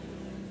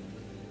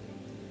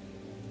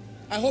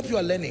 I hope you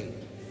are learning.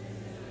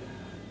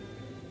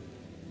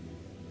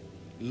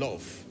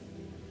 Love.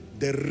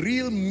 The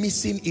real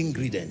missing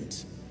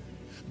ingredient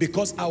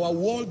Because our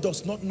world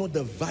does not know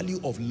the value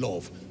of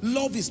love.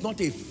 Love is not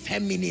a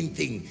feminine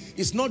thing.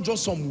 It's not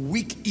just some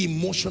weak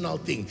emotional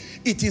thing.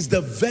 It is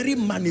the very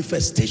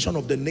manifestation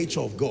of the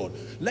nature of God.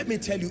 Let me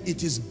tell you,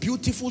 it is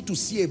beautiful to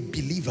see a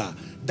believer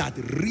that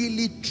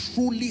really,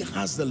 truly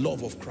has the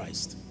love of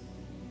Christ.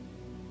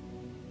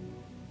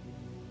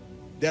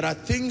 There are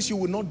things you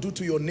will not do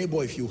to your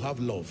neighbor if you have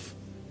love.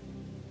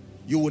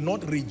 You will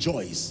not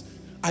rejoice.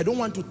 I don't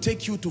want to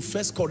take you to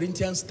 1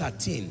 Corinthians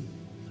 13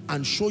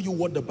 and show you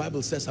what the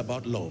Bible says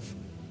about love.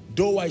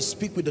 Though I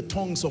speak with the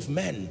tongues of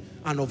men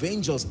and of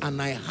angels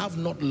and I have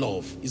not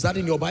love. Is that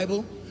in your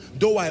Bible?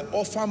 Though I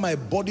offer my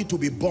body to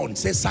be burned,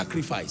 say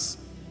sacrifice.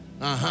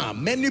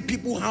 Many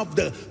people have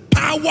the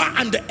power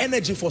and the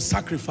energy for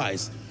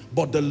sacrifice,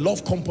 but the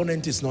love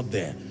component is not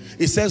there.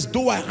 It says,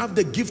 though I have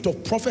the gift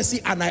of prophecy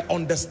and I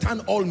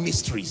understand all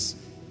mysteries.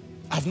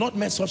 I've not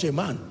met such a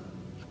man.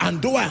 And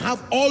though I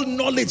have all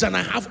knowledge and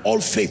I have all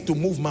faith to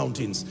move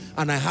mountains,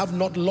 and I have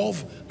not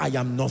love, I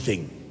am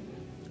nothing.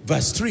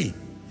 Verse 3,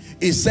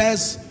 it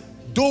says,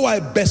 though I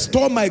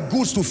bestow my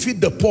goods to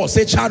feed the poor,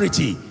 say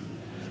charity,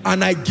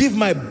 and I give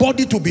my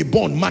body to be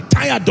born,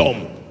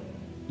 martyrdom,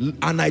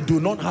 and I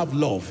do not have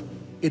love,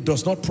 it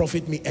does not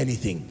profit me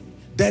anything.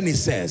 Then it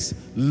says,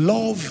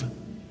 love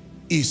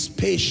is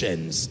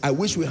patience. I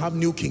wish we have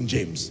New King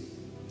James.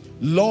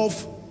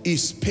 Love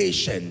is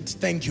patient.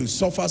 Thank you.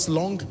 Suffers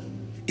long.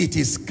 It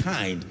is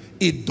kind.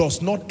 It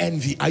does not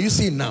envy. Are you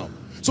seeing now?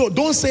 So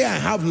don't say I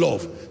have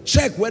love.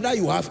 Check whether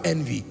you have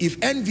envy.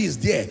 If envy is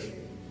there,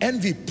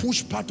 envy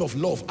push part of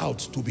love out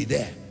to be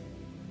there.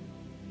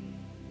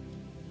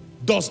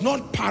 Does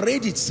not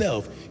parade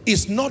itself.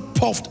 Is not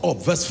puffed up.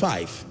 Verse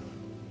 5.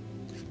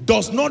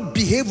 Does not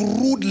behave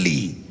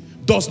rudely.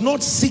 Does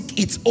not seek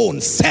its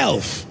own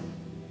self.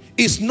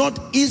 Is not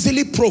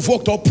easily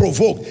provoked or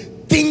provoked.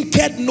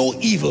 Thinketh no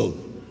evil.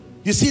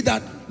 You see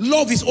that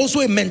love is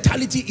also a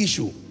mentality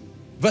issue.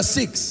 Verse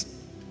 6.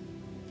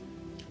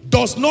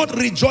 Does not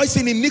rejoice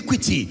in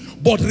iniquity,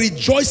 but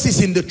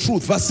rejoices in the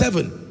truth. Verse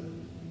 7.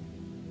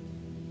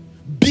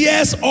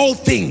 Bears all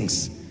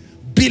things,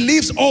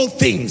 believes all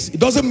things. It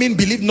doesn't mean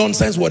believe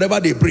nonsense, whatever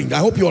they bring. I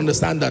hope you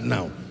understand that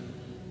now.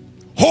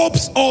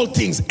 Hopes all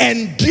things,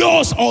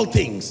 endures all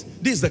things.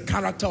 This is the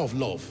character of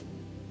love.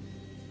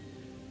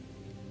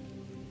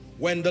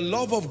 When the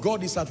love of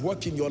God is at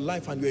work in your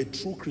life and you're a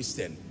true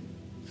Christian,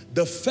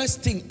 the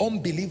first thing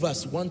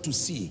unbelievers want to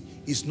see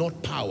is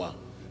not power.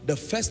 The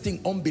first thing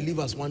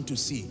unbelievers want to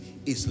see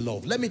is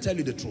love. Let me tell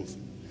you the truth.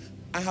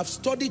 I have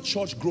studied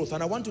church growth,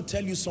 and I want to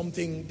tell you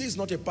something. This is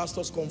not a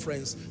pastor's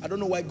conference. I don't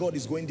know why God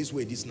is going this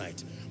way this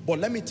night. But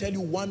let me tell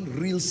you one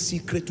real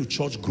secret to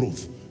church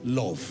growth.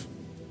 Love.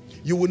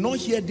 You will not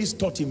hear this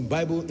taught in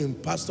Bible in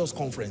pastors'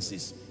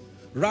 conferences.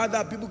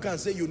 Rather, people can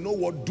say, you know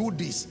what, do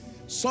this.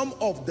 Some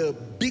of the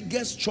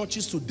biggest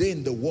churches today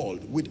in the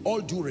world, with all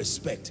due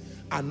respect,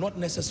 are not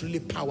necessarily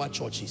power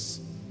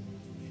churches.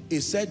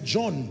 It said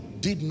John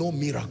did no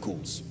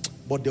miracles,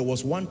 but there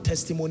was one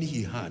testimony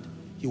he had.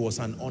 He was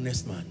an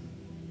honest man.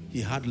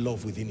 He had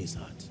love within his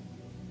heart.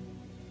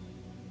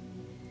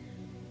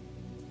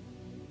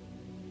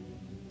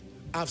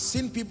 I've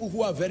seen people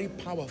who are very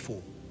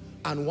powerful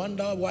and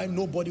wonder why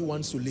nobody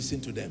wants to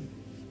listen to them.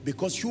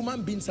 Because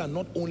human beings are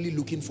not only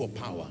looking for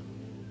power.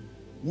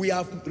 We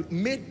have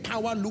made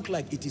power look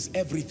like it is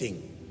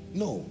everything.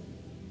 No.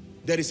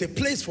 There is a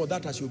place for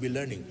that, as you'll be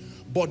learning.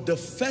 But the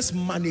first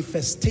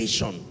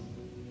manifestation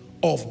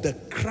of the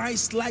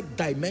Christ-like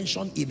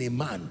dimension in a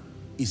man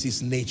is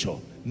his nature.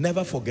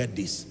 Never forget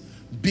this.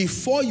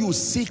 Before you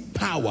seek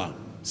power,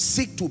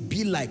 seek to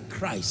be like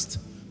Christ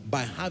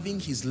by having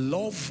his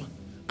love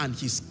and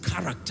his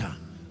character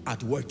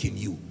at work in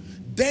you.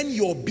 Then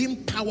your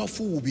being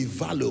powerful will be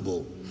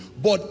valuable.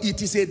 But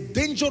it is a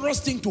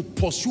dangerous thing to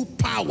pursue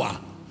power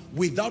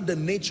without the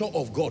nature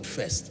of God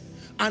first.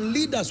 And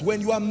leaders,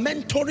 when you are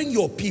mentoring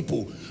your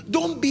people,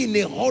 don't be in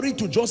a hurry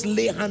to just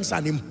lay hands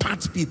and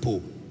impart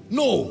people.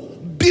 No,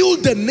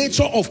 build the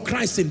nature of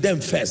Christ in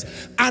them first.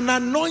 An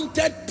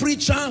anointed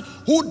preacher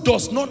who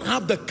does not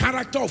have the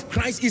character of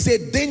Christ is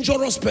a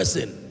dangerous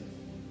person.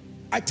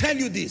 I tell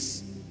you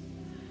this.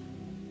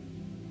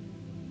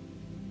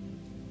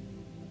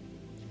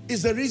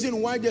 It's the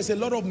reason why there's a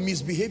lot of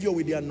misbehavior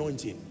with the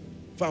anointing.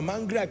 If I'm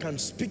angry, I can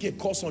speak a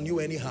curse on you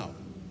anyhow.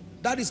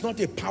 That is not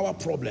a power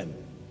problem.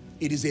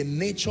 It is a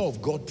nature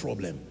of God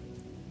problem.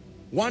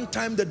 One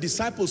time the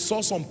disciples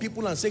saw some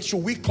people and said,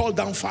 should we call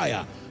down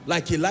fire?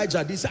 Like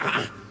Elijah did.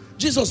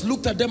 Jesus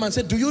looked at them and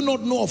said, do you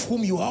not know of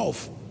whom you are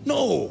of?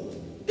 No.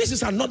 This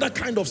is another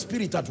kind of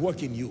spirit at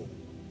work in you.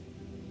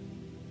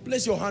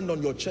 Place your hand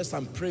on your chest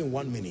and pray in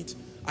 1 minute.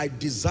 I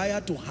desire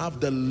to have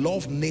the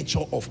love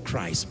nature of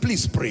Christ.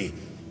 Please pray.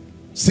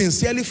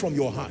 Sincerely from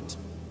your heart.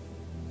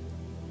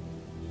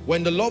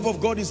 When the love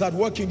of God is at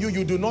work in you,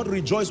 you do not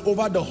rejoice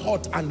over the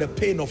hurt and the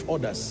pain of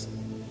others.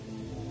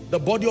 The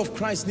body of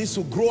Christ needs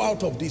to grow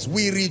out of this.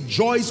 We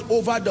rejoice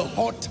over the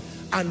hurt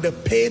and the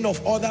pain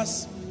of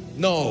others.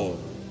 No.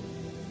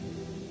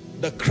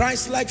 The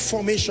Christ-like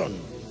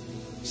formation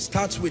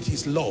starts with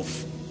his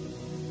love.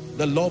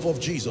 The love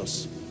of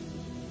Jesus.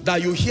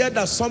 that you hear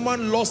that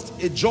someone lost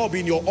a job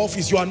in your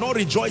office, you are not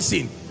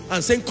rejoicing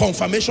and saying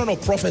confirmation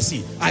of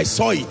prophecy, I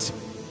saw it.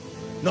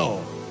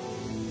 No.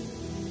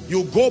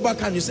 You go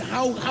back and you say,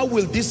 how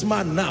will this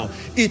man now?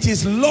 It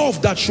is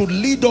love that should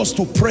lead us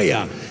to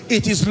prayer.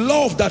 It is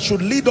love that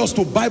should lead us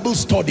to Bible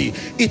study.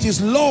 It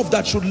is love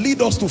that should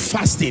lead us to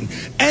fasting.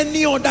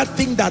 Any other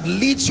thing that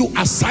leads you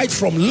aside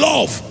from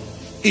love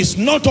is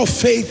not of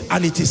faith,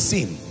 and it is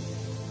sin.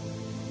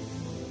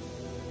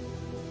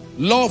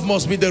 Love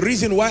must be the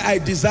reason why I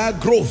desire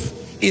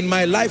growth in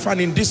my life and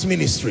in this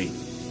ministry.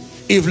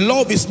 If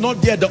love is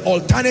not there, the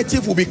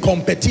alternative will be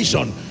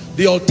competition.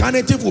 The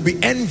alternative will be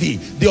envy.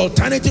 The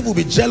alternative will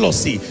be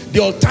jealousy. The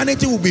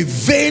alternative will be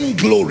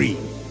vainglory.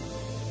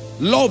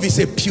 Love is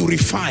a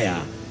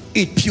purifier.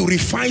 It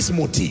purifies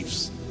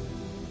motives.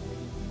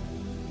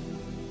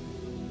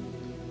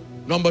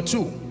 Number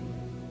two,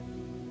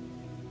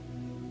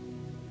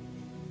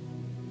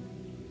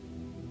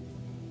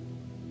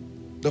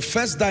 the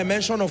first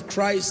dimension of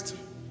Christ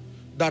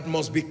that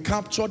must be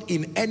captured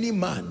in any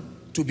man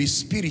to be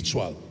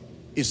spiritual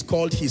is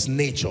called his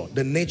nature,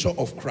 the nature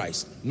of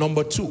Christ.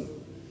 Number two,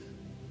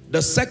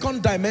 the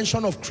second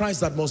dimension of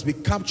Christ that must be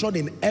captured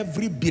in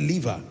every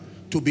believer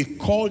to be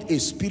called a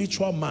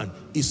spiritual man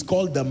is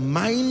called the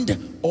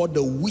mind or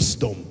the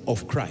wisdom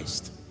of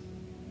Christ.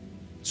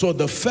 So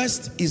the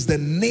first is the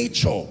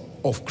nature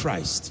of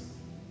Christ,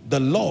 the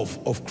love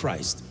of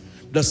Christ.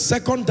 The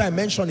second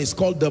dimension is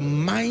called the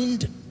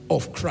mind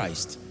of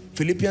Christ.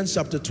 Philippians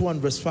chapter 2 and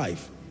verse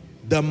 5.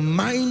 The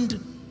mind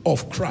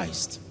of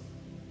Christ.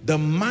 The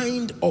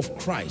mind of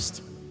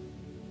Christ.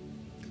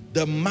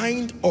 The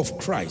mind of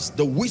Christ.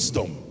 The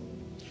wisdom.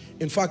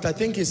 In fact, I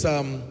think it's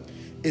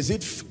is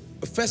it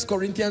 1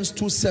 Corinthians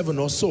 2:7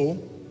 or so?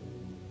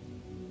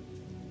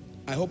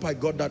 I hope I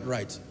got that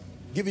right.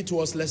 Give it to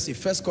us. Let's see.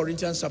 1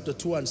 Corinthians chapter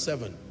 2 and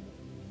 7.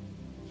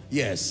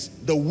 Yes,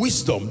 the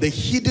wisdom, the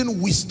hidden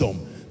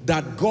wisdom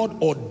that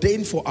God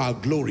ordained for our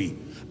glory.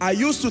 I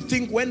used to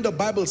think when the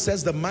Bible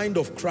says the mind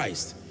of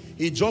Christ,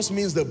 it just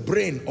means the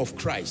brain of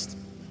Christ.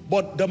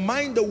 But the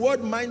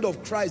word mind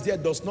of Christ there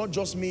does not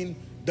just mean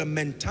the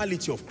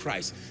mentality of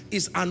Christ.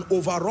 It's an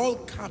overall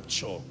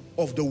capture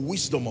of the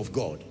wisdom of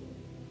God.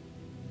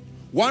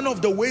 One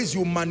of the ways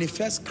you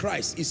manifest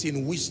Christ is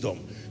in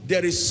wisdom.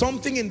 There is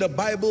something in the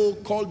Bible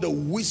called the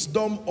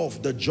wisdom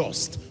of the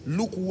just.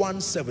 Luke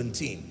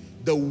 1:17.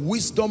 The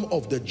wisdom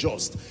of the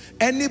just.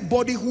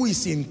 Anybody who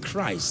is in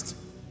Christ,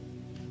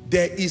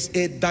 there is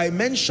a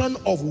dimension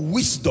of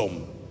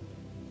wisdom.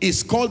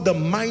 It's called the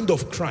mind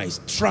of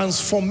Christ.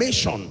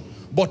 Transformation,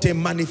 but a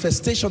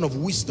manifestation of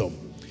wisdom.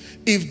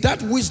 If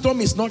that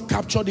wisdom is not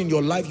captured in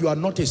your life, you are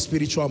not a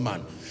spiritual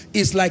man.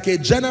 It's like a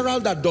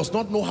general that does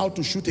not know how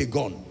to shoot a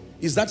gun.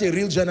 Is that a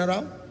real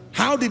general?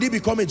 How did he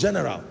become a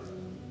general?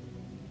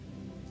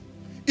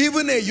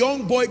 Even a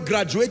young boy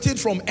graduated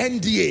from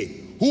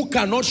NDA who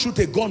cannot shoot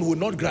a gun will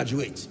not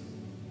graduate.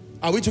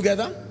 Are we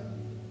together?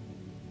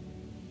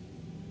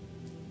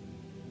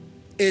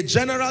 A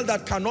general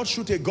that cannot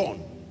shoot a gun,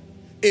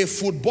 a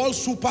football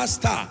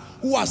superstar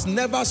who has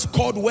never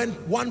scored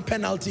one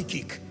penalty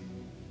kick,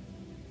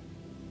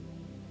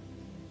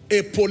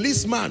 a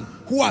policeman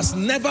who has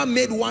never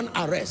made one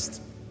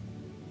arrest.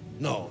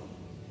 No.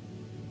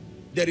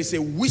 There is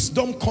a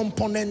wisdom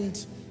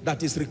component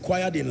that is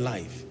required in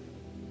life.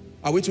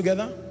 Are we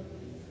together?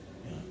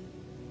 Yeah.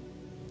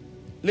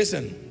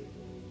 Listen,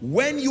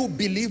 when you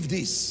believe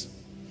this,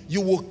 you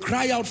will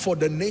cry out for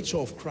the nature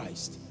of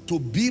Christ, to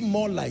be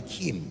more like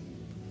him.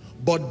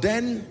 But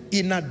then,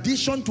 in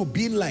addition to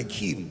being like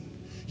him,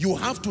 you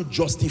have to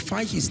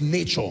justify his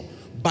nature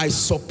by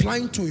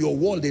supplying to your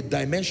world a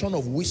dimension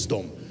of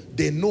wisdom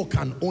they know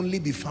can only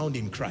be found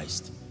in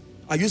Christ.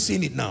 Are you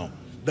seeing it now?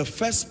 The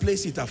first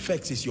place it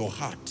affects is your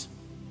heart.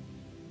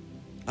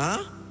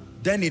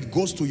 Then it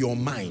goes to your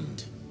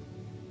mind.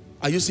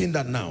 Are you seeing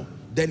that now?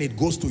 Then it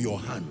goes to your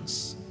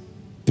hands.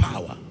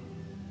 Power.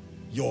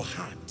 Your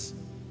heart.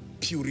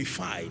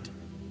 Purified.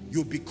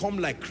 You become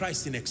like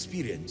Christ in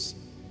experience.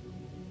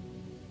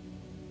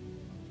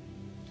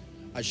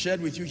 I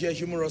shared with you here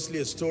humorously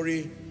a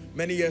story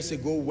many years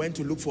ago. Went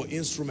to look for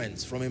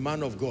instruments from a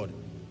man of God.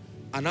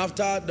 And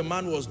after the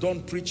man was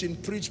done preaching,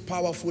 preached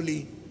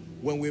powerfully,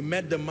 when we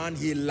met the man,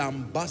 he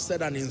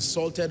lambasted and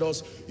insulted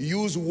us,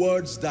 used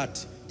words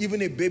that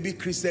even a baby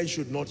Christian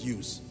should not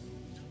use.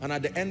 And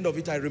at the end of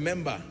it, I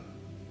remember,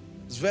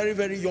 it's very,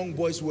 very young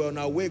boys were on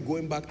our way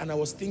going back, and I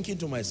was thinking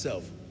to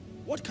myself,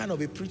 what kind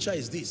of a preacher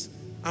is this?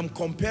 I'm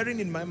comparing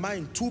in my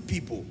mind two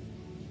people.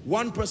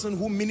 One person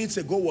who minutes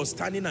ago was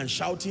standing and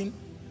shouting,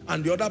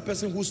 and the other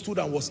person who stood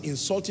and was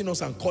insulting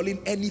us and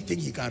calling anything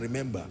he can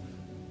remember.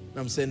 And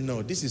I'm saying,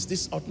 no,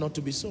 this ought not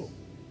to be so.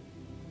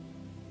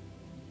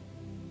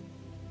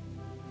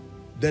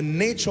 The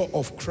nature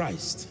of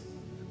Christ,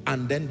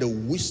 and then the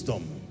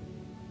wisdom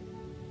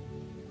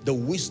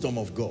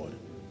of God.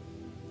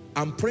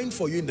 I'm praying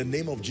for you in the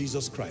name of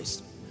Jesus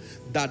Christ,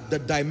 that the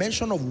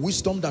dimension of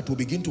wisdom that will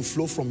begin to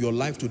flow from your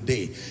life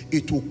today,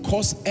 it will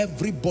cause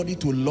everybody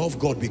to love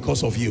God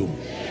because of you.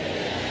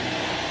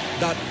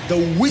 That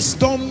the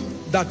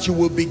wisdom that you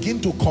will begin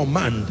to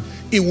command,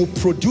 it will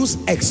produce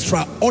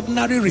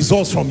extraordinary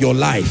results from your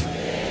life.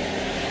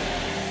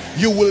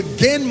 You will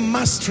gain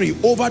mastery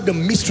over the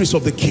mysteries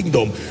of the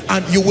kingdom,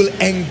 and you will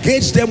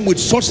engage them with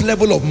such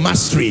level of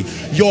mastery.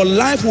 Your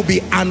life will be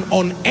an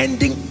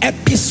unending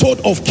episode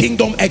of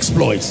kingdom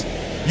exploits.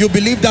 You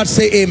believe that?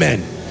 Say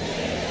amen.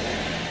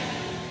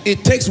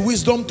 It takes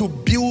wisdom to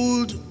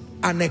build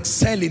and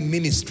excel in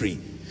ministry.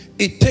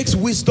 It takes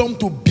wisdom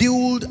to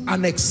build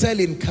and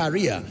excel in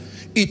career.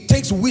 It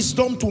takes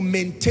wisdom to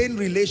maintain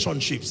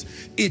relationships.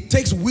 It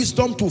takes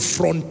wisdom to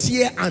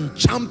frontier and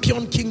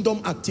champion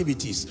kingdom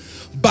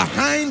activities.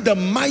 Behind the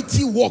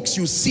mighty works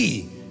you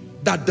see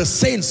that the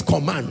saints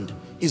command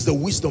is the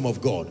wisdom of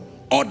God.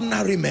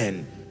 Ordinary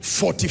men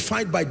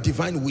fortified by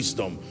divine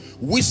wisdom.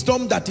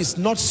 Wisdom that is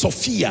not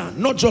Sophia,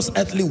 not just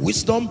earthly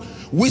wisdom.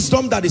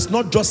 Wisdom that is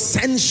not just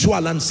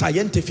sensual and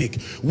scientific.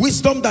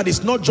 Wisdom that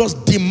is not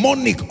just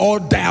demonic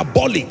or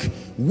diabolic.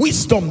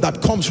 Wisdom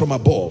that comes from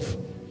above.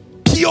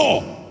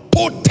 Pure,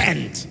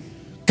 potent,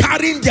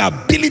 carrying the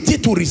ability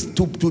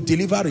to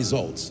deliver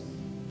results.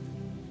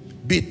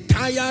 Be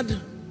tired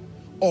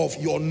of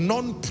your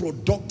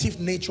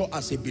non-productive nature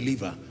as a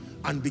believer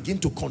and begin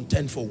to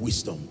contend for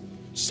wisdom.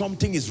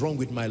 Something is wrong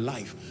with my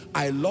life.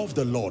 I love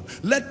the Lord.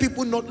 Let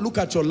people not look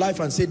at your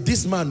life and say,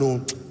 this man,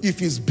 oh, if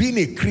he's been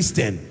a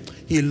Christian,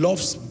 he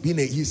loves being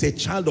he's a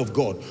child of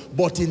God.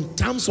 But in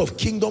terms of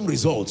kingdom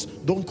results,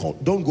 don't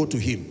go to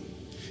him.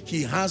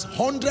 He has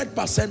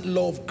 100%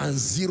 love and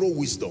 0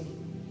 wisdom.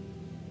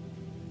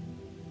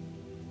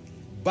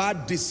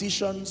 Bad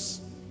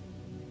decisions,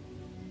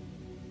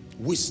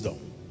 wisdom.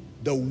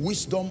 The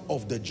wisdom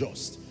of the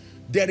just.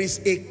 There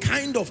is a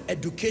kind of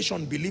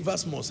education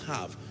believers must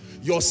have.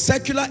 Your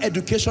secular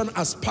education,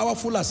 as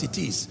powerful as it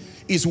is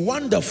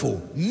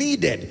wonderful,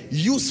 needed,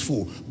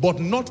 useful, but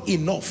not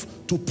enough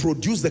to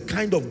produce the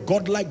kind of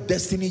godlike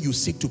destiny you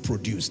seek to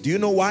produce. Do you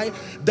know why?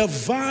 The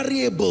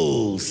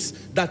variables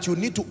that you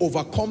need to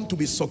overcome to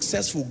be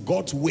successful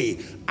God's way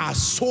are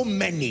so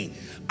many,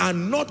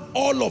 and not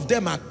all of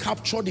them are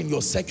captured in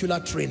your secular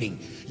training.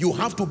 You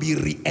have to be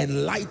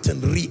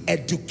re-enlightened,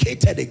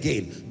 re-educated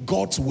again,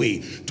 God's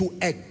way, to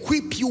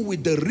equip you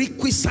with the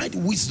requisite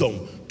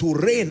wisdom to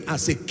reign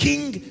as a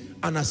king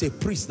and as a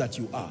priest that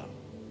you are.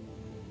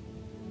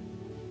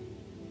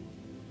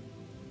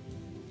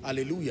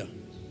 Hallelujah.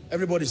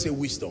 Everybody say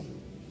wisdom.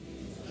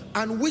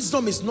 And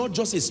wisdom is not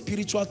just a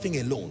spiritual thing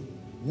alone.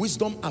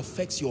 Wisdom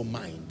affects your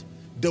mind,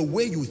 the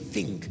way you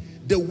think,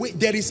 the way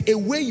there is a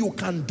way you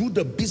can do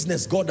the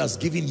business God has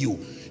given you.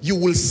 You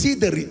will see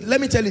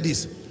let me tell you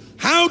this.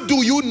 How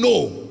do you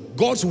know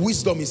God's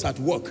wisdom is at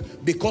work?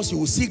 Because you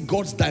will see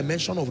God's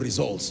dimension of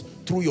results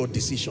through your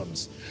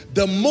decisions.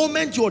 The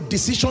moment your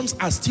decisions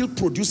are still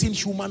producing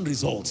human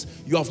results,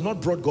 you have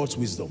not brought God's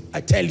wisdom.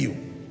 I tell you.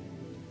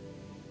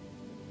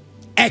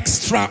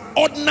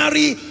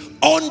 Extraordinary,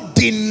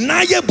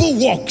 undeniable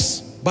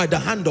works by the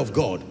hand of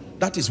God.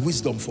 That is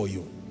wisdom for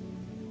you.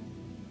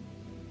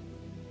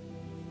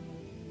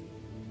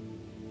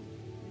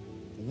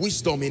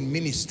 Wisdom in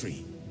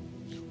ministry.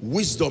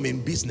 Wisdom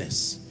in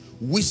business.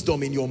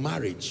 Wisdom in your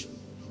marriage.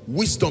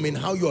 Wisdom in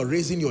how you are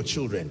raising your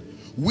children.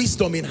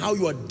 Wisdom in how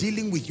you are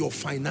dealing with your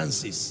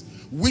finances.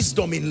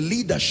 Wisdom in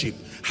leadership.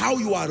 How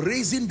you are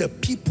raising the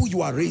people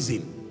you are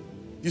raising.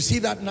 You see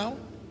that now?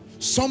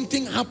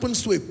 Something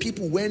happens to a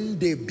people when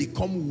they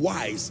become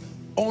wise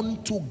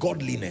unto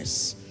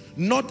godliness.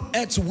 Not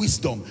earth's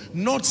wisdom,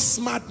 not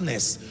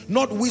smartness,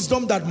 not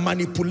wisdom that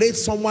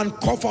manipulates someone,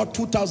 cough out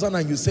 2,000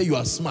 and you say you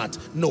are smart.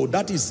 No,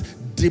 that is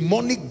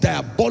demonic,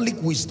 diabolic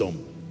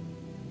wisdom.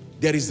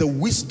 There is the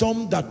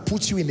wisdom that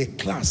puts you in a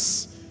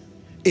class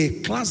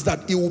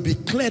that it will be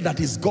clear that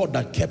it's God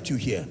that kept you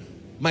here.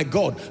 My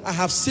God, I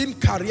have seen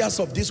carriers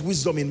of this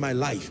wisdom in my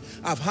life.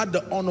 I've had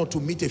the honor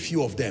to meet a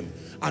few of them.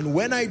 And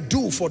when I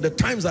do, for the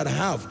times that I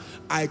have,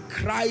 I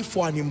cry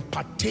for an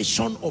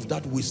impartation of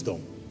that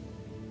wisdom.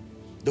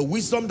 The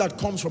wisdom that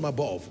comes from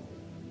above.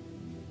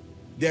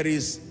 There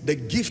is the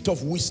gift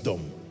of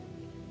wisdom.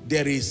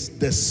 There is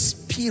the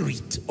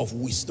spirit of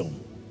wisdom.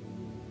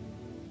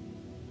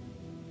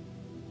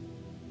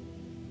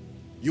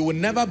 You will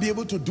never be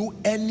able to do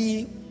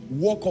any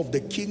work of the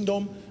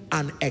kingdom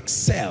and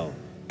excel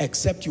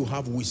except you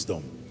have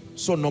wisdom.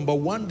 So number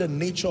one, the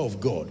nature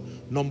of God.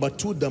 Number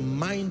two, the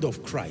mind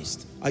of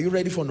Christ. Are you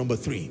ready for number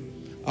three?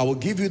 I will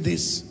give you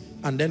this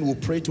and then we'll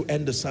pray to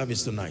end the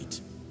service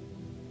tonight.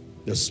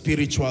 The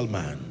spiritual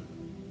man.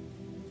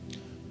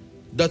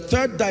 The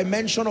third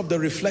dimension of the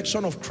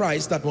reflection of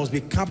Christ that must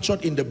be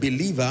captured in the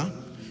believer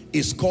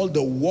is called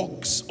the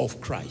works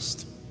of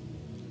Christ.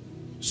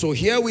 So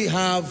here we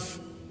have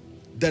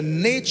the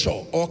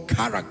nature or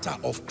character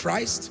of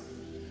Christ.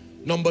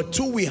 Number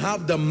two, we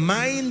have the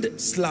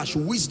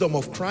mind/wisdom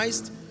of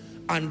Christ.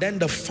 And then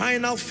the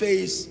final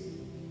phase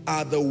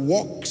are the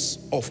works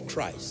of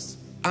Christ.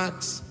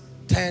 Acts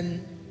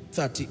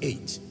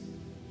 10:38.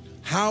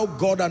 How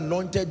God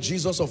anointed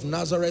Jesus of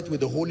Nazareth with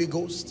the Holy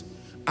Ghost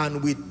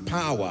and with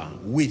power.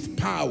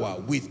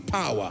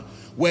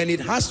 When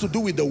it has to do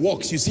with the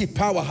works, you see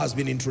power has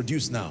been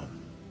introduced now.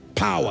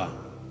 Power.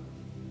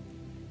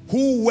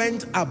 who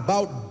went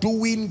about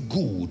doing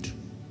good.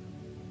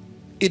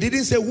 It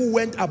didn't say who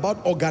went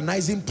about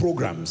organizing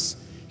programs.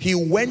 He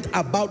went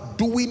about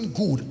doing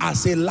good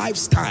as a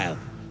lifestyle,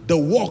 the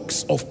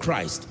works of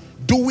Christ.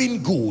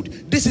 Doing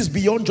good. This is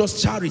beyond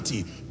just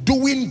charity.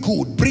 Doing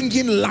good,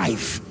 bringing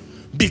life,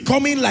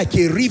 becoming like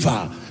a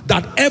river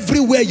that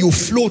everywhere you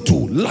flow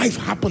to, life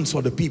happens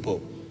for the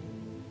people.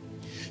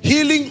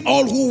 Healing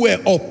all who were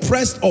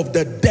oppressed of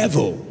the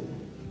devil.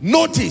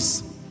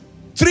 Notice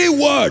 3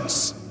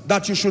 words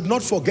that you should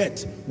not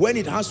forget when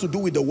it has to do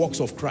with the works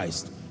of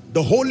Christ.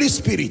 The Holy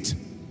Spirit,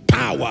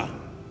 power,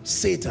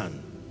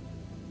 Satan.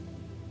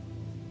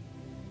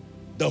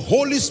 The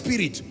Holy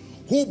Spirit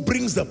who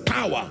brings the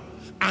power,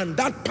 and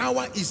that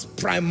power is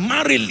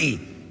primarily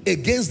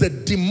against the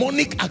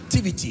demonic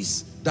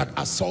activities that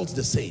assault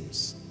the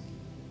saints.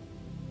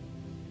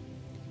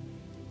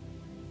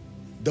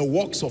 The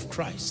works of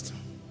Christ.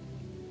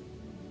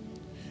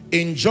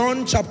 In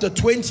John chapter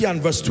 20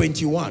 and verse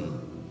 21.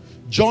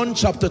 John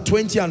chapter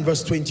 20 and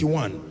verse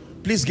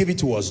 21. Please give it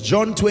to us.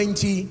 John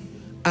 20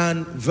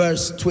 and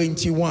verse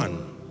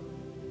 21.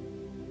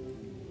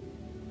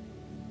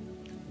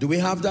 Do we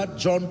have that?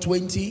 John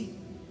 20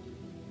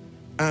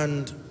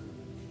 and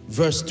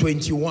verse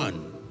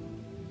 21.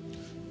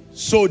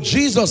 So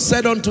Jesus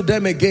said unto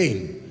them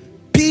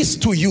again, peace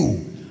to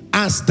you,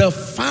 as the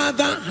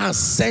Father has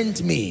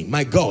sent me,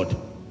 my God,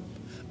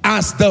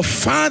 as the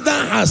Father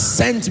has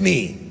sent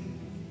me.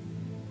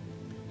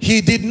 He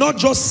did not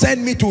just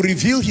send me to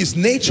reveal his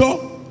nature,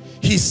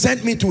 he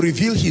sent me to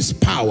reveal his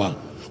power.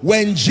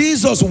 When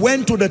Jesus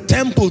went to the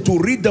temple to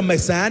read the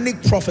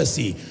messianic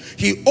prophecy,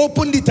 he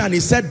opened it and he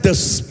said, the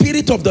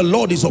Spirit of the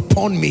Lord is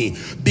upon me,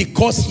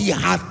 because he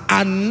hath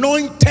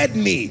anointed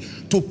me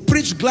to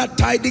preach glad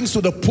tidings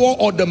to the poor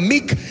or the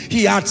meek.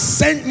 He had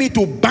sent me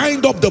to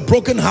bind up the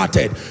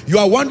brokenhearted. You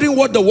are wondering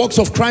what the works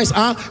of Christ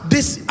are?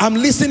 This, I'm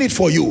listing it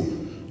for you.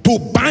 To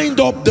bind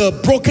up the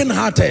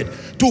brokenhearted,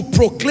 to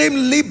proclaim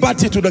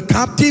liberty to the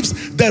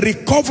captives, the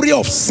recovery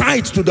of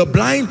sight to the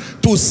blind,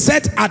 to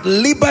set at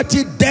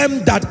liberty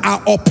them that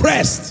are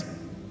oppressed.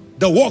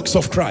 The works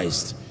of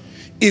Christ.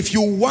 If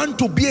you want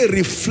to be a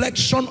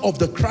reflection of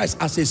the Christ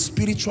as a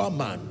spiritual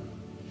man,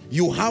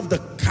 you have the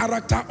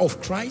character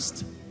of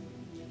Christ,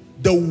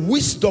 the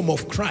wisdom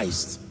of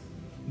Christ,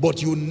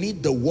 but you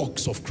need the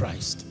works of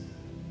Christ.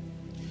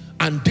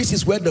 And this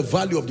is where the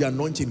value of the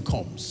anointing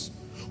comes.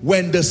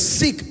 When the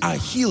sick are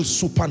healed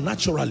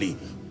supernaturally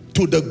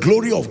to the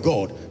glory of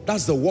God,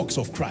 that's the works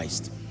of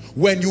Christ.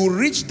 When you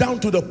reach down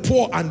to the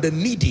poor and the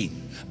needy,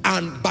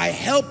 and by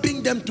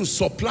helping them to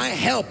supply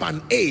help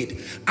and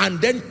aid, and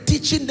then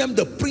teaching them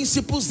the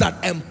principles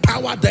that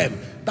empower them,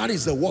 that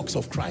is the works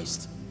of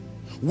Christ.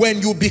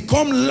 When you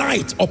become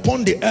light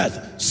upon the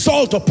earth,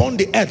 salt upon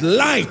the earth,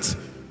 light,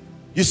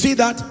 you see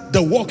that?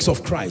 The works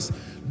of Christ.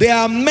 There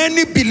are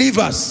many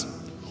believers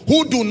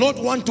who do not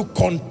want to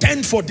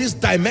contend for this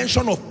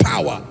dimension of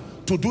power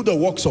to do the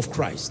works of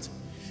Christ.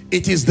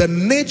 It is the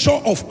nature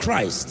of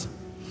Christ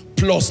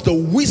plus the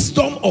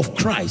wisdom of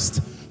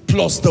Christ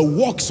plus the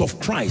works of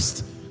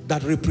Christ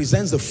that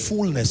represents the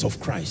fullness of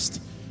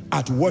Christ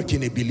at work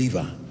in a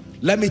believer.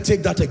 Let me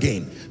take that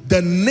again.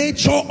 The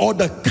nature or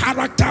the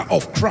character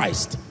of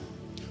Christ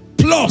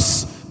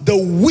plus the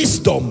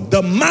wisdom,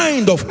 the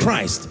mind of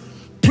Christ,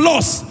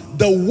 plus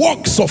the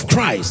works of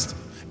Christ,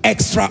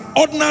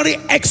 extraordinary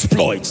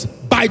exploits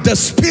by the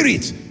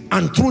Spirit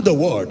and through the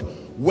word.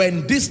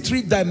 When these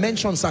 3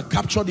 dimensions are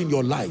captured in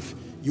your life,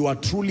 you are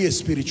truly a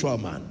spiritual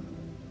man.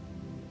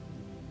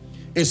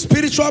 A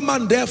spiritual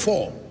man,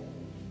 therefore,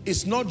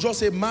 is not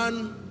just a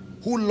man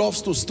who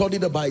loves to study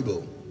the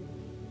Bible.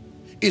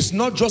 It's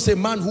not just a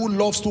man who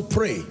loves to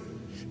pray.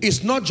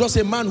 It's not just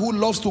a man who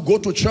loves to go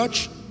to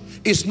church.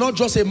 It's not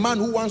just a man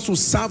who wants to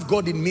serve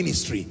God in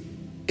ministry.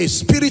 A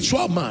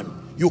spiritual man,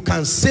 you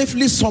can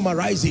safely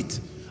summarize it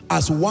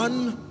as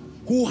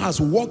one who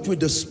has walked with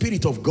the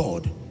Spirit of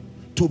God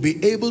to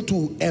be able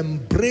to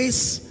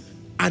embrace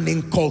and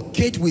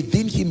inculcate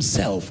within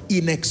himself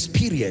in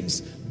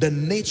experience the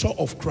nature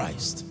of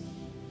Christ,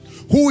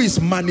 who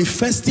is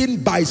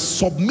manifesting by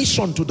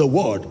submission to the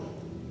word.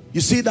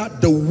 You see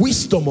that? The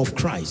wisdom of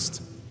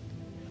Christ,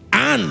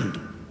 and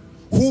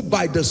who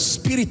by the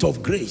Spirit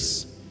of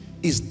grace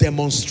is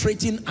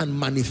demonstrating and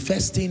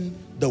manifesting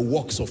the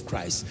works of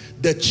Christ.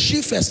 The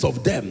chiefest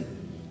of them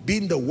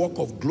being the work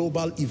of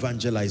global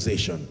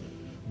evangelization,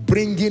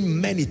 bringing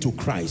many to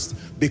Christ,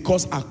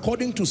 because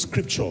according to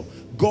scripture,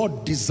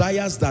 God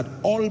desires that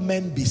all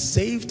men be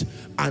saved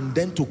and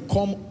then to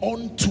come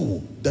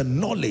unto the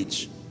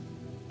knowledge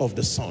of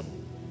the Son.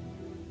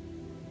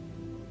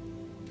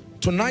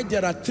 Tonight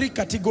there are 3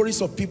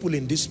 categories of people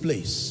in this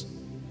place.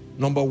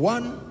 Number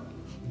 1,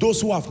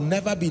 those who have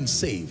never been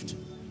saved,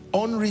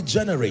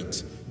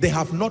 unregenerate. They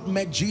have not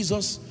met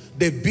Jesus.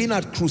 They've been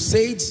at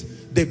crusades.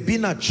 they've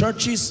been at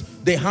churches,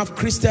 they have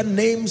Christian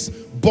names,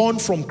 born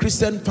from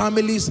Christian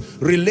families,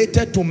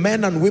 related to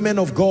men and women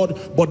of God,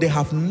 but they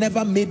have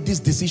never made this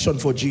decision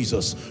for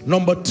Jesus.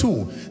 Number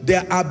two,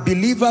 there are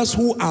believers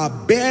who are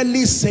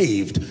barely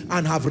saved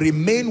and have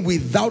remained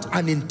without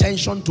an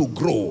intention to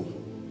grow,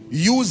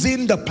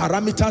 using the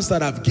parameters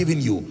that I've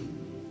given you.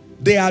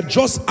 They are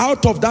just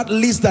out of that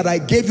list that I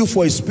gave you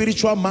for a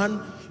spiritual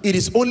man. It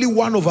is only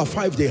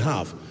 1/5 they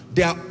have.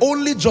 Their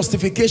only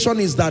justification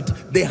is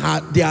that they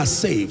are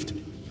saved,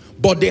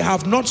 but they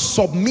have not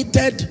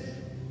submitted,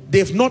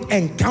 they've not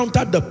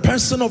encountered the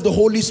person of the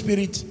Holy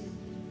Spirit,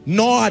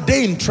 nor are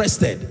they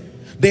interested.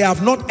 They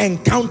have not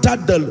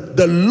encountered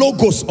the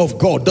logos of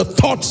God, the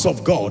thoughts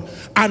of God,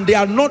 and they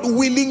are not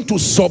willing to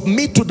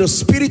submit to the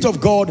Spirit of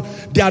God.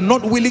 They are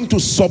not willing to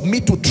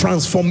submit to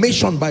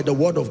transformation by the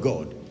Word of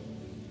God.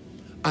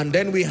 And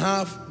then we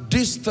have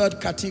this third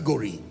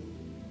category.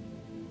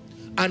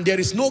 And there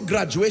is no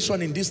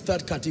graduation in this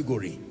third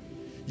category.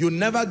 You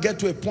never get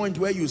to a point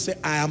where you say,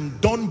 I am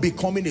done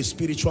becoming a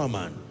spiritual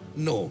man.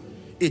 No,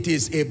 it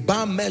is a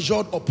bar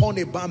measured upon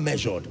a bar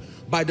measured.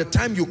 By the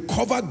time you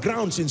cover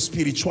grounds in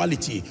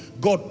spirituality,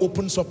 God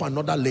opens up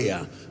another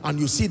layer, and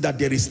you see that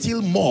there is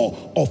still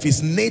more of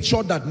his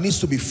nature that needs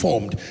to be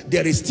formed.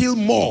 There is still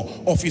more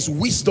of his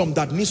wisdom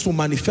that needs to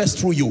manifest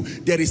through you.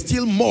 There is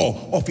still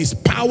more of his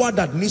power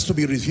that needs to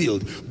be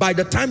revealed. By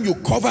the time you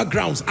cover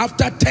grounds,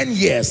 after 10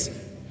 years,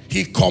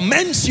 he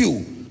commends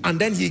you, and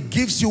then he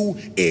gives you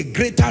a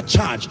greater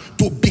charge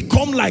to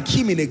become like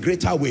him in a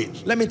greater way.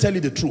 Let me tell you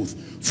the truth.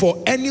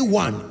 For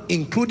anyone,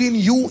 including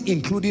you,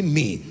 including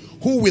me,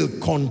 who will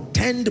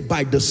contend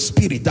by the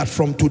Spirit that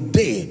from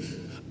today,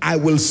 I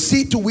will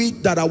see to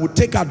it that I will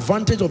take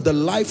advantage of the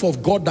life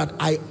of God that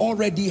I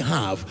already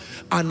have,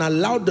 and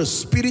allow the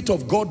Spirit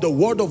of God, the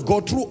Word of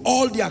God, through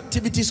all the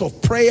activities of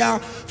prayer,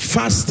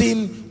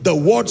 fasting, the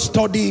Word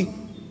study,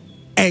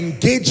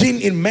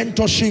 engaging in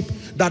mentorship,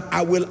 that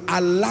I will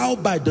allow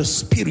by the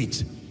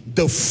Spirit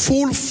the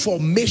full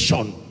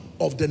formation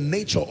of the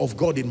nature of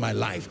God in my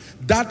life.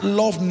 That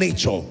love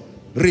nature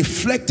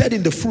reflected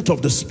in the fruit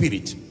of the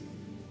Spirit.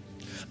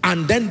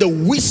 And then the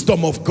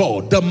wisdom of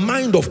God, the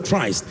mind of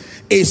Christ,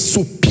 a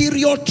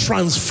superior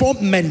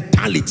transformed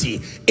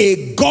mentality,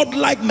 a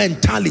godlike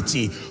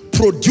mentality,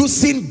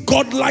 producing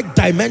godlike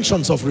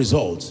dimensions of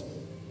results.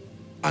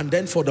 And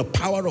then for the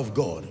power of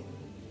God,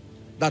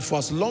 that for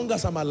as long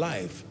as I'm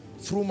alive,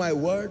 through my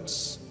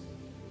words,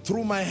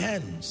 through my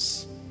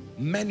hands,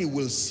 many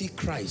will see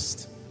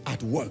Christ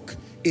at work,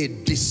 a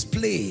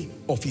display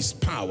of his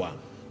power,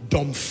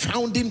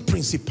 dumbfounding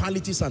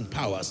principalities and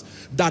powers,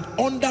 that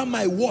under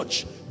my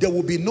watch there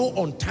will be no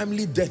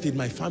untimely death in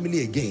my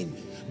family again.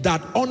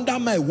 That under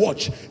my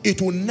watch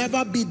it will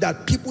never be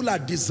that people are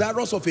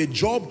desirous of a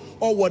job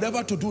or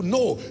whatever to do.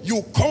 No,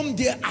 you come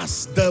there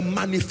as the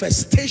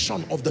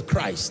manifestation of the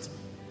Christ.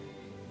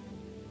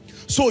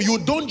 So you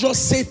don't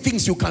just say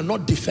things you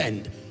cannot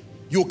defend.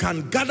 You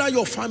can gather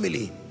your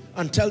family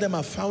and tell them,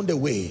 I found a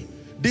way.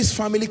 This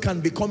family can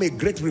become a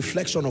great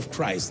reflection of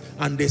Christ.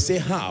 And they say,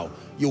 how?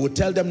 You will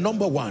tell them,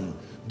 number one,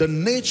 the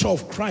nature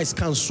of Christ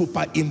can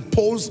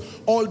superimpose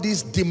all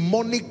these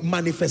demonic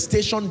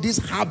manifestations, these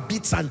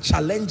habits and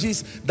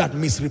challenges that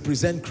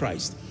misrepresent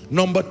Christ.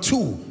 Number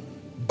two,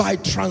 by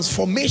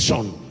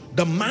transformation,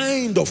 the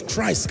mind of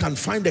Christ can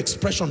find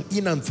expression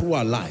in and through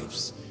our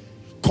lives,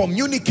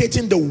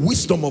 communicating the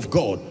wisdom of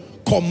God,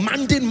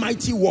 commanding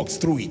mighty works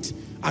through it.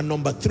 And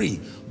number three,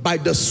 by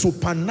the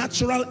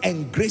supernatural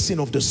engracing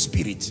of the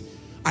Spirit,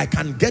 I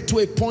can get to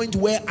a point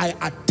where I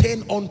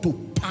attain unto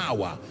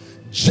power,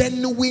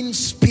 genuine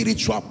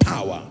spiritual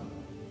power.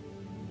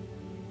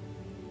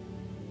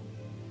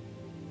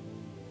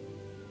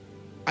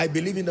 I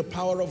believe in the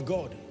power of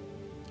God,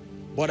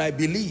 but I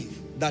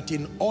believe that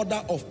in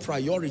order of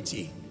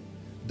priority,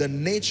 the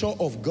nature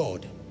of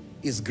God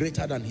is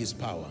greater than his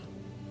power.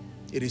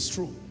 It is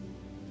true.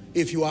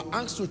 If you are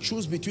asked to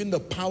choose between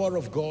the power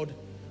of God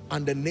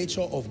and the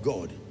nature of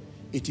God,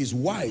 it is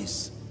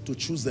wise to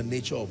choose the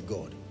nature of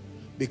God,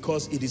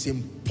 because it is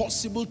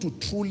impossible to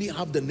truly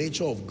have the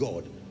nature of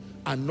God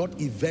and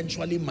not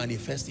eventually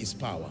manifest his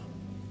power.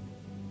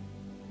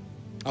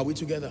 Are we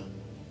together?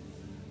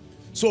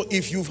 So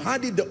if you've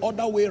had it the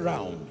other way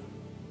around,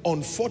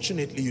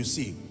 unfortunately, you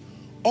see,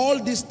 all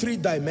these three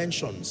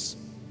dimensions,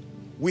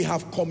 we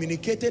have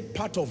communicated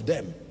part of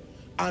them,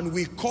 and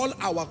we call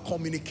our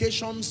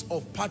communications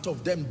of part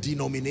of them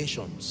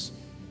denominations.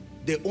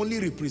 They only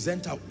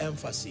represent our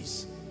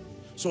emphasis.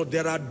 So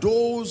there are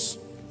those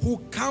who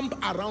camp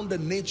around the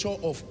nature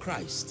of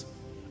Christ,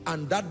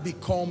 and that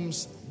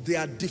becomes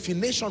their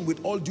definition,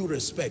 with all due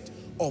respect,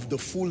 of the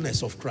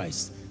fullness of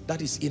Christ.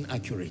 That is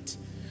inaccurate.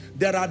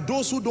 There are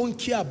those who don't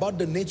care about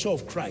the nature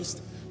of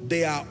Christ.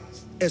 They are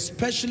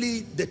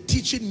especially the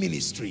teaching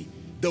ministry,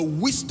 the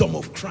wisdom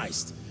of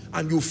Christ.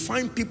 And you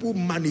find people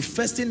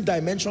manifesting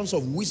dimensions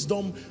of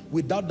wisdom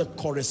without the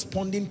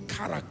corresponding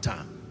character.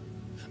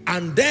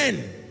 And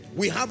then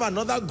we have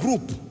another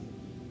group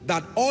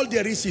that all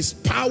there is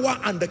power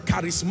and the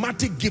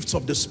charismatic gifts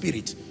of the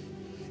Spirit.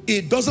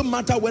 It doesn't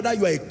matter whether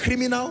you are a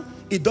criminal,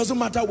 it doesn't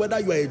matter whether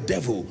you are a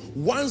devil.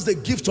 Once the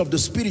gift of the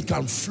Spirit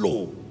can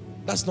flow,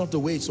 that's not the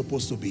way it's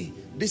supposed to be.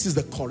 This is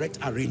the correct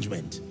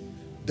arrangement.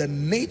 The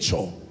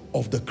nature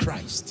of the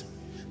Christ,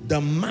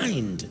 the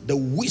mind, the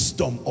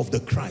wisdom of the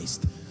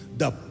Christ,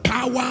 the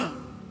power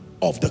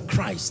of the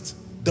Christ,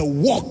 the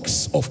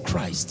works of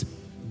Christ.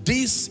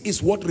 This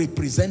is what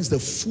represents the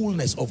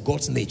fullness of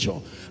God's nature.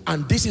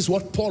 And this is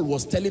what Paul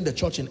was telling the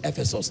church in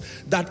Ephesus,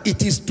 that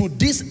it is to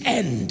this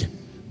end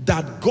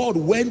that God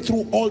went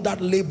through all that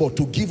labor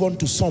to give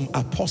unto some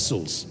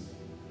apostles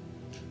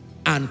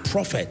and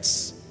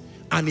prophets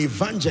and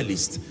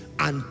evangelists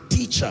and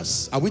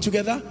teachers. Are we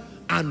together?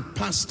 And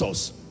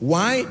pastors.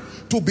 Why?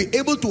 To be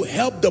able to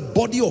help the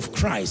body of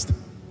Christ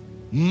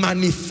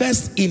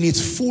manifest in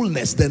its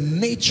fullness the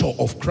nature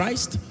of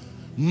Christ,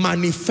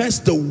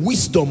 manifest the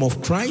wisdom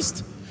of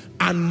Christ,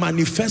 and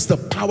manifest the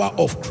power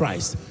of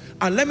Christ.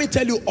 And let me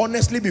tell you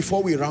honestly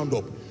before we round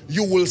up,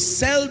 you will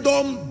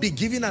seldom be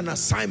given an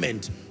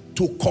assignment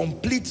to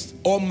complete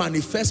or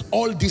manifest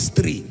all these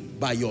three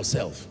by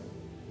yourself.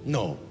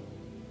 No.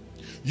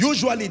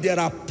 Usually there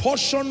are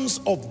portions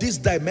of these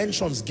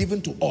dimensions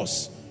given to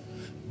us.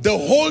 The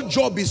whole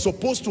job is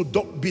supposed to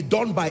be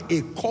done by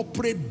a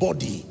corporate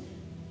body,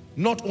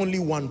 not only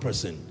one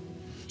person.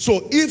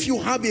 So if you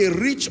have a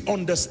rich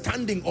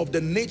understanding of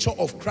the nature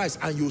of Christ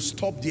and you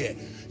stop there,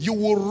 you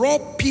will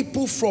rob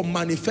people from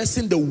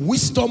manifesting the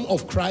wisdom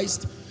of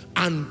Christ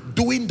and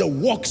doing the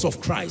works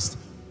of Christ.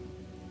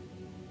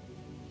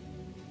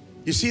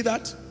 You see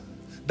that?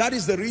 That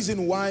is the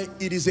reason why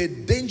it is a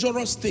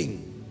dangerous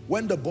thing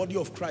when the body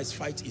of Christ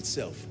fights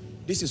itself.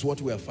 This is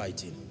what we are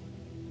fighting.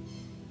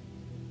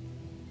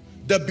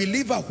 The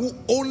believer who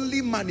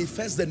only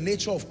manifests the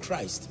nature of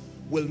Christ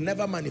will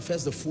never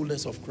manifest the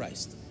fullness of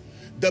Christ.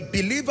 The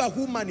believer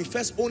who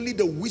manifests only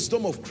the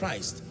wisdom of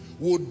Christ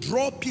will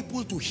draw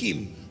people to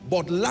him,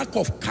 but lack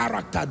of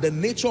character, the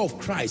nature of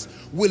Christ,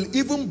 will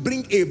even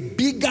bring a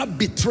bigger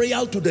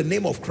betrayal to the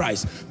name of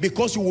Christ,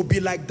 because you will be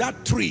like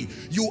that tree.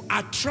 You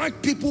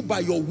attract people by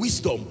your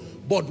wisdom,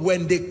 but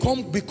when they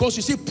come, because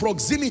you see,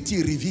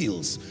 proximity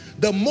reveals.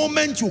 The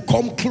moment you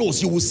come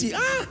close, you will see,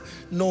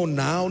 no,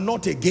 now,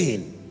 not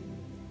again.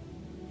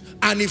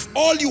 And if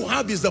all you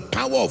have is the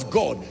power of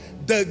God,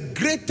 the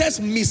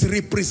greatest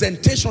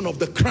misrepresentation of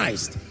the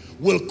Christ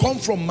will come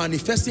from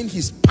manifesting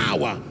his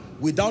power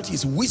without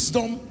his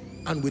wisdom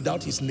and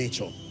without his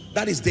nature.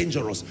 That is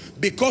dangerous.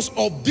 Because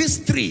of these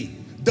three,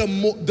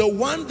 the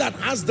one that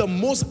has the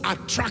most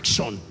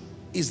attraction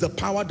is the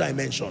power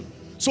dimension.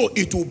 So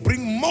it will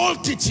bring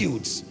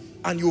multitudes,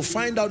 and you'll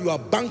find out you are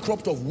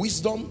bankrupt of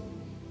wisdom,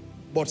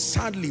 but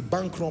sadly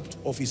bankrupt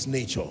of his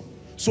nature.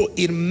 So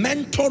in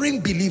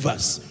mentoring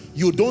believers,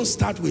 you don't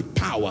start with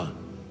power,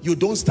 you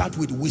don't start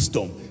with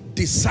wisdom.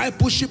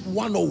 Discipleship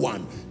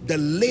 101, the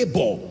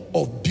labor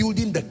of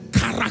building the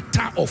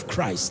character of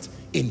Christ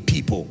in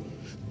people.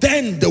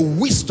 Then the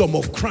wisdom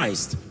of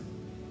Christ,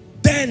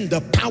 then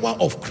the power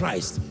of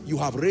Christ. You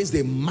have raised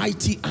a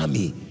mighty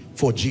army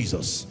for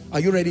Jesus. Are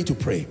you ready to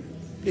pray?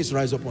 Please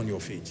rise up on your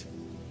feet.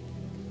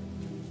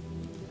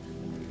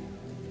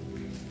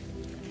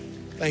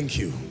 Thank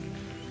you.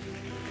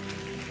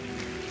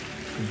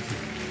 Thank you.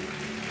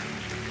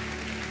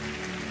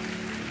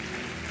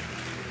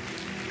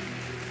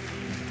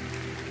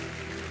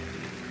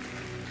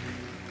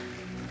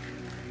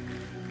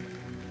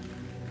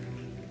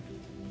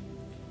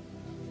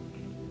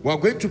 We are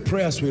going to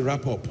pray as we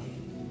wrap up,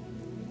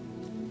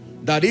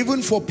 that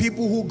even for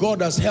people who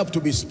God has helped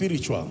to be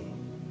spiritual,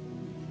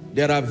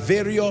 there are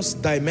various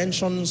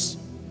dimensions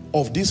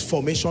of these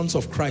formations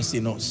of Christ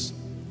in us.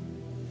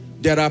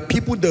 There are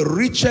people, the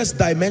richest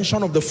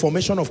dimension of the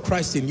formation of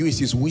Christ in you is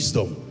his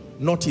wisdom,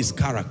 not his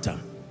character.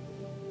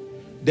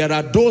 There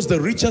are those, the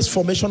richest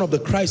formation of the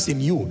Christ in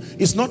you,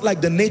 it's not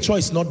like the nature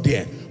is not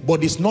there,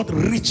 but it's not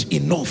rich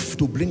enough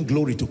to bring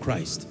glory to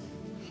Christ.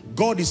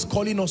 God is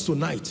calling us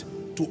tonight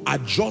to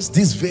adjust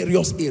these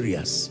various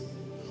areas.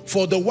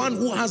 For the one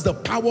who has the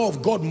power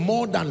of God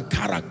more than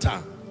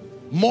character,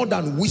 more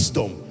than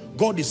wisdom,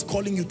 God is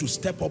calling you to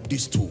step up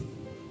these two.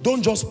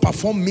 Don't just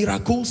perform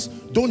miracles,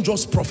 don't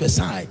just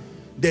prophesy.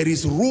 There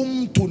is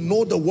room to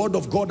know the word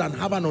of God and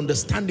have an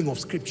understanding of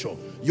scripture,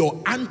 your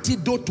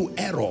antidote to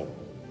error.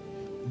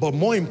 But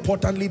more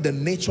importantly, the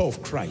nature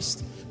of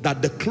Christ,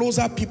 that the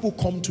closer people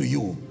come to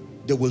you,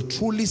 they will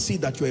truly see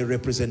that you're a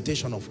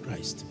representation of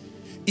Christ.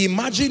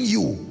 Imagine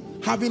you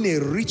having a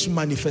rich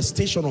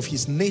manifestation of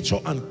his nature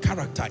and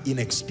character in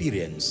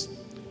experience,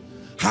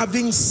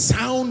 having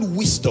sound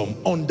wisdom,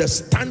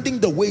 understanding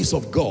the ways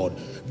of God,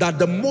 that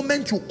the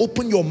moment you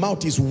open your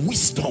mouth is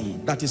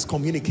wisdom that is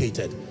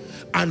communicated,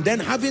 and then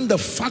having the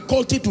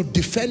faculty to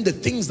defend the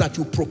things that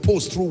you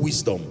propose through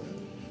wisdom,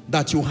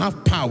 that you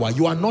have power.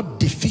 You are not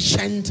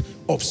deficient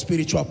of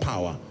spiritual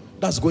power.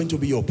 That's going to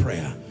be your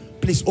prayer.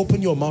 Please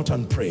open your mouth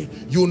and pray.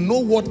 You know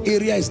what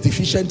area is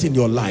deficient in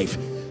your life.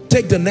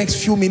 Take the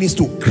next few minutes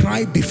to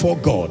cry before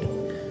God.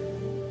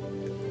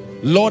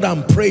 Lord,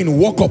 I'm praying,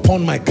 walk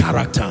upon my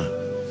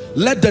character.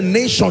 Let the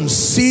nations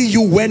see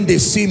you when they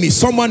see me.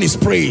 Someone is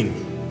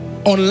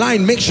praying.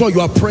 Online, make sure you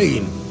are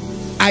praying.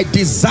 I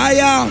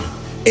desire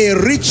a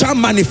richer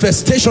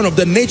manifestation of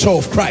the nature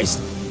of Christ.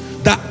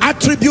 The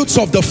attributes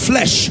of the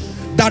flesh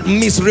that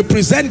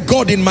misrepresent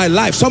God in my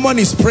life. Someone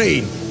is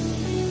praying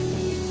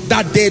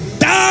that they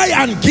die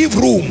and give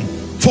room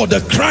for the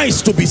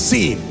Christ to be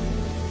seen.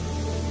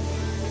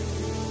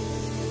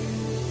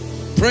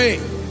 Pray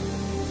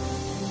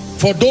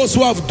for those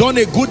who have done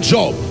a good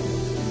job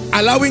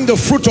allowing the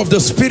fruit of the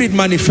Spirit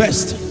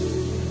manifest.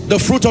 The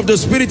fruit of the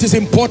Spirit is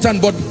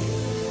important, but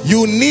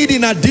you need,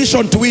 in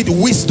addition to it,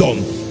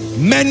 wisdom.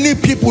 Many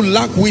people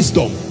lack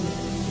wisdom.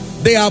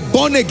 They are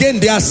born again,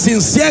 they are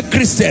sincere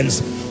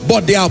Christians,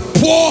 but they are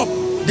poor,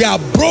 they are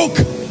broke,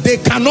 they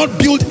cannot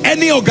build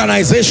any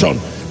organization,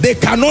 they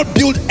cannot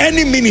build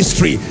any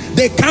ministry,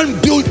 they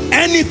can't build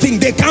anything,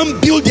 they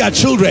can't build their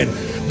children.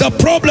 The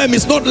problem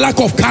is not lack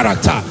of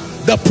character,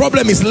 the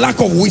problem is lack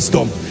of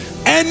wisdom.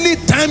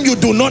 Anytime you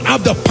do not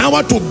have the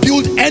power to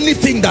build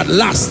anything that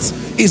lasts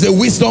is a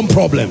wisdom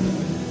problem.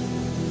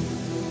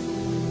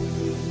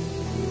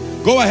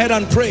 Go ahead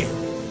and pray.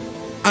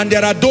 And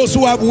there are those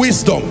who have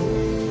wisdom.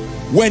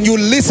 When you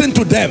listen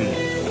to them,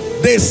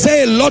 they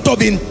say a lot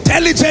of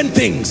intelligent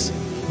things,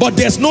 but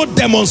there's no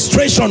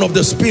demonstration of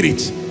the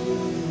Spirit.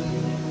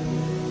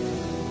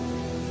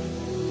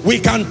 We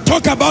can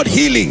talk about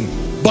healing,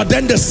 but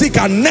then the sick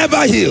are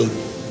never healed.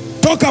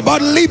 Talk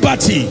about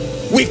liberty.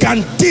 We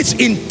can teach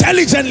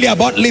intelligently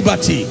about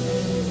liberty,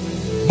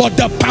 but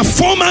the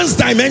performance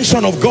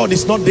dimension of God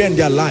is not there in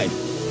their life.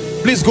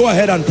 Please go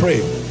ahead and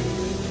pray.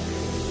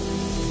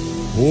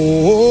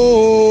 Oh,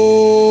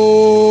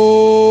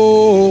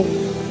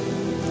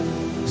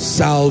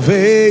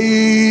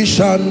 salvation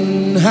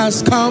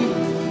has come.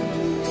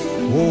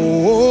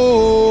 Oh,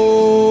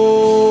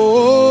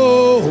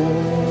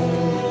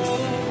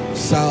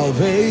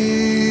 salvation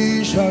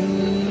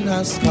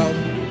has come.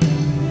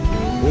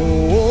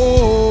 Oh,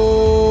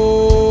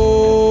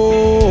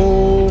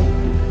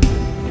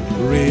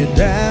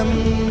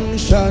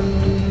 redemption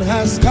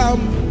has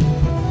come.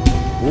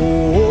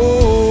 Oh,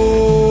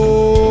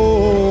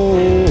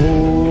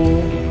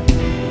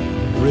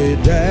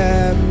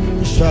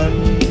 redemption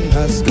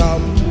has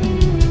come.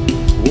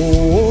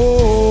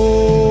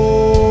 Oh,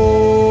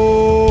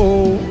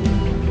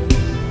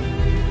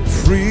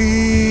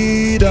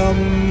 freedom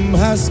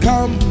has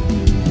come.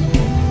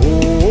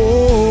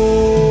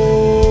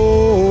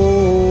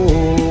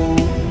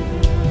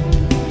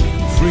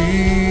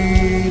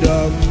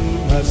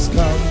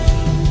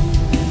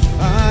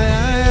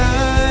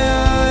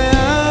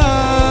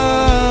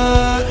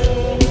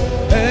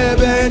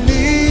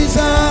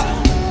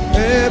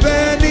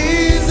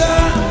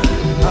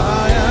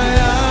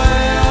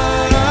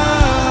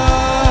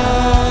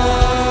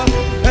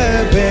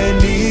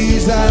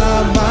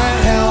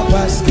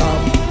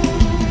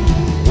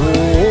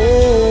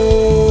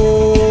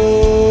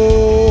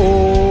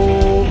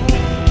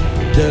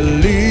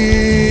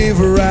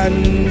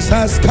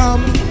 Has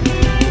come.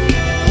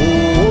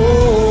 Oh.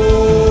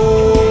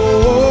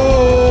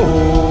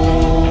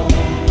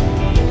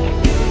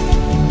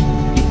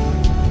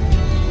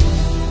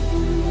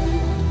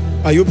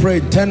 Are you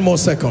praying? 10 more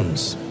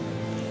seconds.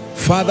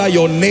 Father,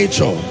 your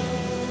nature,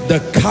 the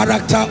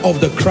character of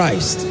the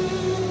Christ.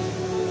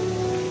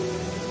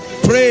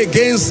 Pray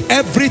against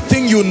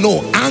everything you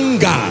know: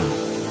 anger,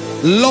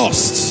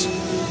 lust,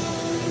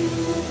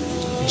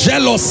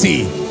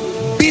 jealousy,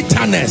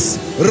 bitterness,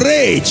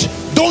 rage.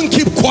 Don't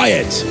keep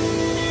quiet.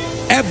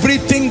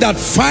 Everything that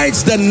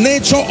fights the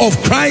nature of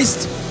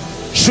Christ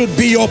should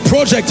be your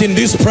project in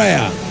this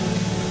prayer.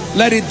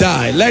 Let it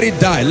die, let it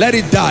die, let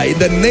it die in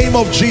the name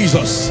of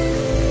Jesus.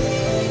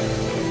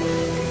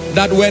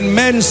 That when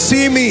men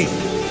see me,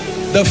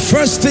 the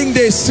first thing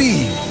they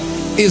see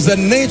is the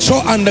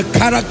nature and the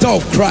character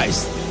of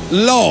Christ.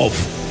 Love,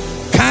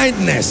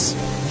 kindness,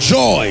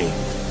 joy.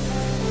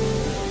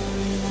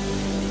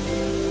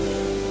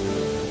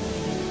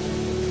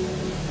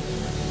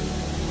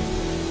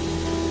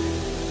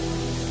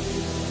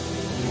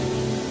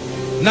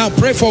 Now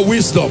pray for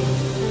wisdom.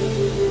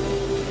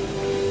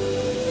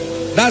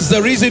 That's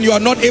the reason you are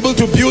not able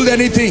to build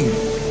anything.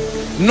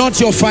 Not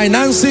your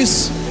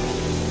finances,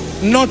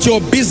 not your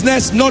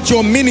business, not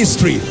your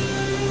ministry.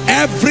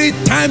 Every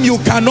time you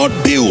cannot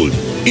build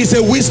is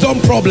a wisdom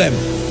problem.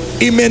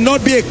 It may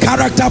not be a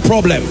character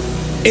problem,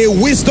 a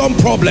wisdom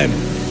problem.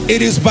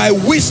 It is by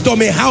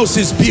wisdom a house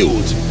is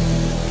built.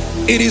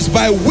 It is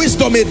by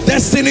wisdom a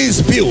destiny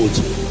is built.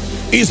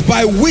 It's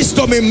by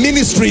wisdom a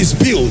ministry is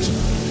built.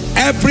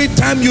 Every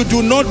time you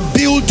do not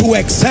build to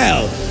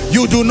excel,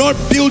 you do not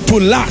build to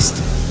last,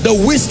 the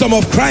wisdom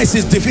of Christ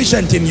is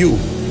deficient in you.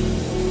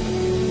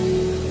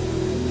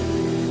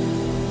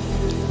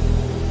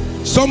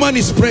 Someone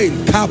is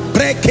praying.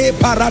 Kabreke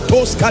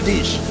paratos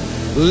kadish.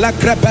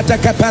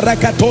 Lakrepeteke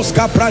parakatos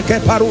kaprake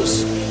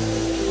parus.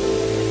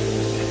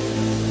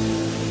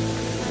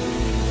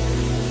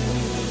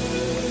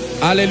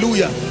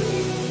 Hallelujah.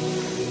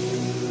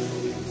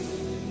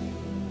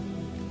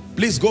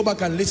 Please go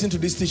back and listen to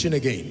this teaching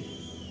again.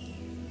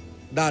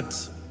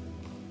 That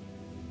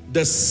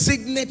the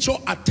signature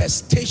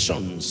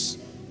attestations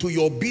to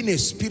your being a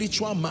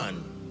spiritual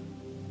man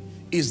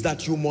is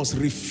that you must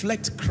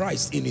reflect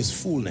Christ in his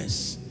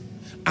fullness.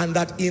 And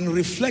that in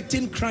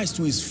reflecting Christ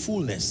to his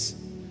fullness,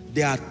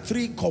 there are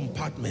three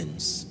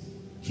compartments: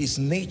 his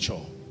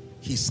nature,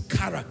 his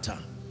character,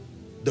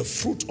 the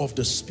fruit of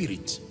the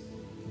Spirit.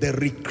 The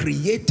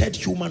recreated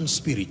human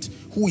spirit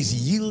who is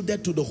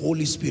yielded to the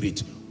Holy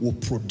Spirit will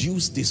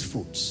produce these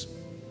fruits.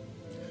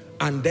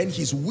 And then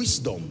his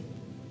wisdom,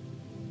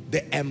 the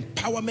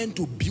empowerment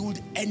to build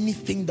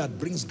anything that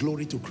brings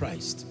glory to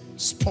Christ,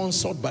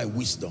 sponsored by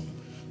wisdom.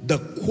 The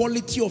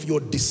quality of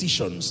your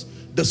decisions,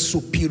 the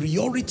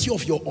superiority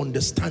of your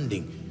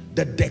understanding,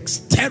 the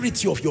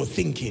dexterity of your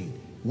thinking,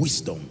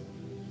 wisdom.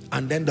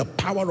 And then the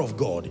power of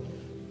God,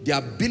 the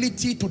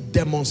ability to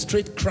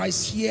demonstrate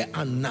Christ here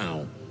and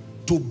now,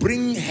 to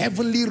bring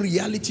heavenly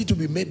reality to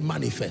be made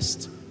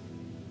manifest,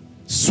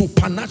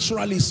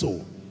 supernaturally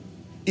so.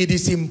 It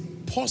is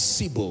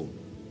impossible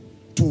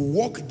to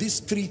walk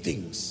these three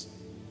things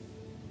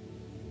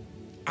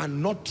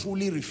and not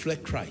truly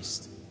reflect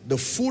Christ. The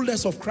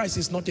fullness of Christ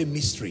is not a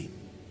mystery.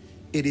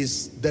 It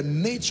is the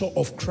nature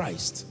of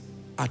Christ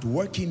at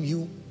work in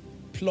you,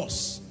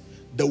 plus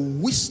the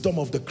wisdom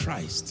of the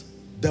Christ,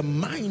 the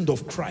mind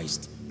of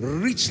Christ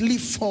richly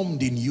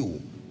formed in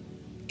you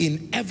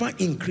in ever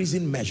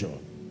increasing measure,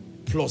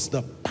 plus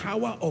the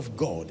power of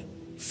God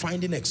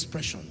finding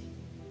expression.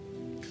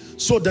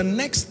 So the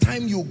next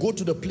time you go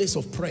to the place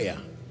of prayer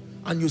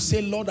and you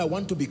say, Lord, I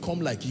want to become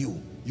like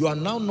you, you are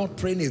now not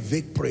praying a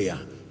vague prayer.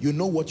 You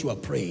know what you are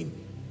praying.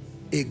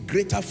 A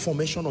greater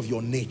formation of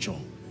your nature,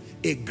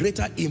 a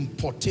greater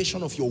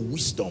importation of your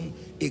wisdom,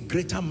 a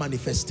greater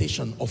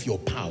manifestation of your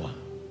power.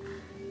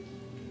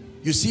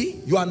 You see,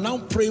 you are now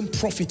praying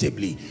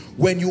profitably.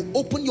 When you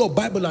open your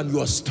Bible and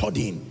you are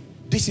studying,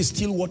 this is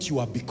still what you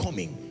are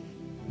becoming.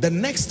 The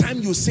next time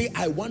you say,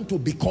 I want to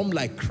become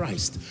like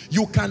Christ,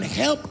 you can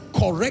help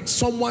correct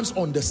someone's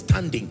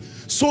understanding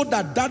so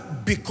that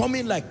that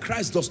becoming like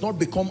Christ does not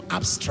become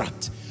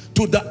abstract.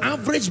 To the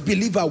average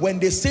believer, when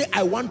they say,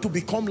 I want to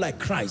become like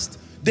Christ,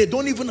 they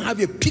don't even have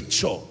a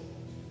picture.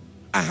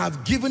 I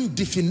have given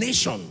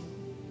definition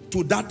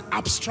to that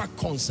abstract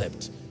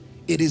concept.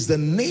 It is the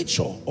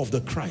nature of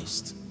the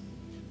Christ,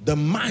 the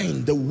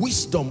mind, the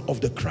wisdom of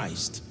the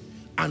Christ,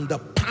 and the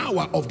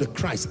power of the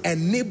Christ,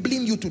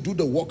 enabling you to do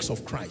the works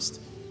of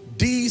Christ.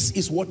 This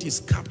is what is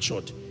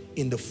captured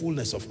in the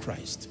fullness of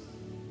Christ.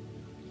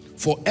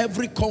 For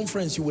every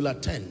conference you will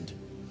attend,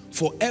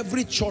 for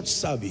every church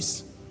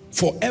service,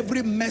 for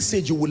every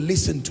message you will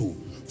listen to,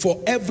 for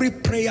every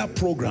prayer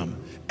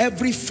program,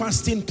 every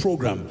fasting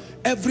program,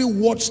 every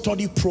word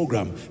study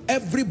program,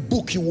 every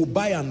book you will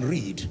buy and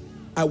read,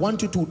 I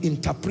want you to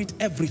interpret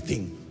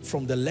everything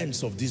from the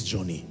lens of this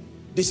journey.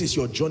 This is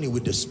your journey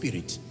with the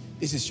Spirit.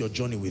 This is your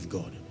journey with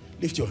God.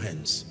 Lift your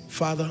hands.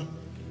 Father,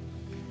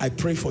 I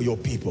pray for your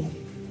people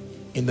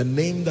in the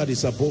name that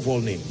is above all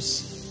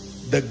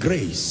names, the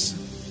grace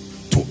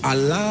to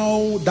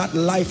allow that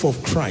life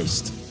of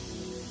Christ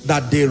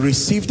that they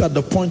received at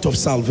the point of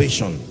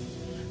salvation,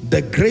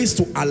 the grace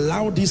to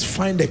allow this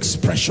find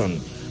expression.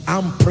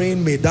 I'm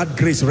praying, may that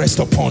grace rest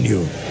upon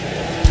you.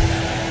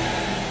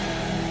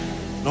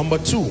 Number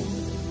two,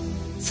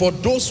 for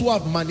those who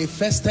have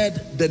manifested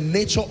the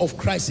nature of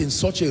Christ in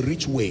such a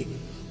rich way,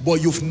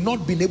 but you've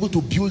not been able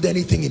to build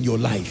anything in your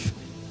life,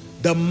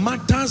 the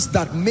matters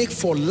that make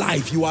for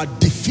life, you are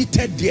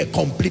defeated there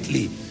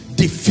completely.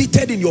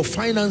 Defeated in your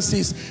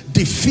finances,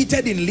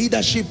 defeated in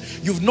leadership.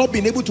 You've not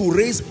been able to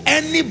raise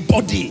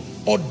anybody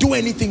or do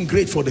anything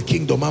great for the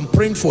kingdom. I'm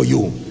praying for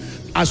you.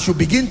 As you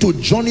begin to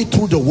journey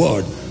through the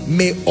word,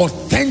 may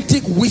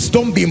authentic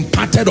wisdom be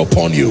imparted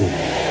upon you.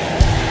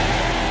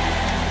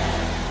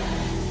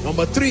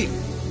 Number three,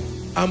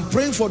 I'm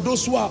praying for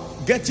those who are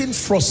getting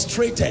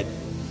frustrated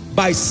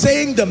by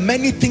saying the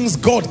many things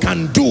God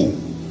can do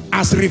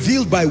as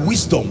revealed by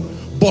wisdom,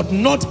 but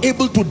not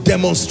able to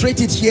demonstrate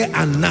it here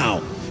and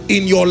now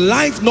in your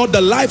life, not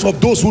the life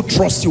of those who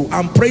trust you.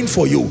 I'm praying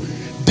for you.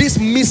 This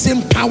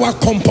missing power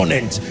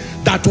component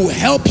that will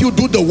help you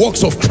do the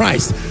works of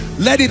Christ,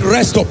 let it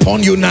rest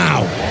upon you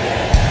now.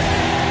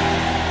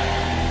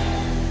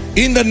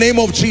 In the name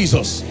of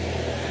Jesus.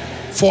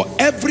 For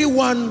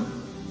everyone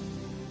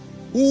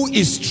who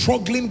is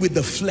struggling with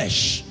the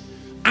flesh,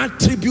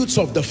 attributes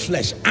of the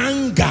flesh,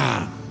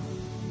 anger,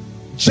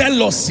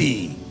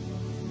 jealousy,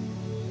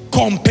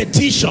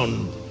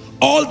 competition,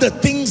 all the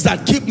things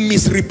that keep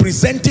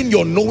misrepresenting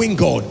your knowing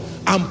God,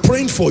 I'm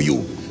praying for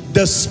you.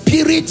 The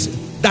spirit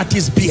that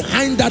is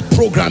behind that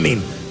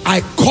programming,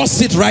 I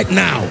curse it right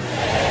now.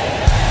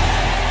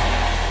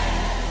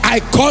 I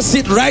curse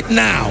it right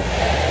now.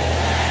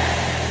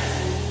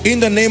 In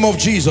the name of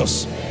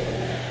Jesus.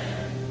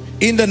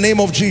 In the name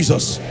of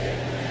Jesus.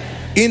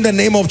 In the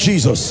name of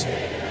Jesus.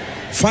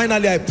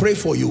 Finally, I pray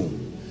for you.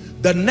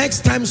 The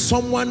next time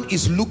someone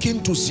is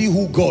looking to see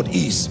who God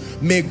is,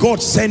 may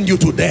God send you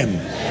to them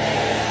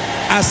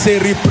as a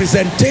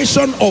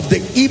representation of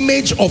the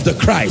image of the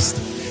Christ.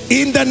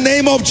 In the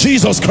name of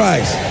Jesus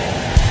Christ.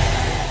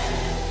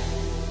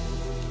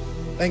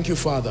 Thank you,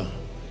 Father.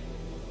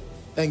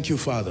 Thank you,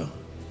 Father.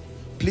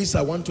 Please,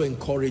 I want to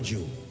encourage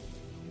you.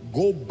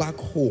 Go back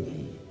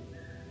home.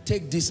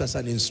 Take this as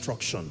an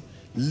instruction.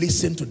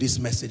 Listen to this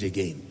message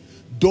again.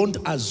 Don't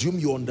assume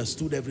you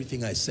understood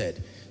everything I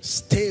said.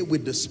 Stay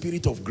with the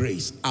spirit of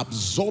grace.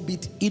 Absorb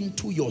it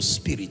into your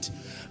spirit.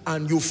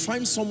 And you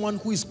find someone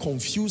who is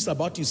confused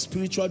about his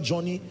spiritual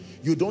journey.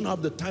 You don't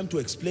have the time to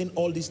explain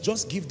all this.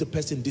 Just give the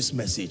person this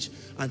message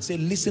and say,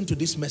 listen to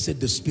this message,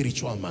 the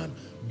spiritual man.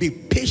 Be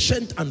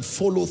patient and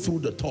follow through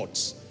the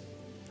thoughts.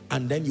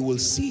 And then you will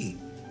see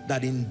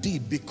that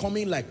indeed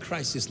becoming like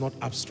Christ is not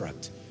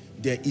abstract.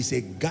 There is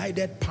a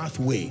guided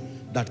pathway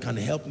that can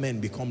help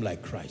men become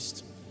like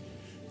Christ.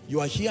 You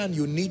are here and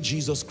you need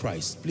Jesus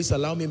Christ. Please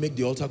allow me to make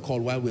the altar call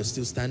while we're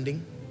still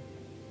standing.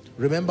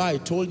 Remember, I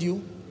told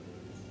you,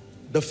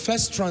 the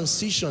first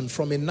transition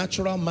from a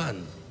natural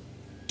man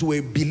to a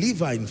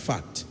believer, in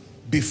fact,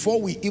 before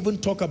we even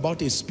talk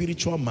about a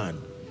spiritual man,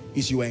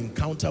 is your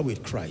encounter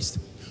with Christ.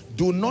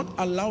 Do not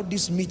allow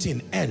this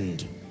meeting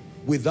end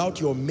without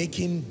your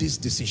making this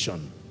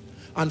decision.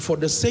 And for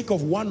the sake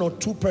of one or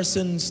two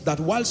persons that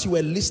whilst you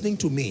were listening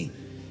to me,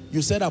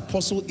 you said,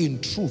 Apostle,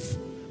 in truth,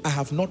 I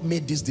have not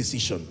made this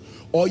decision.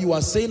 Or you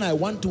are saying, I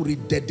want to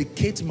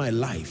rededicate my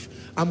life.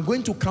 I'm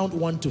going to count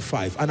 1 to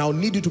 5, and I'll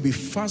need you to be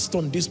fast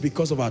on this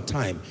because of our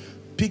time.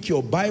 Pick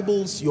your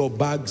Bibles, your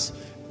bags,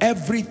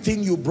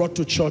 everything you brought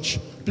to church.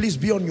 Please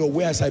be on your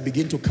way as I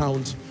begin to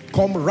count.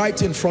 Come right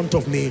in front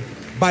of me.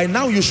 By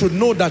now you should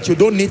know that you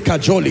don't need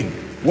cajoling.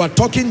 We're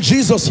talking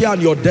Jesus here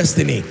and your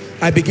destiny.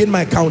 I begin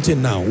my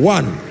counting now.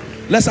 1.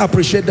 Let's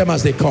appreciate them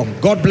as they come.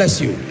 God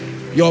bless you.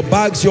 Your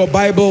bags, your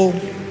Bible.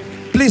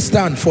 Please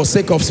stand for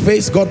sake of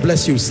space. God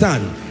bless you.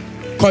 Stand.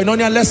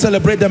 Koinonia, let's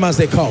celebrate them as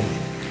they come.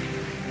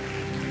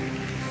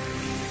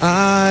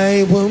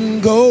 I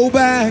won't go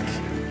back,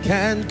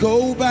 can't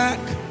go back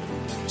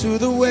to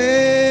the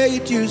way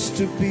it used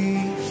to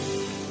be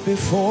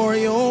before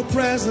your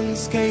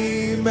presence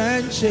came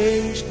and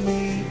changed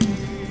me.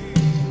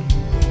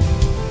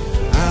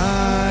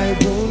 I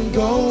won't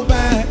go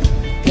back,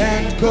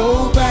 can't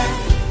go back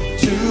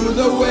to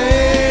the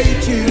way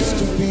it used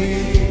to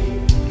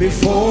be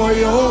before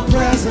your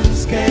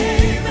presence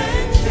came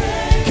and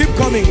changed me. Keep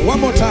coming, one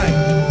more time.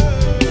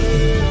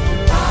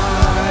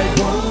 I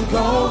won't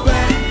go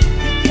back.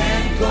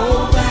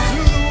 Go back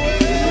to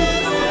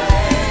the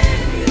way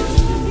it used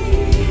to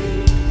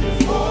be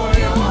before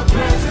your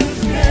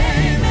presence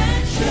came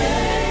and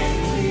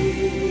changed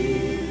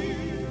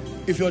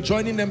me. If you're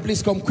joining them,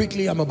 please come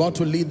quickly. I'm about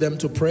to lead them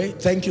to pray.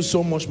 Thank you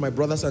so much, my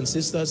brothers and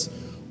sisters,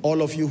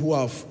 all of you who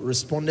have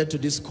responded to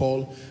this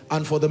call,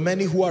 and for the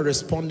many who are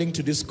responding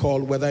to this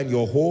call, whether in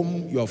your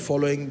home, you are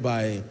following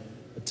by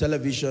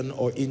television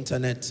or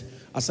internet.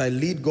 As I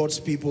lead God's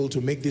people to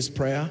make this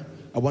prayer,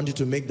 I want you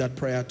to make that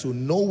prayer too,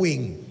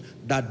 knowing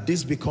that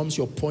this becomes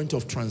your point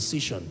of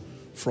transition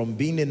from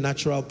being a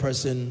natural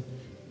person,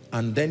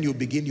 and then you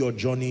begin your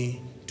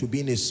journey to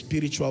being a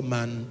spiritual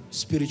man,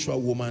 spiritual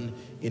woman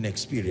in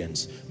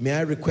experience. May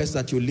I request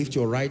that you lift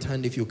your right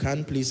hand, if you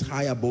can, please,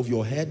 high above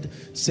your head.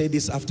 Say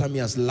this after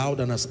me as loud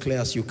and as clear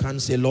as you can.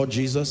 Say, Lord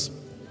Jesus,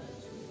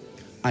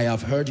 I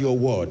have heard your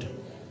word.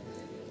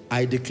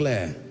 I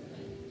declare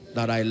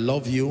that I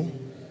love you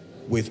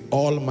with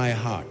all my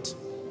heart.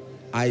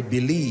 I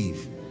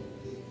believe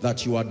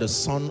that you are the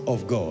Son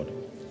of God.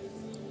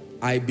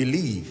 I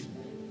believe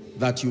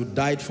that you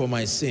died for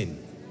my sin.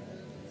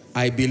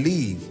 I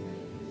believe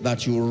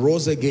that you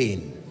rose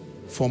again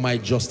for my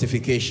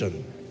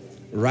justification.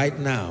 Right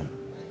now,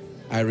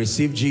 I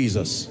receive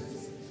Jesus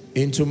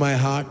into my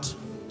heart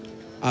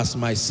as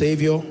my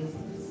Savior,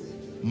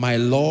 my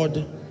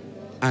Lord,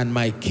 and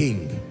my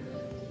King.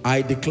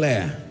 I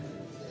declare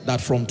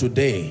that from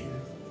today,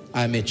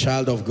 I'm a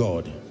child of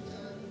God.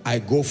 I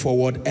go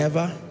forward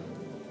ever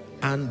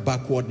and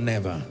backward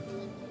never.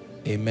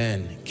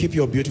 Amen. Keep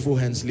your beautiful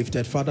hands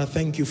lifted. Father,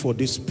 thank you for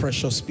these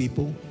precious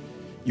people.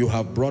 You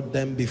have brought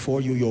them before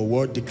you. Your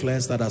word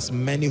declares that as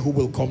many who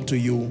will come to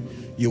you,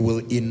 you will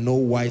in no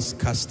wise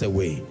cast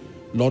away.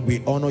 Lord,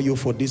 we honor you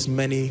for these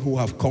many who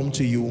have come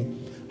to you,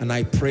 and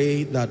I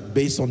pray that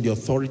based on the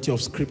authority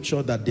of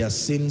Scripture, that their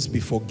sins be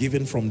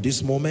forgiven from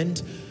this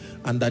moment,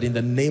 and that in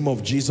the name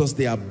of Jesus,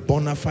 they are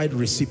bona fide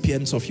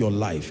recipients of your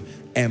life,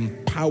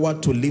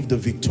 empowered to live the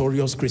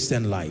victorious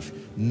Christian life,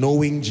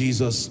 knowing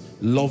Jesus,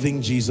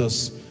 loving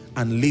Jesus,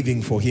 and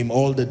living for him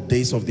all the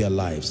days of their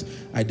lives.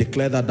 I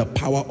declare that the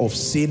power of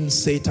sin,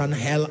 Satan,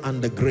 hell,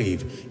 and the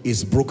grave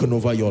is broken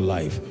over your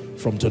life.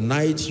 From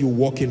tonight, you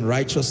walk in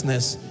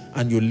righteousness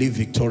and you live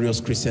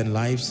victorious Christian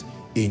lives.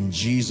 In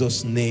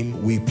Jesus'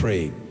 name we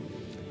pray.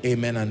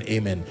 Amen and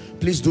amen.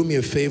 Please do me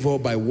a favor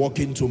by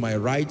walking to my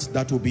right.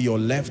 That will be your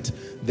left.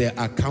 There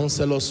are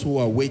counselors who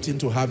are waiting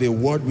to have a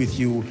word with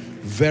you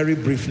very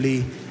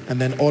briefly,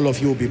 and then all of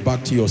you will be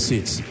back to your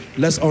seats.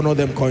 Let's honor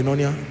them,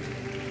 Koinonia.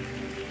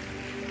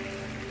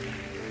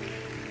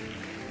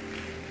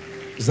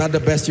 Is that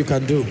the best you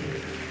can do?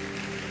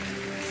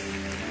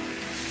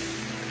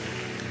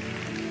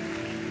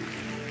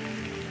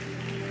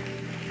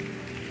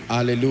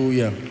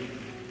 Hallelujah.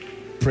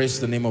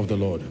 Praise the name of the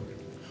Lord.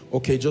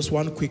 Okay, just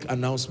one quick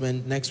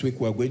announcement. Next week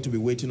we're going to be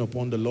waiting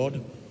upon the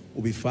Lord.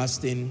 We'll be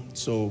fasting,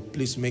 so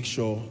please make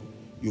sure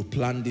you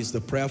plan this.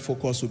 The prayer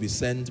focus will be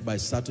sent by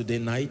Saturday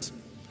night,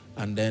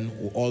 and then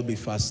we'll all be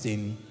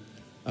fasting.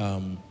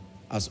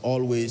 As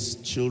always,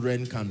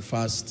 children can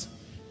fast.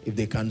 If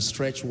they can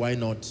stretch, why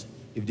not?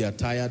 If they are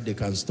tired, they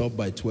can stop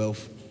by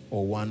 12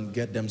 or 1.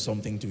 Get them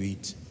something to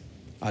eat.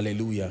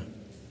 Hallelujah.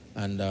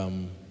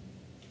 And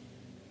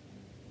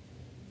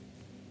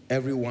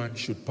everyone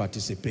should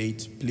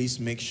participate. Please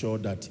make sure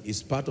that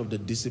it's part of the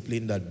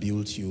discipline that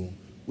builds you.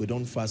 We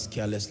don't fast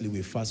carelessly,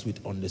 we fast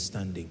with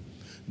understanding.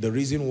 The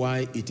reason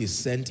why it is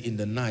sent in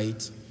the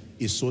night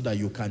is so that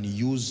you can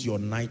use your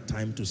night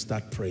time to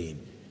start praying.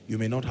 You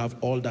may not have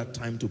all that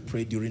time to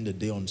pray during the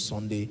day on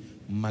Sunday.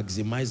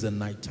 Maximize the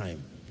night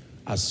time.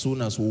 As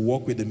soon as we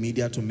work with the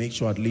media to make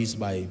sure at least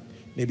by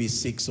maybe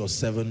 6 or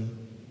 7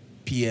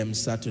 p.m.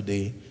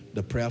 Saturday,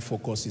 the prayer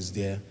focus is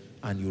there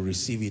and you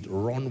receive it.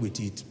 Run with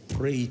it.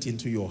 Pray it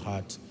into your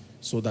heart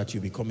so that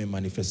you become a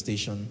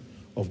manifestation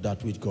of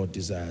that which God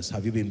desires.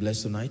 Have you been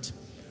blessed tonight?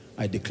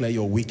 I declare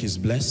your week is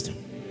blessed.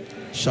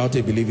 Shout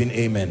a believing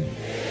amen.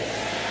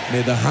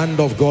 May the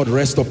hand of God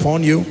rest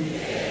upon you.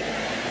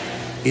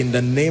 In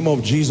the name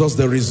of Jesus,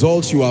 the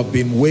results you have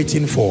been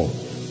waiting for,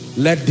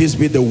 let this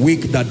be the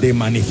week that they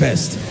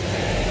manifest.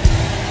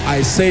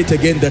 I say it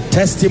again, the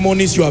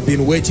testimonies you have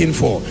been waiting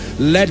for,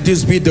 let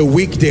this be the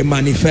week they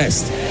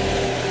manifest.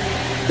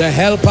 The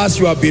helpers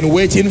you have been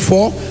waiting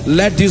for,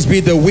 let this be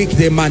the week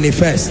they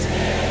manifest.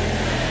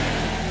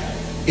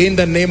 In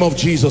the name of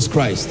Jesus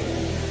Christ.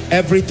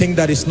 Everything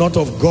that is not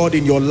of God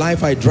in your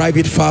life, I drive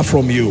it far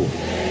from you.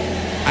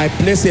 I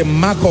place a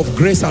mark of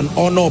grace and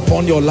honor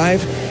upon your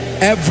life.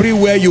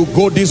 Everywhere you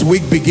go this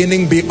week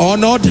beginning, be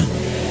honored.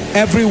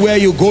 Everywhere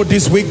you go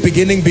this week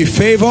beginning, be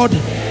favored.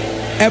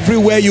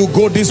 Everywhere you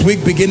go this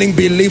week beginning,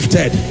 be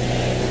lifted.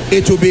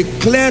 It will be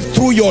clear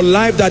through your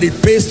life that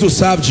it pays to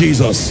serve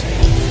Jesus.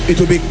 It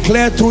will be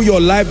clear through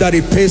your life that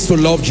it pays to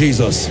love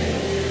Jesus.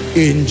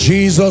 In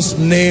Jesus'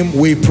 name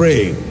we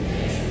pray.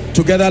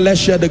 Together let's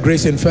share the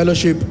grace in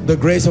fellowship. The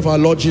grace of our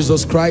Lord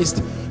Jesus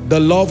Christ, the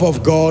love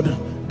of God,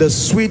 the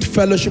sweet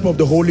fellowship of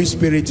the Holy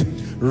Spirit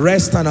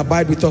rest and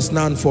abide with us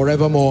now and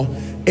forevermore.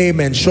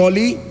 Amen.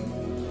 Surely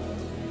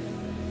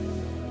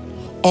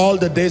all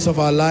the days of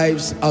our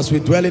lives as we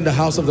dwell in the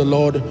house of the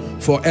Lord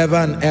forever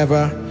and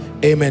ever.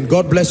 Amen.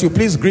 God bless you.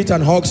 Please greet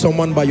and hug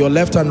someone by your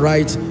left and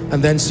right,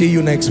 and then see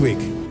you next week.